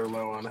limbs are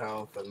low on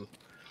health, and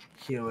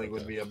healing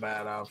would be a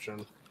bad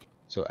option.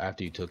 So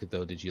after you took it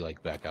though, did you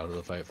like back out of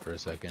the fight for a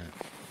second?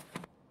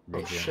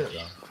 Oh shit.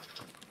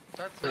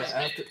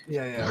 That's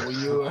yeah. Well,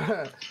 you.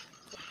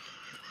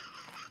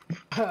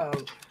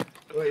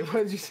 Wait,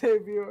 what did you say,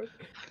 Bjorn?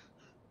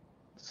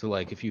 So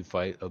like if you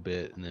fight a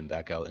bit and then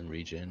back out and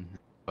regen,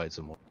 fight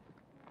some more.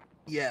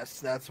 Yes,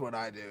 that's what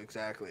I do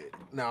exactly.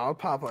 Now I'll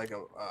pop like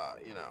a,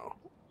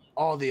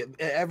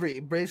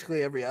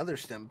 basically every other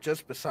stem,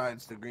 just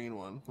besides the green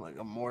one, like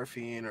a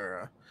morphine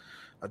or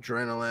a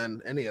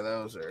adrenaline. Any of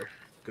those are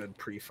good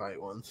pre-fight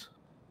ones.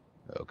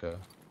 Okay.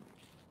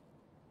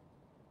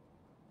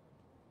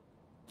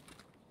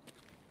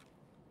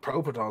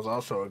 Propital is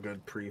also a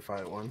good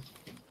pre-fight one.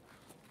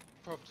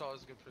 Propital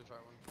is a good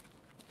pre-fight one.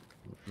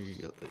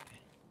 Really?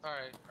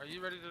 Alright, are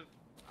you ready to...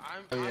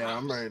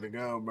 I'm ready to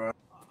go, bro.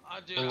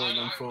 Dude, I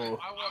want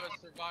to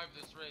survive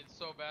this raid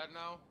so bad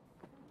now.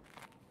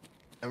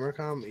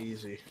 Emercom,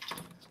 easy.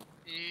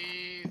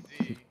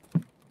 Easy.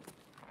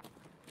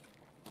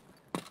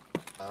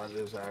 That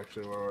is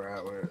actually where we're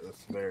at.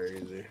 It's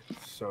very easy.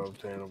 It's so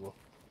obtainable.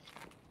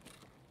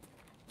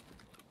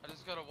 I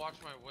just gotta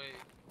watch my weight.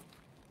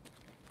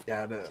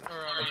 Yeah,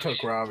 I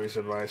took Robbie's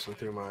advice and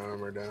threw my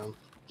armor down.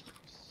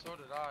 So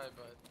did I,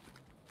 but...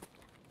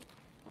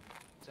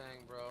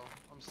 Dang, bro.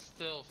 I'm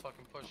still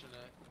fucking pushing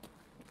it.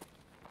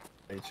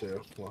 Me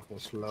too. Walking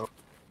slow.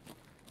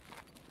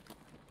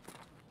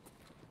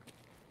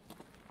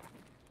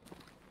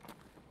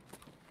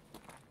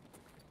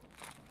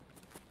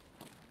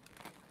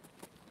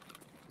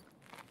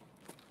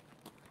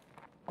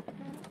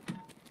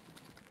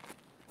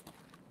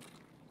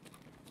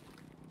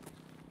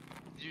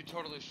 You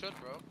totally should,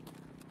 bro.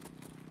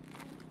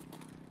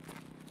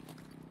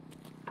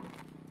 God,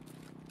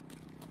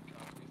 we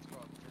have to go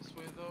out this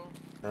way, though.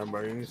 I'm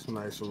bringing some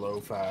nice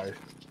lo-fi.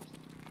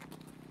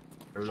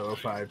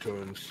 Lo-fi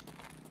tunes.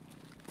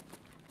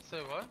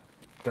 Say what?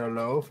 The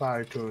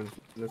lo-fi tunes.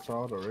 That's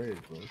all the rage,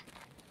 man.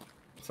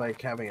 It's like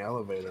having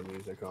elevator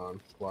music on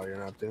while you're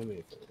not doing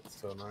anything.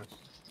 It's so nice.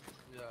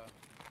 Yeah.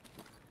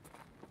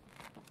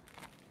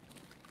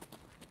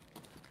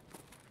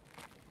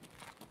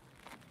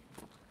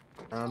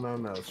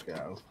 No,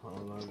 Scout.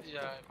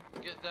 Yeah,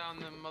 get down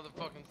them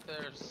motherfucking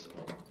stairs.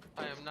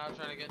 I am not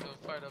trying to get into a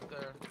fight up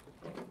there.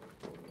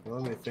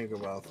 Let me think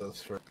about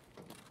this for.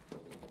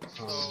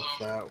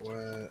 That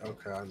way.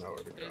 Okay, I know where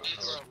to go. It's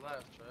to our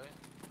left, right?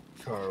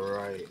 To our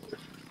right.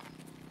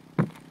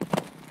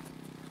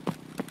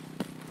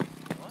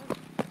 What?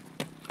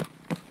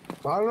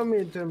 Follow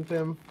me, Tim.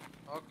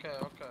 Okay.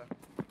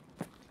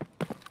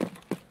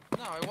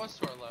 No, it was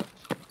to our left.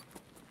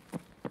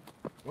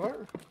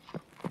 What?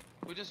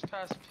 We just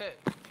passed pit.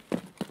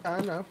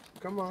 I know.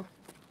 Come on.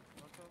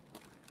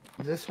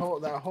 Okay.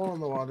 That hole in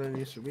the wall didn't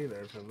used to be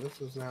there, Tim.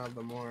 This is now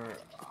the more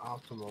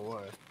optimal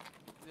way.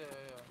 Yeah.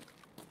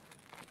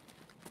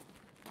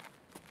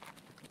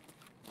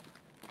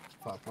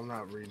 Fuck, I'm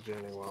not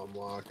regenning while I'm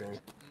walking.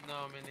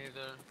 No, me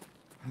neither.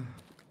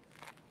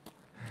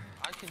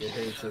 I can It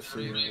hates that to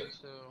see breathing it.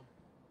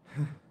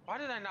 too. Why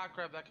did I not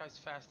grab that guy's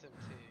fast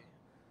MT?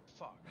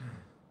 Fuck.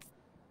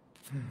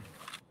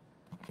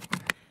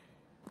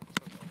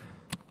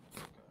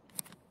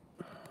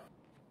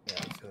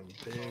 Yeah, it's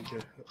a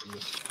big.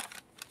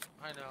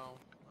 I know.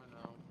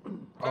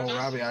 Oh,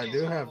 Robbie, I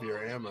do have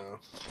your ammo.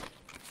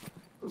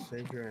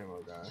 Save your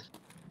ammo, guy.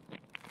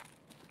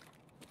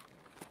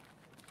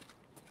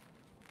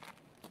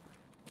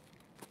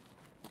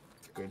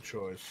 It's a good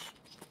choice.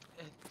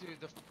 Dude,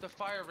 the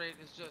fire rate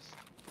is just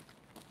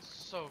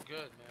so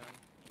good, man.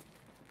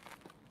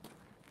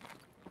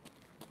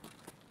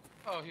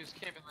 Oh, he was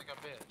camping like a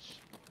bitch.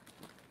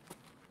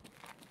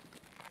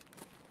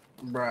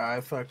 Bruh, I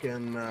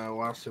fucking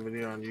watched a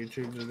video on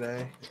YouTube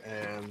today,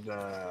 and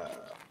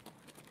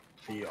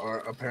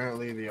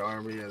apparently the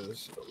army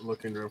is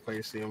looking to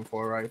replace the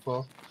M4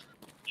 rifle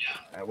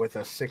with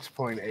a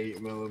 6.8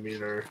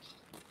 millimeter.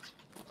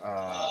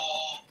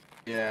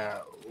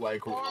 Yeah,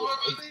 like.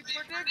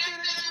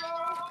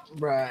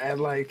 Bruh, and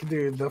like,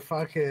 dude, the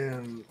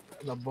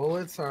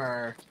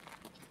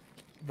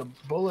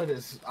bullet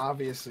is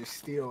obviously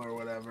steel or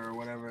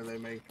whatever they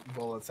make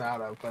bullets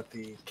out of, but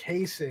the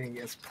casing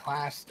is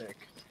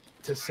plastic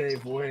to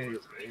save weight.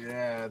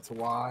 Yeah, it's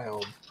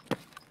wild.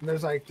 And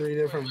there's like 3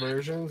 different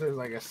versions. There's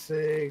like a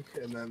SIG,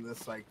 and then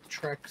this like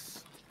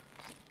Trex,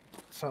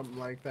 something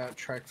like that,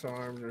 Trex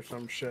Arms or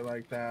some shit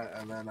like that,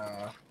 and then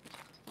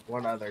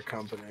one other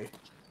company.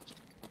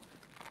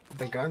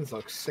 The guns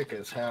look sick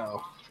as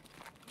hell.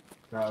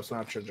 No, it's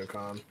not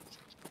Trijicon.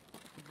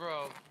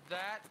 Bro,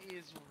 that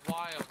is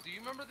wild. Do you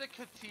remember the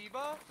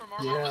Katiba from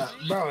Arma? Yeah,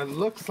 bro, it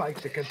looks like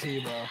the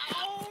Katiba.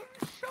 Oh,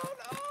 shut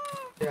up!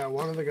 Yeah,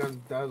 one of the guns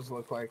does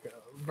look like...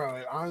 Bro,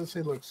 it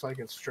honestly looks like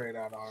it's straight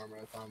out of Arma,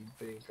 if I'm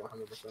being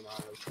 100%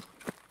 honest.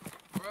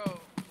 Bro...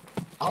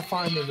 I'll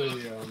find the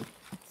video.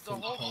 The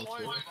whole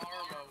point of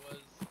Arma was...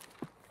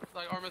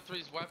 Like, Arma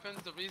 3's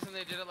weapons, the reason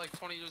they did it like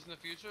 20 years in the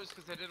future is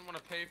because they didn't want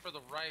to pay for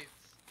the rights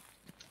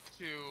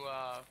to,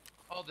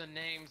 all the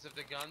names of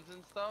the guns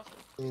and stuff.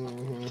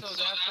 Mm-hmm. So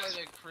that's why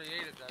they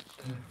created that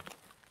shit.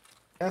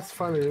 That's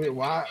funny to me.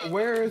 Why?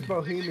 Where is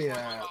Bohemia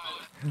at?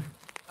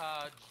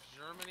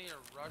 Germany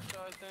or Russia,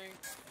 I think.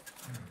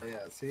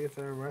 Yeah, see if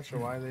they're in Russia,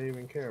 why they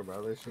even care,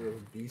 bro? They should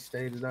have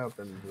B-stated up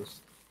and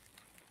just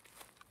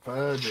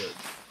fudge it.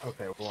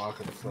 Okay, we're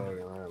walking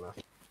slogan, I don't know.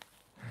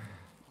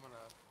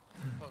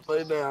 I'm gonna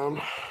lay down.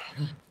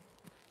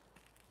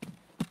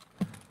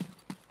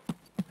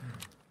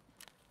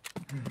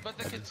 But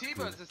the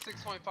Katiba is a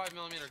 6.5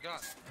 millimeter gun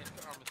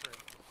in Arma 3.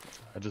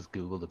 I just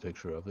googled a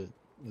picture of it.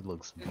 It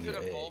looks Is it a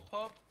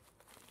bullpup?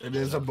 It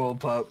is a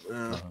bullpup,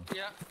 yeah.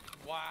 Yeah.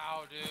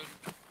 Wow, dude.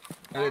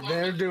 And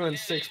they're doing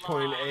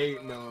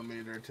 6.8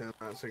 millimeter to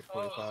not 6.5.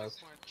 Oh,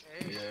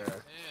 6.8. Yeah.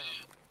 Damn.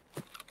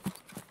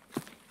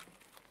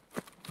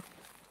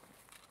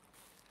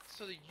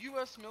 So the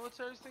U.S.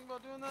 military's thinking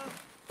about doing that?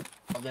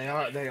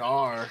 They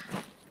are.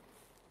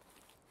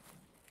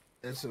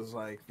 This is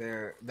like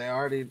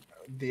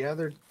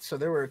so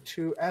there were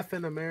 2 F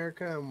in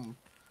America, and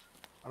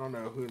I don't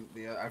know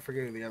I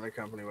forget who the other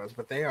company was,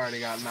 but they already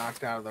got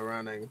knocked out of the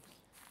running.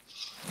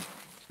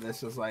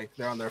 This is like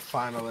they're on their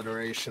final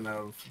iteration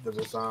of the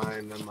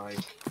design and like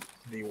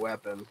the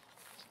weapon.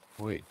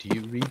 Wait, do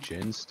you reach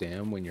in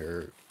stam when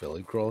you're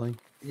belly crawling?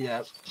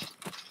 Yep.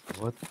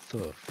 What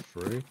the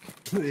frick?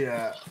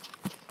 Yeah.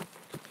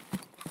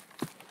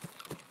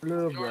 A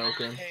little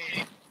broken.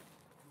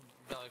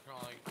 Belly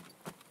crawling.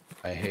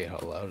 I hate how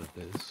loud it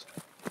is.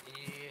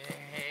 He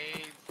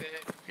hates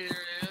it,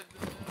 period.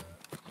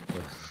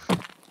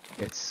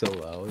 It's so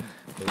loud.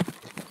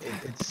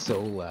 It's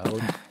so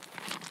loud.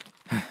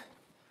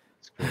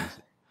 It's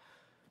crazy.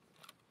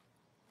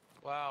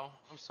 Wow,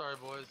 I'm sorry,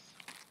 boys.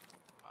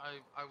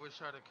 I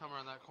wish I had come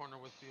around that corner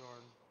with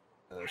Bjorn.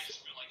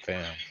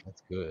 Fam,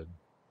 that's good.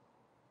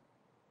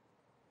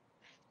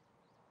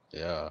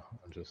 Yeah,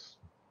 I just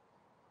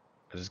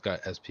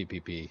got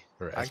SPPP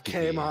or SPP.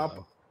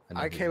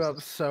 I came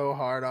up so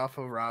hard off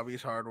of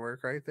Robbie's hard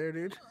work right there,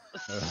 dude.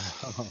 Same.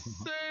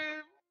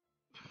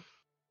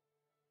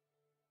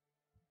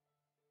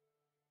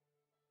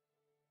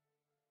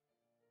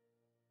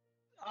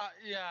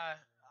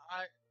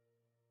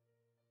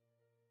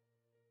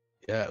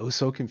 Yeah, it was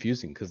so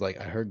confusing because like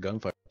I heard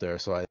gunfire up there,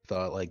 so I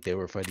thought like they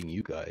were fighting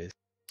you guys,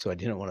 so I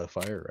didn't want to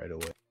fire right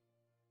away.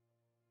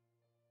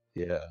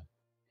 Yeah.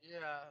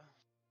 Yeah.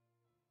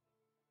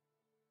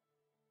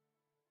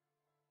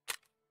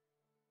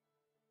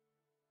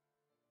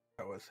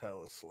 That was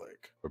hella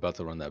slick. We're about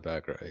to run that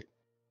back, right?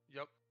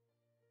 Yep.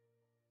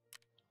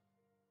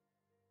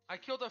 I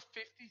killed a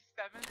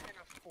 57 and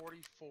a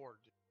 44,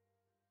 dude.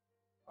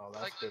 Oh,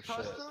 that's like good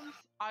customs, shit.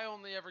 I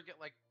only ever get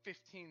like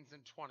 15s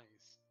and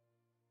 20s.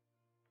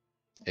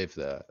 If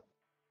that.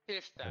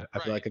 If that, I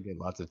feel like I get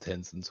lots of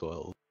 10s and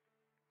 12s.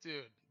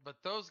 Dude, but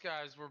those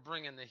guys were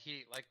bringing the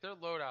heat. Like, their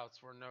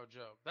loadouts were no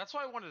joke. That's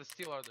why I wanted to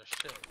steal all their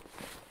shit.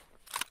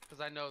 Because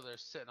I know they're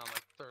sitting on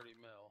like 30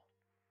 mil.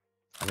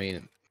 I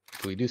mean,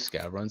 if we do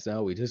scav runs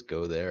now, we just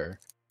go there,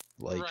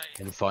 like,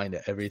 and find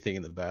everything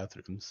in the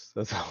bathrooms.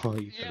 That's all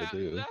you gotta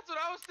do. That's what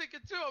I was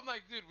thinking too. I'm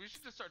like, dude, we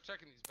should just start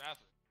checking these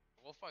bathrooms.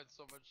 We'll find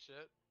so much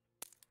shit.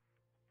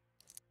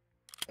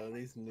 Oh,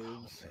 these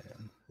noobs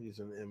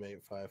using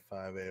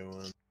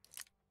M855A1.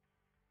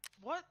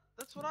 what?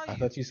 That's what I I use.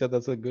 thought you said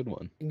that's a good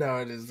one. No,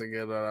 it is a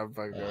good one. I'm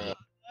fucking around.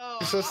 Oh,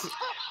 It's just-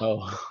 Oh,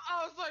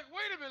 I was like,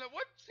 wait a minute,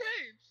 what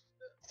changed?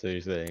 so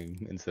you're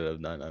saying instead of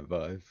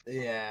 995?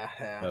 yeah.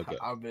 Okay.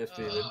 I'm just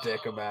being a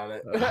dick about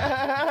it.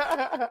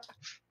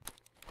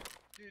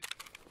 Dude,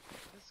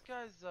 this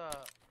guy's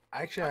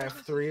Actually, I have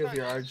does 3 this of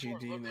your guy's score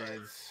RGD look like?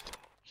 nades.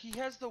 He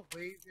has the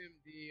Wave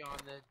MD on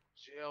the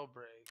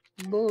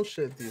jailbreak.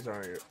 Bullshit, these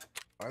aren't your.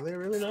 Are they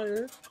really not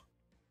yours?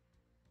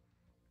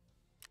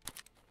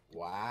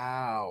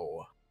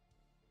 Wow.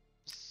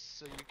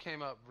 So you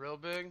came up real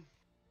big?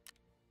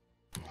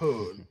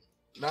 Who?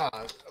 Nah,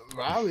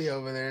 Robbie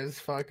over there is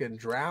fucking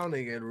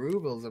drowning in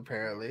rubles,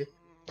 apparently.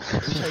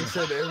 He takes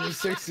in every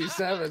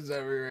 67s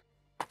everywhere.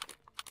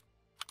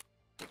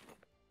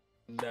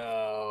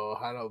 No,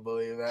 I don't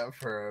believe that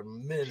for a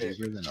minute.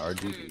 Cheaper than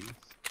RGB. Dude,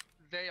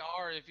 they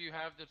are if you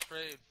have the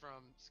trade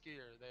from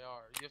Skier. They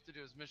are. You have to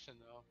do his mission,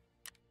 though.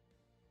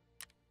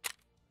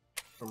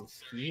 From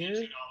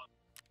Skier?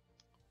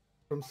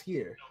 From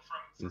Skier.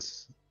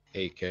 It's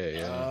 8K,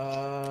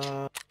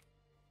 yeah.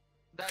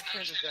 That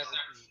changes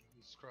everything,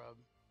 you scrub.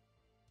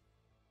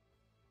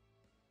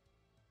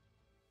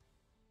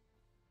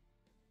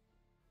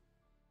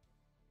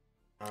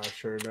 I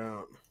sure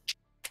don't.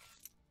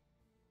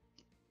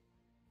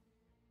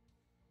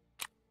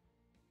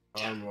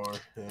 One more.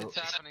 Yep. It's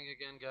happening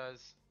again,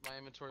 guys. My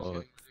inventory's Well,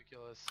 getting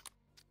ridiculous.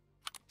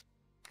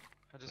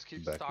 I just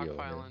keep back the other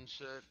stockpiling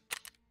shit.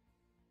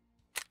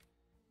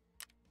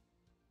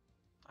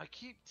 I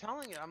keep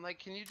telling it, I'm like,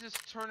 can you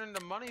just turn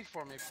into money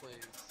for me,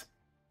 please?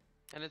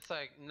 And it's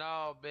like,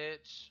 no,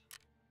 bitch.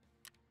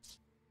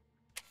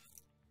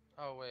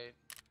 Oh, wait.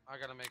 I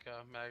gotta make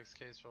a Mag's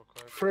case real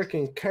quick.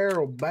 Freaking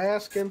Carol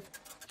Baskin.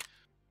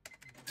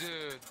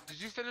 Dude,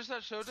 did you finish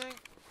that show, Dink?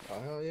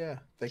 Oh, hell yeah.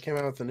 They came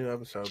out with a new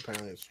episode.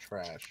 Apparently it's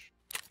trash.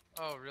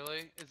 Oh,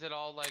 really? Is it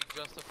all, like,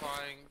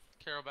 justifying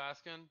Carol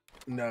Baskin?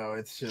 No,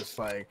 it's just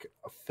like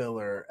a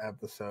filler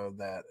episode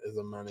that is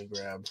a money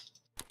grab.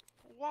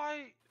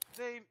 Why?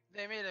 They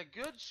made a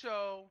good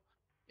show.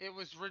 It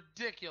was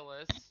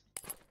ridiculous.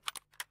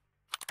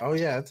 Oh,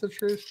 yeah, it's a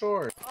true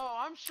story. Oh,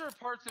 I'm sure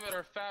parts of it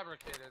are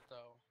fabricated,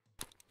 though.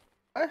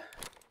 What?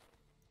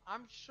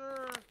 I'm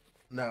sure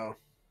No.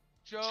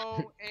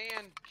 Joe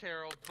and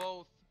Carol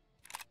both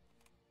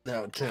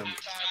No, Tim.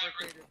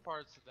 fabricated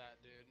parts of that,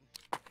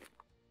 dude.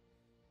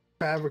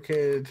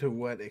 Fabricated to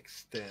what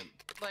extent?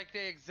 Like,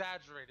 they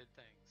exaggerated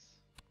things.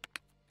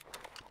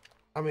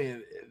 I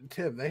mean,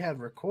 Tim, they had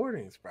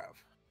recordings, bruv.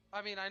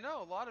 I mean, I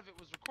know a lot of it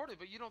was recorded,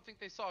 but you don't think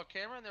they saw a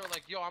camera and they were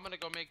like, yo, I'm gonna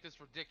go make this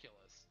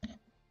ridiculous.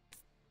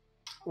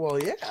 Well,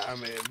 yeah, I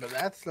mean, but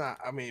that's not,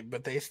 I mean,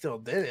 but they still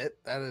did it.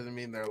 That doesn't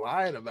mean they're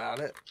lying about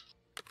it.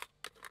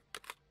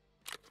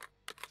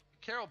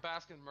 Carol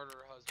Baskin murdered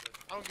her husband.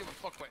 I don't give a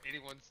fuck what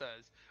anyone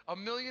says. A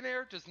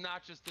millionaire does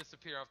not just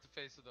disappear off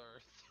the face of the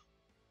earth.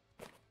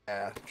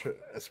 Yeah,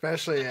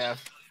 especially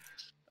if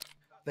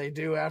they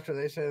do after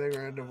they say they're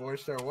going to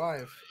divorce their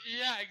wife.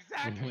 Yeah,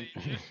 exactly.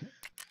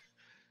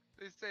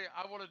 They say,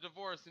 I want a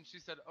divorce, and she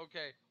said,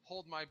 okay,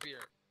 hold my beer.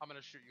 I'm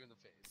gonna shoot you in the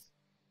face.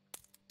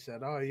 He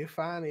said, oh, you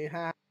funny,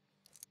 huh?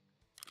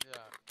 Yeah.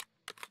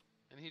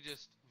 And he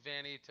just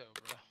Vanito,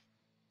 bro.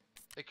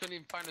 They couldn't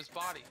even find his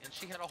body, and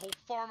she had a whole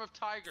farm of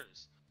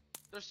tigers.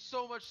 There's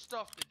so much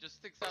stuff that just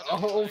sticks out. A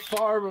whole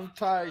farm of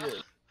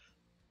tigers.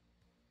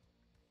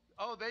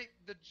 Oh, they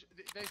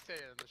say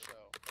it in the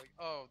show. Like,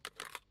 oh,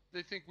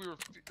 they think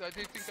they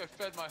think I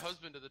fed my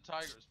husband to the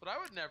tigers, but I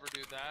would never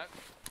do that.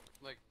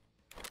 Like,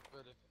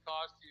 but if it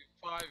cost you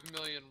 $5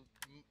 million,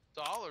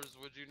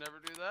 would you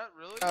never do that?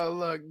 Really? Oh,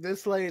 look,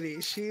 this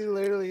lady, she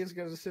literally is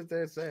going to sit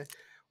there and say,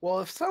 well,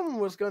 if someone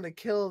was going to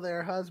kill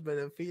their husband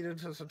and feed him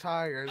to some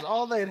tigers,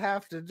 all they'd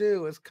have to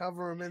do is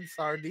cover him in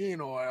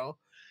sardine oil.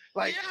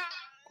 Like,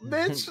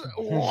 yeah. bitch,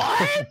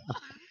 what?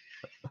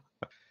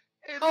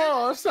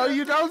 Oh, so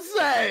you don't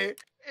say.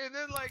 And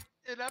then, like,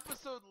 an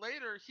episode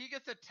later, he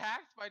gets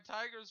attacked by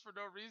tigers for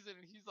no reason,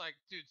 and he's like,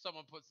 dude,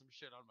 someone put some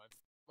shit on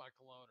my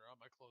cologne or on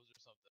my clothes or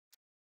something.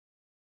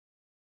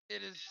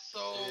 It is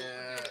so...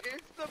 Yeah.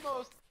 It's the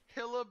most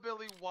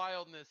hillbilly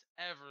wildness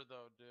ever,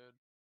 though, dude.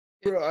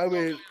 Bro, I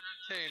mean,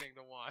 entertaining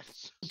to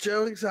watch.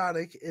 Joe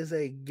Exotic is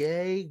a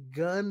gay,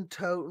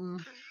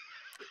 gun-toting,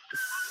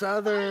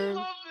 southern...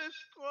 I love this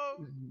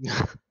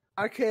quote.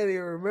 I can't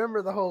even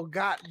remember the whole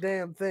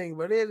goddamn thing,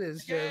 but it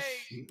is Gay,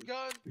 just...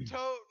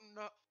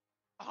 gun-toting,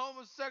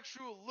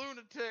 homosexual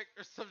lunatic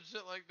or some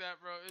shit like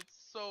that, bro. It's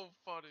so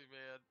funny,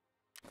 man.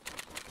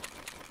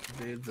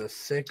 Dude's a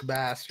sick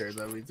bastard,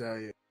 let me tell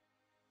you.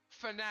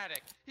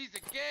 Fanatic. He's a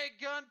gay,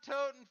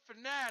 gun-toting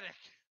fanatic.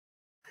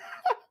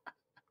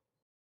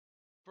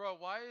 Bro,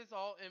 why is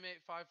all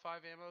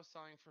M855 ammo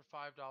selling for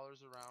 $5 a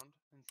round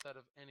instead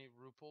of any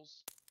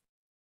ruples?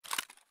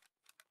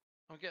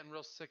 I'm getting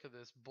real sick of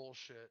this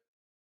bullshit.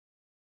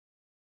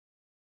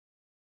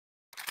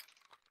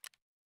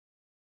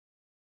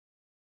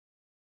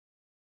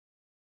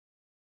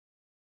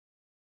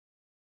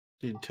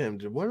 Dude, Tim,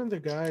 did one of the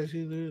guys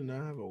you lose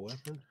not have a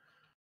weapon?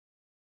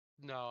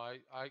 No,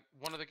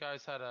 one of the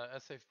guys had a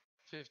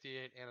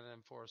 58 and an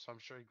M4, so I'm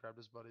sure he grabbed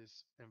his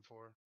buddy's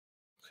M4.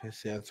 Okay,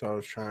 see, that's what I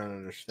was trying to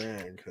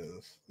understand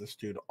because this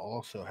dude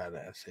also had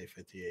an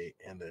SA-58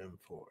 and an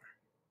M4.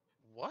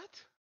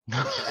 What?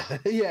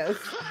 Yes.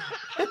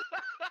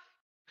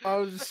 I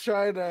was just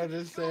trying to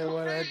understand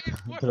what I.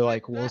 They're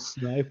like, we'll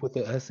snipe with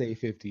the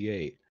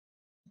SA-58,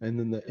 and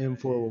then the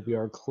M4 will be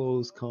our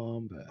close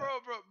combat.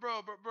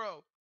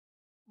 Bro.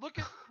 Look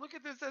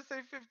at this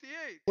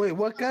SA-58. Wait,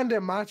 what gun did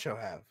Macho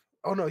have?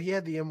 Oh no, he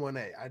had the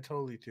M1A. I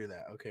totally threw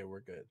that. Okay, we're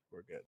good.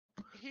 We're good.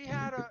 He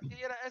had a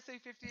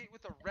SA-58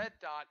 with a red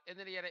dot, and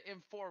then he had an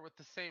M4 with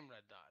the same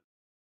red dot.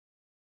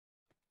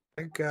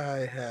 That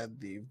guy had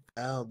the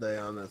Valde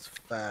on his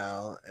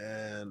FAL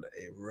and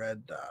a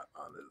red dot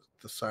on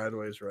the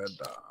sideways red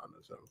dot on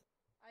his own.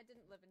 I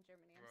didn't live in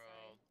Germany.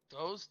 I'm Bro,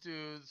 those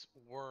dudes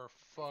were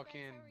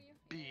fucking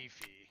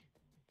beefy.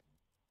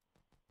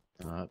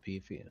 Not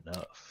beefy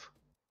enough.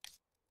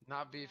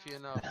 Not beefy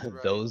enough.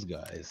 Right? Those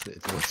guys,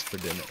 it's what's for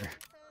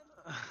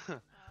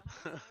dinner.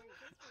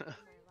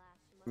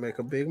 Make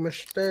a big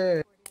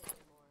mistake.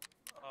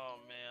 Oh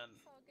man.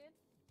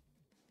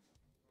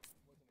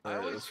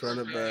 Alright, let's run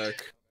it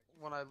back.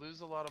 When I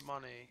lose a lot of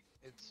money,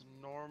 it's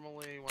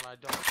normally when I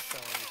don't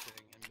sell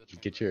anything in the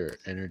Get your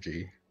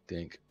energy,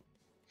 think.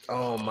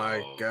 Oh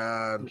my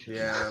god.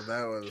 Yeah,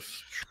 that was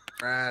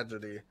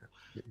tragedy.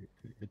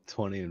 You're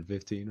 20 and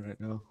 15 right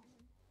now.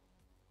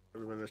 It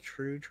would have been a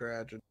true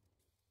tragedy.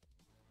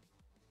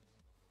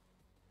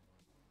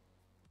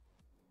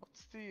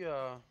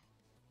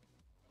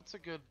 What's a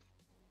good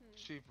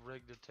cheap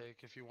rig to take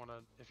if you're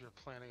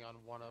planning on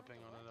one-upping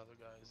on another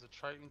guy? Is a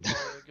Triton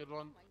probably a good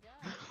one?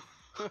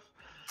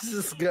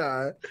 This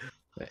guy.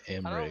 The I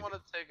don't M-Rig. want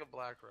to take a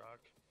BlackRock.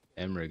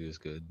 M-Rig is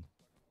good.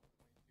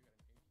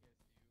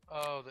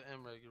 Oh, the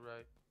M-Rig, you're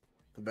right.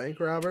 The bank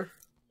robber?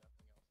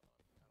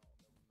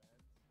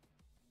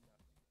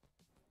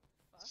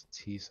 It's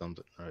T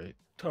something, right?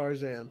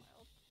 Tarzan.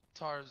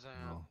 Tarzan.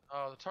 No.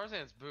 Oh, the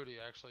Tarzan's booty,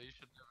 actually. You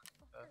should do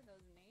that.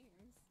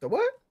 The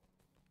what?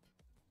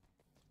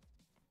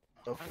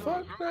 The I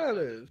fuck know. that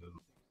is?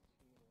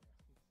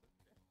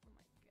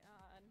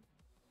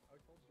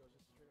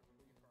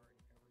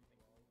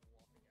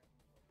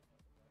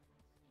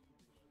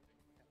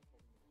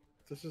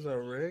 This is a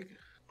rig?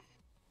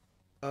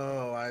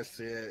 Oh, I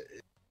see it.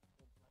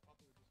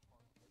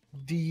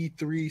 D3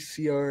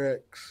 CRX.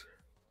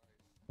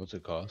 What's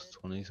it cost?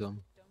 20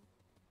 some?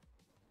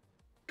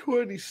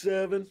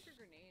 27.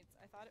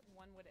 I thought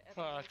one would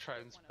ever.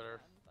 Triton's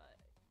better.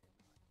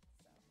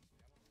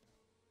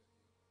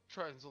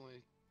 Triton's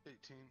only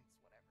 18.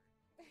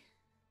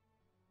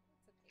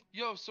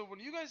 Yo, so when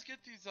you guys get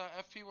these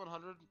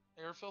FP100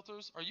 air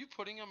filters, are you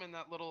putting them in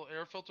that little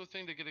air filter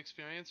thing to get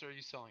experience, or are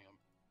you selling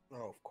them?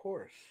 Oh, of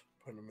course.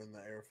 Put them in the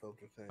air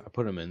filter thing. I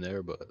put them in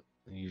there, but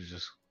you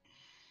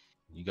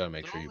gotta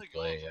make They're sure you only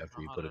play going for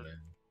after you put them 100.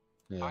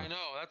 in. Yeah. I know,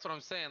 that's what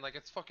I'm saying. Like,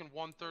 it's fucking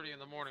 1:30 in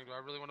the morning. Do I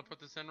really want to put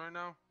this in right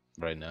now?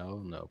 Right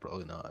now? No,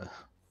 probably not.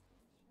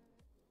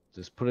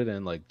 Just put it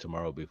in like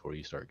tomorrow before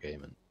you start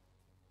gaming.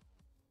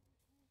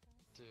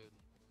 Dude,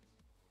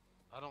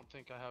 I don't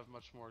think I have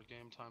much more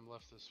game time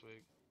left this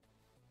week.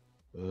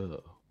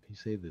 Ugh, you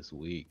say this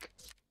week.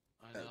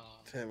 I know.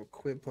 Tim,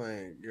 quit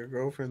playing. Your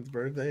girlfriend's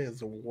birthday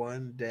is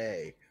one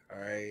day,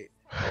 alright?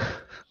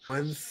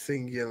 One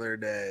singular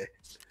day.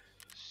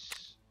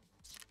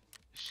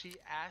 She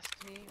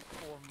asked me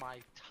for my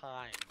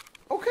time.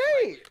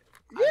 Okay!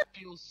 I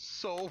feel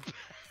so bad.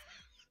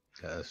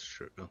 That's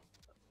true.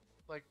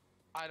 Like,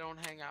 I don't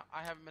hang out.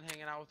 I haven't been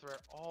hanging out with her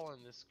at all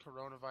in this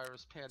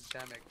coronavirus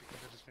pandemic because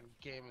I've just been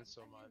gaming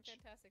so much.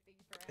 Fantastic. Thank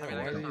you for Yeah, I mean,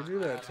 why I did you do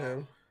that,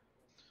 Tim?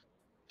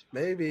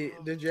 Maybe,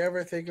 did you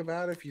ever think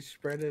about if you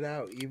spread it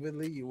out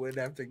evenly, you wouldn't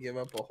have to give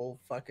up a whole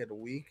fucking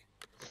week?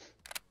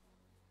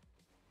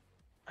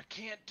 I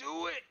can't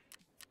do it.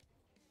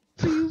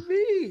 What do you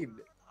mean?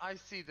 I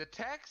see the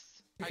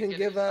text. You I can get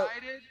give up.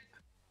 excited.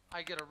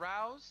 I get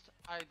aroused.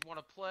 I want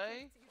to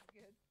play.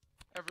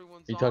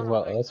 Everyone's You on. talking I'm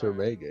about like, us or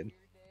 "Alright." Megan?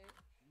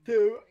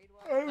 Dude,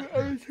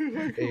 I took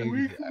like a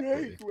week Exactly.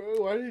 break,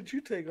 bro. Why did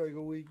you take like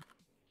a week?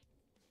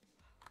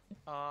 It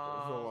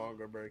was a Um,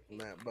 longer break than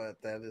that,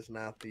 but that is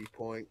not the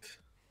point.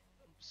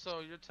 So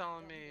you're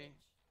telling me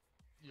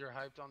you're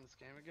hyped on this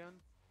game again?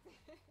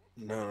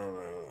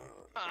 No.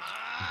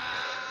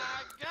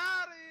 Ah,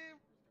 got him.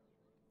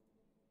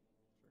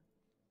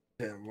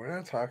 Tim, we're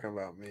not talking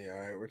about me,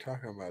 alright? We're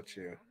talking about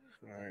you,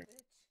 alright?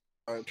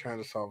 I'm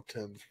trying to solve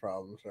Tim's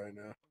problems right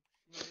now.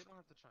 No, you don't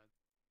have to try.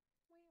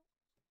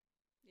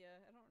 Yeah,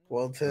 I don't know.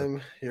 Well,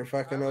 Tim, you're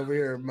fucking over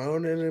here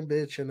moaning and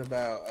bitching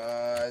about,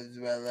 it's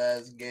my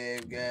last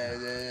game,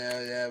 guys.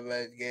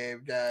 Last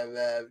game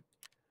time.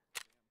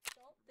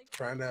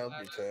 Trying to help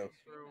you, Tim.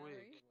 For a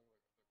week.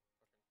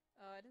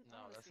 Oh, I didn't. No,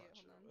 I wanna that's see not it.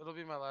 true. Hold on. It'll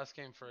be my last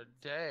game for a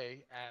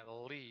day at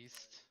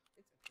least.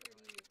 It's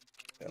pretty.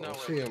 Yeah, No, we'll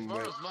wait, see him.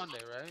 tomorrow's Monday,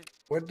 right?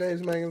 What day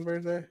is Megan's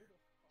birthday?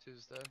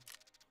 Tuesday.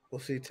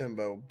 We'll see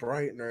Timbo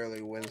bright and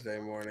early Wednesday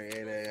morning,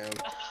 8 a.m.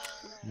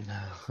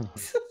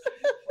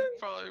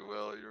 Probably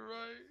will. You're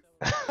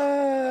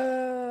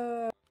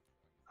right.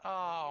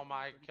 Oh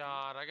my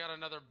god, I got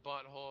another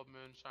butthole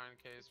moonshine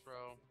case,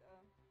 bro.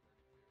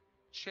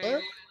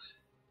 What?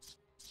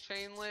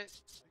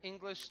 Chainlit,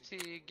 English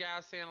tea,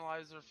 gas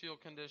analyzer, fuel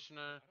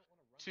conditioner,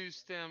 2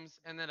 stems,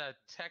 and then a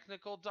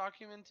technical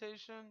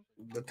documentation.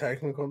 The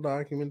technical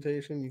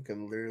documentation you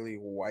can literally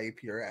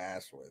wipe your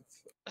ass with.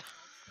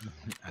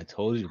 I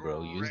told you,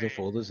 bro. Use the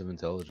folders of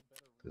intelligence.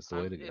 That's the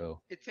way to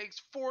go. It takes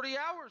 40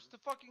 hours to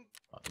fucking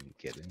I'm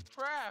kidding.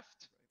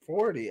 craft.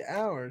 40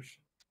 hours.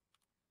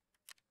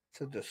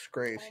 It's a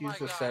disgrace. Oh Use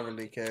the my God.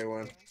 70K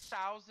one.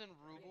 1,000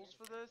 rubles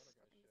for this?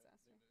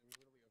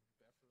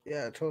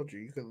 Yeah, I told you.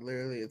 You could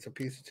literally, it's a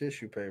piece of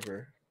tissue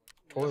paper.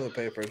 Toilet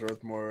paper is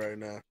worth more right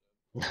now.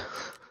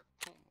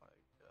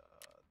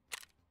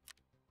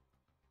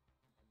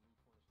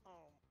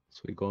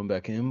 So we going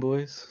back in,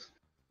 boys?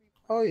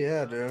 Oh,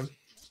 yeah, dude.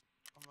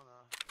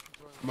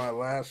 My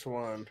last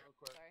one.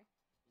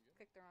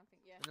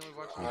 And then we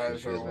watch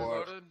Eyes are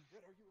what? Reloaded.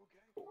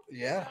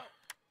 Yeah.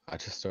 I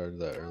just started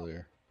that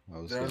earlier. I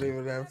was Don't gonna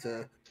even have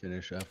to.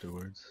 finish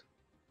afterwards.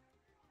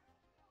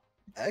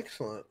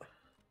 Excellent.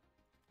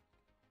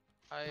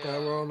 I,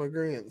 Glad we're on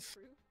agreement.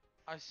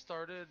 I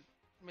started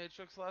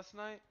Matrix last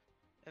night,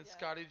 and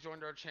Scotty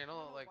joined our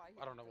channel at like,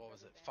 I don't know, what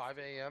was it, 5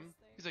 a.m.?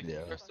 He's like,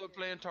 Yeah. you're still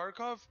playing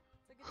Tarkov?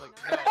 Like,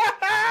 Dude,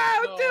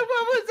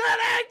 what was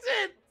that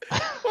accent?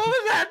 What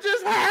was that?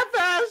 Just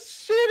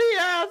half-ass,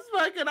 shitty-ass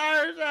fucking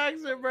Irish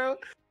accent, bro.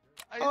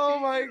 Oh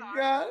my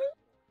god.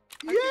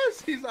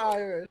 Yes, he's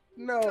Irish.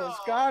 No,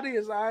 Scotty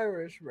is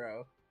Irish,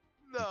 bro.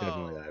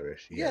 Definitely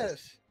Irish.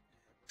 Yes.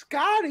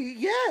 Scotty,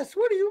 yes.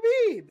 What do you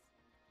mean?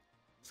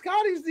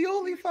 Scotty's the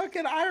only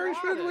fucking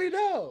Irishman we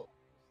know.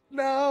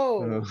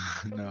 No. No.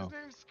 His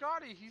name's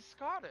Scotty. He's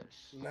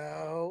Scottish.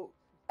 No.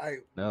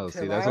 No,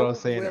 see, Tim, that's what I was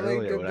I'm saying willing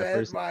earlier. to When I bet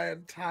first my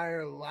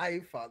entire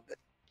life on this.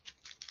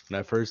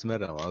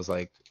 met him, I was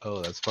like,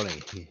 "Oh, that's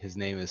funny. His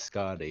name is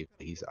Scotty.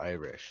 But he's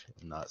Irish,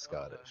 not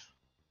Scottish."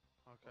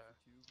 Okay.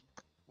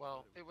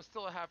 Well, it was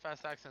still a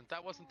half-assed accent.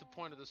 That wasn't the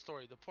point of the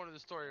story. The point of the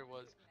story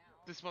was,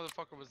 this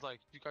motherfucker was like,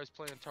 "You guys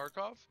playing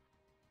Tarkov?"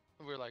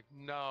 And we were like,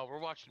 "No,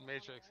 we're watching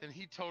Matrix." And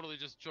he totally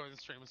just joined the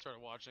stream and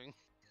started watching.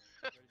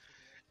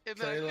 And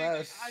then Say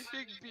less. I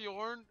think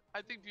Bjorn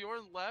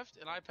left,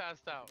 and I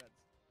passed out.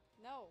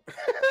 No.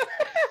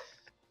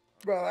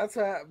 Bro,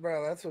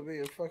 that's what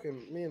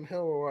me and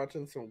Hill were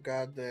watching some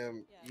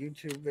goddamn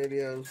YouTube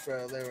videos,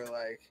 bro. They were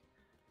like,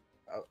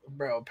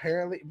 bro,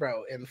 apparently,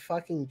 bro, in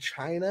fucking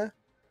China,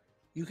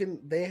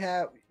 they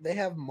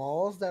have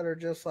malls that are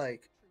just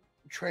like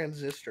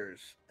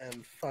transistors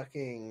and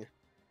fucking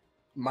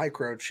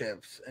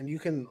microchips, and you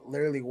can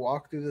literally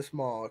walk through this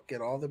mall, get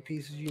all the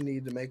pieces you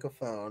need to make a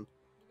phone,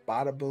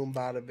 bada boom,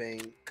 bada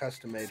bing,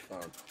 custom made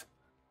phone.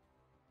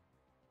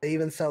 They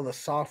even sell the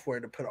software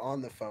to put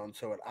on the phone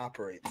so it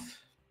operates.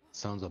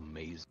 Sounds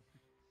amazing.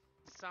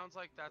 Sounds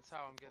like that's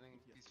how I'm getting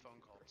these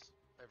phone calls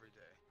every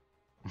day.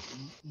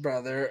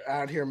 Bro, they're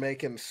out here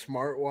making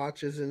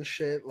smartwatches and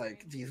shit.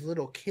 Like these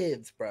little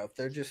kids, bro.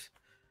 They're just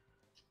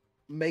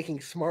making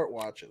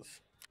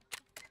smartwatches.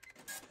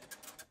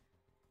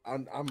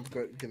 I'm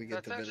gonna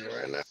get the video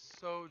right now.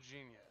 So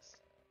genius.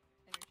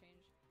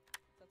 Interchange.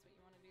 That's what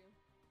you want to do.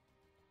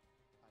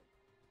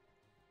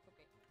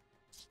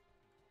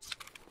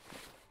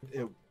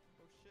 Okay.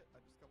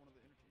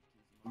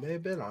 It may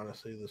have been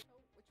honestly this.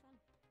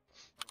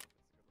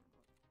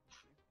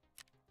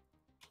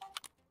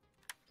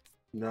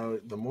 No,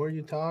 the more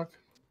you talk,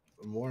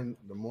 the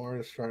more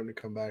it's starting to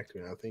come back to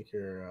me. I think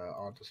you're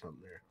onto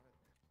something there.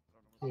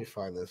 Let me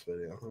find this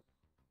video.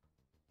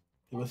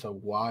 It was a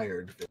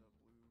wired video.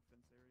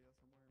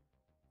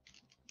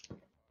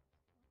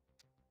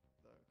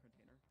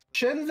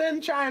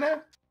 Shenzhen,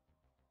 China.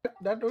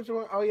 That was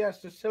one. Oh yes,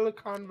 the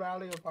Silicon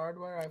Valley of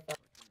hardware. I found.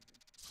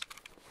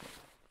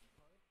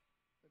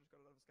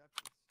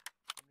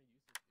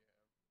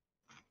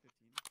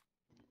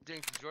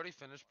 Dink, did you already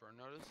finish Burn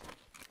Notice?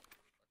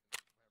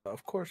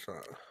 Of course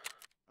not.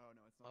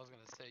 I was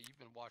gonna say you've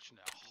been watching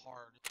it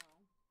hard.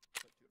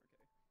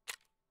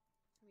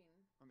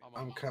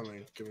 I'm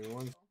coming. Give me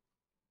one.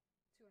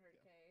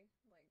 200k,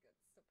 like that's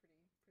still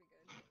pretty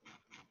good. You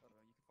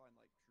can find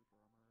like trooper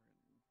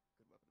armor and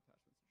good weapon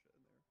attachments and shit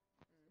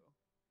in there.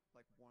 So,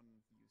 like one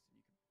use and you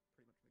can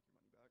pretty much make your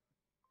money back.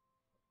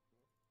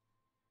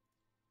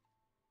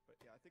 But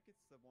yeah, I think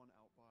it's the one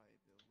out by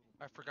the little.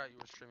 I forgot you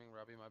were streaming,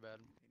 Robbie. My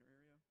bad. Container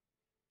area.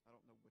 I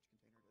don't know which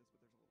container it is,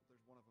 but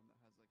there's one of them that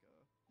has like a.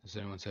 Does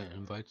anyone send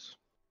invites?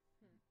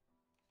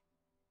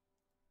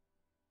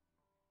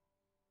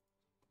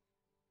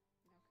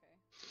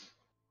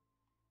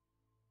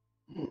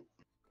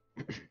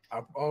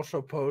 I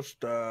also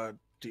post the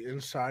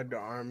inside the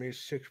Army's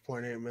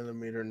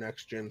 6.8mm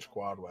next gen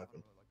squad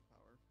weapon.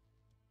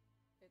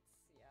 It's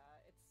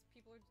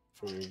people are.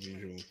 For your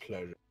viewing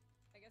pleasure.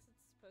 I guess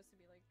it's supposed to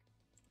be like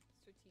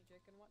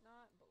strategic and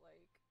whatnot, but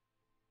like.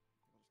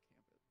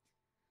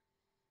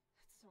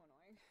 That's so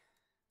annoying.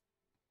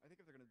 I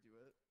think if they're gonna do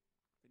it,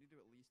 they need to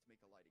at least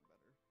make the lighting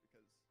better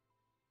because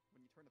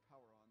when you turn the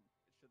power on,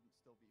 it shouldn't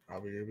still be.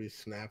 Probably gonna be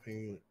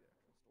snapping.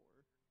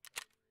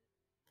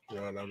 You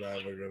know what? I'm not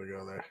ever gonna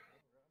go there.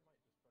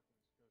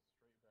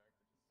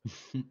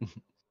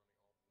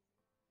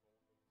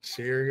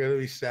 So you're gonna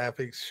be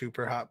snapping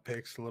super hot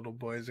pics, little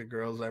boys and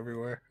girls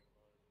everywhere.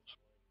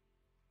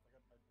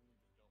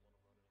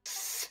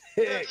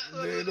 Sick,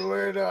 dude.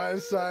 Where do I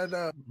sign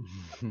up?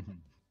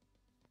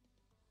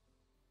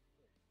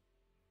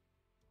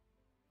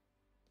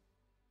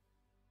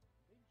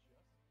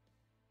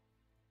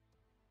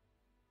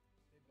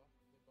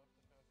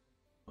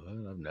 What?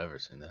 I've never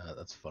seen that.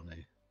 That's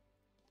funny.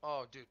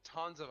 Oh, dude,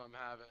 tons of them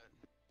have it.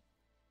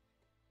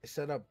 They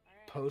set up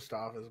post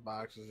office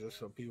boxes just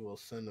so people will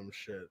send them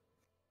shit.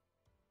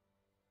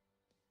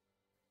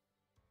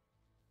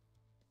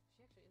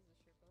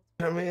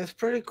 I mean, it's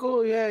pretty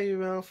cool. Yeah, you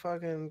know,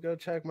 fucking go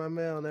check my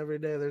mail, and every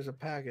day there's a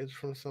package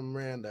from some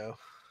rando.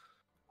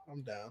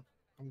 I'm down.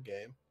 I'm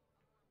game.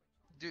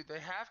 Dude, they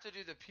have to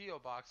do the P.O.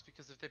 box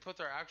because if they put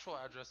their actual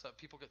address up,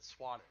 people get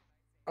swatted.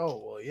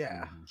 Oh, well,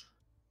 yeah.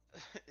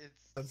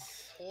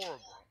 It's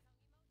horrible.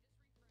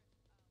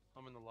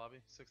 I'm in the lobby,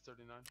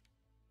 639.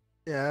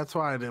 Yeah, that's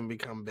why I didn't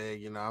become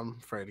big. You know, I'm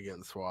afraid of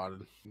getting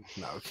swatted.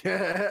 No,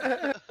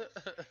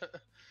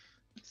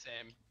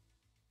 Same.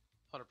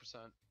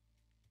 100%.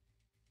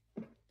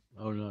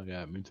 Oh no,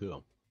 yeah, me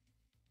too.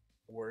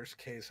 Worst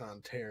case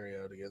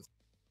Ontario to get.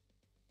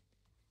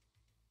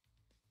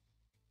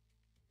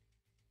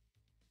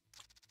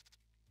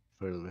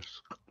 For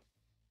this.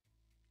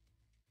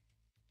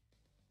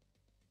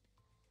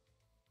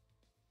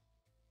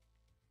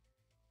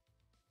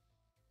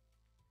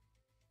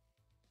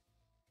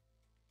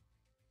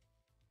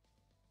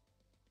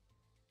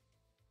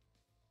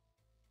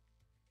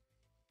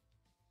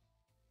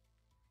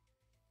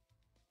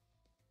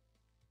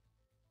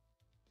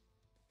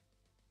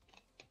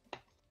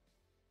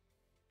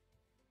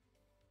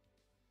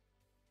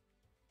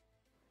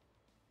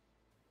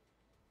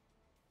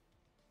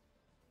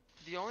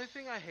 The only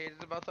thing I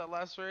hated about that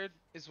last raid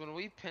is when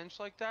we pinch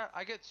like that,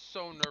 I get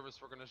so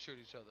nervous we're gonna shoot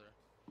each other.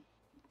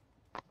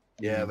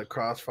 Yeah, the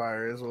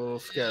crossfire is a little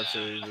sketchy.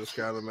 You just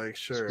gotta make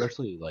sure.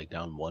 Especially like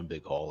down one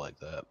big hall like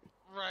that.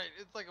 Right,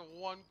 it's like a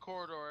one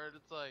corridor, and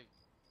it's like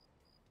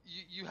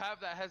you have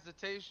that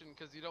hesitation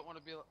because you don't want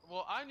to be.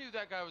 Well, I knew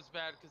that guy was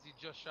bad because he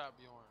just shot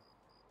Bjorn,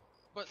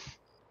 but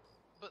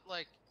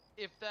like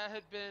if that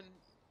had been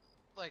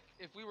like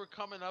if we were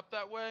coming up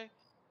that way.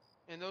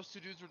 And those two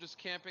dudes were just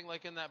camping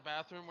like in that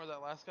bathroom where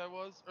that last guy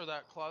was, or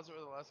that closet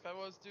where the last guy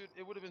was, dude,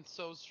 it would have been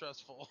so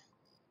stressful.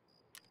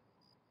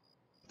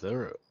 If they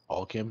were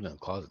all camping in the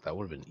closet, that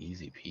would have been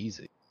easy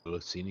peasy. We would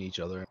have seen each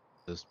other,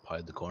 just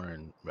hide the corner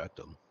and wrecked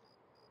them.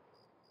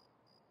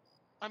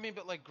 I mean,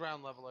 but like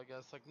ground level, I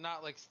guess. Like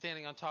not like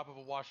standing on top of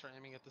a washer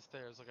aiming at the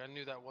stairs. Like I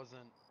knew that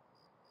wasn't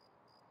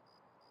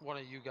one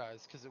of you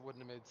guys because it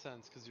wouldn't have made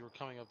sense because you were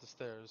coming up the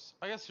stairs.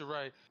 I guess you're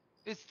right.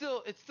 It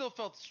still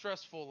felt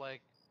stressful.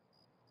 Like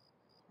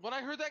when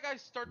I heard that guy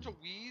start to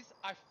wheeze,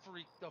 I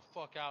freaked the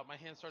fuck out. My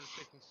hand started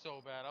shaking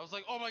so bad. I was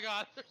like, oh my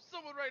god, there's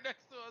someone right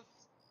next to us.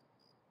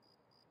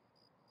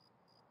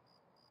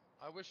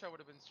 I wish I would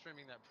have been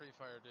streaming that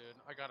pre-fire, dude.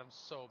 I got him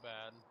so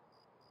bad.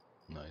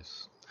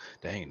 Nice.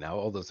 Dang, now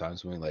all those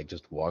times when we like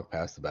just walk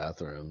past the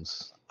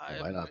bathrooms, I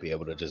might not be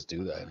able to just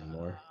do that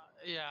anymore.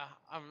 Yeah,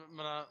 I'm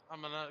gonna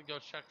go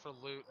check for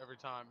loot every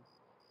time.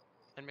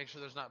 And make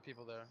sure there's not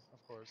people there,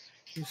 of course.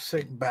 You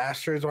sick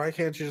bastards. Why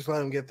can't you just let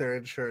them get their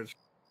insurance?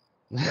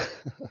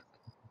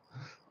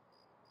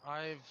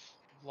 I've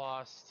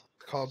lost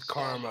called so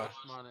karma. much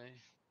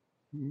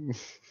money.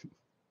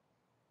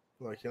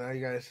 Look, you know,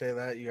 you guys say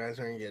that, you guys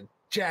are gonna get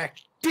jack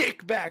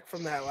dick back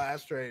from that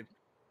last raid.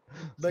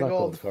 Big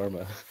old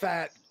karma.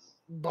 Fat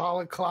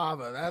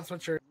balaclava. That's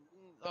what you're.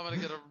 I'm gonna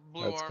get a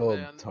blue That's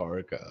armband.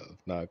 called Tarkov,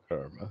 not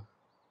karma.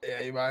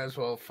 Yeah, you might as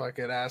well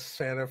fucking ask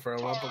Santa for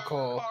a lump of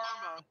coal.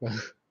 Karma.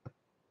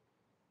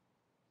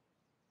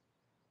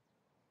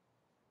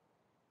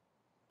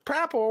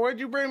 Prapple, where'd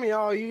you bring me?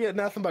 Oh, you get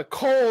nothing but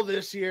coal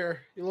this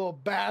year, you little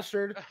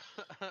bastard.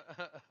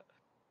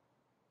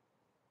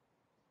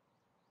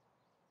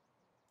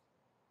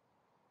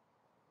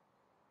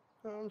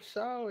 I'm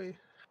sorry.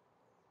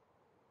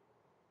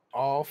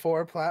 All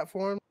 4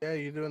 platforms? Yeah,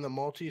 you doing the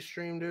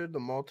multi-stream, dude? The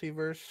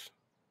multiverse?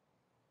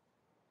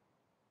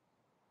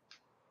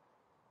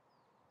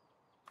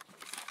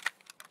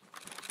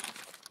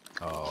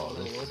 Oh,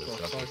 this what is the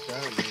a fuck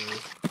that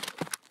means?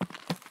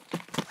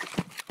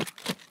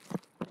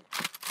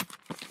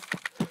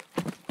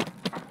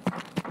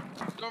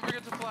 Don't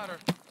forget to flatter.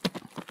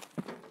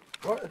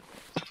 What?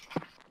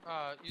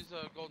 Use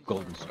a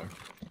golden star.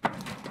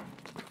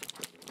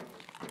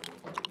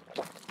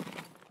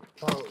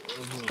 Oh, it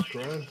was a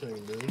grand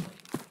thing, dude.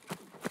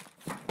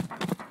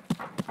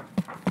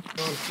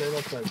 Don't straight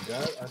up that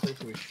gut? I think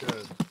we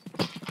should.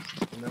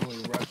 And then we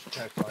rush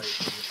tech light and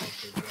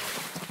something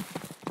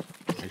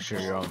else. Make sure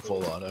you're on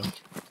full auto. Oh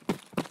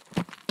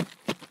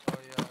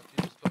yeah, if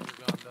you just put your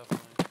gun, definitely.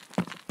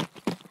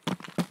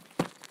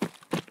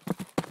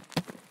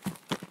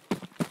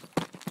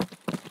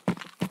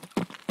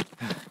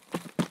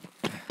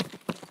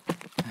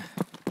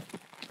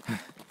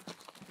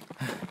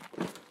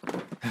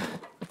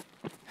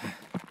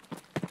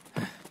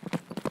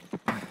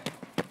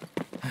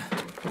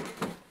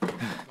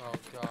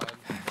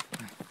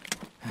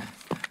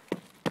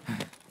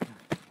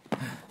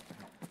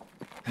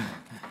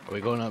 Are we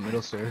going up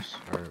middle stairs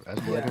or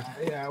escalator?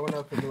 Yeah, I went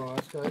up the middle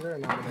escalator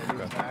and I'm gonna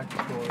move back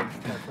towards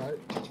Tech Light.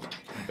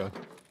 Okay.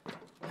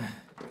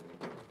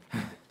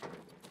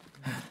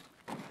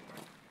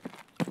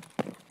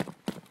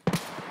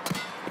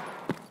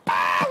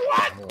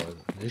 What? Oh,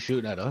 they're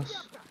shooting at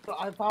us?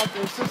 I thought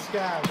there's a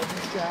scab. There's a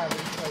scab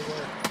inside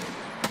where?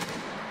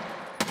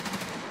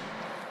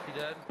 He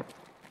dead?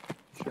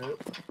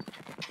 Shit.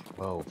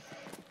 Whoa.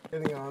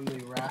 Getting on the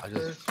I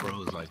rafters. just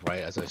froze like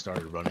right as I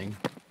started running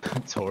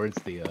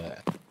towards the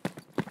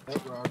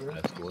Roger.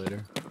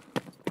 escalator.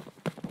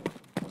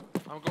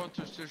 I'm going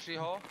to Sushi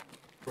Hall.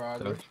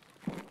 Roger. Okay.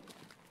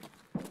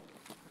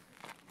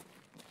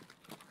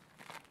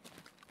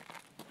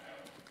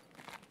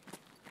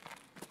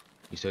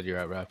 You said you're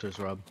at Raptors,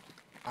 Rob?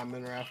 I'm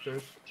in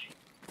rafters.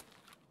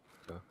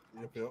 Okay.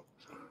 Yep.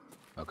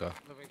 Okay.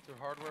 Moving through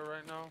hardware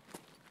right now.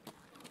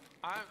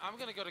 I'm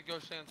gonna go to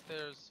Goshan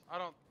Stairs. I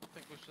don't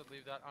think we should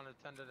leave that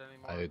unattended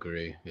anymore. I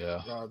agree,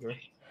 yeah. Roger.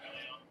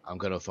 I'm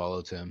gonna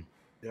follow Tim.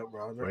 Yep,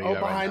 Roger. Where you Oh, at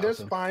right behind now, us,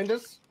 Tim? behind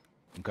us.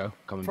 Okay,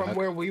 coming From back.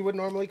 where we would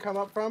normally come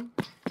up from.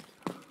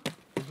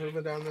 He's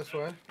moving down this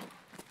way.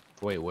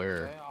 Wait,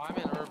 where? Okay, I'm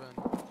in urban.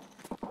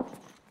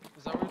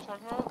 Is that what you're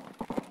talking about?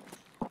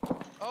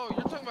 Oh,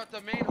 you're talking about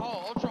the main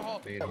hall, Ultra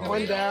Hall. Main The hall. One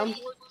main down.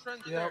 hall towards the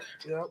trends Yep,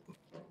 there. yep.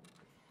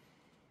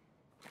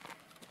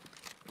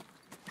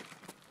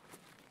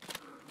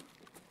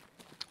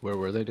 Where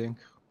were they, Dink?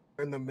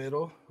 In the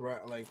middle,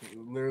 right, like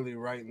literally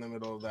right in the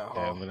middle of that Okay,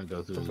 hall. I'm gonna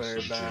go through The this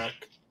very sushi.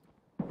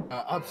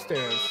 back.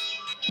 Upstairs.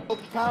 Oh,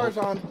 power's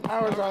on.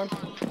 Power's on.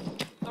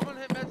 Someone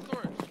hit med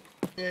storage.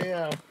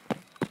 Yeah.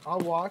 I'll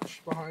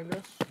watch behind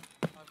us.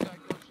 I've got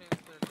Goshan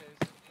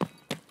staircase.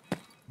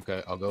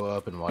 Okay, I'll go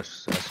up and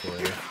watch the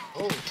escalator.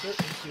 Oh shit!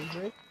 Excuse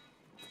me.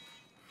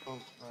 Oh,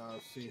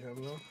 see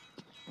him though.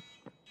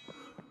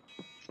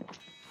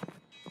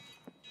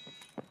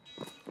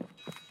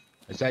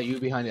 Is that you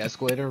behind the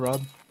escalator,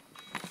 Rob?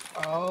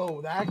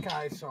 Oh, that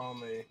guy saw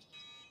me.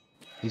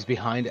 He's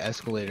behind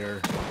escalator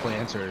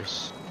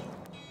planters.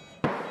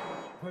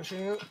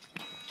 Pushing it.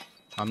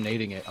 I'm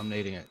nading it. I'm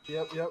nading it.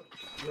 Yep.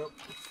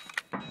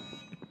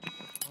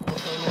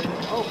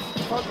 Oh,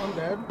 fuck, I'm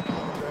dead.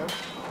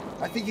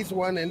 I think he's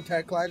one in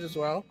Tech Light as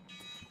well.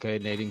 Okay,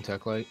 nading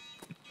tech light.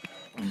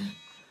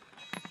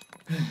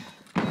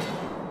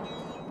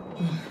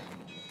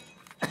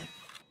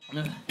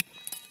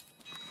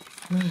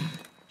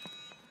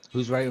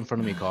 Who's right in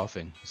front of me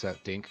coughing? Is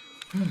that Dink?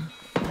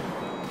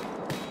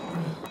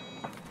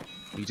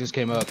 He just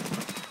came up. Are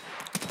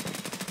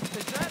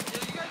you guys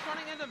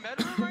running into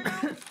med room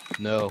right now?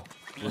 No,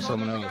 with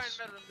someone There's a guy else.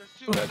 in med room.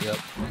 There's two. Yep.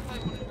 Tech Light,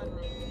 one in med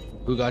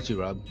room. Who got you,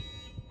 Rob?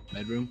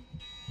 Bedroom?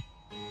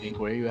 Dink,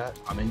 where are you at?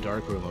 I'm in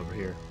dark room over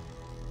here.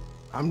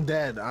 I'm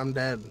dead.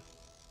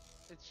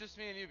 It's just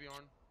me and you,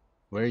 Bjorn.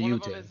 Where are One you,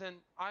 of them Tim? is in.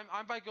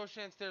 I'm by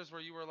Goshan Stairs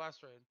where you were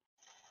last raid.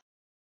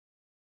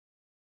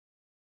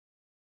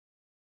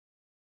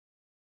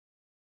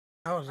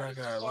 How was that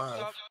guy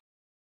alive?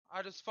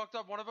 I just fucked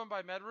up one of them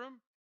by med room.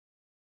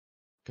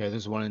 Okay,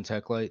 there's one in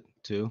tech light,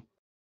 too.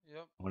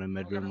 Yep. One in I'm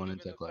med gonna room, one in move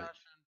into tech light. fashion.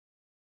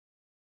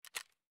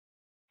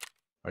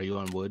 Are you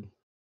on wood?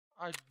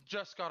 I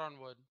just got on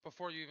wood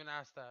before you even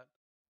asked that.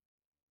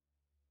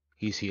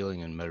 He's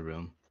healing in med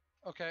room.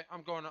 Okay,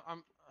 I'm going.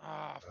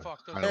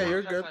 Fuck. There's I don't one know.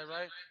 you're tech good. light,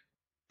 right?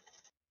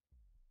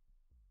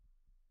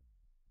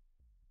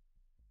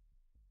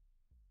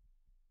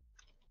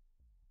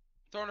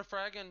 Throwing a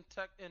frag in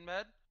tech in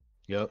med.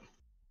 Yep.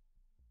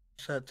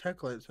 That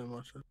Tech Light's in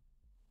much.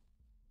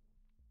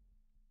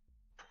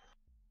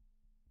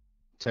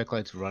 Tech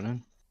light's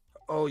running.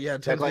 Oh yeah,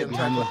 Tech light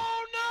behind the...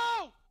 Oh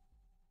no!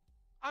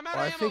 I'm out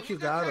Well, I of ammo. think you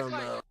Who's got got tech him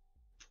light? though.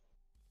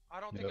 I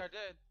don't think I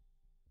did.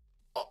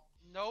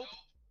 Nope.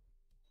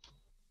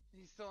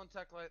 He's still in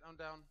tech light. I'm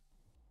down.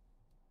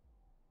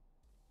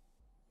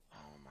 Oh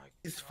my god.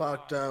 He's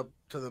fucked up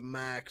to the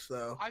max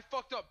though. I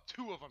fucked up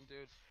two of them,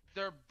 dude.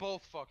 They're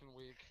both fucking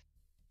weak.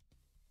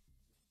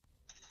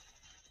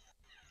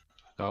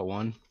 Got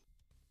one.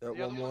 Got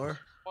The one other more.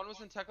 One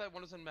was in tech light,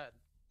 one was in med.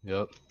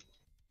 Yep.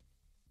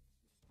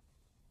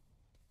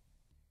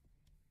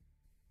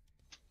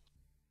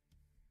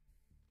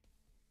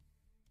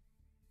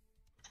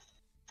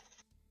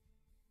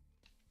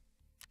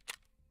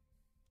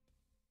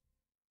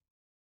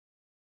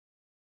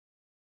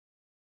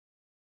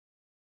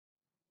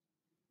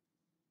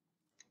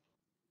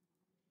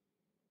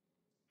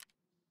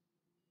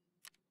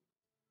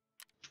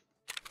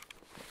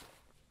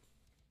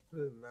 I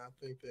did not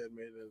think they had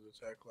made it as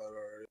a Tech Light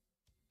already.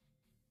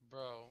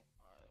 Bro.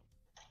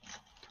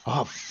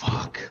 Oh,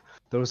 fuck.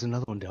 There was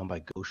another one down by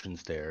Goshen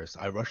Stairs.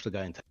 I rushed the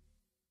guy in tech.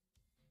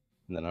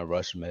 And then I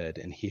rushed med,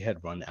 and he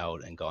had run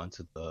out and gone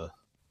to the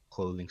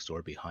clothing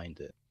store behind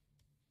it.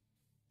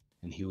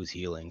 And he was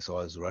healing, so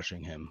I was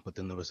rushing him. But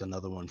then there was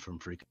another one from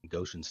freaking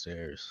Goshen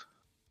Stairs.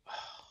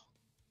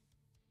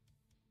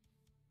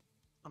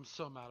 I'm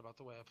so mad about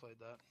the way I played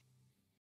that.